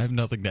 I have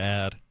nothing to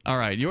add. All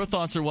right, your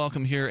thoughts are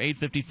welcome here.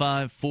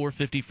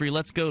 855-450-FREE.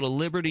 Let's go to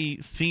Liberty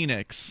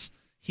Phoenix.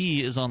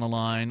 He is on the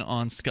line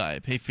on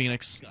Skype. Hey,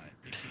 Phoenix.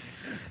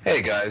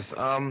 Hey, guys.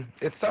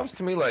 It sounds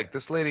to me like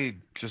this lady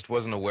just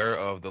wasn't aware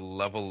of the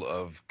level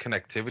of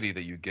connectivity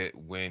that you get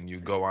when you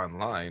go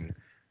online,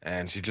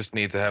 and she just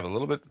needs to have a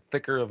little bit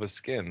thicker of a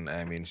skin.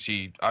 I mean,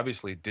 she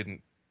obviously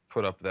didn't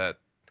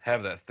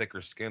have that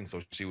thicker skin, so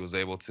she was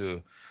able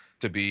to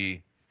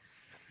be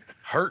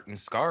hurt and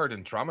scarred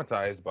and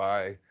traumatized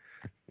by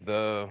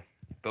the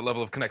the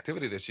level of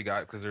connectivity that she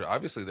got, because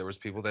obviously there was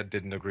people that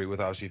didn't agree with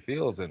how she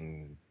feels,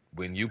 and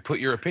when you put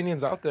your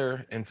opinions out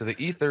there into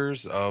the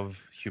ethers of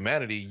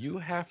humanity, you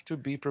have to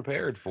be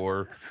prepared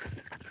for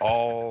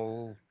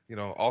all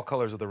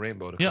colors of the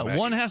rainbow to come at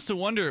one you. has to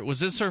wonder, was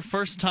this her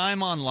first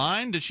time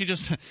online? Did she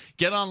just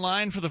get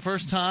online for the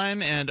first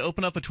time and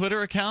open up a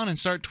Twitter account and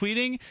start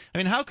tweeting? I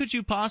mean, how could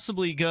you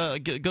possibly go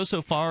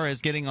so far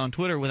as getting on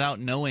Twitter without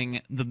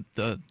knowing the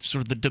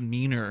sort of the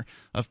demeanor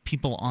of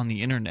people on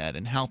the internet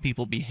and how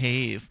people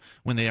behave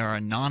when they are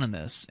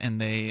anonymous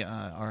and they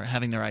are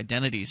having their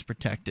identities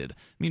protected? I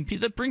mean,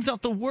 that brings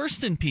out the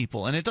worst in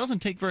people, and it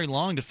doesn't take very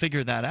long to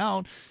figure that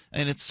out.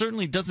 And it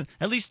certainly doesn't,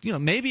 at least,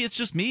 maybe it's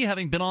just me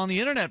having been on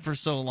the internet for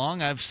so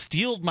long. I've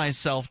steeled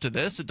myself to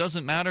this. It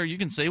doesn't matter. You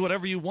can say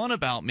whatever you want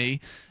about me,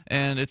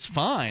 and it's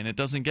fine. It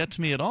doesn't get to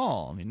me at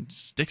all. I mean,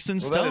 sticks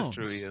and stones.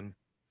 That is true, Ian.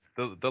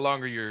 The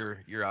longer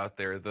you're out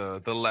there,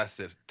 the less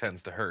it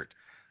tends to hurt.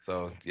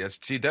 So, yes,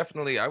 she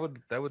definitely,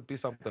 that would be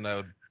something I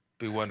would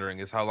be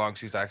wondering, is how long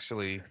she's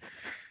actually,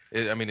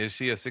 I mean, is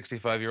she a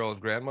 65-year-old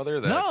grandmother?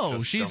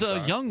 No, she's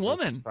a young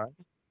woman.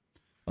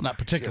 Well, not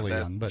particularly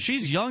young, but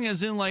she's young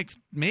as in like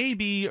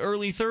maybe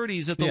early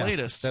 30s at the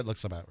latest. That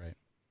looks about right.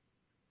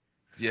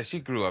 Yeah, she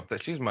grew up.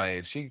 She's my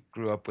age. She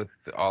grew up with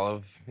all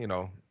of,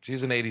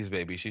 she's an 80s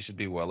baby. She should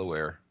be well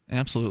aware.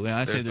 Absolutely.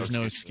 I say there's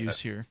no excuse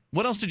here.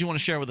 What else did you want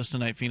to share with us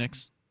tonight,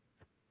 Phoenix?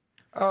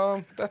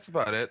 That's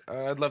about it.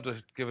 I'd love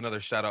to give another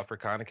shout out for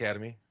Khan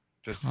Academy.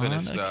 Just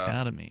finished.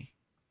 Academy.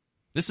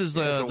 This is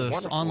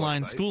the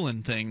online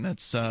schooling thing.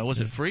 That's was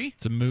it free?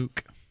 It's a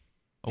MOOC.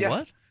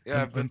 What?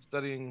 Yeah, I've been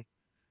studying.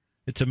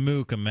 It's a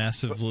MOOC, a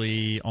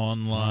massively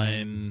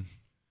online.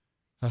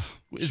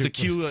 Is it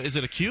Q? Is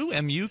it a Q?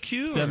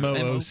 M-U-Q? It's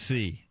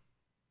MOOC.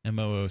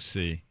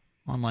 MOOC.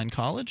 Online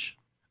college.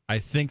 I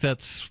think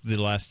that's the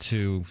last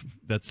two.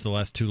 That's the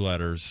last two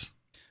letters.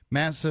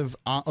 Massive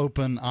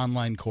open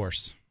online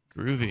course.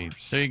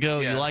 Groovy. There you go.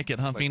 Yeah, you like it,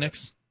 huh, like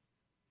Phoenix?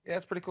 Yeah,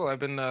 it's pretty cool. I've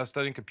been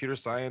studying computer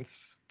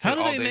science. How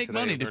do they make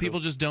money? Do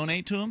people just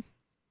donate to them?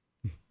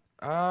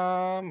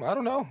 I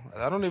don't know.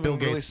 I don't even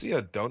really see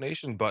a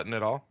donation button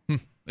at all.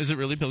 Is it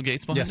really Bill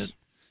Gates behind it?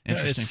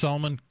 Interesting. It's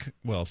Salman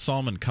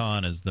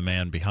Khan is the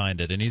man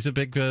behind it, and he's a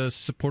big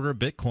supporter of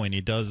Bitcoin.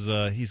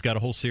 He's got a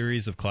whole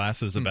series of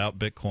classes about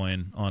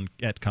Bitcoin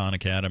at Khan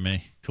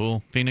Academy.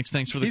 Cool. Phoenix,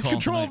 thanks for the call.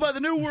 He's controlled by the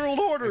New World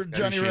Order,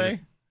 Johnny Ray.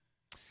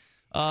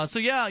 So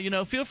yeah,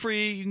 feel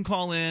free. You can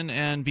call in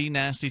and be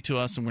nasty to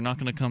us, and we're not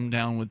going to come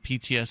down with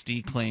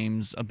PTSD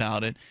claims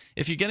about it.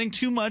 If you're getting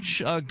too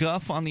much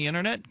guff on the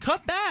internet,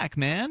 cut back,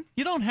 man.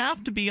 You don't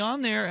have to be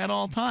on there at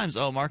all times.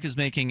 Oh, Mark is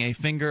making a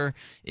finger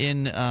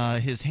in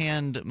his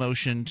hand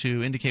motion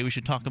to indicate we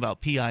should talk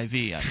about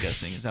PIV, I'm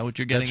guessing. Is that what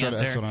you're getting at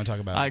there? That's what I'm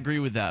talking about. I agree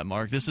with that,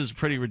 Mark. This is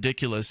pretty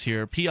ridiculous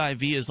here.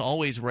 PIV is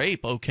always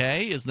rape,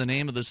 okay, is the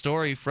name of the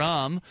story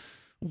from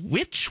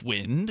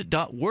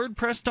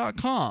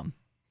witchwind.wordpress.com.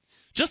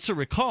 Just to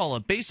recall a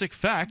basic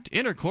fact,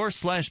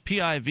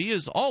 intercourse/PIV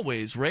is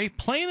always rape,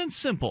 plain and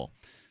simple.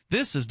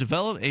 This is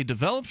a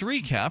developed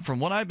recap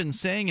from what I've been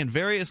saying in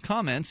various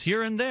comments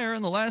here and there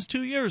in the last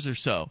 2 years or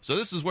so. So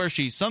this is where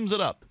she sums it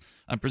up.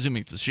 I'm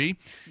presuming it's a she.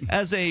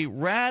 As a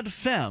rad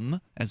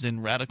femme, as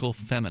in radical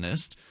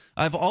feminist,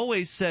 I've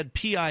always said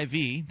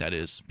PIV, that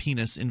is,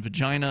 penis in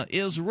vagina,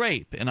 is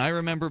rape, and I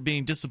remember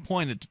being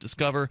disappointed to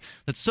discover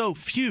that so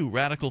few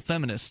radical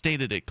feminists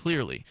stated it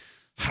clearly.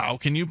 How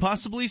can you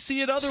possibly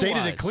see it otherwise?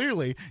 Stated it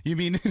clearly. You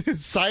mean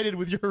sided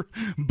with your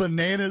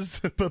bananas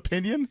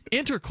opinion?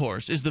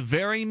 Intercourse is the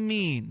very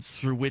means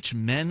through which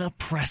men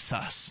oppress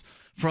us,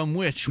 from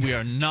which we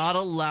are not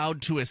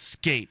allowed to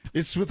escape.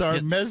 It's with our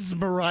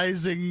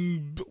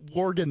mesmerizing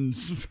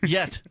organs.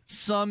 Yet,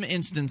 some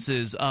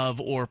instances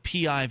of or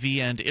PIV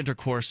and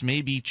intercourse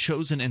may be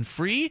chosen and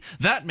free.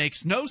 That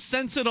makes no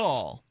sense at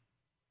all.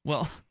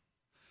 Well...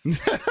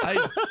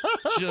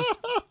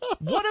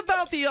 what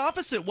about the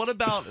opposite? What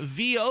about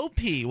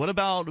VOP? What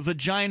about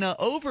vagina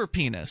over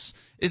penis?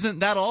 Isn't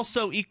that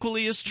also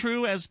equally as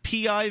true as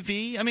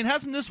PIV? I mean,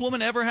 hasn't this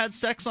woman ever had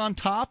sex on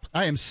top?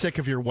 I am sick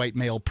of your white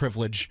male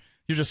privilege.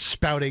 You're just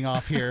spouting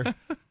off here.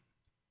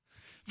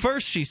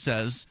 First, she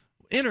says,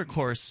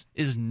 intercourse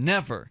is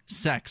never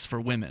sex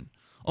for women.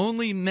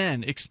 Only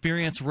men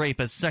experience rape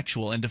as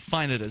sexual and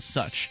define it as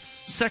such.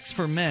 Sex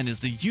for men is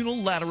the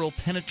unilateral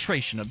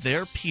penetration of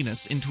their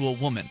penis into a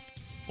woman,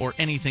 or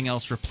anything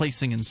else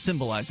replacing and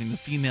symbolizing the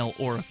female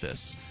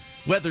orifice.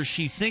 Whether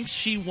she thinks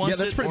she wants it or not. Yeah,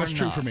 that's pretty much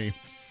true for me.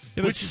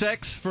 Yeah, but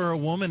sex for a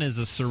woman is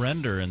a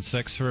surrender, and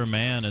sex for a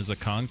man is a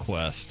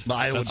conquest.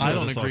 I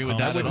don't agree with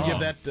that. I wouldn't give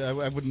that.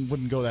 I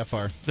wouldn't go that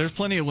far. There's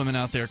plenty of women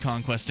out there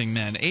conquesting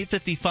men.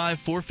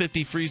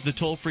 855-450 is the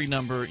toll-free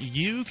number.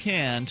 You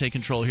can take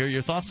control here.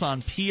 Your thoughts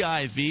on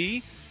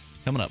PIV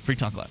coming up. Free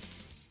Talk Live.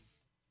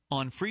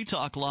 On Free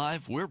Talk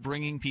Live, we're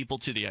bringing people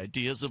to the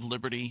ideas of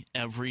liberty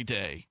every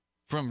day.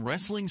 From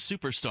wrestling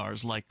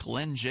superstars like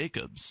Glenn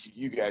Jacobs.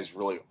 You guys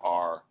really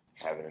are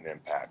having an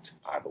impact,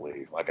 I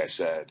believe. Like I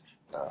said,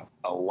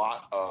 a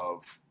lot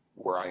of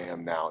where I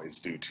am now is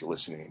due to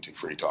listening to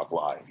Free Talk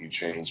Live. You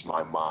changed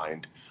my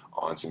mind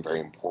on some very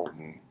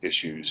important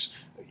issues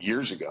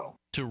years ago.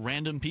 To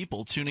random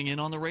people tuning in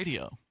on the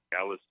radio.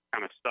 I was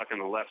kind of stuck in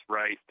the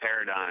left-right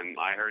paradigm.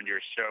 I heard your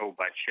show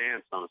by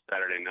chance on a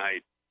Saturday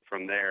night.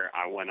 From there,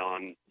 I went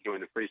on,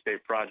 joined the Free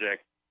State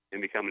Project,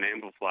 and become an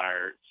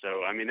amplifier.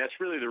 So, I mean, that's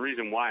really the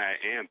reason why I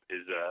amp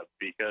is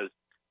because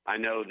I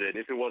know that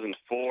if it wasn't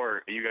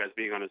for you guys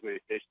being on as many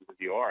stations as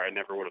you are, I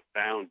never would have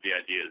found the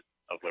ideas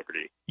of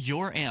liberty.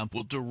 Your amp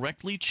will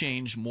directly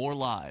change more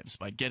lives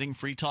by getting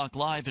Free Talk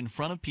Live in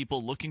front of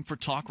people looking for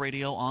talk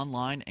radio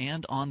online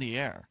and on the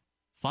air.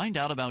 Find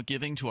out about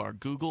giving to our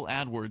Google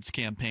AdWords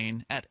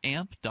campaign at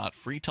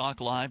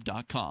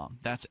amp.freetalklive.com.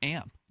 That's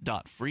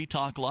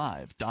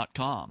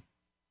amp.freetalklive.com.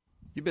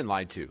 You've been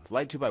lied to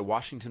by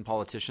Washington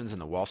politicians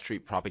and the Wall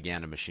Street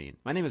propaganda machine.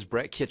 My name is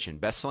Brett Kitchen,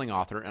 best-selling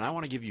author, and I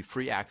want to give you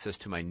free access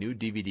to my new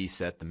DVD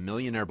set, The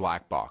Millionaire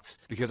Black Box.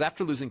 Because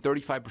after losing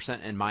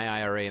 35% in my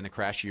IRA in the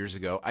crash years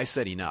ago, I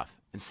said enough.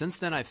 And since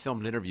then, I've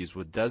filmed interviews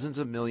with dozens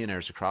of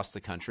millionaires across the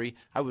country.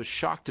 I was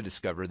shocked to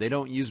discover they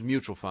don't use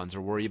mutual funds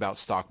or worry about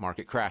stock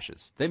market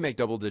crashes. They make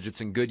double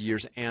digits in good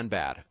years and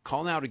bad.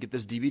 Call now to get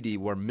this DVD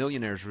where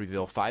millionaires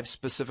reveal 5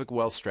 specific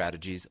wealth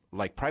strategies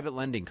like private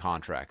lending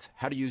contracts,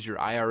 how to use your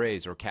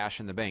IRAs or cash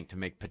in the bank to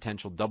make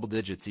potential double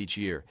digits each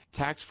year,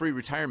 tax-free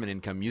retirement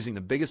income using the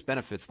biggest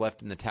benefits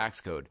left in the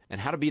tax code, and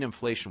how to beat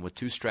inflation with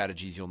 2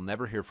 strategies you'll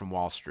never hear from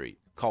Wall Street.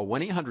 Call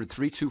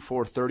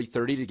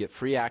 1-800-324-3030 to get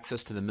free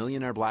access to the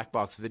Millionaire Black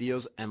Box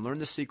videos and learn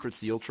the secrets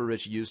the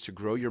ultra-rich use to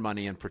grow your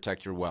money and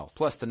protect your wealth.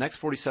 Plus, the next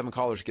 47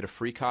 callers get a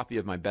free copy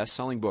of my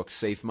best-selling book,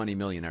 Safe Money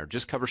Millionaire.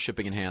 Just cover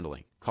shipping and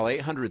handling. Call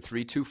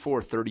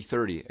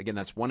 800-324-3030. Again,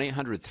 that's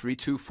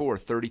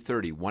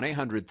 1-800-324-3030.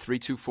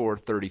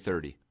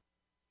 1-800-324-3030.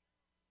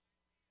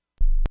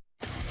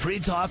 Free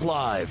Talk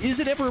Live. Is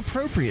it ever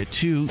appropriate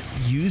to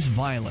use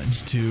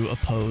violence to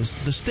oppose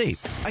the state?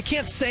 I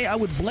can't say I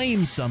would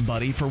blame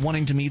somebody for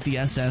wanting to meet the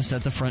SS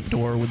at the front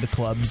door with the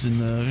clubs and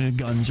the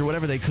guns or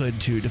whatever they could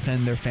to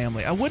defend their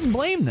family. I wouldn't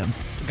blame them.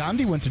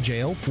 Gandhi went to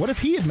jail. What if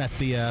he had met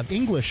the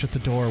English at the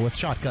door with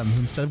shotguns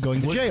instead of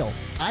going to jail?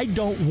 I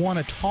don't want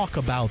to talk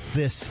about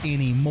this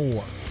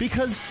anymore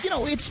because,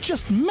 it's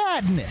just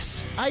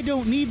madness. I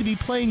don't need to be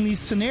playing these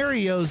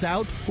scenarios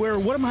out where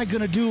what am I going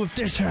to do if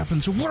this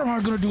happens or what am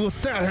I going to do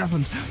if that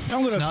happens?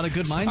 It's not a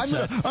good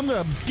mindset. I'm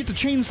gonna get the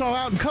chainsaw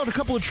out and cut a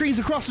couple of trees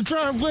across the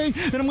driveway,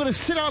 and I'm gonna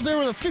sit out there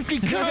with a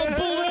 50-cal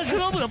bullet,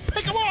 and I'm gonna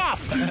pick them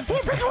off. I'm gonna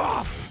pick them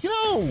off.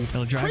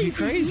 It'll drive you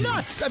crazy.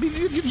 Nuts. I mean,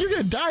 you're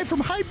gonna die from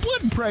high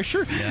blood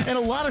pressure and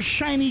a lot of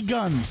shiny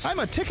guns. I'm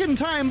a ticking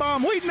time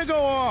bomb waiting to go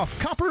off.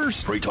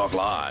 Coppers. Free Talk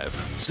Live,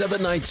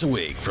 7 nights a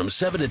week from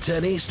 7 to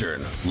 10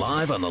 Eastern,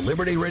 live on the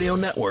Liberty Radio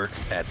Network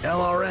at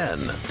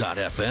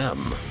LRN.FM.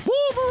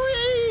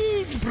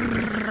 Wolverine.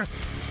 Brrr.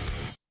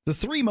 The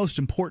 3 most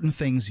important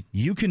things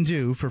you can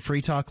do for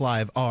Free Talk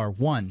Live are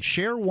 1.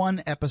 Share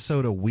 1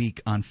 episode a week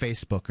on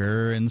Facebook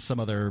or in some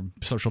other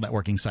social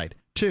networking site.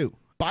 2.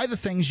 Buy the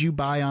things you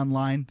buy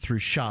online through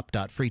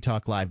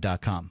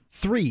shop.freetalklive.com.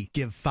 3.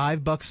 Give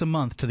 $5 a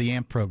month to the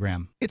AMP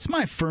program. It's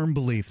my firm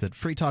belief that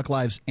Free Talk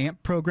Live's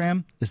AMP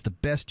program is the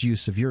best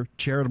use of your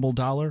charitable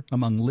dollar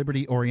among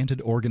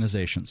liberty-oriented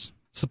organizations.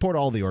 Support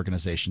all the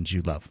organizations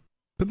you love.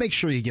 But make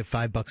sure you give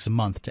 $5 a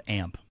month to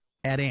AMP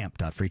at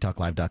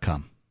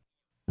amp.freetalklive.com.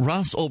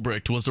 Ross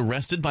Ulbricht was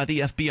arrested by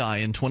the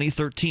FBI in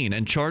 2013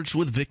 and charged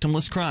with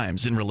victimless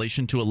crimes in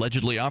relation to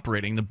allegedly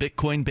operating the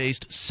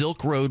Bitcoin-based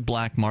Silk Road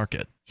black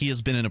market. He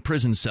has been in a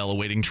prison cell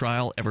awaiting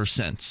trial ever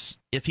since.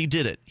 If he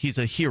did it, he's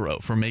a hero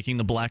for making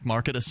the black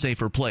market a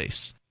safer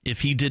place. If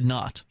he did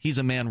not, he's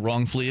a man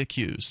wrongfully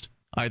accused.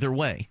 Either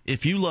way,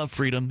 if you love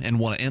freedom and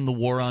want to end the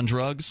war on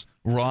drugs,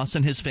 Ross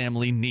and his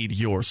family need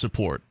your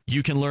support.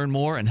 You can learn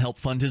more and help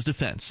fund his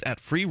defense at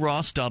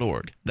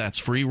freeross.org. That's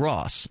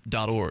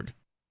freeross.org.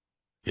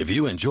 If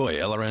you enjoy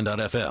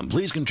LRN.FM,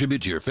 please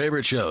contribute to your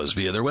favorite shows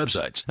via their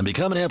websites and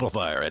become an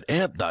amplifier at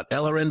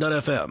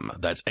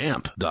amp.lrn.fm. That's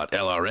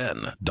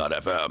amp.lrn.fm.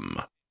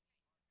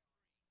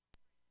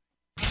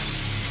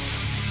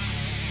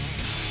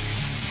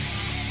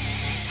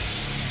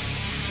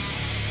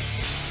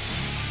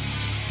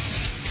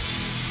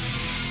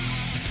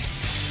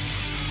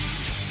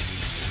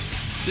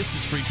 This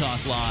is Free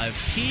Talk Live.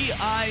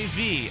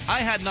 PIV. I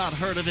had not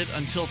heard of it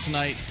until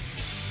tonight.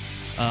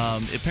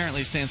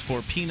 Apparently it stands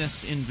for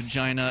penis in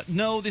vagina.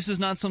 No, this is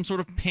not some sort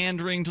of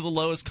pandering to the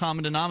lowest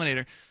common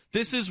denominator.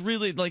 This is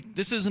really,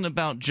 this isn't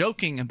about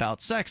joking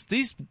about sex.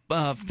 These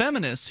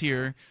feminists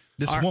here...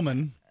 This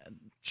woman...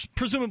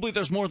 Presumably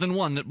there's more than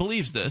one that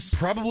believes this.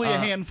 Probably a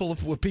handful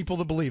of people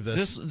that believe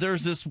this.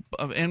 There's this,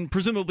 and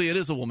presumably it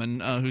is a woman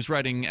who's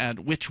writing at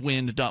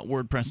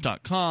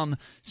witchwind.wordpress.com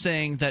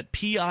saying that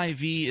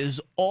PIV is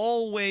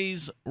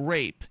always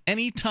rape.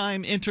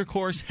 Anytime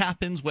intercourse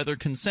happens, whether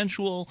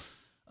consensual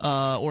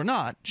or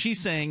not,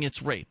 she's saying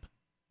it's rape.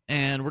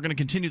 And we're going to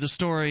continue the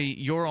story.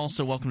 You're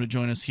also welcome to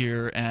join us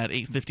here at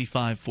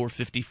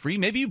 855-450-FREE.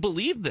 Maybe you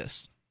believe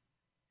this.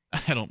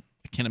 I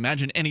can't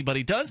imagine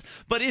anybody does.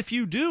 But if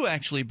you do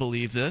actually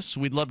believe this,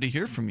 we'd love to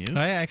hear from you.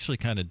 I actually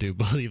kind of do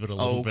believe it a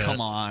little bit. Oh,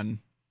 come on.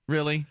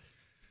 Really?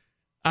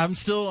 I'm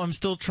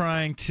still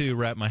trying to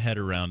wrap my head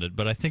around it,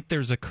 but I think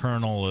there's a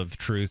kernel of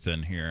truth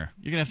in here.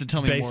 You're going to have to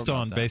tell me more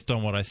about that. Based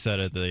on what I said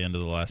at the end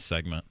of the last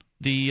segment.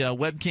 The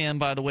webcam,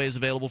 by the way, is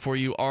available for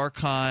you.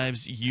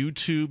 Archives,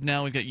 YouTube.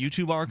 Now we've got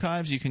YouTube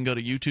archives. You can go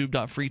to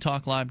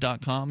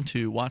youtube.freetalklive.com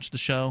to watch the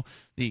show.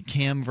 The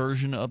cam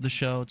version of the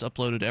show, it's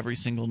uploaded every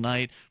single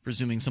night,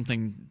 presuming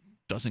something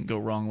doesn't go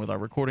wrong with our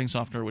recording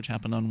software, which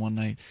happened on one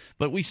night.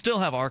 But we still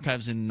have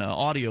archives in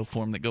audio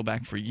form that go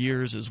back for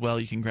years as well.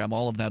 You can grab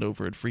all of that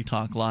over at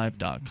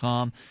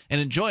freetalklive.com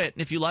and enjoy it.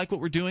 And if you like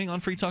what we're doing on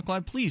Free Talk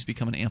Live, please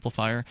become an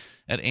amplifier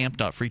at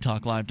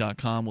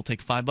amp.freetalklive.com. We'll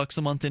take $5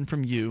 a month in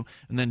from you,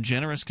 and then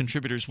generous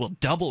contributors will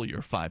double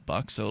your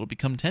 $5, so it'll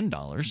become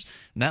 $10.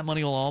 And that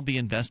money will all be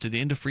invested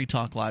into Free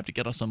Talk Live to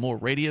get us on more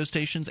radio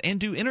stations and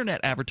do internet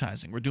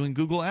advertising. We're doing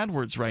Google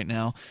AdWords right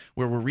now,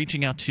 where we're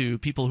reaching out to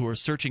people who are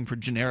searching for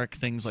generic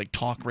things like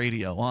talk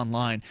radio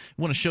online.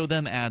 We want to show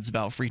them ads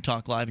about Free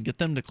Talk Live and get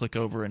them to click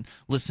over and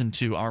listen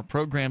to our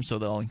program so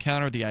they'll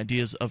encounter the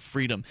ideas of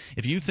freedom.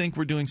 If you think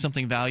we're doing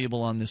something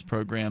valuable on this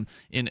program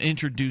in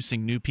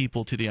introducing new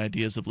people to the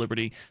ideas of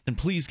liberty, then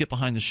please get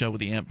behind the show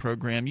with the AMP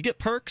program. You get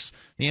perks,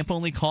 the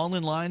AMP-only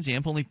call-in lines, the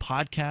AMP-only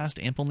podcast,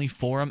 AMP-only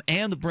forum,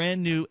 and the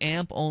brand new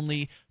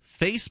AMP-only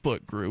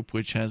Facebook group,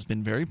 which has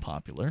been very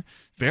popular,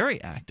 very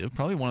active,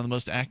 probably one of the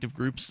most active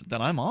groups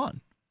that I'm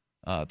on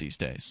these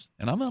days.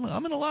 And I'm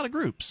in a lot of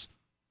groups.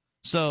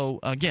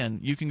 So, again,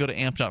 you can go to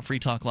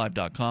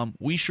amp.freetalklive.com.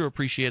 We sure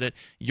appreciate it.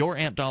 Your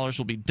AMP dollars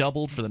will be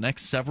doubled for the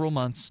next several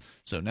months.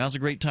 So now's a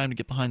great time to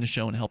get behind the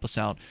show and help us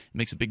out. It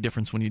makes a big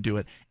difference when you do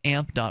it.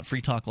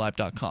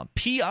 amp.freetalklive.com.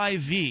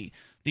 PIV.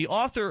 The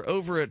author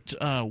over at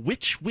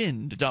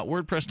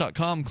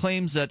witchwind.wordpress.com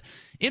claims that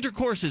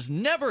intercourse is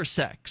never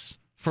sex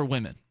for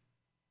women.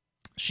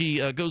 She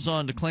goes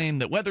on to claim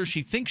that whether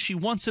she thinks she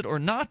wants it or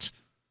not,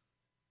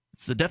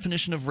 it's the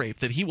definition of rape,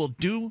 that he will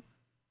do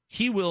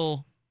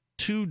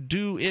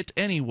it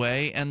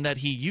anyway, and that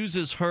he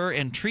uses her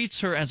and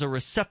treats her as a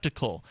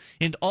receptacle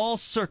in all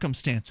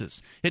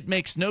circumstances. It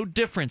makes no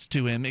difference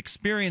to him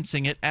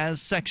experiencing it as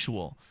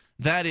sexual.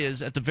 That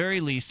is, at the very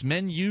least,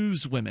 men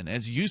use women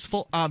as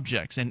useful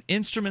objects and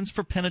instruments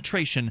for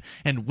penetration,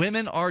 and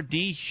women are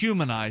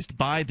dehumanized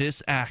by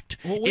this act.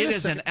 Well, it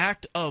is an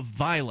act of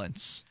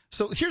violence.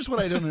 So here's what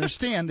I don't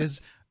understand is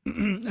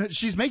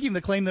she's making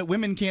the claim that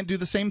women can't do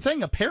the same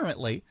thing,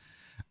 apparently.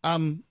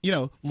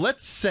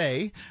 Let's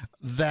say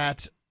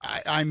that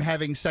I'm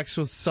having sex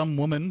with some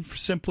woman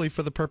simply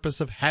for the purpose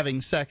of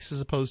having sex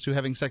as opposed to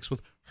having sex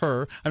with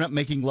her. I'm not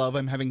making love,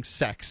 I'm having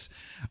sex,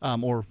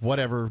 or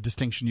whatever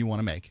distinction you want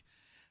to make.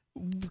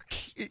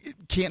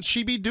 Can't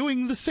she be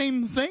doing the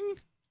same thing?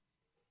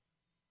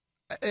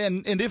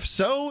 And if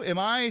so, am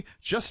I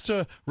just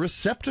a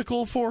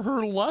receptacle for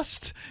her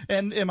lust?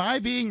 And am I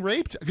being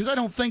raped? Because I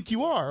don't think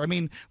you are. I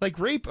mean, like,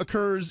 rape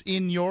occurs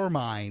in your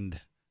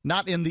mind,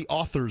 not in the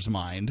author's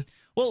mind.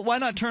 Well, why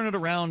not turn it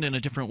around in a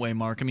different way,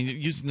 Mark? I mean,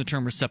 using the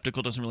term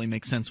receptacle doesn't really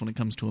make sense when it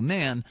comes to a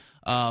man.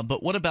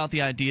 But what about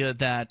the idea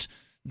that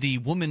the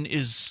woman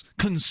is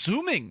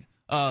consuming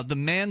the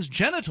man's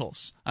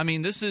genitals? I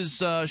mean, this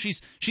is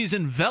she's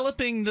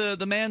enveloping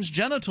the man's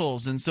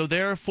genitals, and so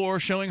therefore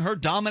showing her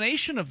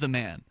domination of the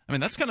man. I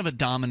mean, that's kind of a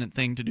dominant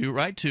thing to do,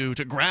 right? To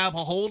grab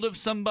a hold of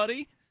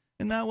somebody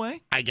in that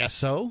way? I guess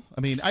so.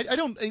 I mean, I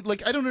don't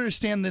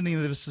understand any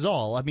of this at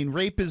all. I mean,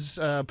 rape has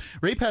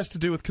to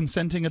do with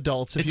consenting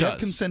adults. If you have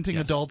consenting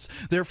adults,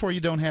 therefore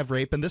you don't have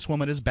rape, and this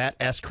woman is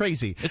bat-ass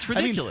crazy. It's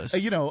ridiculous. I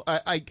mean,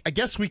 I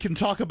guess we can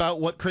talk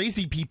about what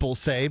crazy people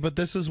say, but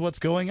this is what's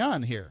going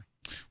on here.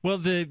 Well,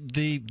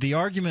 the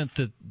argument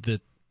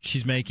that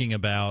she's making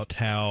about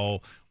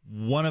how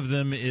one of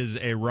them is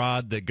a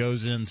rod that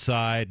goes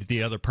inside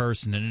the other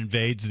person and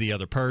invades the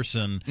other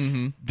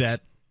person,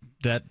 that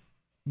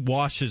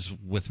washes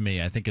with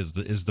me, I think is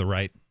the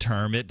right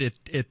term. It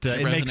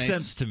makes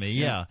sense to me,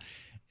 yeah.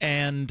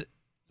 And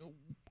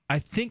I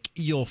think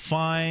you'll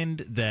find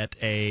that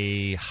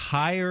a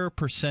higher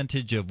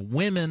percentage of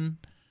women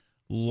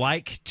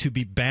like to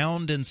be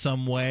bound in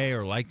some way,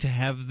 or like to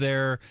have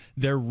their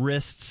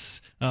wrists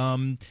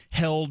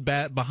held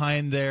back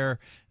behind their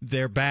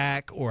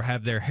back, or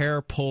have their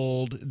hair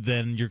pulled,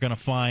 then you're going to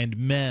find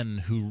men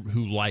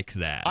who like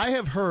that. I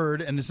have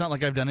heard, and it's not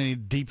like I've done any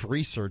deep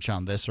research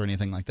on this or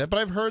anything like that, but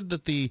I've heard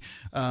that the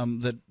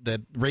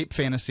that rape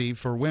fantasy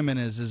for women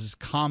is as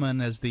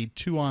common as the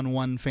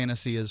 2-on-1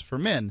 fantasy is for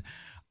men.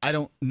 I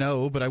don't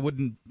know, but I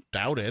wouldn't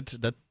doubt it.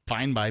 That's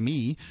fine by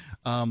me.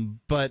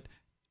 But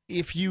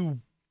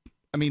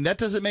that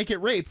doesn't make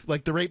it rape.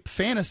 Like, the rape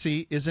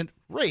fantasy isn't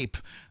rape.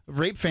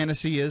 Rape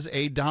fantasy is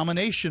a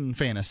domination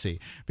fantasy,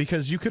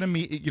 because you can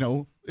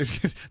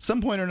if at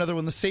some point or another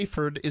when the safe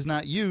word is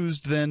not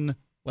used, then,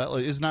 well,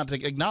 is not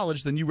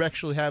acknowledged, then you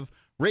actually have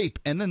rape,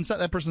 and then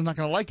that person's not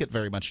going to like it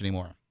very much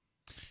anymore.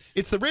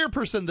 It's the rare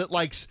person that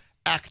likes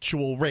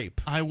actual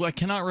rape. I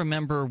cannot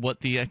remember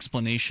what the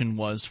explanation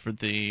was for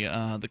the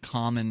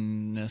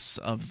commonness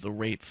of the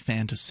rape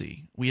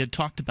fantasy. We had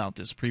talked about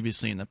this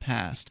previously in the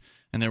past,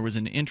 and there was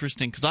an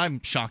interesting, because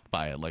I'm shocked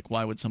by it. Like,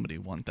 why would somebody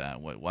want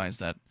that? Why is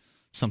that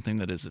something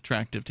that is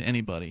attractive to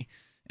anybody?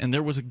 And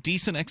there was a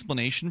decent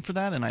explanation for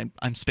that, and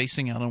I'm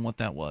spacing out on what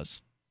that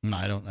was. No,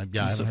 I don't.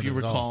 Yeah, so if you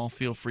recall,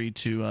 feel free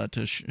to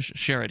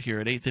share it here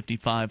at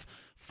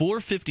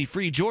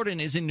 855-450-FREE. Jordan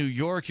is in New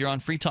York. You're on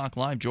Free Talk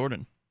Live,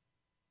 Jordan.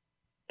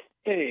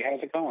 Hey,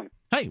 how's it going?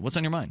 Hey, what's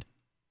on your mind?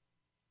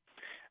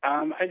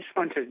 I just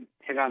wanted to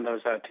hit on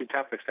those two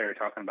topics they were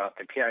talking about,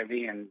 the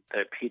PIV and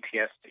the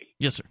PTSD.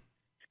 Yes, sir.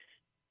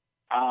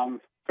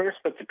 First,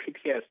 with the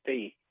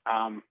PTSD,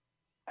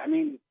 I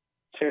mean,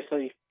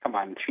 seriously, come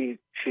on, she's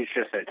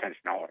just an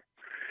attention whore.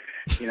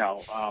 You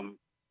know,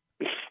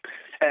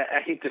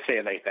 I hate to say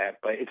it like that,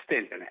 but it's the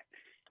internet.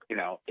 You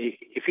know,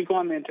 if you go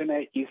on the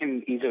internet, you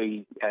can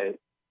easily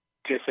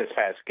just as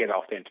fast get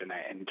off the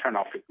internet and turn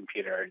off your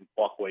computer and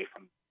walk away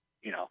from,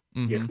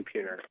 your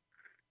computer.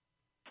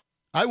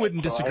 I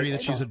wouldn't disagree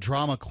that she's a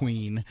drama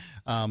queen,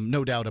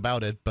 no doubt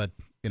about it, but,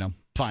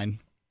 fine.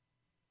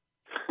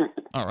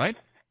 All right.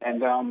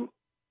 And, I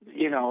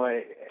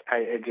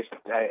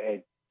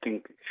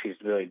think she's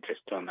really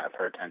just doing that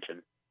for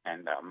attention.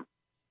 And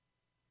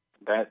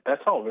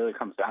that's all it really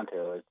comes down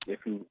to. Is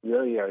if you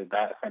really are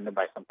that offended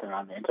by something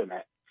on the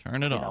internet,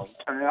 turn it off.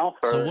 Turn it off.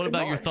 So what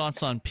about your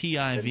thoughts on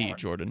PIV,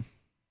 Jordan?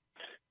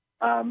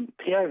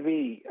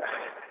 PIV,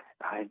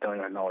 I don't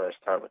even know where to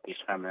start with these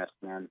feminists,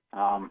 man.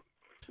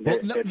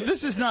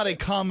 This is not a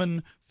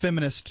common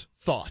feminist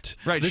thought.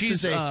 Right.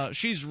 She's a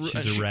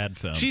rad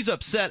femme. She's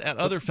upset at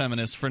other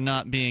feminists for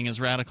not being as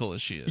radical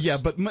as she is. Yeah,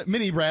 but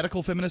many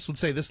radical feminists would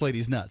say this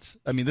lady's nuts.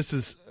 I mean, this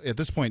is, at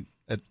this point,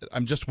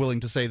 I'm just willing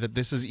to say that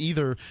this is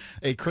either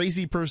a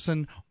crazy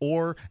person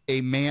or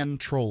a man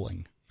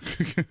trolling.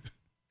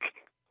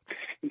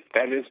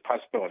 That is a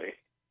possibility.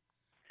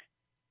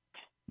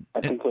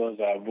 I think it was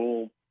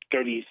Rule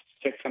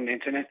 36 on the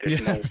internet.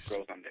 There's no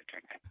girls on the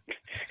internet.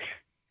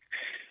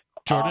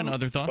 Jordan,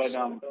 other thoughts?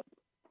 But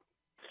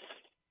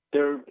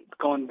they're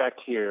going back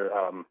to your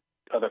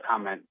other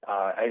comment.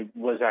 I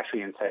was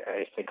actually in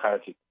a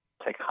psychology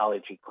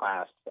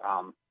class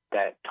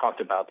that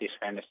talked about these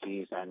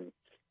fantasies and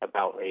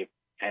about rape.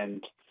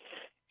 And,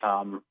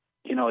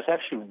 it's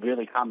actually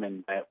really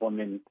common that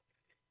women,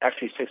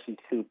 actually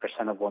 62%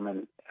 of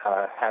women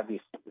have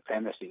these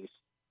fantasies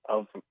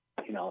of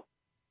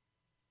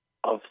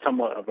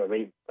somewhat of a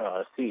rape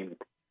scene.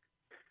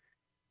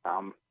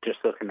 Just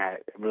looking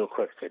at a real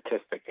quick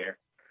statistic here.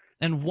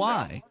 And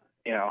why?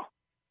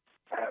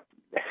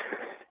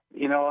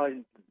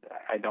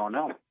 I don't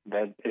know.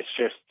 That it's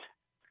just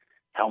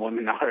how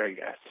women are, I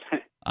guess.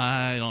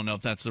 I don't know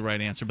if that's the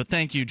right answer, but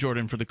thank you,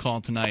 Jordan, for the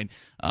call tonight.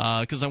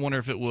 Because I wonder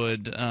if that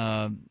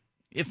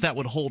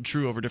would hold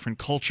true over different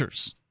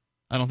cultures.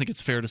 I don't think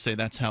it's fair to say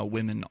that's how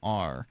women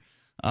are.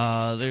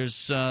 There's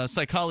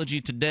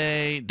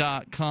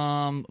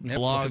psychologytoday.com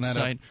blog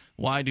site.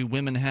 Why do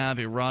women have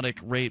erotic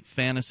rape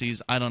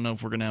fantasies? I don't know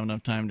if we're going to have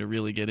enough time to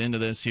really get into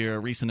this here. A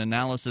recent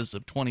analysis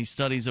of 20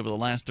 studies over the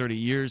last 30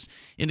 years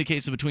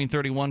indicates that between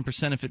 31%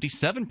 and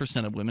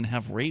 57% of women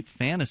have rape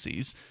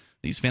fantasies.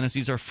 These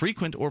fantasies are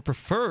frequent or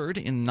preferred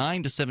in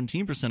 9 to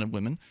 17% of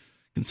women.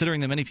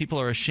 Considering that many people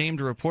are ashamed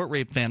to report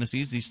rape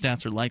fantasies, these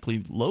stats are likely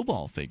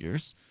lowball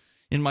figures.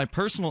 In my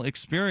personal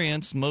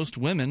experience, most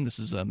women, this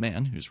is a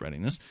man who's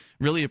writing this,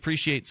 really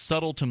appreciate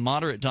subtle to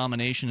moderate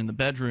domination in the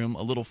bedroom,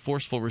 a little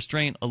forceful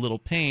restraint, a little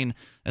pain,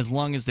 as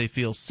long as they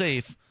feel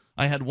safe.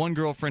 I had one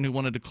girlfriend who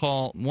wanted me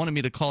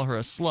to call her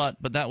a slut,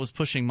 but that was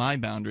pushing my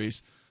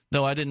boundaries,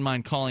 though I didn't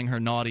mind calling her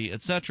naughty,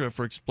 etc.,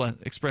 for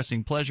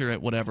expressing pleasure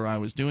at whatever I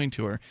was doing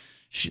to her.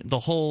 The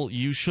whole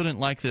 "you shouldn't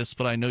like this,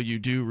 but I know you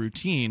do"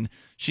 routine.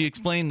 She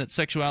explained that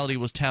sexuality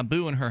was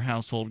taboo in her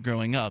household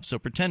growing up, so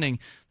pretending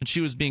that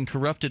she was being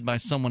corrupted by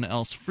someone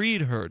else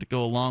freed her to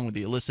go along with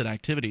the illicit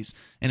activities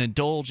and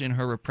indulge in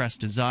her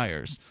repressed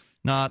desires.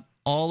 Not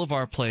all of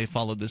our play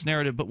followed this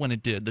narrative, but when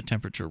it did, the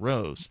temperature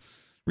rose.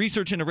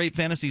 Research into rape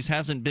fantasies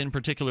hasn't been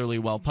particularly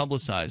well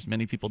publicized.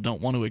 Many people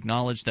don't want to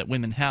acknowledge that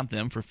women have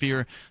them for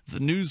fear the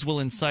news will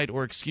incite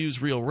or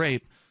excuse real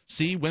rape.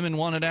 See, women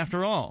want it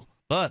after all.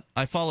 But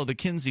I follow the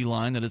Kinsey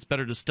line that it's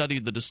better to study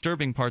the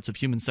disturbing parts of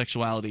human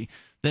sexuality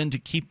than to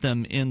keep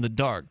them in the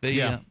dark.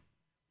 Have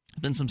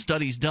been some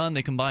studies done.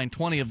 They combined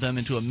 20 of them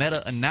into a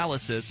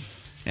meta-analysis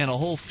and a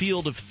whole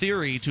field of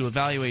theory to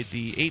evaluate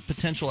the 8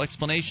 potential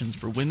explanations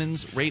for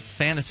women's rape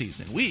fantasies.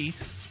 And we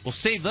will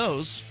save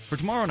those for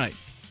tomorrow night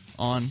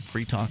on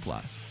Free Talk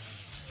Live.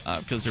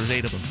 Because there's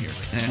 8 of them here,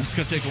 and it's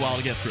going to take a while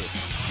to get through.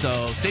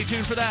 So stay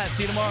tuned for that.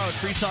 See you tomorrow at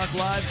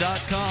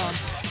freetalklive.com.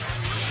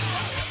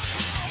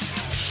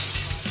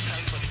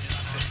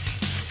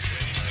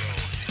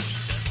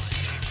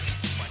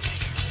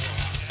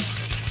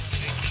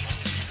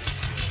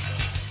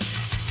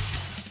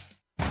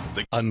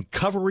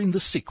 Uncovering the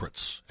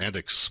secrets and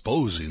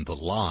exposing the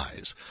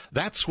lies.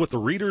 That's what the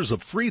readers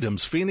of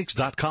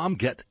freedomsphoenix.com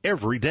get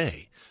every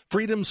day.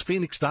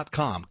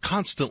 FreedomsPhoenix.com,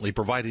 constantly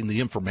providing the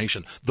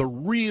information, the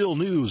real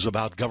news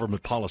about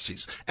government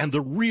policies, and the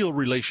real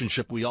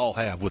relationship we all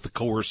have with the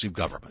coercive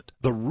government,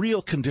 the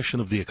real condition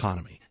of the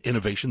economy,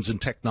 innovations in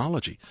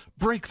technology,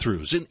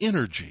 breakthroughs in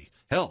energy,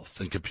 health,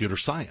 and computer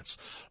science.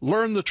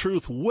 Learn the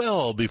truth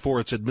well before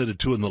it's admitted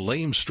to in the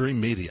lamestream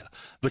media.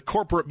 The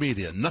corporate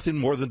media, nothing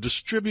more than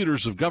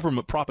distributors of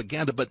government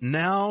propaganda, but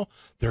now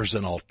there's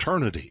an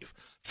alternative.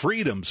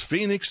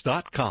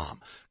 FreedomsPhoenix.com.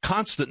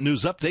 Constant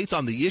news updates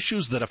on the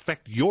issues that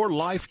affect your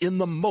life in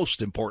the most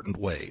important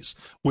ways.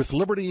 With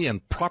liberty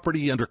and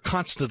property under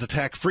constant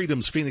attack,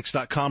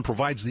 FreedomsPhoenix.com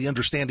provides the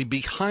understanding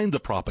behind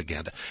the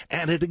propaganda,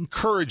 and it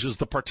encourages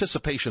the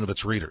participation of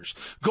its readers.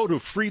 Go to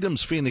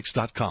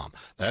FreedomsPhoenix.com.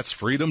 That's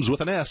freedoms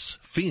with an S,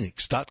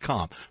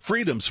 Phoenix.com.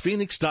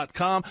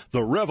 FreedomsPhoenix.com.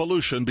 The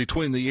revolution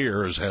between the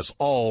ears has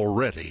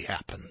already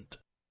happened.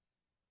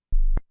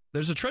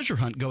 There's a treasure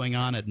hunt going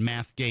on at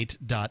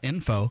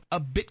mathgate.info,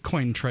 a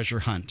Bitcoin treasure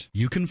hunt.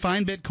 You can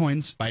find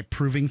Bitcoins by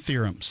proving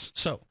theorems.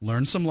 So,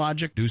 learn some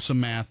logic, do some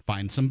math,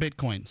 find some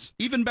Bitcoins.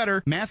 Even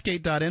better,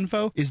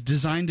 mathgate.info is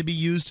designed to be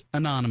used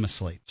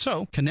anonymously.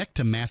 So, connect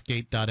to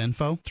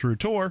mathgate.info through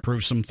Tor,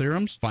 prove some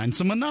theorems, find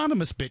some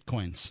anonymous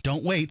Bitcoins.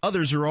 Don't wait,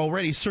 others are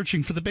already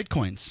searching for the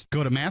Bitcoins.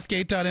 Go to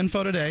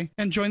mathgate.info today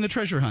and join the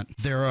treasure hunt.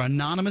 There are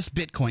anonymous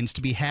Bitcoins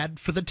to be had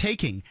for the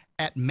taking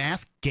at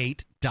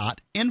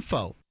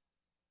mathgate.info.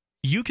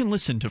 You can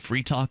listen to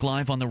Free Talk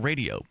Live on the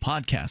radio,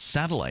 podcast,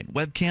 satellite,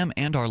 webcam,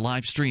 and our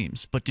live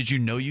streams. But did you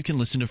know you can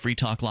listen to Free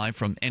Talk Live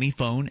from any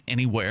phone,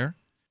 anywhere?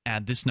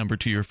 Add this number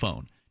to your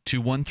phone,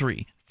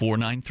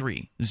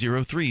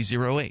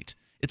 213-493-0308.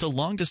 It's a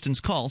long-distance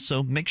call,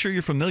 so make sure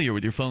you're familiar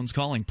with your phone's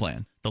calling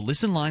plan. The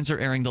listen lines are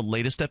airing the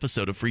latest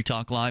episode of Free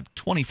Talk Live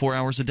 24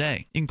 hours a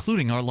day,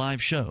 including our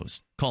live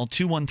shows. Call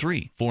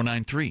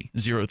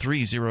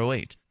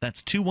 213-493-0308.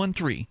 That's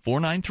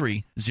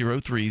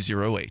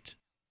 213-493-0308.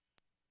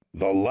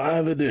 The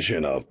live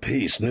edition of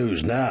Peace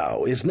News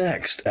Now is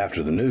next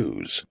after the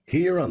news,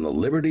 here on the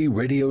Liberty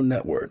Radio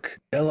Network,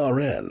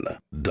 LRN.FM.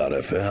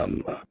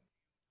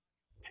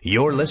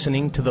 You're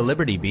listening to the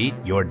Liberty Beat,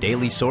 your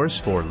daily source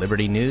for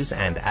liberty news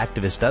and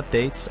activist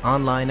updates,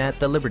 online at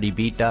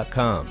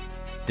thelibertybeat.com.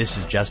 This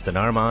is Justin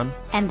Armand.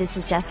 And this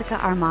is Jessica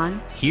Armand.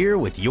 Here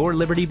with your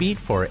Liberty Beat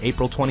for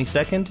April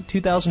 22nd,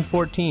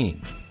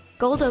 2014.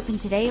 Gold opened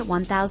today at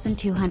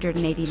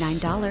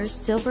 $1,289,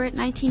 silver at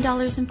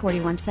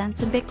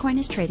 $19.41, and Bitcoin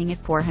is trading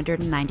at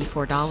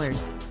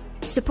 $494.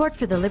 Support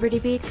for the Liberty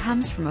Beat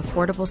comes from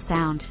Affordable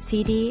Sound,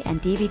 CD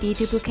and DVD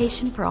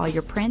duplication for all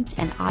your print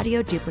and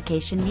audio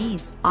duplication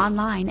needs.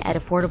 Online at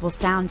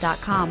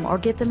affordablesound.com or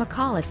give them a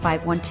call at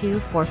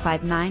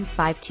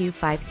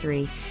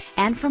 512-459-5253.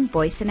 And from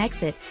Voice and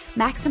Exit,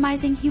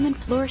 maximizing human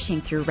flourishing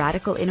through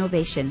radical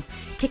innovation.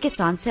 Tickets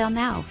on sale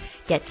now.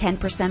 Get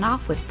 10%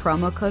 off with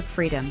promo code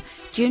FREEDOM,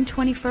 June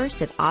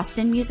 21st at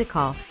Austin Music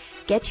Hall.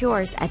 Get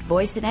yours at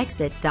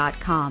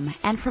voiceandexit.com.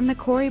 And from The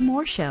Corey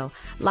Moore Show,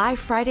 live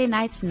Friday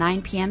nights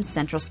 9 p.m.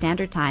 Central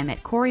Standard Time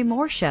at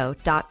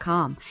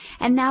CoreyMooreShow.com.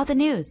 And now the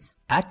news.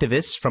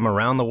 Activists from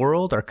around the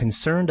world are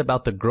concerned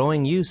about the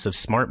growing use of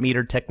smart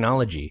meter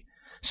technology.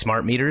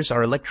 Smart meters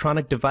are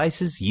electronic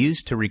devices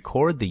used to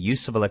record the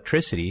use of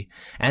electricity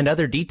and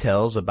other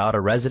details about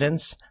a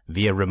residence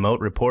via remote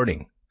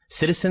reporting.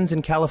 Citizens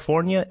in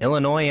California,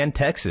 Illinois, and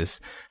Texas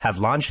have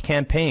launched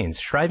campaigns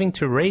striving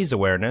to raise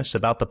awareness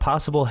about the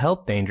possible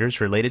health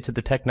dangers related to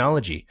the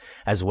technology,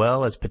 as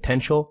well as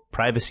potential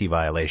privacy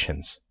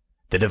violations.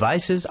 The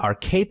devices are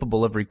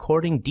capable of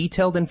recording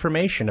detailed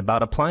information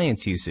about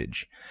appliance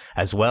usage,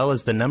 as well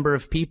as the number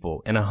of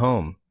people in a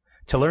home.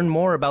 To learn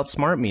more about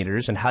smart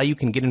meters and how you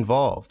can get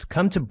involved,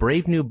 come to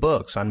Brave New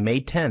Books on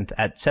May 10th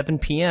at 7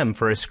 p.m.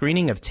 for a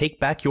screening of Take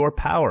Back Your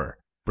Power.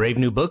 Brave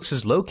New Books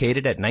is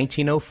located at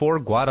 1904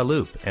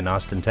 Guadalupe in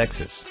Austin,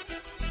 Texas.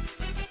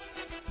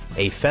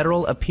 A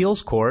federal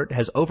appeals court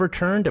has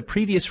overturned a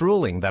previous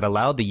ruling that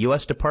allowed the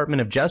U.S.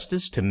 Department of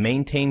Justice to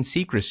maintain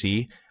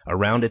secrecy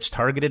around its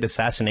targeted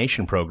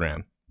assassination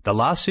program. The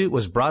lawsuit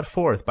was brought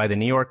forth by the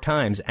New York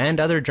Times and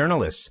other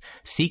journalists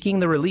seeking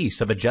the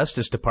release of a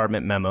Justice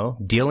Department memo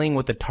dealing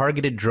with the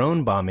targeted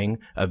drone bombing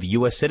of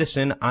U.S.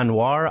 citizen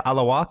Anwar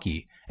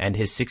al-Awlaki and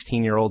his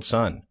 16-year-old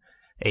son.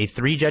 A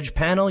 3-judge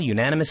panel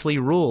unanimously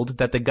ruled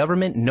that the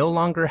government no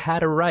longer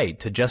had a right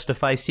to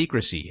justify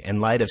secrecy in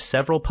light of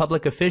several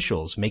public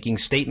officials making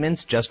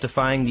statements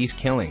justifying these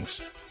killings.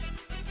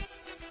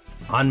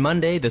 On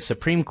Monday, the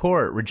Supreme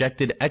Court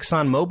rejected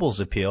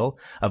ExxonMobil's appeal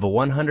of a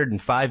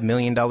 $105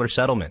 million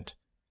settlement.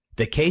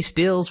 The case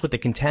deals with the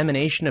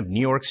contamination of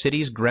New York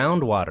City's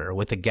groundwater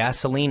with a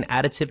gasoline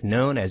additive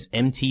known as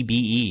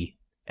MTBE.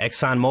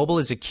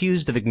 ExxonMobil is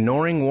accused of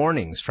ignoring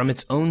warnings from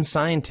its own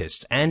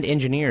scientists and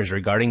engineers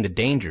regarding the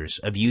dangers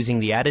of using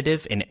the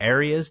additive in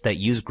areas that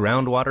use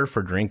groundwater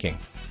for drinking.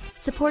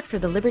 Support for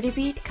the Liberty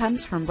Beat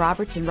comes from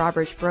Roberts &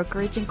 Roberts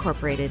Brokerage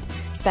Incorporated,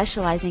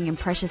 specializing in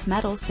precious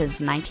metals since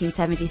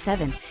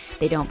 1977.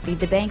 They don't feed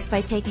the banks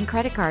by taking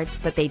credit cards,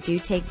 but they do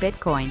take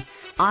Bitcoin.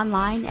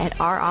 online at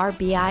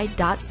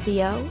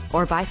rrbi.co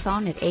or by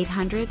phone at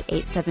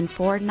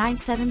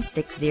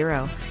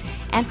 800-874-9760.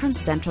 And from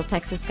Central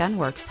Texas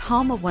Gunworks,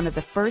 home of one of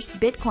the first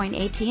Bitcoin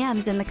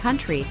ATMs in the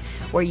country,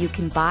 where you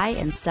can buy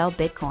and sell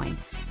Bitcoin.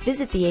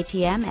 Visit the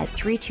ATM at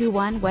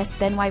 321 West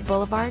Ben White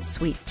Boulevard,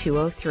 Suite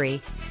 203.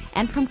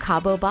 And from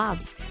Cabo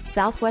Bob's,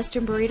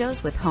 Southwestern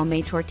burritos with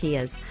homemade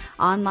tortillas.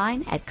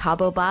 Online at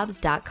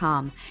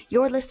cabobobs.com.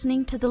 You're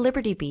listening to the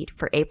Liberty Beat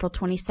for April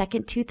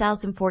 22nd,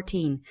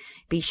 2014.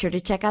 Be sure to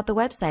check out the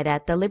website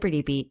at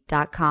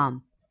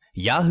thelibertybeat.com.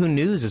 Yahoo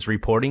News is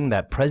reporting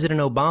that President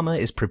Obama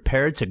is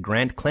prepared to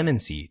grant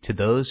clemency to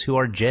those who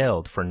are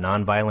jailed for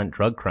nonviolent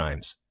drug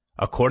crimes.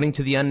 According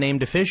to the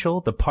unnamed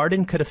official, the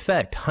pardon could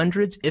affect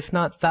hundreds, if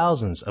not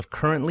thousands, of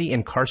currently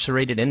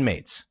incarcerated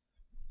inmates.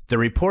 The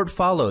report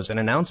follows an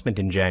announcement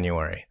in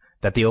January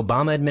that the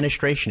Obama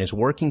administration is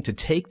working to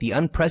take the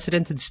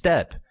unprecedented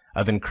step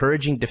of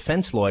encouraging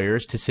defense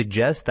lawyers to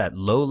suggest that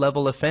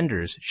low-level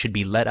offenders should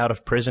be let out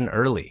of prison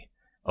early.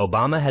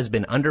 Obama has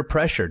been under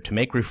pressure to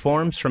make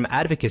reforms from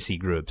advocacy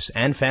groups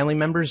and family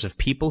members of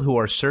people who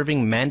are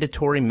serving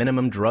mandatory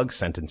minimum drug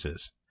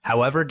sentences.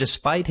 However,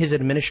 despite his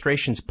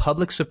administration's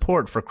public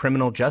support for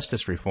criminal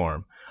justice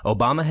reform,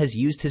 Obama has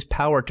used his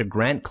power to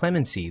grant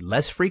clemency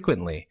less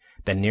frequently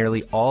than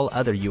nearly all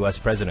other U.S.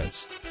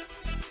 presidents.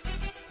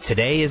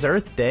 Today is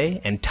Earth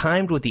Day, and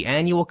timed with the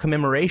annual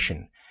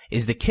commemoration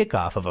is the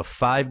kickoff of a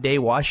 5-day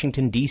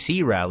Washington,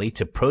 D.C. rally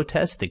to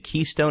protest the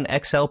Keystone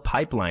XL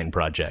pipeline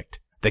project.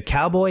 The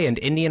Cowboy and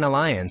Indian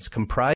Alliance comprise